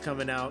 Chief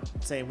coming out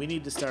saying we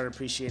need to start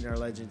appreciating our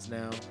legends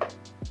now.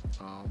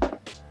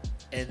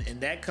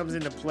 And that comes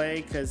into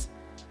play because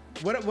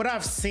what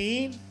I've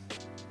seen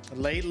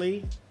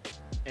lately,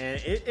 and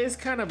it's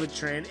kind of a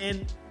trend,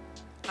 and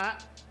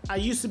I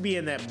used to be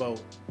in that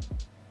boat.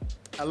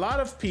 A lot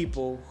of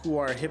people who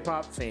are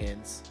hip-hop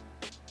fans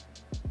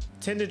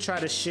tend to try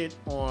to shit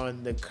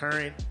on the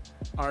current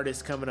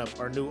artists coming up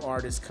or new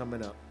artists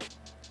coming up,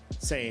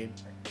 saying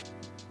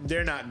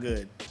they're not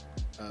good.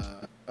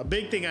 A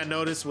big thing I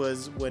noticed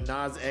was when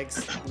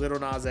Lil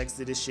Nas X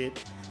did this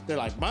shit, they're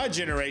like, my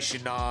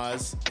generation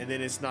Nas, and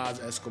then it's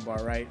Nas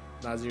Escobar, right?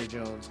 Nasir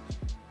Jones.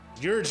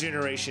 Your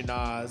generation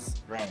Nas,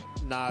 right?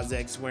 Nas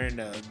X wearing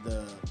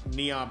the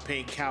neon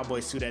pink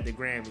cowboy suit at the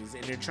Grammys,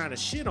 and they're trying to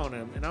shit on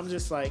him, and I'm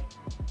just like,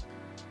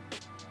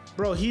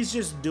 bro, he's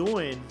just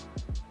doing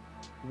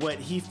what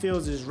he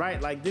feels is right.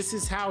 Like, this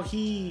is how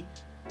he,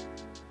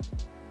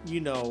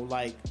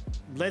 like,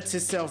 lets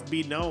himself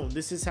be known.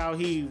 This is how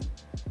he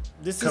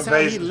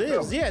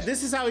lives. Yeah,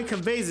 this is how he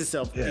conveys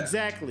himself. Yeah.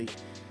 Exactly.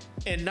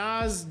 And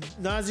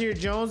Nasir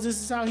Jones,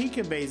 this is how he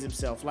conveys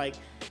himself. Like,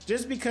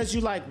 just because you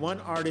like one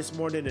artist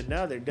more than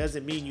another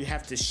doesn't mean you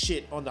have to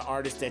shit on the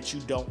artist that you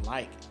don't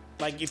like.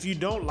 Like, if you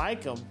don't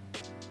like him,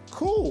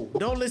 cool.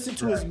 Don't listen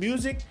to his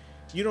music.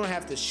 You don't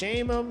have to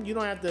shame him. You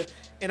don't have to.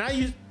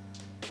 And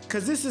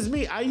because this is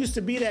me. I used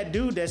to be that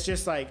dude that's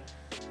just like,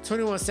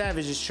 21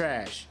 Savage is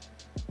trash.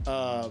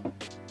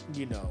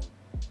 You know,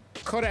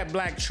 Kodak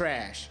Black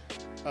trash.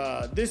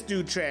 This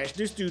dude trash.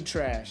 This dude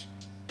trash.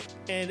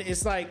 And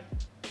it's like,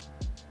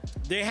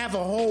 they have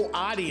a whole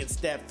audience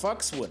that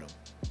fucks with them.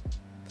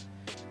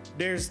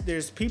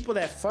 There's people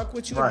that fuck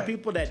with you and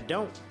people that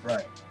don't.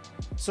 Right.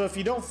 So if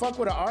you don't fuck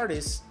with an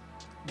artist,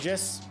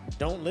 just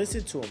don't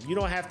listen to them. You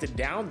don't have to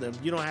down them.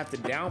 You don't have to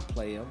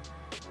downplay them.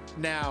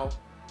 Now,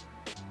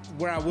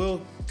 where I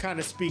will kind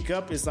of speak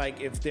up is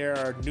like if there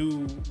are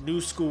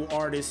new school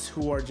artists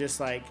who are just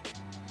like,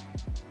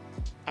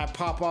 I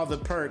pop all the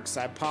perks,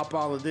 I pop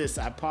all of this,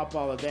 I pop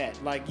all of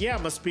that. Like, yeah, I'm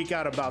gonna speak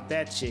out about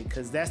that shit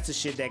because that's the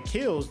shit that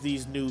kills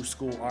these new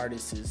school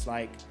artists. Is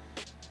like,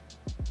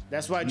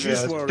 that's why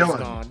Juice WRLD is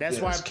gone. That's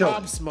why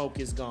Pop Smoke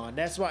is gone.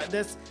 That's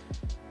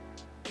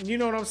you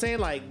know what I'm saying?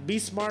 Like, be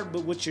smart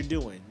with what you're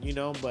doing, you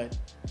know? But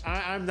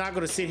I'm not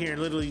gonna sit here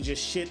and literally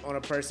just shit on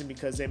a person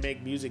because they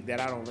make music that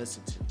I don't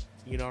listen to.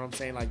 You know what I'm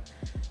saying? Like,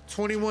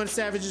 21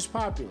 Savage is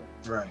popular.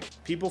 Right.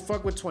 People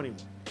fuck with 21.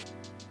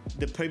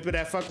 The people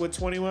that fuck with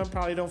 21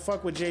 probably don't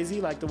fuck with Jay-Z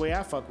like the way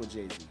I fuck with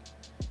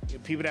Jay-Z.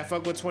 People that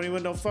fuck with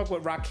 21 don't fuck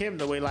with Rakim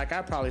the way like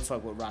I probably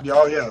fuck with Rakim.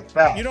 Oh, yeah.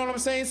 Fact. You know what I'm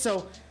saying?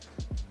 So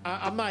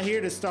I'm not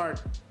here to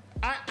start.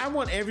 I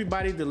want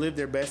everybody to live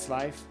their best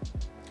life.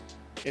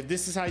 If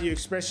this is how you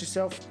express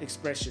yourself,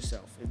 express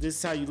yourself. If this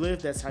is how you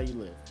live, that's how you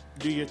live.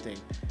 Do your thing.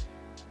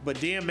 But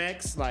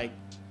DMX, like,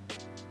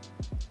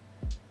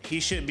 he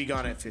shouldn't be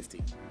gone at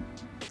 50.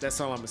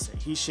 That's all I'm going to say.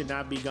 He should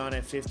not be gone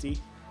at 50.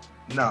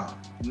 No.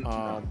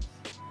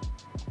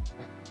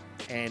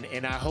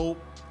 And I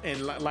hope,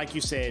 and like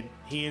you said,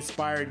 he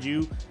inspired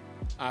you.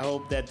 I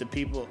hope that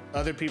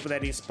other people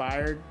that he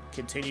inspired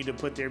continue to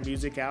put their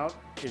music out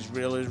as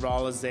real as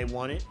raw as they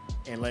want it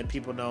and let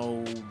people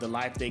know the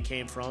life they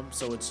came from.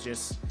 So it's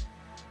just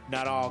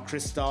not all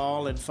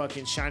Cristal and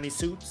fucking shiny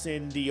suits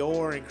and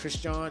Dior and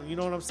Christian. You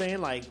know what I'm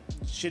saying? Like,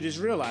 shit is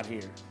real out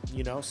here,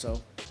 you know?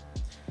 So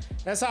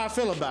that's how I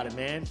feel about it,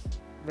 man.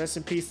 Rest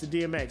in peace to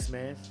DMX,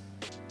 man.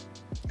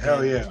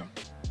 Hell yeah.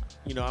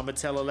 You know, I'm going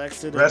to tell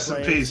Alexa to rest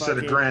in peace to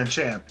the grand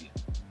champion.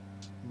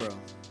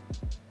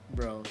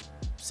 Bro,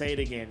 say it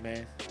again,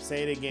 man.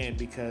 Say it again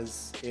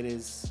because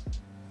it's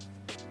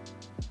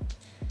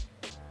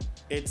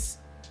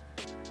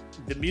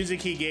the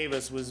music he gave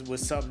us was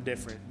something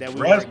different that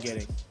we weren't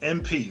getting.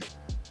 In peace.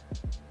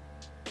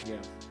 Yeah.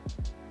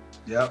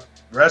 Yep.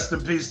 Rest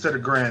in peace to the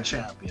grand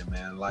champion,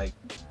 man. Like,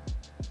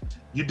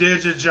 you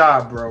did your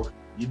job, bro.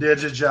 You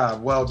did your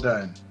job. Well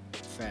done.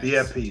 Facts. Be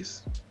at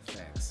peace.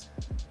 Facts.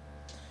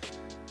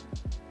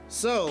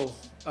 So,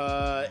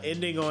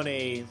 ending on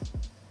a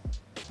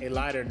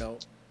lighter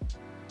note,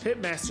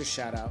 Pitmaster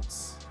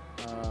shoutouts.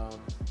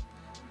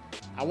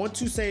 I want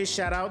to say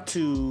shout out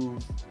to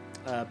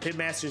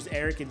Pitmasters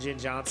Eric and Jen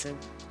Johnson.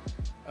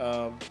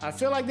 I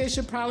feel like they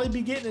should probably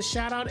be getting a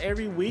shout out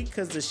every week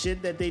because the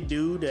shit that they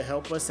do to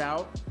help us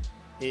out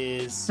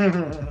is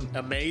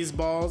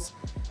amazeballs.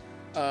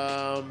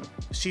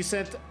 She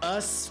sent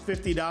us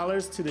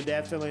 $50 to the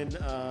Dad Feelin'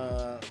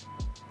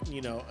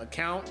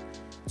 account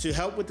to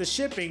help with the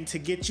shipping to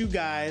get you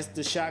guys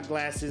the shot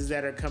glasses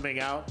that are coming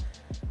out.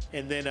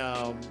 And then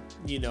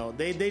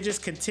they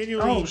just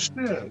continually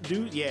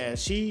do. Yeah,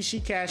 she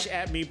cashed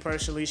at me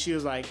personally. She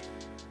was like,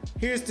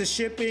 here's the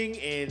shipping,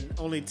 and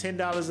only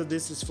 $10 of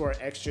this is for an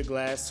extra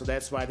glass. So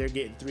that's why they're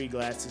getting 3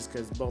 glasses,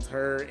 because both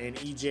her and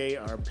EJ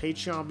are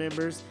Patreon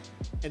members.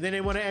 And then they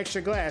want an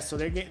extra glass, so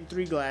they're getting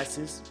 3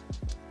 glasses.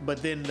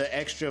 But then the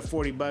extra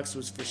 $40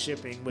 was for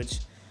shipping, which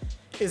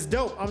is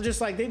dope. I'm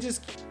just like, they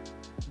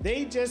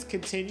just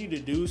continue to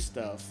do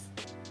stuff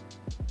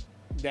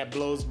that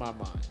blows my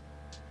mind.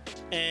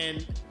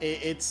 And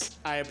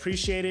I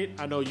appreciate it.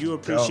 I know you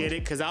appreciate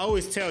it, because I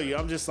always tell you,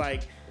 I'm just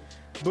like,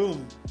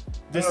 boom,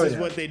 this is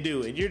what they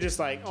do. And you're just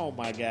like, oh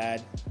my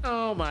God.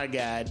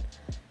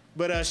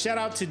 But shout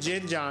out to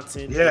Jen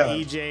Johnson and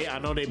EJ. I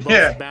know they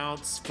both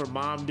bounce for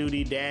mom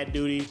duty, dad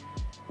duty.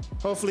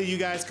 Hopefully you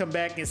guys come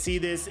back and see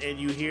this and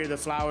you hear the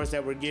flowers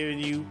that we're giving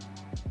you.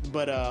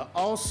 But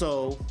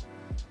also,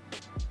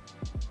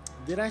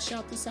 did I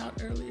shout this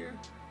out earlier?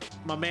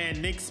 My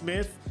man Nick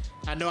Smith.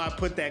 I know I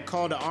put that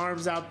call to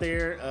arms out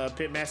there.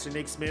 Pitmaster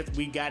Nick Smith.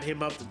 We got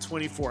him up to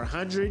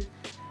 2,400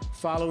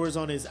 followers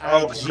on his IG.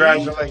 Oh,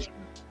 congratulations.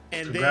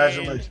 And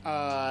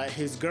then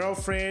his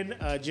girlfriend,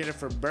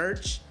 Jennifer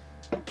Birch,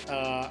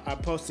 I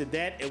posted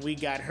that, and we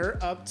got her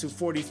up to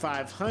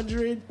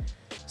 4,500.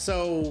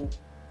 So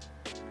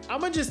I'm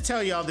going to just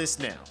tell y'all this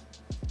now.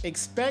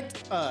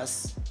 Expect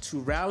us to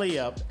rally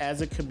up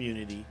as a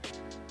community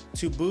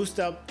to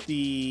boost up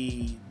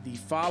the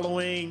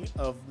following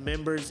of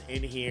members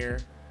in here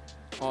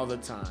all the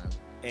time.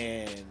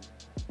 And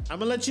I'm going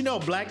to let you know,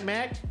 Black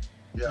Makk,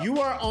 you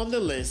are on the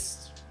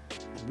list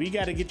We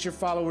got to get your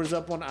followers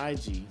up on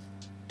IG.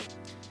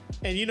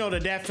 And you know the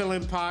Dat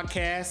Feeling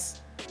Podcast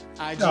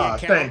IG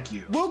account. Thank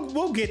you.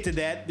 We'll get to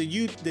that.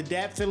 The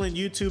Dat Feeling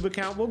YouTube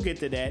account. We'll get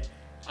to that.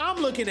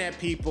 I'm looking at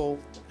people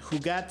who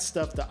got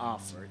stuff to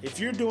offer. If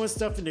you're doing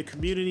stuff in the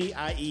community,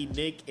 i.e.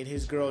 Nick and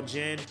his girl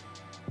Jen,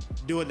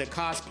 doing the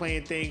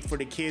cosplaying thing for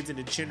the kids in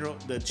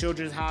the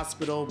children's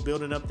hospital,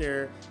 building up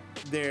their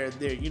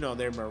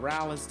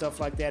morale and stuff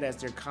like that as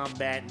they're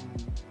combating,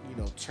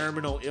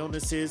 terminal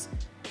illnesses.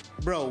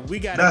 Bro, we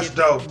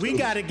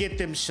gotta get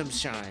them some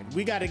shine.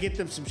 We gotta get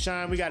them some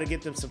shine. We gotta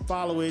get them some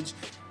followage.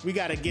 We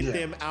gotta get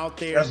them out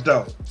there. That's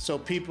dope. So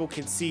people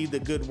can see the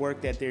good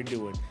work that they're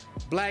doing.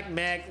 Black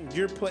Makk,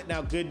 you're putting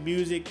out good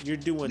music. You're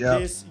doing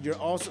this. You're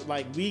also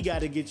we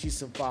gotta get you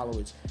some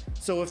followage.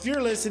 So if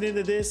you're listening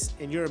to this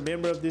and you're a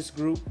member of this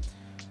group,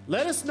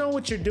 let us know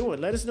what you're doing.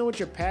 Let us know what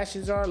your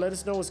passions are. Let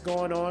us know what's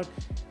going on,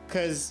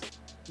 because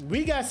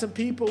we got some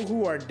people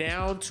who are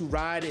down to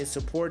ride and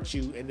support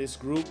you in this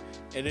group,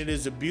 and it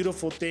is a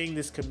beautiful thing.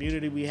 This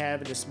community we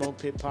have in the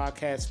SmokePit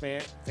Podcast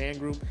fan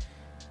group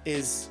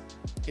is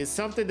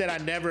something that I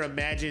never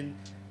imagined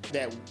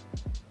that.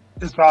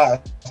 It's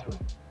awesome.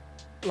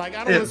 Like,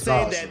 I don't want to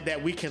say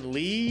that we can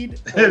lead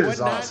or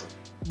whatnot,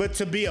 but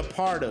to be a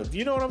part of.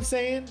 You know what I'm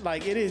saying?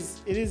 Like, it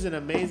is an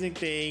amazing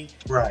thing,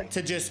 right?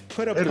 To just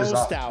put a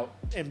post out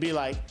and be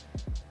like,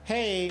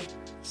 hey,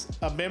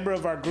 a member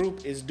of our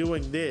group is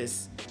doing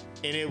this,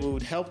 and it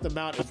would help them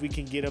out if we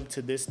can get them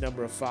to this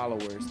number of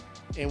followers.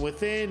 And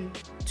within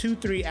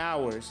 2-3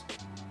 hours,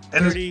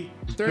 30,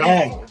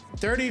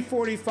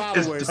 40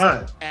 followers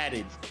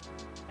added.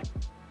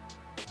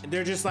 And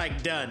they're just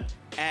like, done,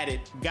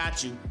 added,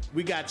 got you.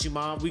 We got you,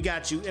 Mom. We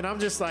got you. And I'm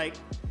just like,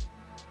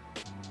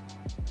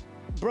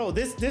 bro,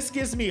 this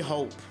gives me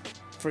hope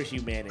for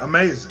humanity.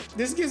 Amazing.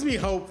 This gives me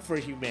hope for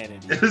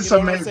humanity. It's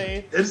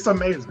amazing. It's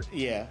amazing.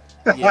 Yeah.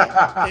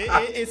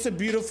 It's a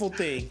beautiful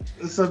thing.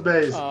 It's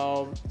amazing.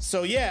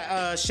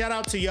 Shout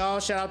out to y'all.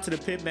 Shout out to the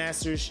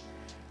Pitmasters.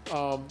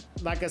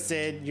 Like I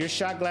said, your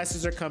shot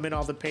glasses are coming.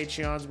 All the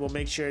Patreons will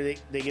make sure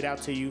they get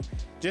out to you.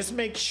 Just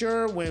make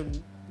sure when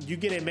you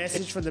get a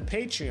message from the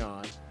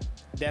Patreon,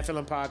 Dat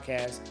Feeling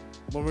Podcast,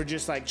 when we're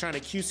just like trying to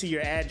QC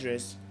your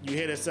address, you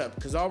hit us up.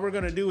 Because all we're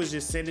going to do is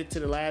just send it to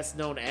the last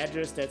known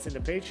address that's in the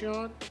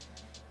Patreon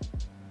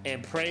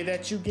and pray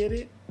that you get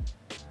it.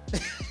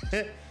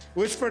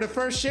 Which for the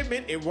first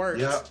shipment, it worked.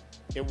 Yep.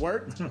 It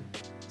worked.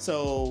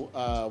 So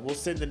we'll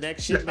send the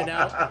next shipment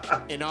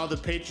out, and all the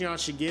Patreons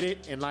should get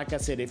it. And like I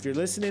said, if you're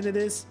listening to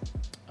this,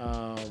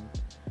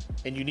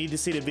 and you need to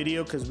see the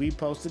video because we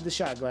posted the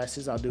shot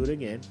glasses, I'll do it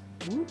again.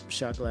 Whoop,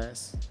 shot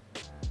glass.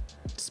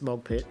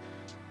 Smoke Pit.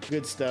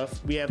 Good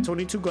stuff. We have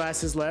 22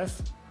 glasses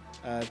left.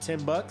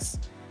 $10.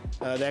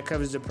 That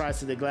covers the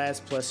price of the glass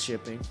plus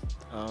shipping.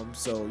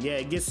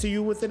 It gets to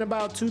you within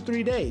about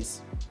 2-3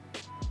 days.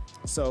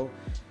 So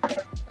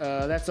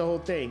that's the whole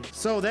thing.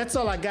 So that's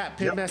all I got.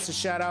 Pitmaster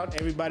shout out.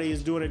 Everybody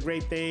is doing a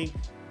great thing.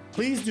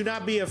 Please do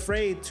not be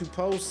afraid to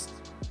post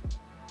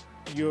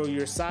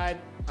your side,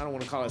 I don't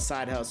want to call it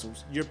side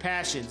hustles, your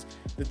passions,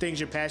 the things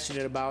you're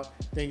passionate about,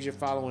 things you're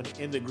following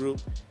in the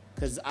group.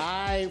 Because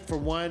I, for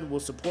one, will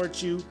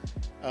support you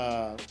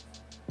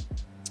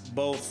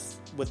both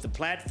with the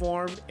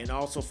platform and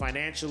also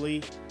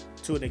financially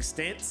to an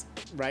extent,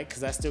 right?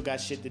 Because I still got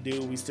shit to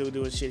do. We still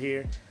doing shit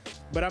here.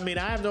 But I mean,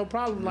 I have no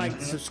problem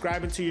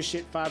subscribing to your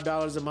shit,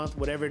 $5 a month,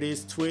 whatever it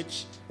is,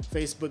 Twitch,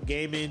 Facebook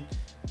gaming,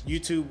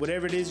 YouTube,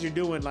 whatever it is you're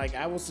doing. Like,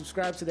 I will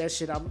subscribe to that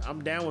shit.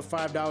 I'm down with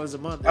 $5 a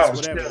month. It's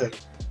whatever.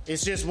 Shit.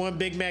 It's just one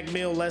Big Mac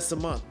meal less a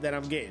month that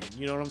I'm getting.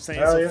 You know what I'm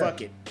saying?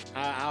 Fuck it.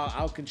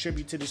 I'll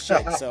contribute to the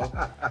shit. So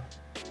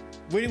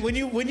when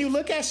you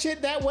look at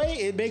shit that way,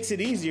 it makes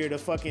it easier to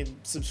fucking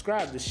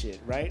subscribe to shit,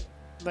 right?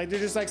 Like, they're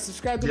just like,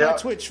 subscribe to my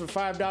Twitch for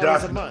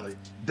 $5 a month.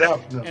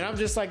 Definitely. And I'm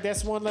just like,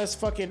 that's one less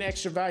fucking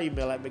extra value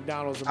meal at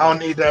McDonald's a month. I don't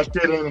need that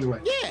shit anyway.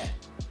 Yeah,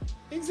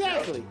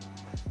 exactly.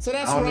 So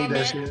that's where I'm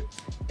at. Shit.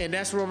 And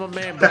that's where my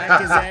man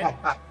Black is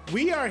at.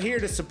 We are here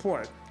to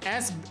support.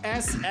 Ask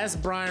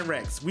Brian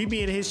Rex. We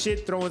be in his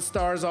shit throwing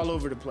stars all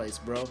over the place,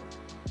 bro.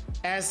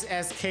 As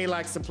Kay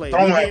likes to play.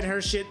 We be in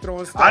her shit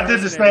throwing stars. I did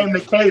the same to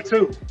Kay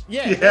too.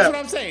 Yeah, that's what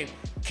I'm saying.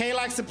 Kay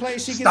likes to play.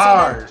 She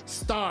gets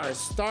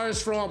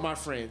stars for all my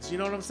friends. You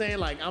know what I'm saying?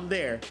 Like, I'm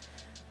there.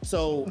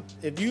 So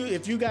if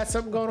you got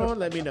something going on,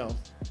 let me know.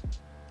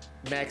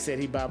 Max said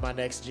he'd buy my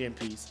next gym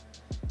piece.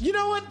 You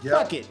know what? Yep.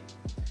 Fuck it.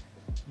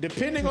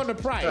 Depending on the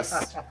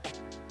price,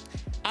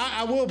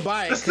 I will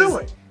buy it. Let's do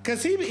it.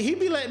 Cause he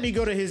be letting me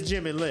go to his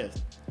gym and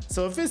lift.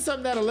 So if it's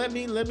something that'll let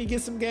me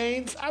get some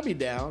gains, I'll be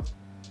down.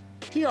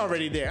 He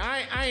already there.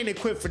 I ain't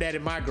equipped for that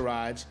in my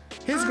garage.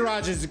 His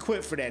garage is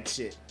equipped for that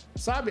shit.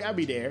 So I'll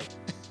be there.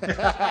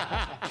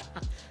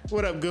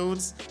 What up,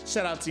 goons?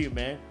 Shout out to you,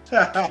 man.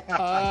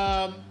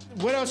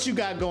 What else you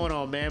got going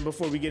on, man,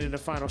 before we get into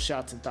final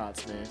shots and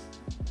thoughts, man?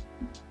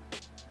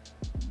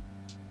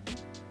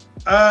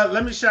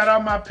 Let me shout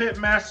out my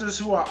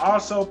Pitmasters who are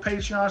also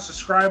Patreon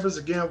subscribers.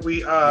 Again,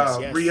 we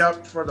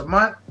re-upped for the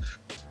month.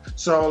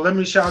 So let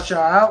me shout y'all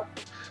out.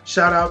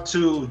 Shout out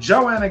to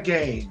Joanna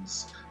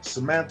Gaines,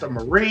 Samantha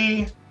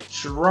Marie,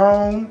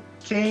 Sharon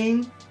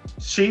King,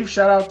 Chief,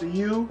 shout out to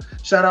you.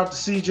 Shout out to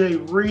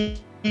CJ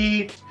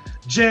Reed,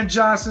 Jen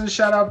Johnson,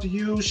 shout out to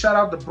you. Shout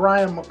out to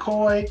Brian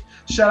McCoy.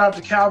 Shout out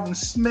to Calvin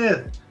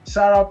Smith.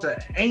 Shout out to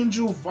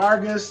Angel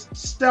Vargas,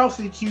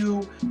 Stealthy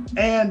Q,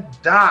 and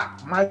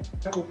Doc.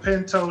 Michael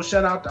Pinto.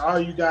 Shout out to all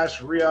you guys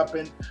for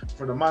re-upping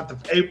for the month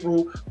of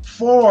April.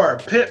 For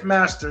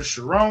Pitmaster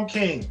Sharon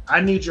King, I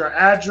need your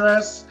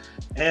address.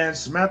 And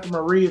Samantha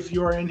Marie, if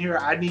you are in here,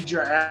 I need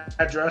your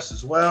address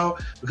as well,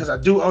 because I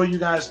do owe you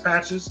guys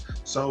patches.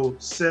 So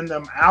send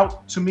them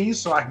out to me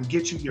so I can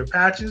get you your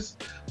patches.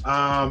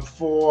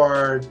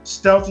 For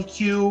Stealthy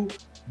Q,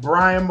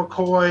 Brian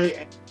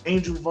McCoy,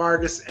 Angel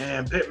Vargas,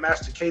 and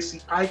Pitmaster Casey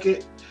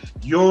Pikett,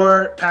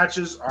 your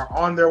patches are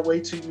on their way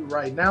to you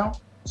right now.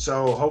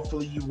 So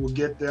hopefully you will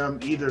get them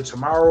either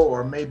tomorrow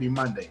or maybe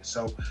Monday.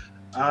 So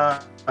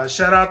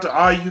shout out to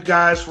all you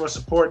guys for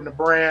supporting the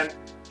brand.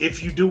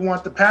 If you do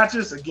want the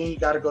patches, again, you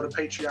got to go to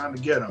Patreon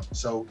to get them.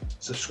 So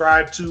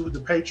subscribe to the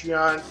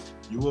Patreon,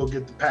 you will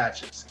get the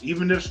patches.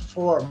 Even if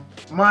for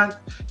a month,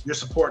 you're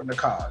supporting the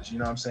cause. You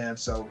know what I'm saying?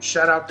 So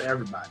shout out to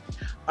everybody.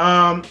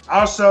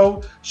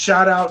 Also,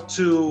 shout out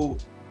to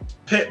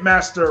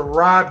Pitmaster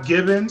Rob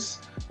Gibbons,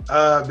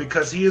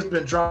 because he has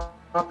been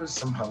dropping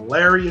some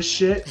hilarious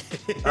shit.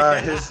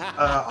 His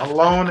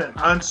alone and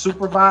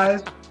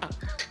unsupervised.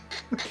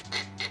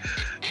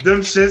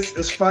 Them shits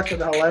is fucking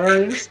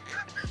hilarious.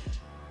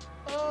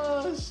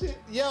 Shit.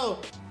 Yo,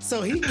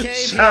 so he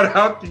came Shout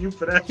out to you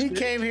for that. He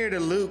came here to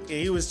Luke and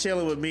he was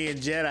chilling with me and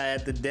Jedi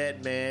at the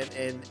Det, man.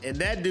 And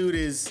that dude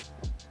is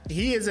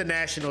a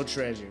national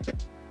treasure.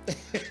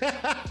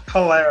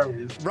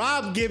 Hilarious.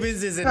 Rob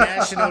Gibbons is a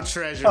national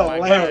treasure, my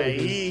guy.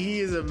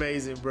 He is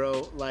amazing,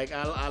 bro. Like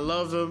I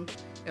love him.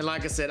 And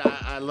like I said,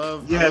 I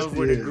love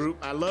where the group.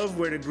 I love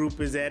where the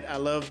group is at. I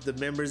love the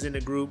members in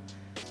the group.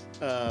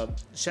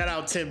 Shout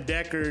out Tim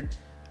Deckard.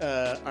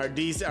 Our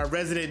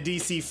resident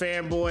DC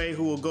fanboy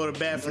who will go to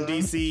bat for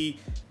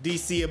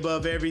DC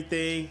above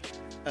everything.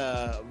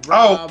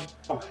 Rob,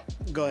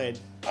 go ahead.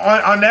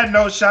 On that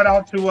note, shout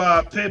out to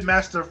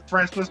Pitmaster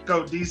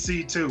Francisco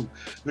DC too,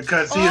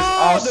 because he is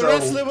also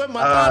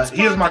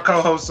he is my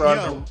co-host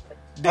on.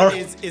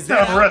 Is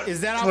that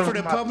out for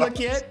the public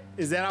yet?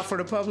 Is that out for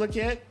the public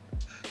yet?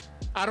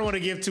 I don't want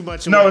to give too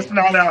much away. No, it's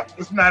not out.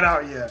 It's not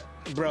out yet.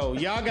 Bro,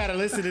 y'all gotta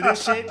listen to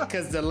this shit,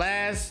 because the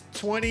last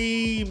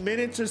 20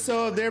 minutes or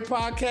so of their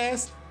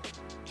podcast,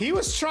 he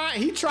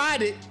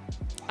tried it.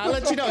 I'll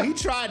let you know, he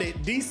tried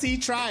it.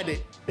 DC tried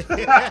it.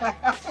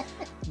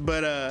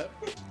 But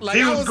like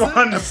he was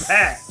going to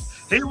bat.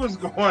 He was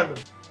going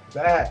to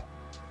bat.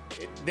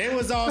 There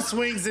was all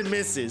swings and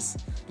misses.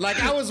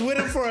 Like I was with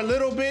him for a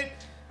little bit,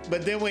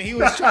 but then when he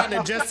was trying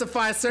to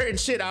justify certain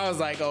shit, I was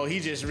like, oh, he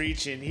just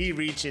reaching. He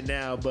reaching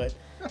now, but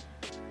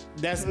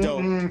that's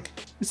dope. Mm-hmm.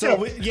 So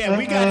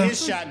we got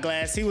his shot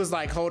glass. He was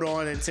like, hold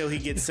on until he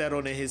gets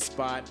settled in his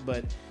spot.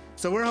 But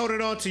so we're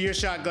holding on to your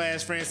shot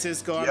glass,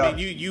 Francisco. I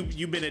mean,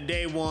 you've been a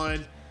day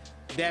one,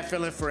 that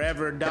feeling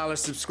forever, $1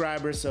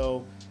 subscriber.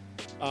 So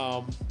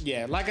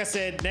like I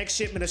said, next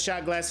shipment of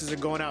shot glasses are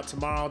going out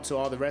tomorrow to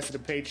all the rest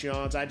of the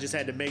Patreons. I just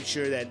had to make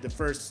sure that the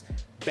first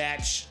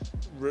batch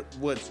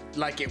was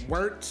like it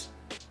worked.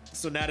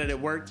 So now that it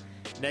worked,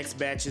 next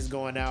batch is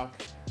going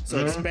out.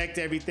 So expect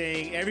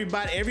everything. Every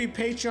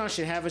Patreon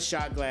should have a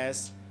shot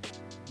glass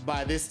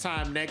by this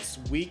time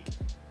next week,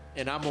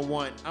 and I'm gonna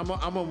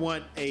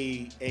want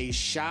a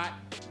shot,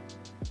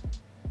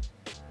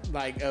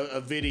 like a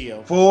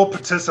video. Full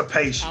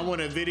participation. I want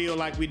a video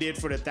like we did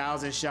for the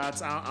 1,000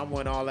 shots. I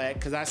want all that,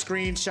 because I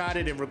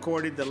screenshotted and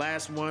recorded the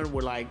last one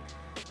where like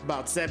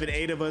about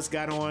 7-8 of us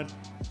got on.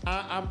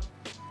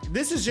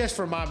 This is just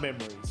for my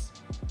memories.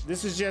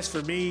 This is just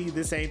for me.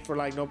 This ain't for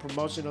like no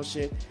promotional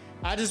shit.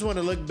 I just want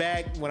to look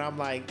back when I'm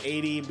like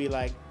 80 and be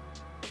like,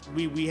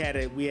 we had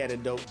a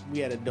dope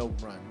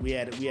run. We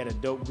had a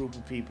dope group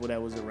of people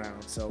that was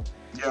around. So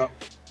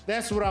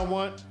that's what I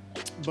want.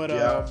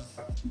 But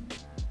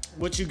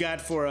what you got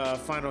for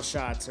final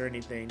shots or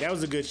anything? That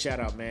was a good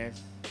shout out, man.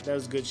 That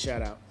was a good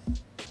shout out.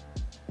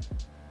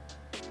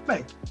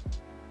 Thank you.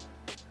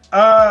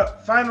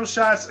 Final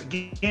shots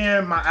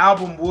again. My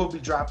album will be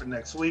dropping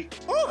next week.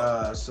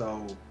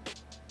 So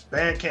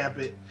Bandcamp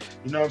it.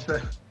 You know what I'm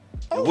saying?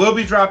 It will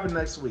be dropping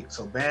next week,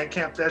 so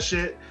Bandcamp that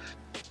shit.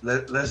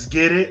 Let's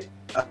get it.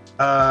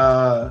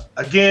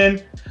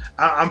 Again,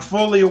 I'm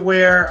fully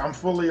aware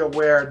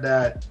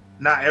that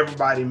not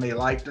everybody may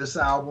like this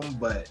album,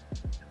 but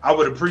I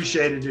would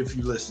appreciate it if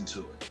you listen to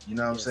it. You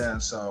know what I'm saying?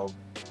 So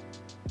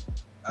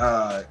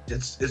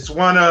it's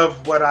one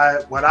of what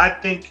I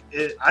think.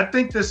 I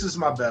think this is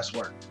my best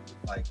work,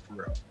 like for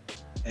real.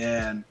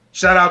 And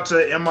shout out to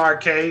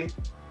MRK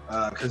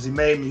because he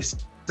made me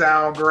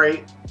sound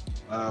great.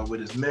 With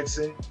his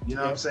mixing, you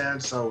know what I'm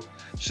saying? So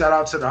shout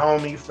out to the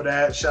homie for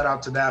that. Shout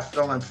out to that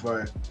feeling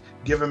for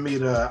giving me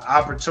the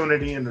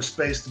opportunity and the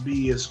space to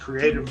be as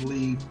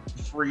creatively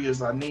free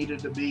as I needed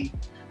to be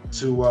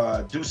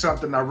to do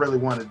something I really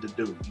wanted to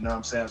do. You know what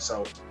I'm saying?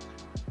 So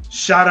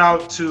shout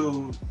out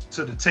to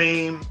the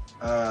team.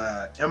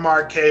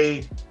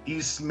 MRK, E.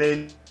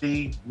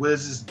 Smitty,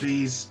 Wiz's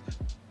Beast,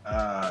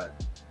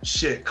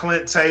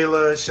 Clint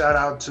Taylor. Shout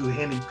out to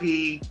Henny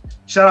P.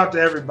 Shout out to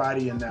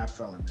everybody in that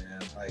fella,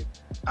 man. Like,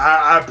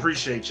 I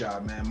appreciate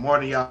y'all, man. More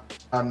than y'all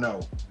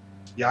know.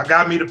 Y'all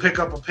got me to pick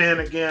up a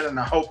pen again, and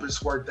I hope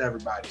it's worth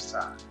everybody's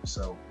time.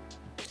 So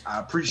I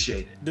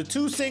appreciate it. The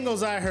 2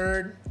 singles I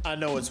heard, I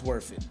know it's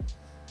worth it.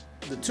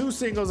 The 2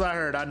 singles I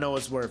heard, I know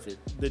it's worth it.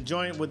 The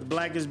joint with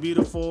Black is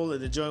Beautiful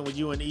and the joint with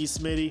you and E.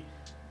 Smitty,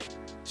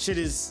 shit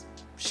is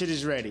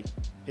ready.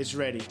 It's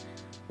ready.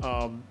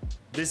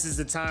 This is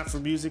the time for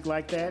music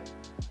like that.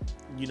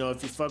 You know,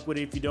 if you fuck with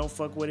it, if you don't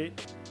fuck with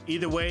it.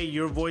 Either way,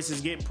 your voice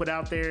is getting put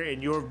out there,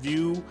 and your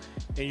view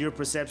and your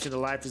perception of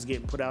life is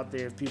getting put out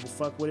there. If people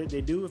fuck with it,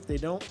 they do. If they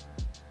don't,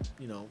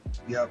 you know,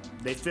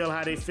 they feel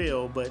how they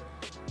feel. But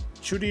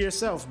true to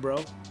yourself,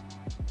 bro.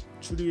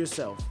 True to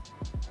yourself.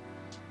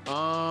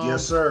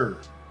 Yes, sir.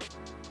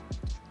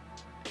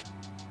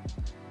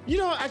 You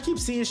know, I keep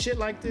seeing shit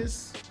like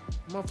this.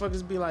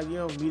 Motherfuckers be like,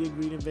 yo, meet and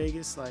greet in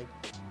Vegas. Like,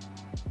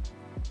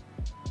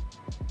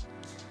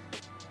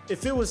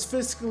 if it was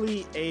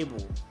fiscally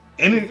able.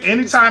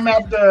 Anytime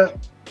after,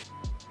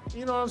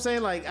 you know what I'm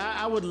saying? Like,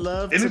 I would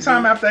love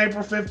anytime after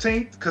April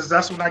 15th, because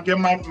that's when I get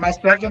my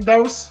second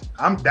dose,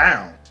 I'm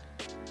down.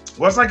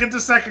 Once I get the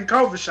second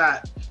COVID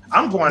shot,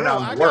 I'm going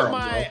down the world.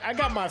 I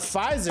got my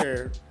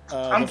Pfizer,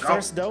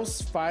 first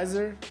dose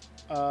Pfizer,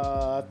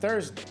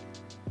 Thursday.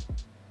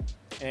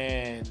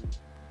 And,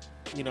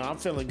 you know, I'm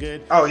feeling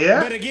good. Oh,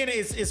 yeah? But again,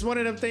 it's one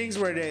of them things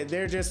where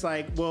they're just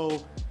like,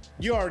 well,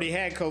 you already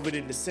had COVID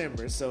in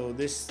December, so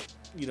this...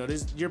 You know,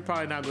 you're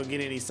probably not gonna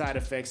get any side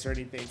effects or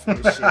anything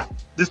from this shit.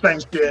 This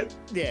ain't shit.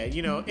 Yeah,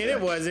 you know, and it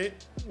wasn't.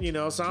 You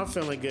know, so I'm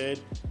feeling good.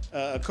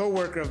 A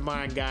coworker of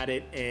mine got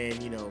it,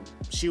 and you know,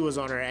 she was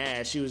on her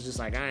ass. She was just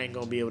like, I ain't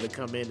gonna be able to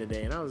come in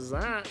today, and I was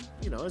like,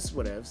 you know, it's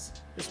whatevs.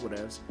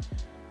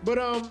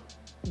 But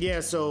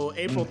yeah. So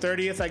April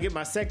 30th, I get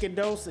my second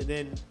dose, and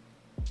then,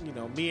 you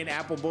know, me and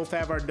Apple both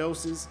have our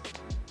doses.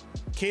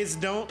 Kids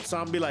don't, so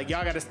I'm be like,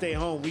 y'all gotta stay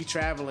home. We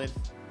traveling.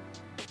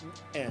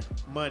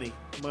 Money.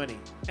 Money.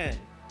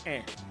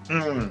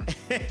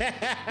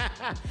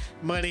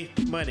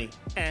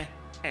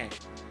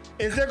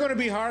 Is there going to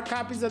be hard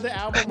copies of the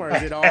album, or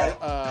is it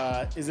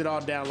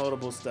all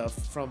downloadable stuff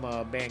from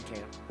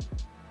Bandcamp?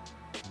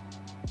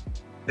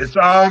 It's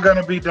all going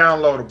to be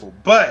downloadable.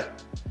 But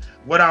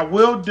what I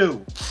will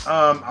do,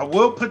 I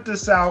will put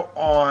this out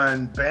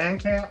on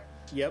Bandcamp.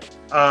 Yep.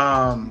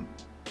 And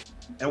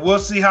we'll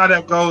see how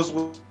that goes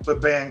with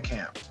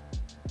Bandcamp.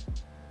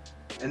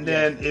 And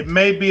then it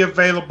may be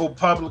available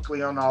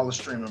publicly on all the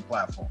streaming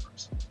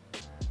platforms.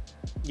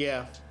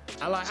 Yeah,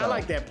 I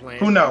like that plan.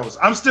 Who knows?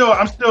 I'm still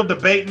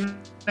debating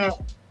it.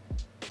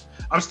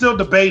 I'm still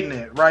debating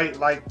it, right?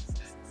 Like,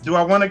 do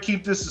I want to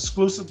keep this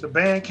exclusive to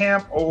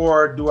Bandcamp,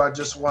 or do I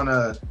just want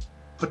to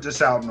put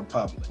this out in the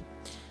public?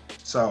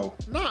 So,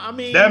 no, I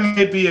mean, that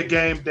may be a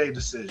game day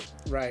decision.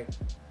 Right.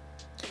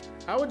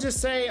 I would just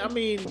say, I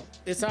mean,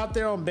 it's out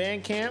there on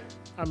Bandcamp.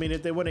 I mean,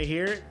 if they want to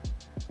hear it.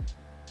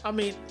 I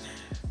mean,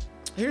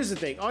 here's the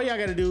thing. All y'all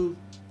got to do,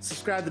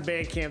 subscribe to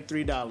Bandcamp,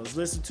 $3.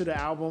 Listen to the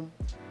album.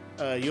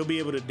 You'll be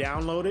able to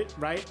download it,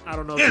 right? I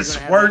don't know if you're going to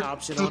have an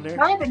option on there.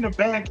 Subscribing to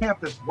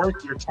Bandcamp is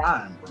worth your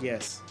time, bro.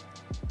 Yes.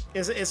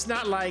 It's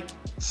not like...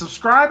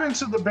 Subscribing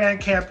to the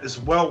Bandcamp is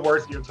well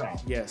worth your time.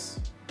 Yes.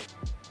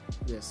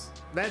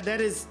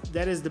 That is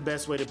the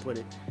best way to put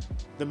it.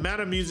 The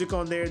amount of music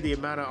on there, the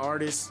amount of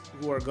artists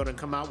who are going to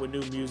come out with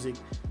new music.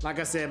 Like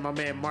I said, my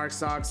man Mark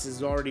Sox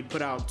has already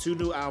put out 2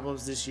 new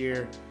albums this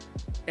year.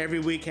 Every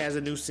week has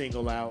a new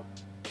single out.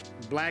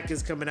 Black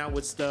is coming out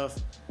with stuff.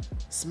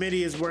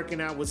 Smitty is working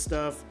out with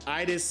stuff.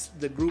 Itis,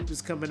 the group,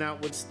 is coming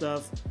out with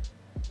stuff.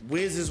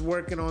 Wiz is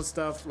working on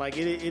stuff. Like,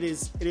 it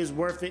is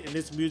worth it, and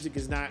this music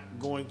is not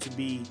going to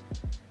be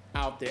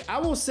out there. I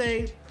will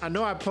say, I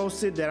know I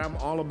posted that I'm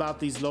all about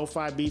these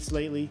lo-fi beats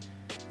lately.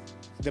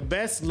 The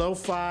best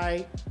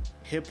lo-fi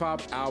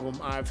hip-hop album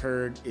I've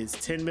heard is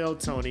 10 Mil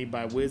Tony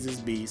by Wiz's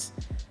Beast.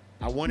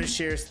 I want to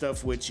share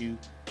stuff with you,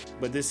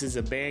 but this is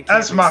a Bandcamp.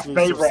 That's my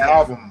favorite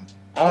album.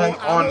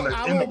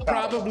 I will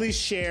probably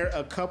share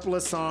a couple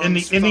of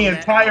songs in the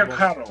entire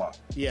catalog.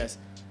 Yes,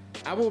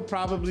 I will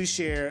probably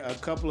share a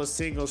couple of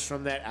singles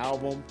from that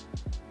album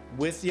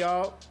with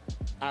y'all.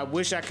 I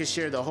wish I could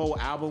share the whole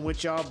album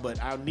with y'all,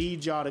 but I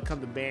need y'all to come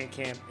to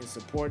Bandcamp and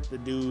support the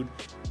dude,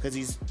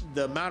 because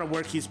the amount of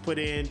work he's put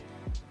in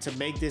to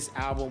make this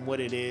album what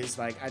it is.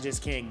 Like, I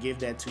just can't give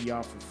that to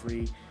y'all for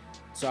free.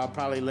 So I'll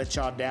probably let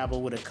y'all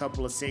dabble with a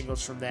couple of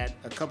singles from that,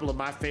 a couple of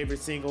my favorite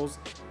singles,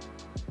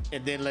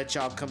 and then let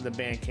y'all come to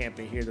Bandcamp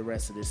and hear the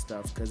rest of this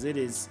stuff, because it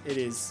is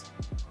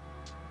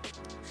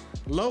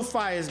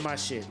lo-fi is my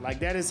shit. Like,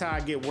 that is how I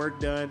get work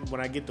done.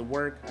 When I get to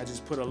work, I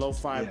just put a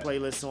lo-fi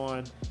playlist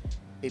on.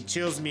 It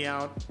chills me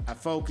out. I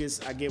focus.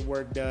 I get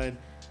work done.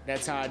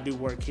 That's how I do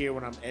work here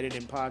when I'm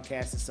editing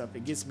podcasts and stuff.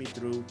 It gets me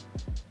through.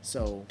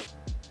 So,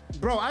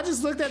 bro, I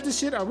just looked at this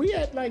shit. Are we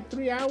at like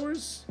 3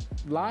 hours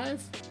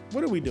live?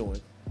 What are we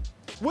doing?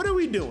 What are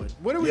we doing?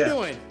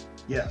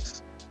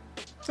 Yes.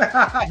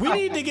 We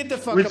need to get the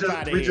fuck up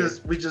out of here.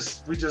 We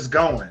just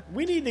going.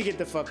 We need to get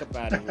the fuck up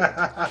out of here.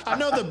 I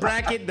know the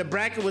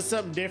bracket was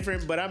something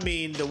different, but I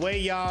mean the way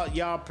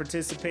y'all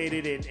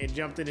participated and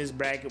jumped in this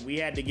bracket, we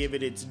had to give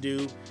it its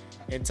due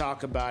and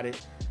talk about it.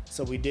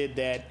 So we did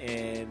that,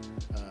 and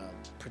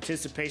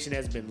participation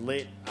has been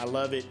lit. I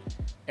love it.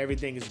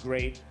 Everything is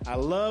great. I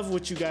love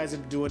what you guys are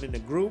doing in the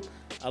group.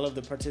 I love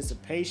the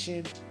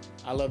participation.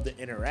 I love the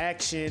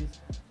interaction.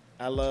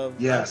 I love.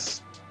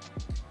 Yes.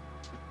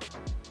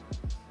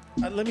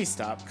 Let me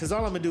stop, because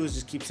all I'm gonna do is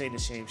just keep saying the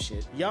same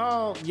shit.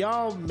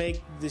 Y'all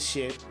make the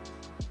shit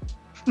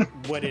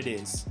what it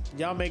is.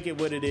 Y'all make it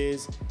what it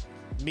is.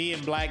 Me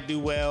and Black do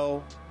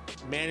well.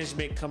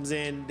 Management comes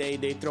in.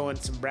 They throw in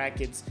some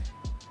brackets.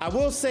 I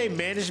will say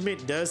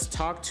management does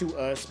talk to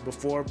us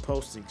before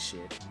posting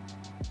shit,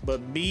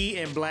 but me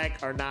and Black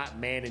are not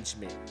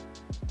management.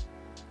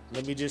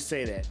 Let me just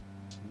say that.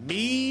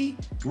 We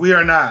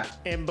are not.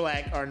 And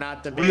Black are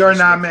not the management. We are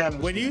not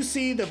management. When you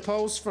see the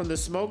post from the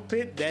Smoke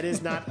Pit, that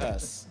is not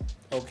us.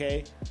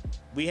 Okay?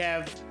 We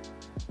have...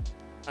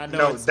 I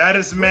know that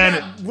is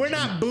management. We're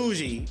not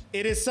bougie.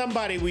 It is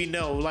somebody we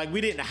know. Like,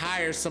 we didn't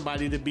hire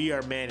somebody to be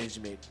our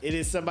management. It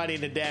is somebody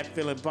in the Dad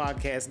Feeling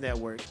Podcast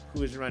Network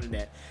who is running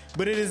that.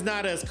 But it is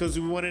not us, because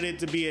we wanted it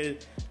to be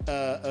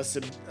a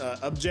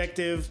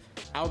objective,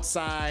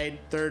 outside,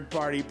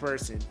 third-party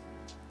person.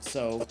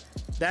 So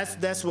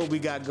that's what we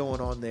got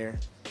going on there.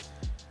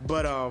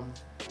 But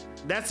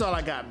that's all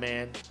I got,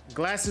 man.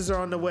 Glasses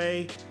are on the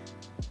way.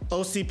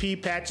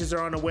 OCP patches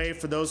are on the way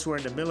for those who are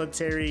in the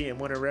military and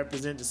want to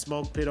represent the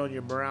Smoke Pit on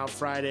your Morale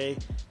Friday.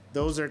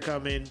 Those are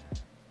coming.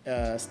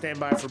 Stand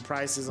by for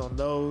prices on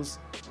those.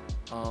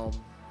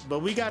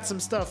 But we got some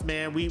stuff,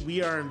 man.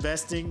 We are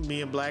investing.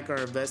 Me and Black are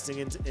investing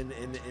in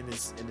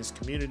this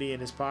community, in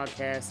this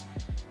podcast.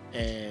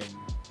 And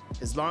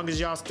as long as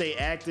y'all stay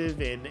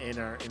active and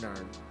are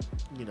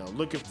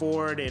looking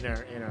forward and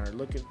are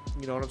looking,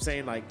 you know what I'm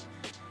saying, like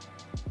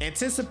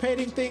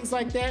anticipating things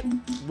like that,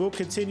 we'll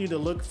continue to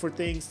look for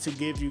things to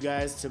give you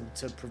guys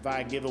to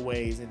provide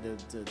giveaways and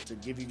to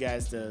give you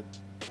guys the,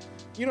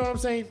 you know what I'm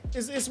saying?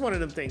 It's one of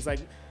them things. Like,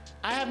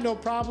 I have no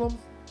problem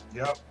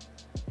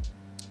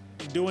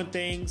doing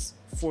things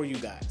for you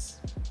guys,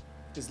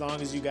 as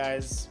long as you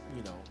guys,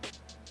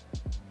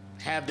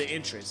 have the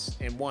interest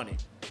and want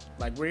it.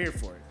 Like, we're here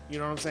for it. You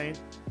know what I'm saying?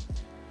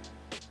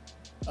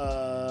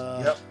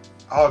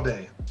 All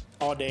day.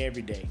 All day,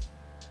 every day.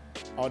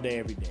 All day,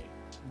 every day.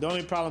 The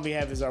only problem we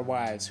have is our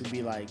wives, who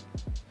be like,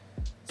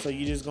 so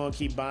you just gonna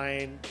keep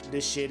buying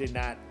this shit and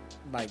not,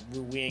 like,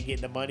 we ain't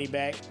getting the money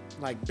back?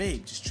 Like,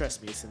 babe, just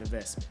trust me, it's an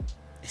investment.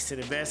 It's an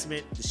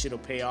investment. The shit'll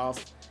pay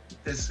off.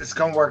 It's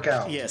gonna work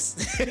out.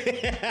 Yes.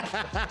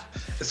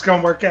 It's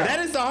gonna work out.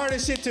 That is the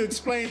hardest shit to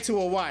explain to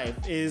a wife,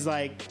 is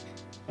like,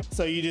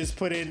 so you just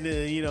put in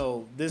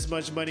this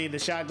much money in the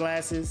shot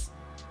glasses.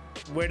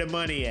 Where the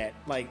money at?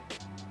 Like,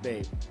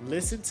 babe,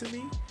 listen to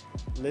me.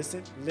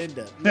 Listen,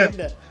 Linda,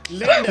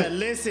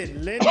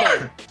 listen,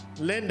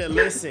 Linda,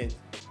 listen.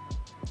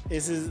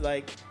 This is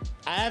like,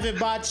 I haven't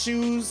bought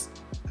shoes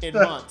in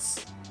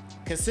months.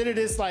 Consider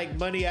this like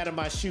money out of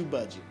my shoe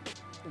budget,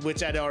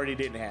 which I already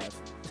didn't have.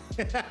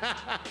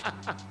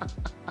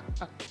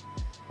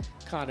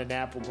 Con and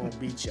Apple gonna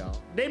beat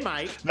y'all. They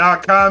might. Nah,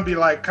 Con be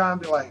like,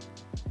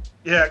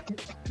 yeah,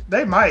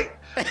 they might.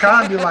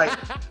 Con be like,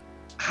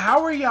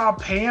 how are y'all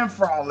paying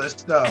for all this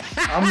stuff?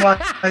 I'm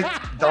like,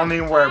 don't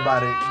even worry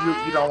about it.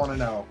 You don't want to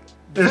know.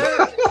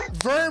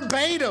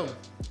 Verbatim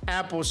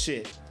Apple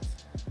shit.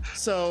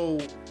 So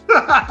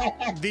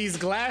these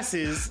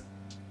glasses,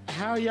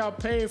 how y'all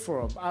paying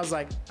for them? I was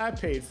like, I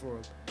paid for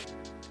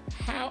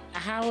them.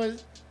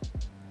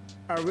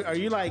 Are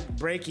you like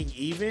breaking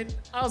even?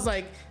 I was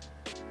like,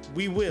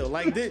 we will.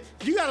 Like,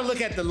 you got to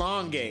look at the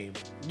long game.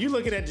 You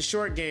looking at the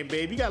short game,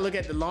 babe. You got to look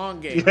at the long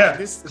game. Yeah, like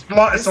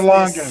it's a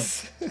long game.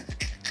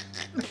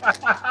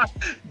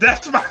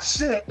 That's my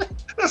shit.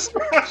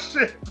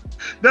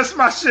 That's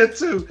my shit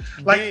too.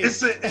 Like, babe,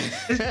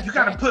 you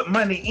gotta put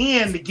money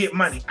in to get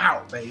money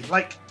out, babe.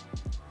 Like,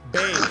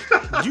 babe,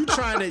 you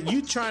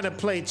trying to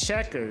play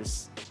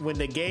checkers when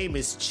the game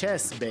is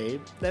chess,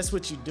 babe. That's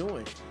what you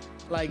doing.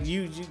 Like,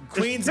 you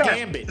Queen's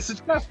Gambit. It's a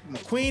chess.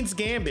 Queen's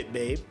Gambit,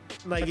 babe.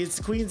 Like, it's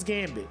Queen's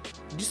Gambit.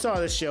 You saw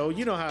the show.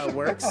 You know how it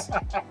works.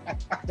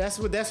 That's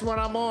what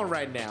I'm on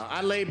right now.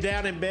 I laid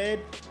down in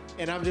bed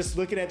and I'm just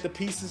looking at the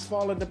pieces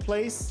fall into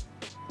place.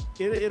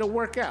 It'll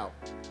work out.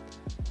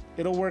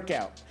 It'll work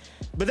out.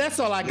 But that's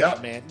all I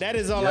got, man. That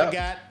is all I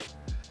got.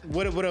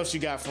 What else you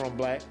got for him,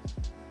 Black?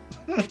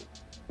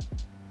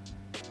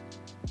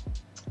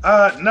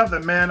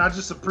 Nothing, man. I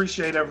just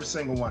appreciate every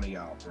single one of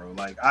y'all, bro.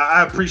 Like,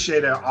 I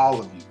appreciate all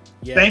of you.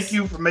 Yes. Thank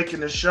you for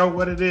making this show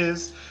what it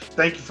is.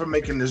 Thank you for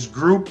making this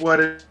group what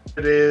it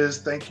is.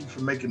 Thank you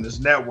for making this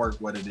network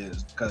what it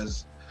is.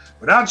 Because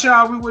without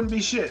y'all, we wouldn't be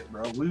shit,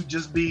 bro.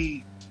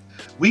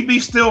 We'd be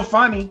still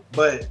funny,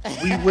 but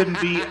we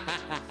wouldn't be,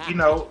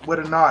 with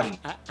a naughty.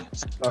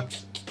 So.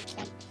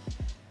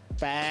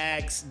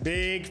 Facts,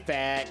 big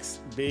facts,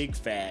 big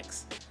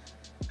facts.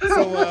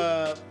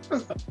 So,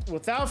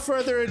 without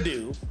further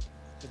ado,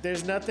 if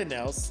there's nothing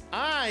else,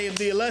 I am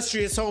the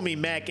illustrious homie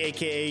Makk,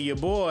 aka your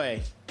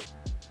boy.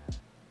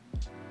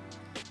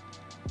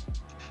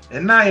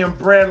 And I am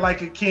bred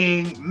like a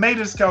king.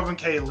 Matus Kelvin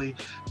Cayley.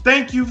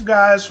 Thank you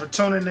guys for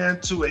tuning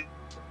in to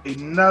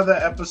another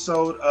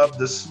episode of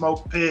the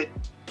Smoke Pit.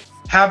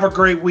 Have a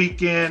great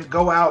weekend.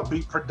 Go out,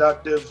 be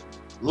productive,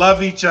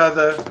 love each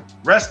other.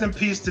 Rest in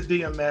peace to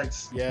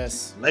DMX.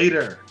 Yes.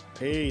 Later.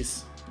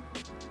 Peace.